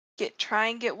try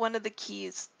and get one of the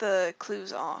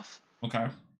clues off. Okay.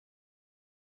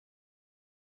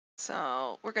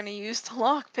 So we're gonna use the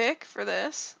lockpick for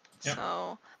this. Yep.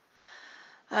 So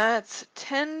that's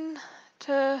 10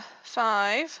 to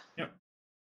 5. Yep.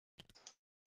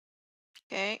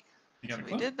 Okay. You got a So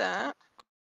clue? we did that.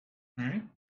 All right.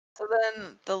 So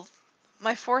then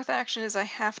my 4th action is I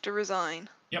have to resign.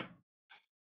 Yep.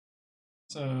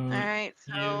 So all right.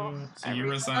 So you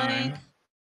resign.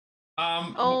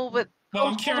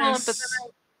 I'm curious.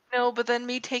 But then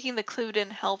me taking the clue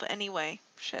didn't help anyway.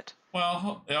 Shit.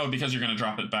 Well, because you're gonna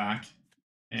drop it back.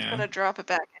 Yeah. I'm gonna drop it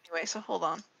back anyway. So hold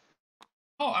on.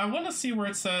 Oh, I want to see where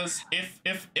it says if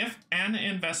an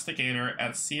investigator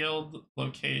at sealed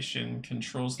location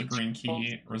controls the green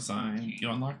key, resign. You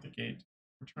unlock the gate.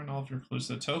 Return all of your clues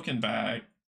to the token bag.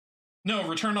 No,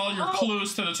 return all your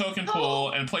clues to the token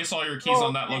pool and place all your keys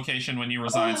on that location when you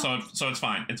resign. So it's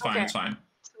fine. It's fine. It's fine.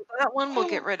 So that one will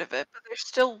get rid of it, but there's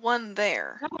still one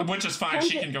there. Which is fine.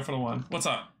 She can go for the one. What's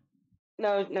up?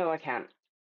 No, I can't.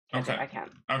 Okay. I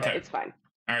can't. Okay. It's fine.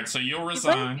 All right, so you'll You might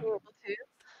resign. be able to.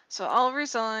 So I'll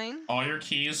resign. All your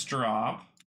keys drop.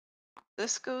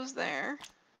 This goes there.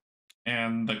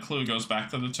 And the clue goes back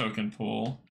to the token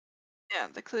pool. Yeah,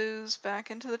 the clue's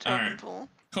back into the token pool.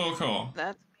 Cool.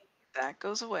 That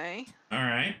goes away. All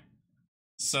right.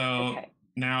 So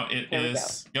now it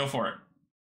is. Go for it.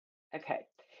 Okay.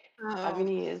 Oh. I'm going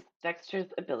to use Dexter's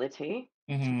ability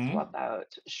to swap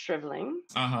out shriveling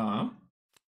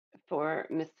for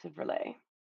Missive Relay.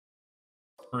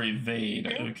 For evade.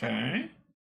 Okay.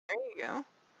 There you go.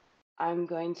 I'm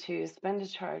going to spend a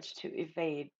charge to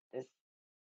evade this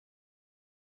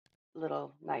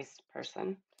little nice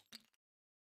person.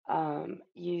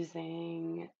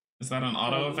 Using. Is that an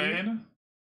auto evade?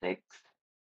 6.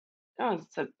 Oh,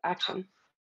 it's an action.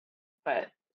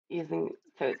 But using.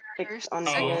 So it's 6 on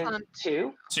the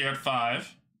 2. So you're at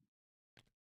 5.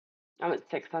 I'm at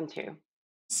 6 on 2.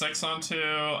 6 on 2.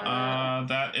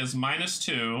 That is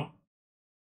 -2.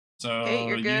 So okay,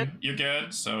 you're good. You're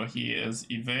good. So he is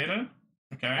evaded.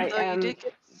 Okay. I am, you did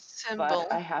get symbol.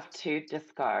 but I have to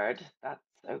discard. That's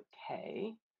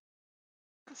okay.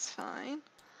 That's fine.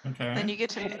 Okay. Then you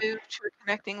get to move to a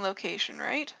connecting location,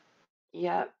 right?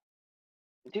 Yep.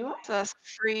 Do I? So that's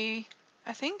free,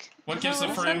 I think. What gives the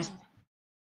free?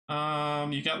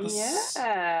 You got this.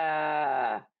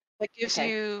 Yeah. That gives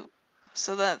you.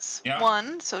 So that's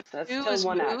 1. So that's 2 still is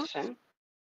 1 move. action.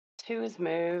 2 is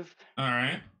move. All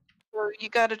right. So you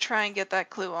got to try and get that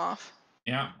clue off.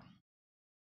 Yeah.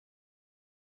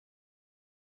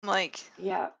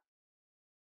 Yeah.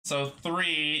 So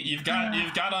 3, you've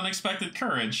got unexpected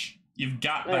courage. You've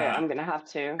got that. Yeah, I'm gonna have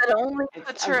to. That only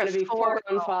puts her at 4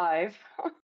 on 5.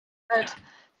 But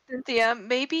Cynthia,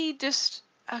 maybe just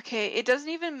it doesn't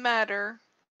even matter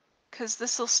because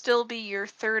this will still be your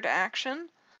 3rd action,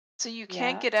 so you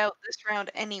can't get out this round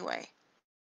anyway.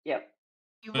 Yep.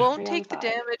 You won't take the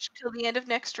damage till the end of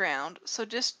next round, so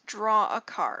just draw a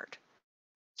card.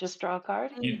 Just draw a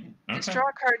card? Just draw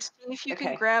a card, see if you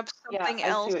can grab something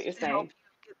else to help you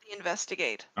get the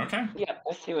investigate. Okay. Yep,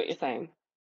 I see what you're saying.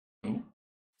 Ooh.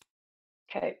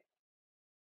 Okay.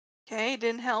 Okay,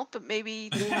 didn't help, but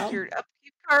maybe your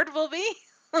upkeep card will be.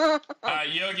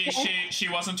 Yogi, she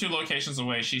wasn't 2 locations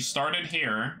away. She started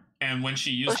here, and when she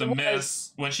used the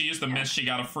miss, she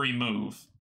got a free move.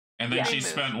 And then she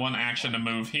spent 1 action to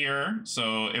move here,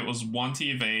 so it was 1 to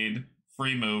evade,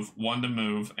 free move, 1 to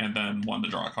move, and then 1 to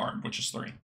draw a card, which is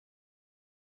 3.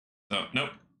 So,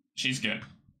 nope, she's good.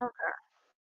 Okay.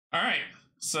 All right,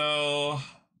 so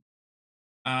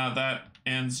that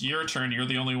ends your turn. You're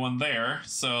the only one there,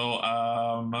 so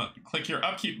click your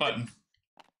upkeep button.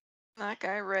 That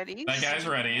guy ready. That guy's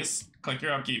ready. Click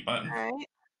your upkeep button. All right,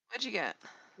 what'd you get?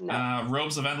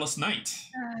 Robes of Endless Night.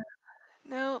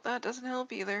 No, that doesn't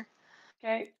help either.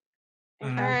 Okay. All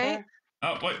right.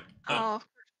 Oh, wait.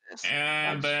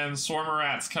 And then Swarm of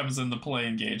Rats comes into play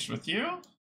engaged with you.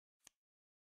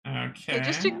 Okay.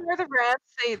 Just ignore the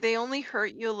rats. They only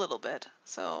hurt you a little bit.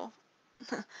 So,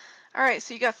 all right.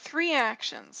 So you got 3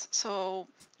 actions. So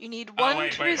you need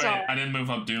 1 to resolve. Wait. I didn't move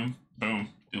up Doom.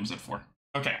 Boom. Doom's at 4.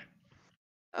 Okay.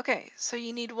 Okay. So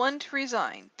you need 1 to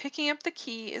resign. Picking up the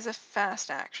key is a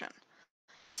fast action.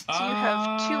 So you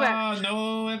have 2 actions.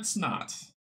 No, it's not.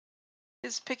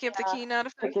 Is picking up the key not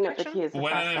a fast picking action? up the key is a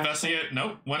When fast an investigator,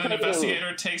 action. when an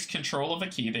investigator takes control of a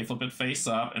key, they flip it face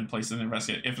up and place an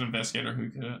investigator. If an investigator who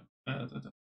could,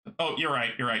 oh, you're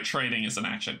right. Trading is an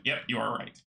action. Yep, you are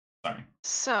right. Sorry.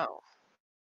 So,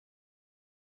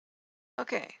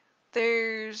 okay,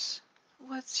 there's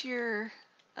what's your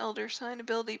Elder Sign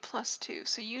ability +2?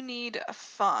 So you need a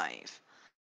 5.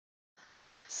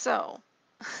 So.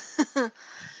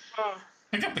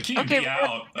 Pick up the key and be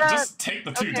out. Just take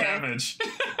the 2 damage.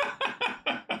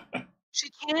 She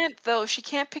can't, though. She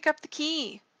can't pick up the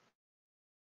key.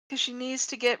 Because she needs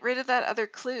to get rid of that other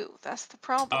clue. That's the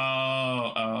problem.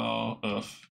 Ugh.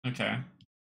 Okay.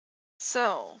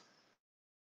 So.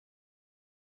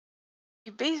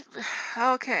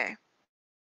 Okay.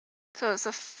 So it's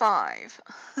a 5.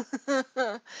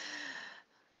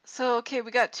 So, okay,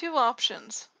 we got 2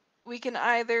 options. We can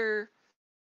either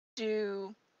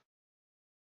do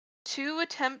 2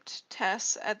 attempt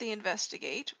tests at the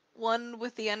investigate, 1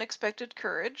 with the unexpected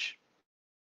courage,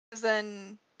 because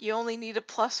then you only need a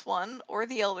 +1 or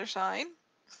the elder sign,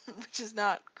 which is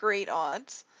not great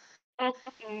odds.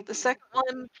 The second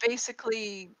one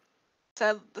basically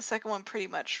said the second one pretty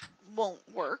much won't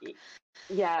work.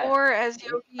 Yeah. Or as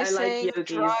Yogi's saying,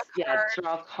 draw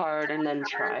a card and then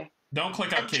try. Don't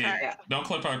click upkeep. Don't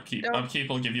click upkeep. Upkeep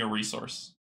will give you a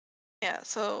resource. Yeah,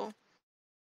 so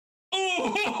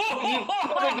You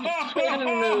gotta be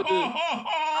kidding me.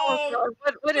 Oh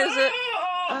God, what is it?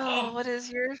 Oh, what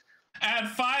is yours? Add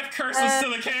 5 curses to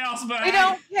the chaos bag. We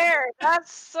don't care.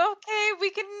 That's okay.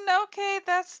 We can. Okay,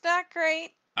 that's not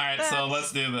great. All right, so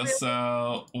let's do this.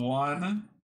 So 1,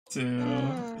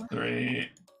 2, 3,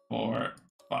 4,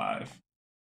 5.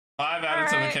 5 added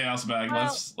to the chaos bag.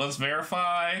 Let's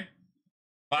verify.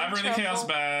 5 are in the chaos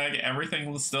bag.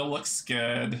 Everything still looks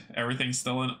good. Everything's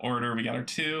still in order. We got our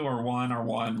 2, our 1, our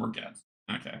 1. We're good.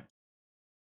 Okay.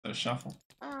 So shuffle.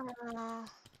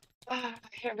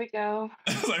 Here we go.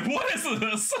 It's like, what is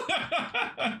this? All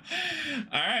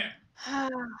right. All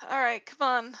right, come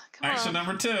on. Action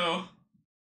number 2. Oh,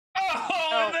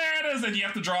 and there it is. And you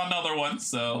have to draw another one.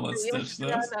 So let's stitch this.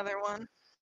 Draw another one.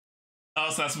 Oh,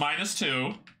 so that's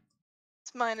 -2.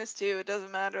 It's -2. It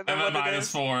doesn't matter. And then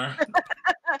 -4.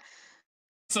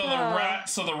 So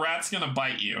the rat's gonna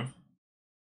bite you.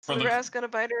 So the rat's gonna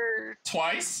bite her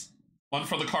twice. One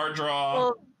for the card draw.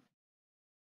 Well,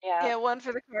 yeah, one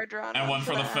for the card draw. And one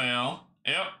for the fail.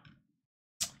 Yep.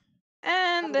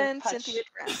 And then Cynthia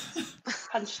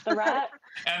punch the rat.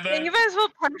 And then you might as well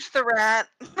punch the rat.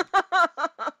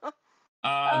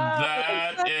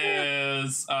 That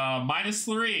is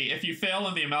 -3. If you fail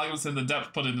and the amalgam's in the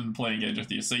depth, put it in the playing gauge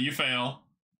with you. So you fail,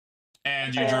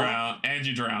 and you drown, and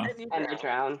you drown. And I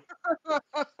drown.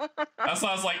 That's why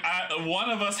I was like,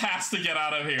 one of us has to get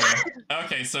out of here.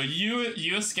 Okay, so you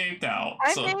escaped out.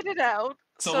 I made it out.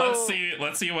 So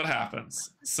let's see what happens.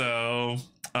 So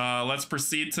let's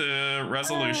proceed to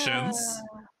resolutions.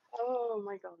 Oh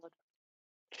my God.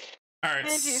 All right,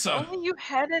 Angie, so if only you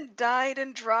hadn't died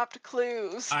and dropped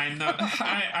clues. I know,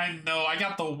 I know. I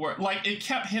got the word. Like, it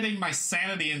kept hitting my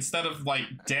sanity instead of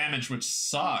like damage, which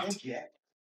sucked. Shut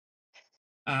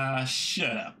up.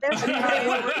 Shut up,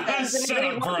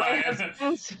 Brian.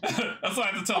 That's why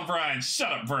I have to tell Brian.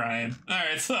 Shut up, Brian. All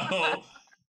right, so.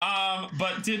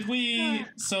 But did we?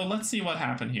 So let's see what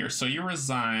happened here. So you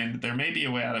resigned. There may be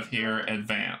a way out of here.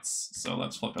 Advance. So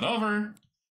let's flip it over.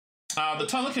 The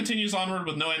tunnel continues onward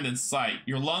with no end in sight.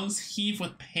 Your lungs heave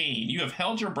with pain. You have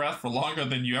held your breath for longer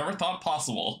than you ever thought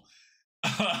possible.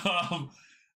 For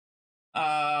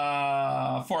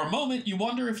a moment, you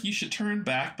wonder if you should turn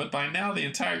back, but by now the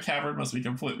entire cavern must be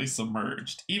completely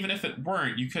submerged. Even if it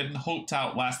weren't, you couldn't hope to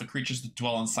outlast the creatures that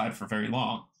dwell inside for very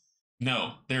long.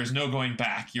 No, there is no going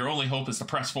back. Your only hope is to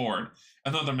press forward.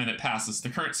 Another minute passes. The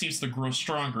current seems to grow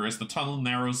stronger as the tunnel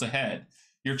narrows ahead.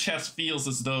 Your chest feels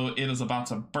as though it is about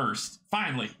to burst.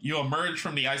 Finally, you emerge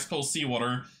from the ice-cold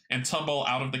seawater and tumble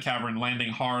out of the cavern, landing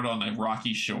hard on a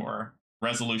rocky shore.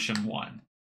 Resolution 1.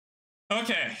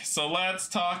 Okay, so let's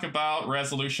talk about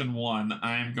Resolution 1.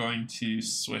 I'm going to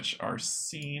switch our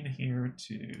scene here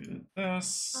to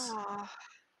this.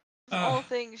 All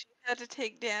things you had to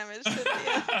take damage.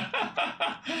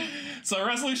 So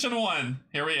Resolution 1,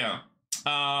 here we go.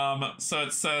 So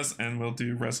it says, and we'll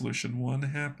do Resolution 1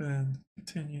 happen.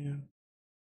 Continue.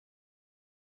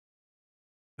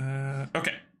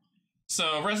 Okay.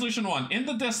 So Resolution 1. In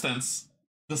the distance,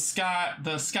 the sky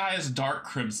is dark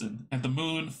crimson, and the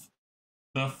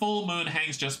full moon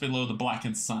hangs just below the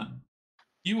blackened sun.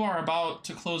 You are about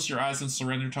to close your eyes and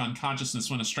surrender to unconsciousness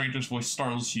when a stranger's voice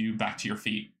startles you back to your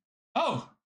feet. Oh,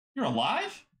 you're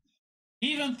alive?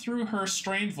 Even through her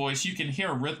strained voice, you can hear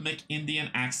a rhythmic Indian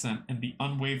accent and the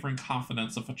unwavering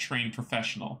confidence of a trained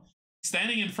professional.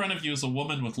 Standing in front of you is a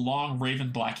woman with long,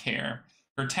 raven black hair.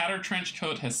 Her tattered trench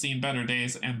coat has seen better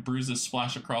days, and bruises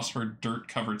splash across her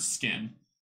dirt-covered skin.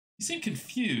 You seem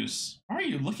confused. Why are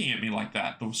you looking at me like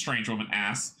that? The strange woman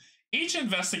asks. Each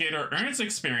investigator earns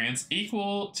experience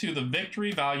equal to the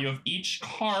victory value of each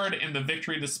card in the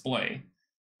victory display.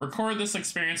 Record this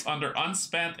experience under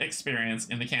unspent experience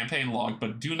in the campaign log,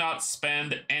 but do not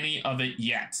spend any of it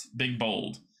yet. Big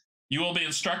bold. You will be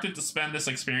instructed to spend this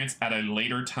experience at a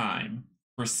later time.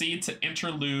 Proceed to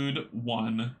Interlude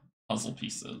 1 puzzle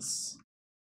pieces.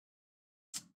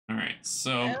 All right,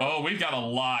 so, oh, we've got a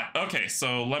lot. Okay,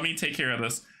 so let me take care of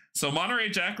this. So Monterey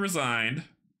Jack resigned.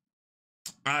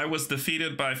 I was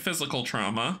defeated by physical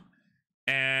trauma.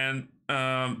 And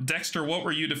Dexter, what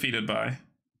were you defeated by?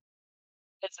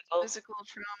 Physical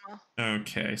trauma.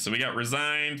 Okay, so we got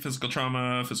resigned, physical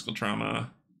trauma, physical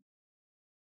trauma.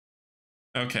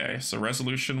 Okay, so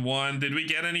Resolution 1. Did we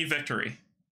get any victory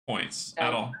points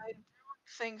at all? I don't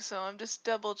think so. I'm just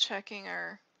double checking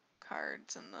our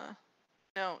cards and the...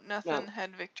 No, nothing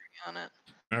had victory on it.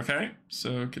 Okay,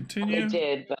 so continue. It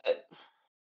did, but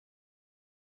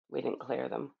we didn't clear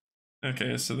them.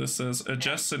 Okay, so this says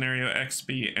adjust scenario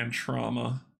XP and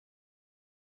trauma.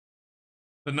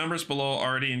 The numbers below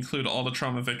already include all the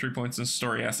trauma victory points and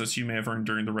story assets you may have earned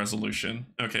during the resolution.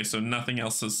 Okay, so nothing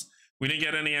else is... We didn't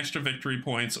get any extra victory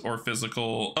points or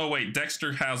physical... Oh, wait,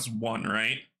 Dexter has one,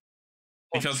 right?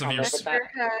 Because of your... Dexter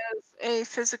has a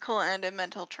physical and a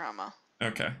mental trauma.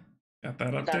 Okay. Got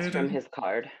that updated. That's from his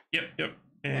card. Yep.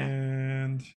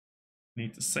 And...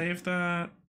 Need to save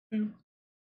that. Boop.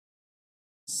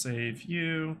 Save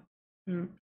you. Boop.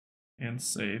 And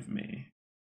save me.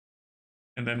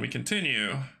 And then we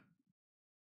continue.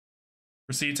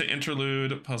 Proceed to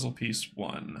interlude puzzle piece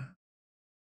 1.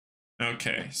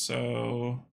 Okay,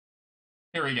 so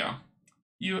here we go.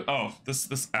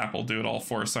 This app will do it all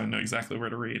for us, so I know exactly where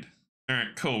to read. All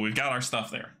right, cool. We've got our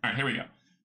stuff there. All right, here we go.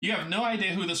 You have no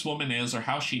idea who this woman is or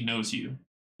how she knows you.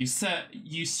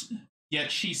 Yet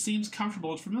she seems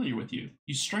comfortable and familiar with you.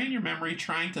 You strain your memory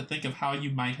trying to think of how you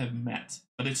might have met,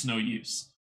 but it's no use.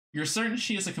 You're certain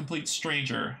she is a complete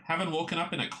stranger. Having woken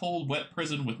up in a cold, wet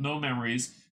prison with no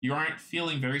memories, you aren't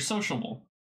feeling very sociable.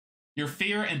 Your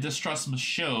fear and distrust must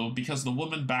show because the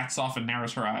woman backs off and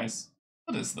narrows her eyes.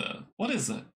 What is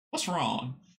it? What's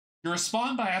wrong? You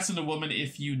respond by asking the woman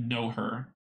if you know her.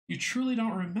 You truly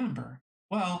don't remember.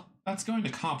 Well, that's going to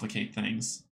complicate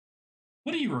things.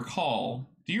 What do you recall?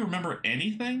 Do you remember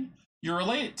anything? You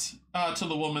relate to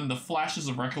the woman the flashes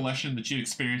of recollection that you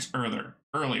experienced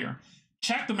earlier.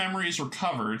 Check the memories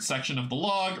recovered section of the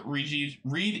log.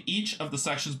 Read each of the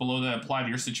sections below that apply to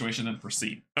your situation and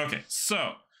proceed. Okay,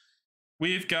 so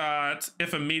we've got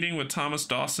if a meeting with Thomas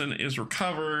Dawson is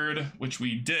recovered, which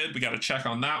we did. We got to check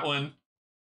on that one.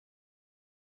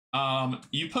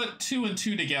 You put 2 and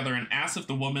 2 together and ask if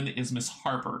the woman is Miss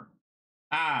Harper.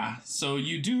 Ah, so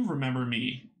you do remember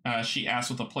me, she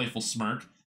asks with a playful smirk.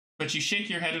 But you shake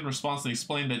your head in response and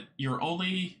explain that you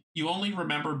only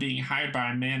remember being hired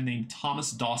by a man named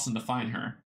Thomas Dawson to find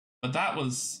her. But that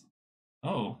was...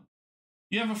 Oh.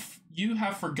 You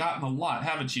have forgotten a lot,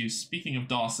 haven't you? Speaking of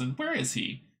Dawson, where is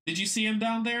he? Did you see him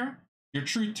down there? Your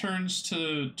thoughts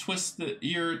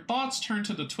turn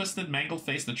to the twisted, mangled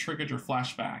face that triggered your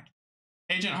flashback.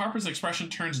 Agent Harper's expression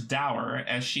turns dour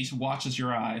as she watches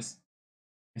your eyes.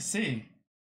 I see.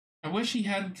 I wish he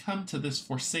hadn't come to this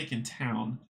forsaken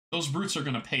town. Those brutes are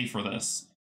going to pay for this.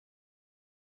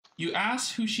 You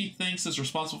ask who she thinks is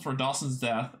responsible for Dawson's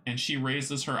death, and she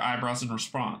raises her eyebrows in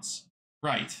response.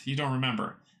 Right, you don't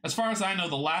remember. As far as I know,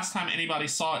 the last time anybody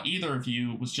saw either of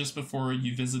you was just before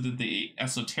you visited the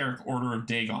esoteric Order of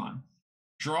Dagon.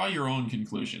 Draw your own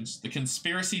conclusions. The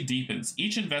conspiracy deepens.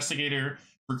 Each investigator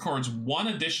records 1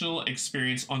 additional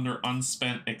experience under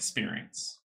unspent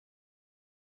experience.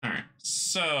 Alright,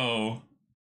 so...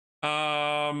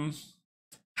 how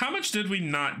much did we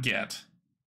not get?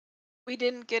 We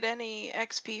didn't get any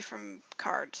XP from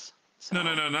cards. So.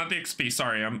 No, not the XP.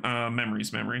 Sorry,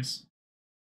 memories.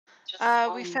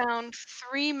 We found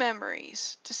 3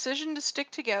 memories. Decision to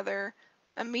stick together,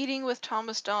 a meeting with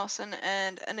Thomas Dawson,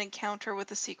 and an encounter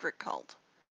with a secret cult.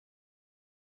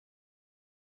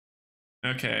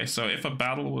 Okay, so if a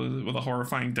battle with a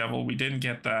horrifying devil, we didn't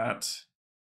get that.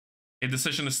 A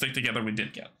decision to stick together, we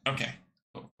did get. Okay.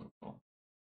 Cool.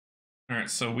 Alright,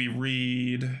 so we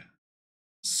read...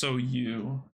 So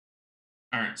you...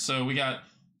 Alright, so we got...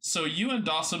 So you and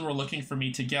Dawson were looking for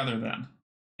me together then.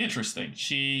 Interesting.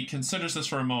 She considers this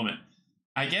for a moment.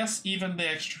 I guess even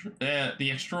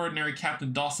the extraordinary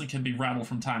Captain Dawson can be rattled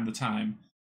from time to time.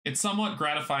 It's somewhat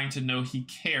gratifying to know he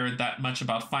cared that much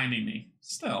about finding me.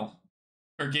 Still.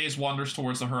 Her gaze wanders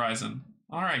towards the horizon.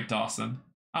 Alright, Dawson.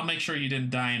 I'll make sure you didn't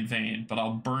die in vain, but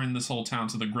I'll burn this whole town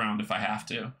to the ground if I have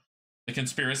to. The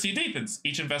conspiracy deepens.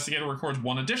 Each investigator records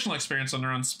 1 additional experience under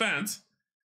unspent.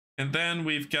 And then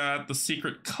we've got the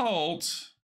secret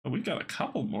cult. Oh, we've got a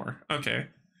couple more. Okay.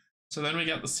 So then we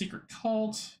got the secret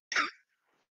cult.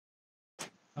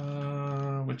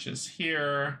 Which is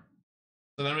here.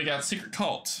 So then we got secret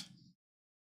cult.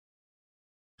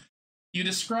 You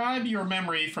describe your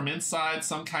memory from inside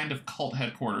some kind of cult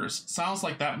headquarters. Sounds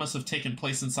like that must have taken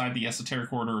place inside the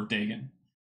esoteric Order of Dagon.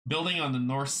 Building on the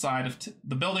north side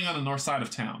of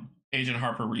town. Agent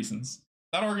Harper reasons.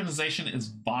 That organization is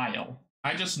vile.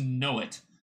 I just know it.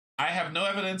 I have no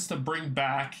evidence to bring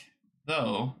back,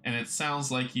 though, and it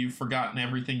sounds like you've forgotten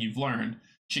everything you've learned.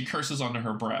 She curses under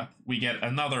her breath. We get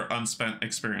another unspent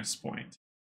experience point.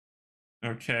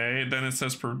 Okay, then it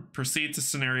says proceed to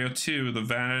scenario 2, the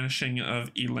vanishing of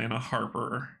Elena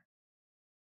Harper.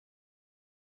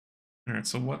 Alright,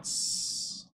 so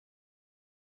what's...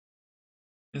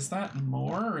 Is that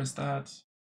more, or is that...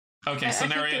 Okay,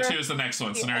 scenario 2 is the next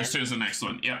one. Scenario 2 is the next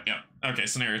one. Yep. Okay,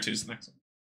 scenario 2 is the next one.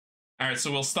 All right,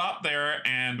 so we'll stop there,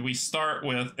 and we start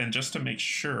with, and just to make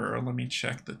sure, let me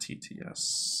check the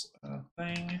TTS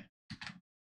thing.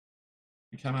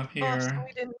 We come up here. Oh, so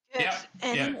we didn't get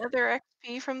any other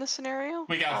XP from the scenario?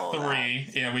 We got 3.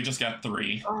 Yeah, we just got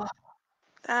 3. Oh,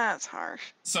 that's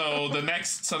harsh. So the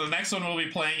next one we'll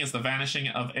be playing is the Vanishing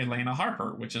of Elena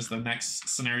Harper, which is the next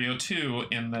scenario 2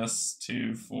 in this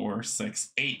 2, 4,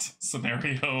 6, 8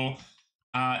 scenario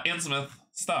Innsmouth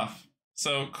stuff.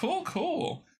 So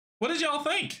cool. What did y'all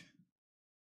think?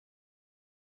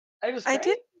 It was great. I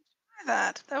did enjoy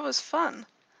that. That was fun.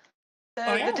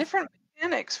 The different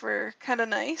mechanics were kind of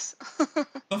nice.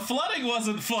 The flooding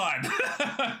wasn't fun.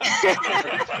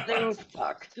 Things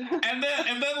sucked. And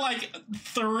then like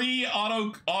 3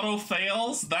 auto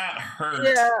fails, that hurt.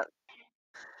 Yeah.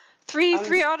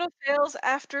 3 auto fails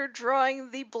after drawing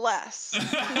the bless.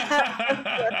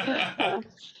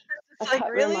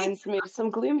 That reminds me of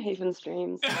some Gloomhaven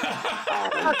streams. Yeah,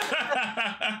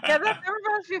 that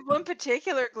reminds me of one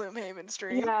particular Gloomhaven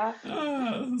stream. Yeah.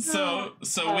 So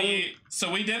we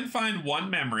didn't find 1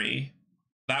 memory.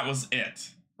 That was it,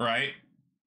 right?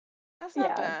 That's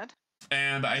not bad.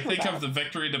 And I think of the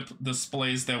victory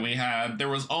displays that we had, there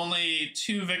was only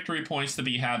 2 victory points to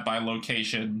be had by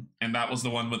location, and that was the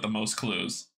one with the most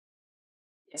clues.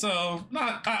 Yeah. So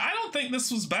I don't think this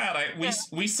was bad.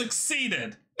 We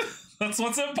succeeded. That's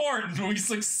what's important. We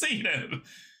succeeded.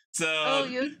 So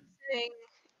you're saying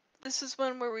this is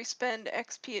one where we spend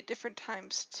XP at different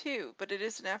times too, but it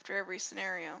isn't after every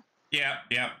scenario. Yeah.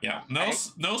 No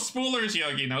spoolers,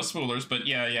 Yogi. No spoolers. But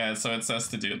yeah. So it says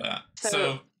to do that.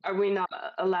 So are we not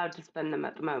allowed to spend them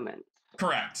at the moment?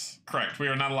 Correct. We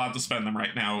are not allowed to spend them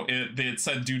right now. It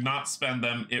said do not spend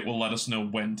them. It will let us know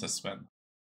when to spend them.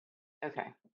 Okay.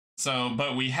 So,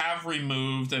 but we have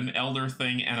removed an elder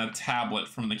thing and a tablet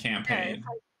from the campaign. Okay.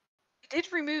 We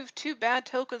did remove 2 bad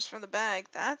tokens from the bag.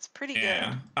 That's pretty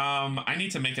good. I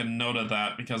need to make a note of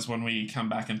that because when we come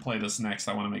back and play this next,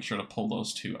 I want to make sure to pull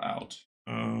those 2 out.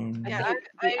 I think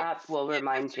the app will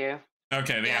remind you.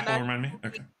 Okay, the app will remind me?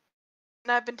 Okay.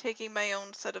 And I've been taking my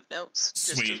own set of notes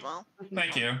just as well.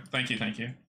 Thank you.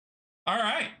 All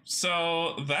right,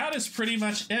 so that is pretty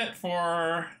much it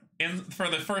for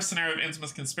the first scenario of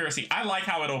Innsmouth Conspiracy. I like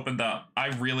how it opened up. I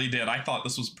really did. I thought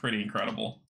this was pretty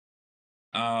incredible.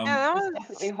 Yeah, that was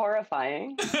definitely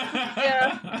horrifying.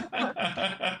 Yeah.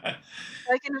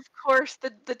 Like, and of course,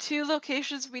 the 2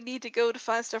 locations we need to go to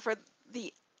find stuff are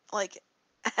the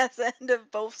ass end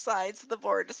of both sides of the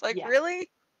board. It's like,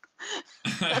 really?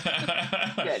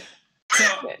 Good. So,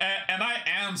 and I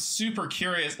am super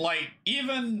curious, like,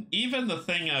 even the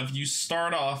thing of you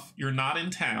start off, you're not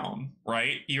in town,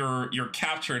 right? You're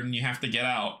captured and you have to get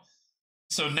out.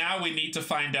 So now we need to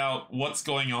find out what's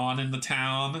going on in the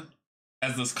town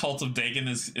as this cult of Dagon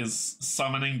is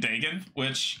summoning Dagon,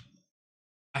 which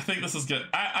I think this is good.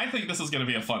 I think this is going to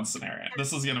be a fun scenario.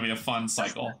 This is going to be a fun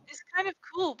cycle. It's kind of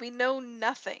cool. We know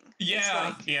nothing.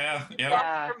 Yeah.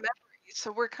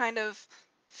 So we're kind of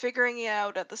figuring it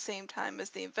out at the same time as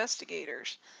the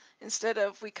investigators, instead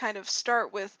of we kind of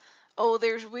start with, oh,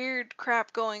 there's weird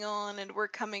crap going on and we're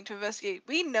coming to investigate.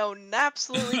 We know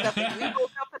absolutely nothing. We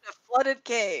woke up in a flooded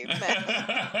cave,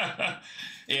 man.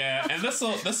 Yeah, and this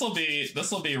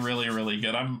will be really, really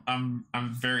good. I'm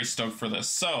very stoked for this.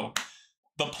 So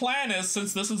the plan is,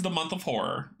 since this is the month of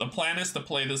horror, the plan is to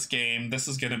play this game. This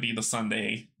is going to be the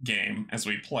Sunday game as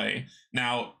we play.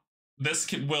 Now,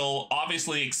 this will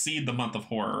obviously exceed the month of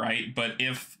horror, right? But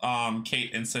if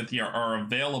Kate and Cynthia are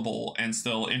available and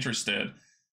still interested,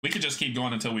 we could just keep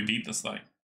going until we beat this thing.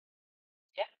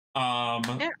 Yeah.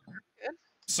 Yeah.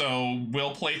 So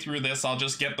we'll play through this. I'll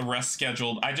just get the rest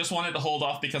scheduled. I just wanted to hold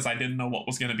off because I didn't know what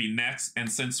was going to be next.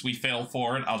 And since we failed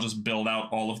forward, I'll just build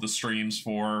out all of the streams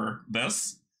for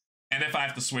this. And if I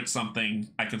have to switch something,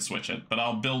 I can switch it. But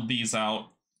I'll build these out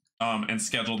and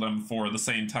schedule them for the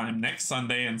same time next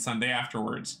Sunday and Sunday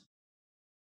afterwards.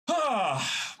 Oh,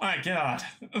 my God.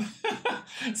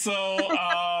 So,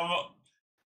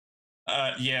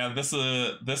 yeah, this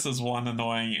is one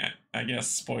annoying, I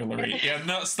guess, spoilery. Yeah,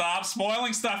 no, stop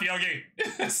spoiling stuff, Yogi.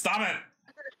 Stop it.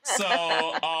 So,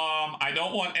 I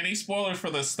don't want any spoilers for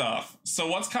this stuff. So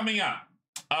what's coming up?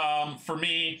 For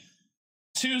me,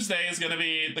 Tuesday is going to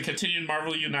be the continued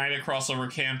Marvel United crossover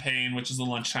campaign, which is the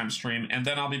lunchtime stream, and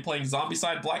then I'll be playing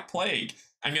Zombicide Black Plague.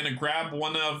 I'm going to grab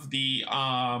one of the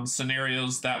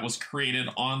scenarios that was created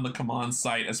on the Command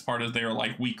site as part of their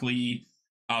weekly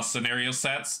scenario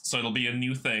sets, so it'll be a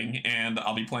new thing, and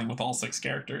I'll be playing with all 6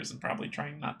 characters and probably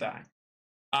trying not die.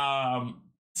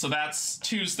 So that's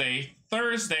Tuesday.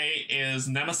 Thursday is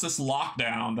Nemesis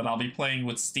Lockdown that I'll be playing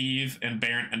with Steve and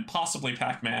Barrett and possibly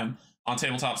Pac-Man on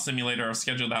Tabletop Simulator. I've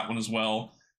scheduled that one as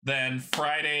well. Then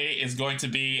Friday is going to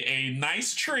be a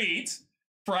nice treat.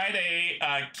 Friday,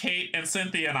 Kate and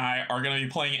Cynthia and I are going to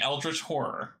be playing Eldritch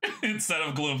Horror instead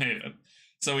of Gloomhaven.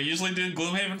 So we usually do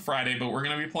Gloomhaven Friday, but we're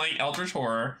going to be playing Eldritch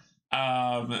Horror.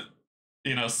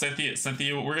 You know,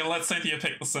 Cynthia, we're going to let Cynthia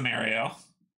pick the scenario.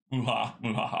 Ooh-ha,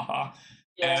 ooh-ha-ha-ha.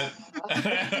 Yeah.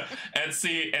 And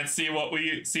see what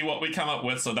we come up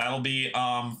with. So that'll be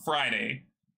Friday.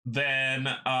 Then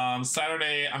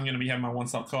Saturday I'm gonna be having my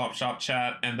one-stop co-op shop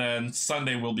chat, and then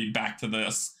Sunday we'll be back to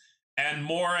this. And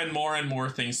more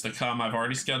things to come. I've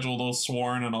already scheduled those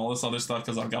Sworn and all this other stuff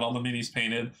because I've got all the minis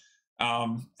painted.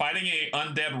 Fighting a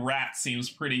undead rat seems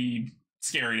pretty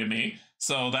scary to me.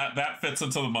 So that fits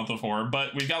into the month of horror.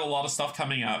 But we've got a lot of stuff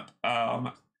coming up.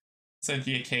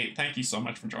 Cynthia, Kate, thank you so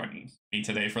much for joining me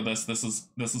today for this. This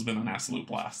has been an absolute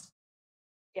blast.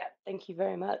 Yeah, thank you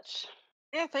very much.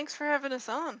 Yeah, thanks for having us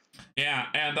on. Yeah,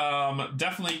 and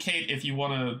definitely, Kate, if you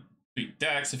want to tweak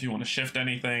decks, if you want to shift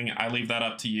anything, I leave that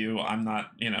up to you. I'm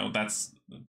not, that's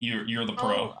you're the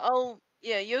pro.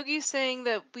 Yeah, Yogi's saying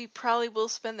that we probably will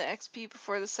spend the XP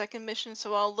before the second mission,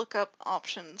 so I'll look up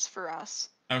options for us.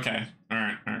 Okay, all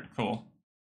right, cool.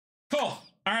 All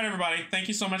right, everybody, thank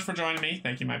you so much for joining me.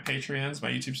 Thank you, my Patreons, my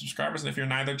YouTube subscribers, and if you're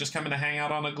neither, just coming to hang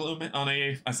out on Gloomhaven, on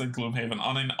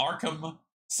an Arkham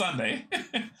Sunday,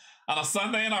 on a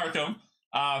Sunday in Arkham.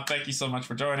 Thank you so much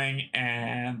for joining,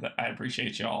 and I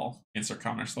appreciate y'all. Insert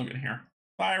comment or slogan here.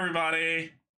 Bye,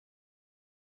 everybody.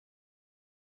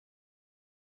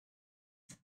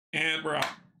 And we're out.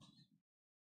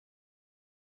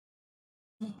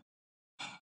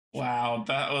 Wow,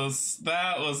 that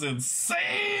was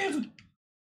insane.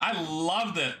 I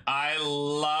loved it.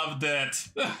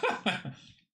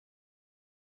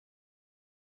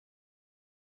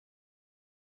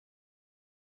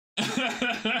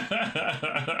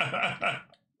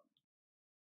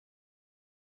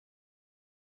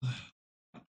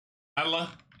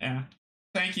 Yeah.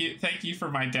 Thank you for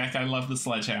my deck. I love the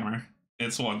sledgehammer.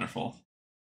 It's wonderful.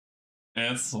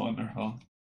 It's wonderful.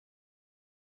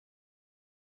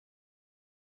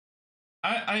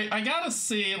 I gotta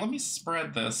see. Let me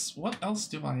spread this. What else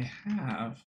do I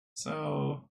have?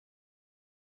 So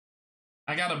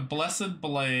I got a Blessed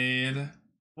Blade.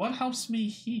 What helps me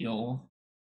heal?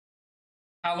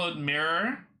 Hallowed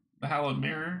Mirror. The Hallowed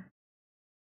Mirror.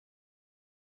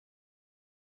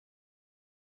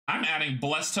 I'm adding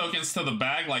blessed tokens to the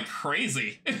bag like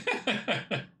crazy.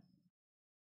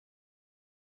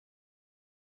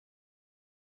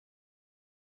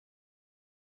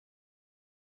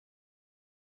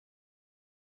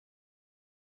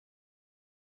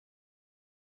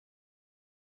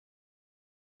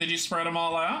 Did you spread them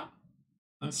all out?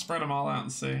 Let's spread them all out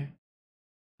and see.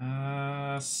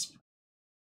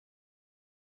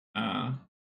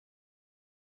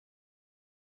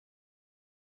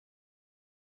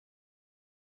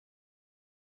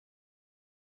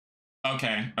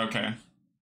 Okay.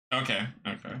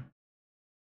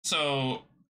 So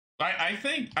I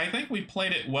think we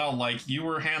played it well. Like, you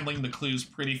were handling the clues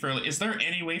pretty fairly. Is there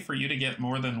any way for you to get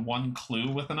more than one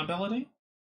clue with an ability?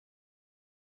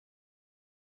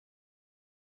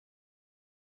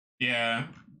 Yeah.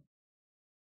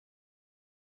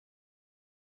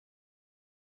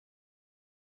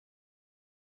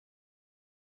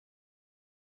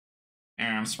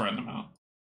 Yeah, I'm spreading them out.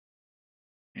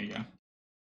 There you go.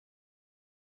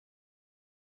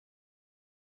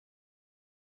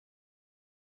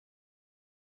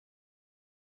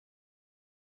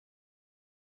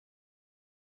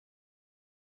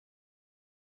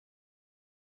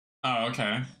 Oh,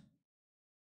 okay.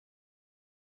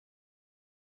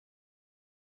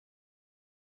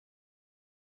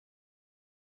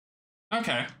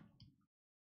 Okay.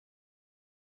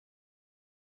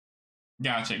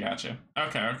 Gotcha.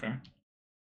 Okay.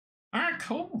 All right,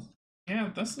 cool. Yeah,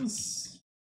 this is...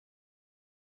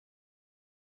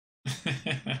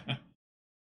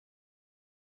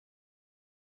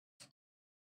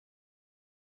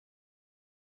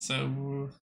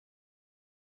 So...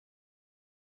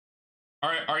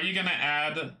 Are you gonna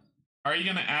add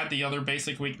the other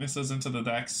basic weaknesses into the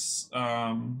decks?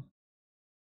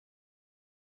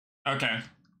 Okay.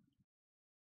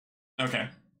 Okay,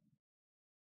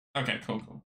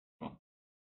 cool. All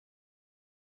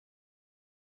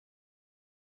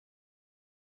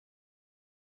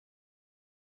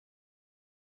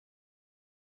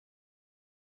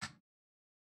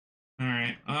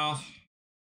right. Well,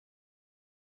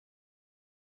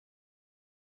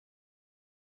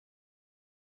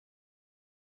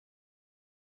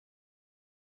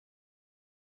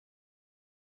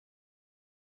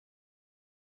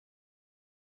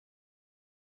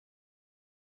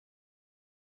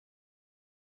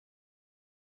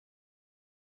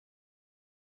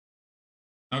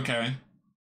 Okay.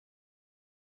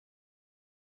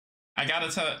 I gotta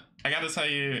tell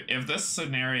you, if this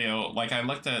scenario, like I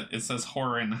looked at, it says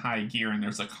horror in high gear and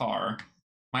there's a car.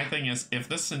 My thing is, if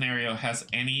this scenario has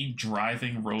any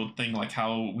driving road thing, like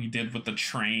how we did with the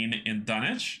train in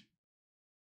Dunwich,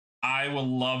 I will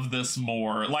love this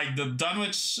more. Like the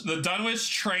Dunwich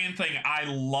train thing, I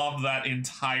love that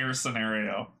entire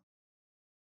scenario.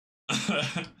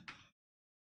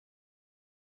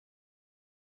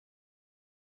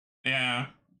 Yeah.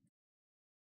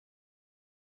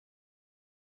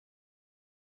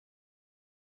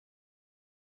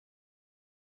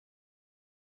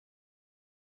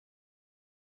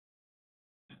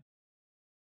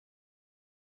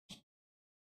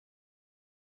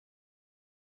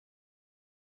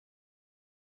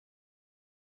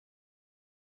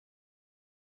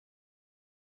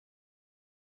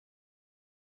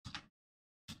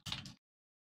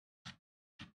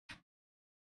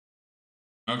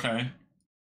 Okay.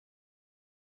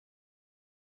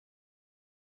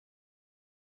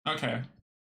 Okay.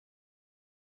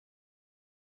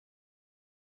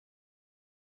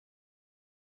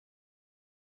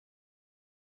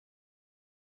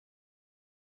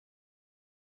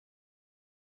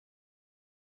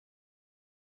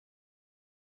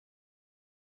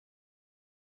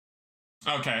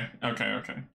 Okay. Okay.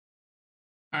 Okay.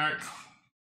 All right.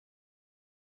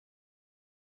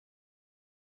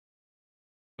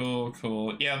 Cool.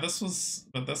 Cool. Yeah, this was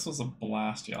a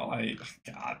blast, y'all.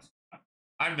 God,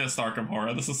 I missed Arkham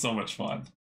Horror. This is so much fun.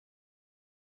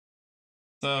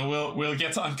 So we'll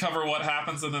get to uncover what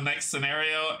happens in the next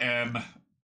scenario, and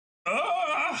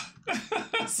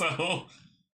so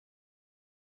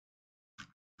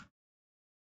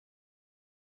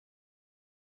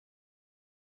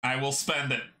I will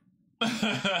spend it.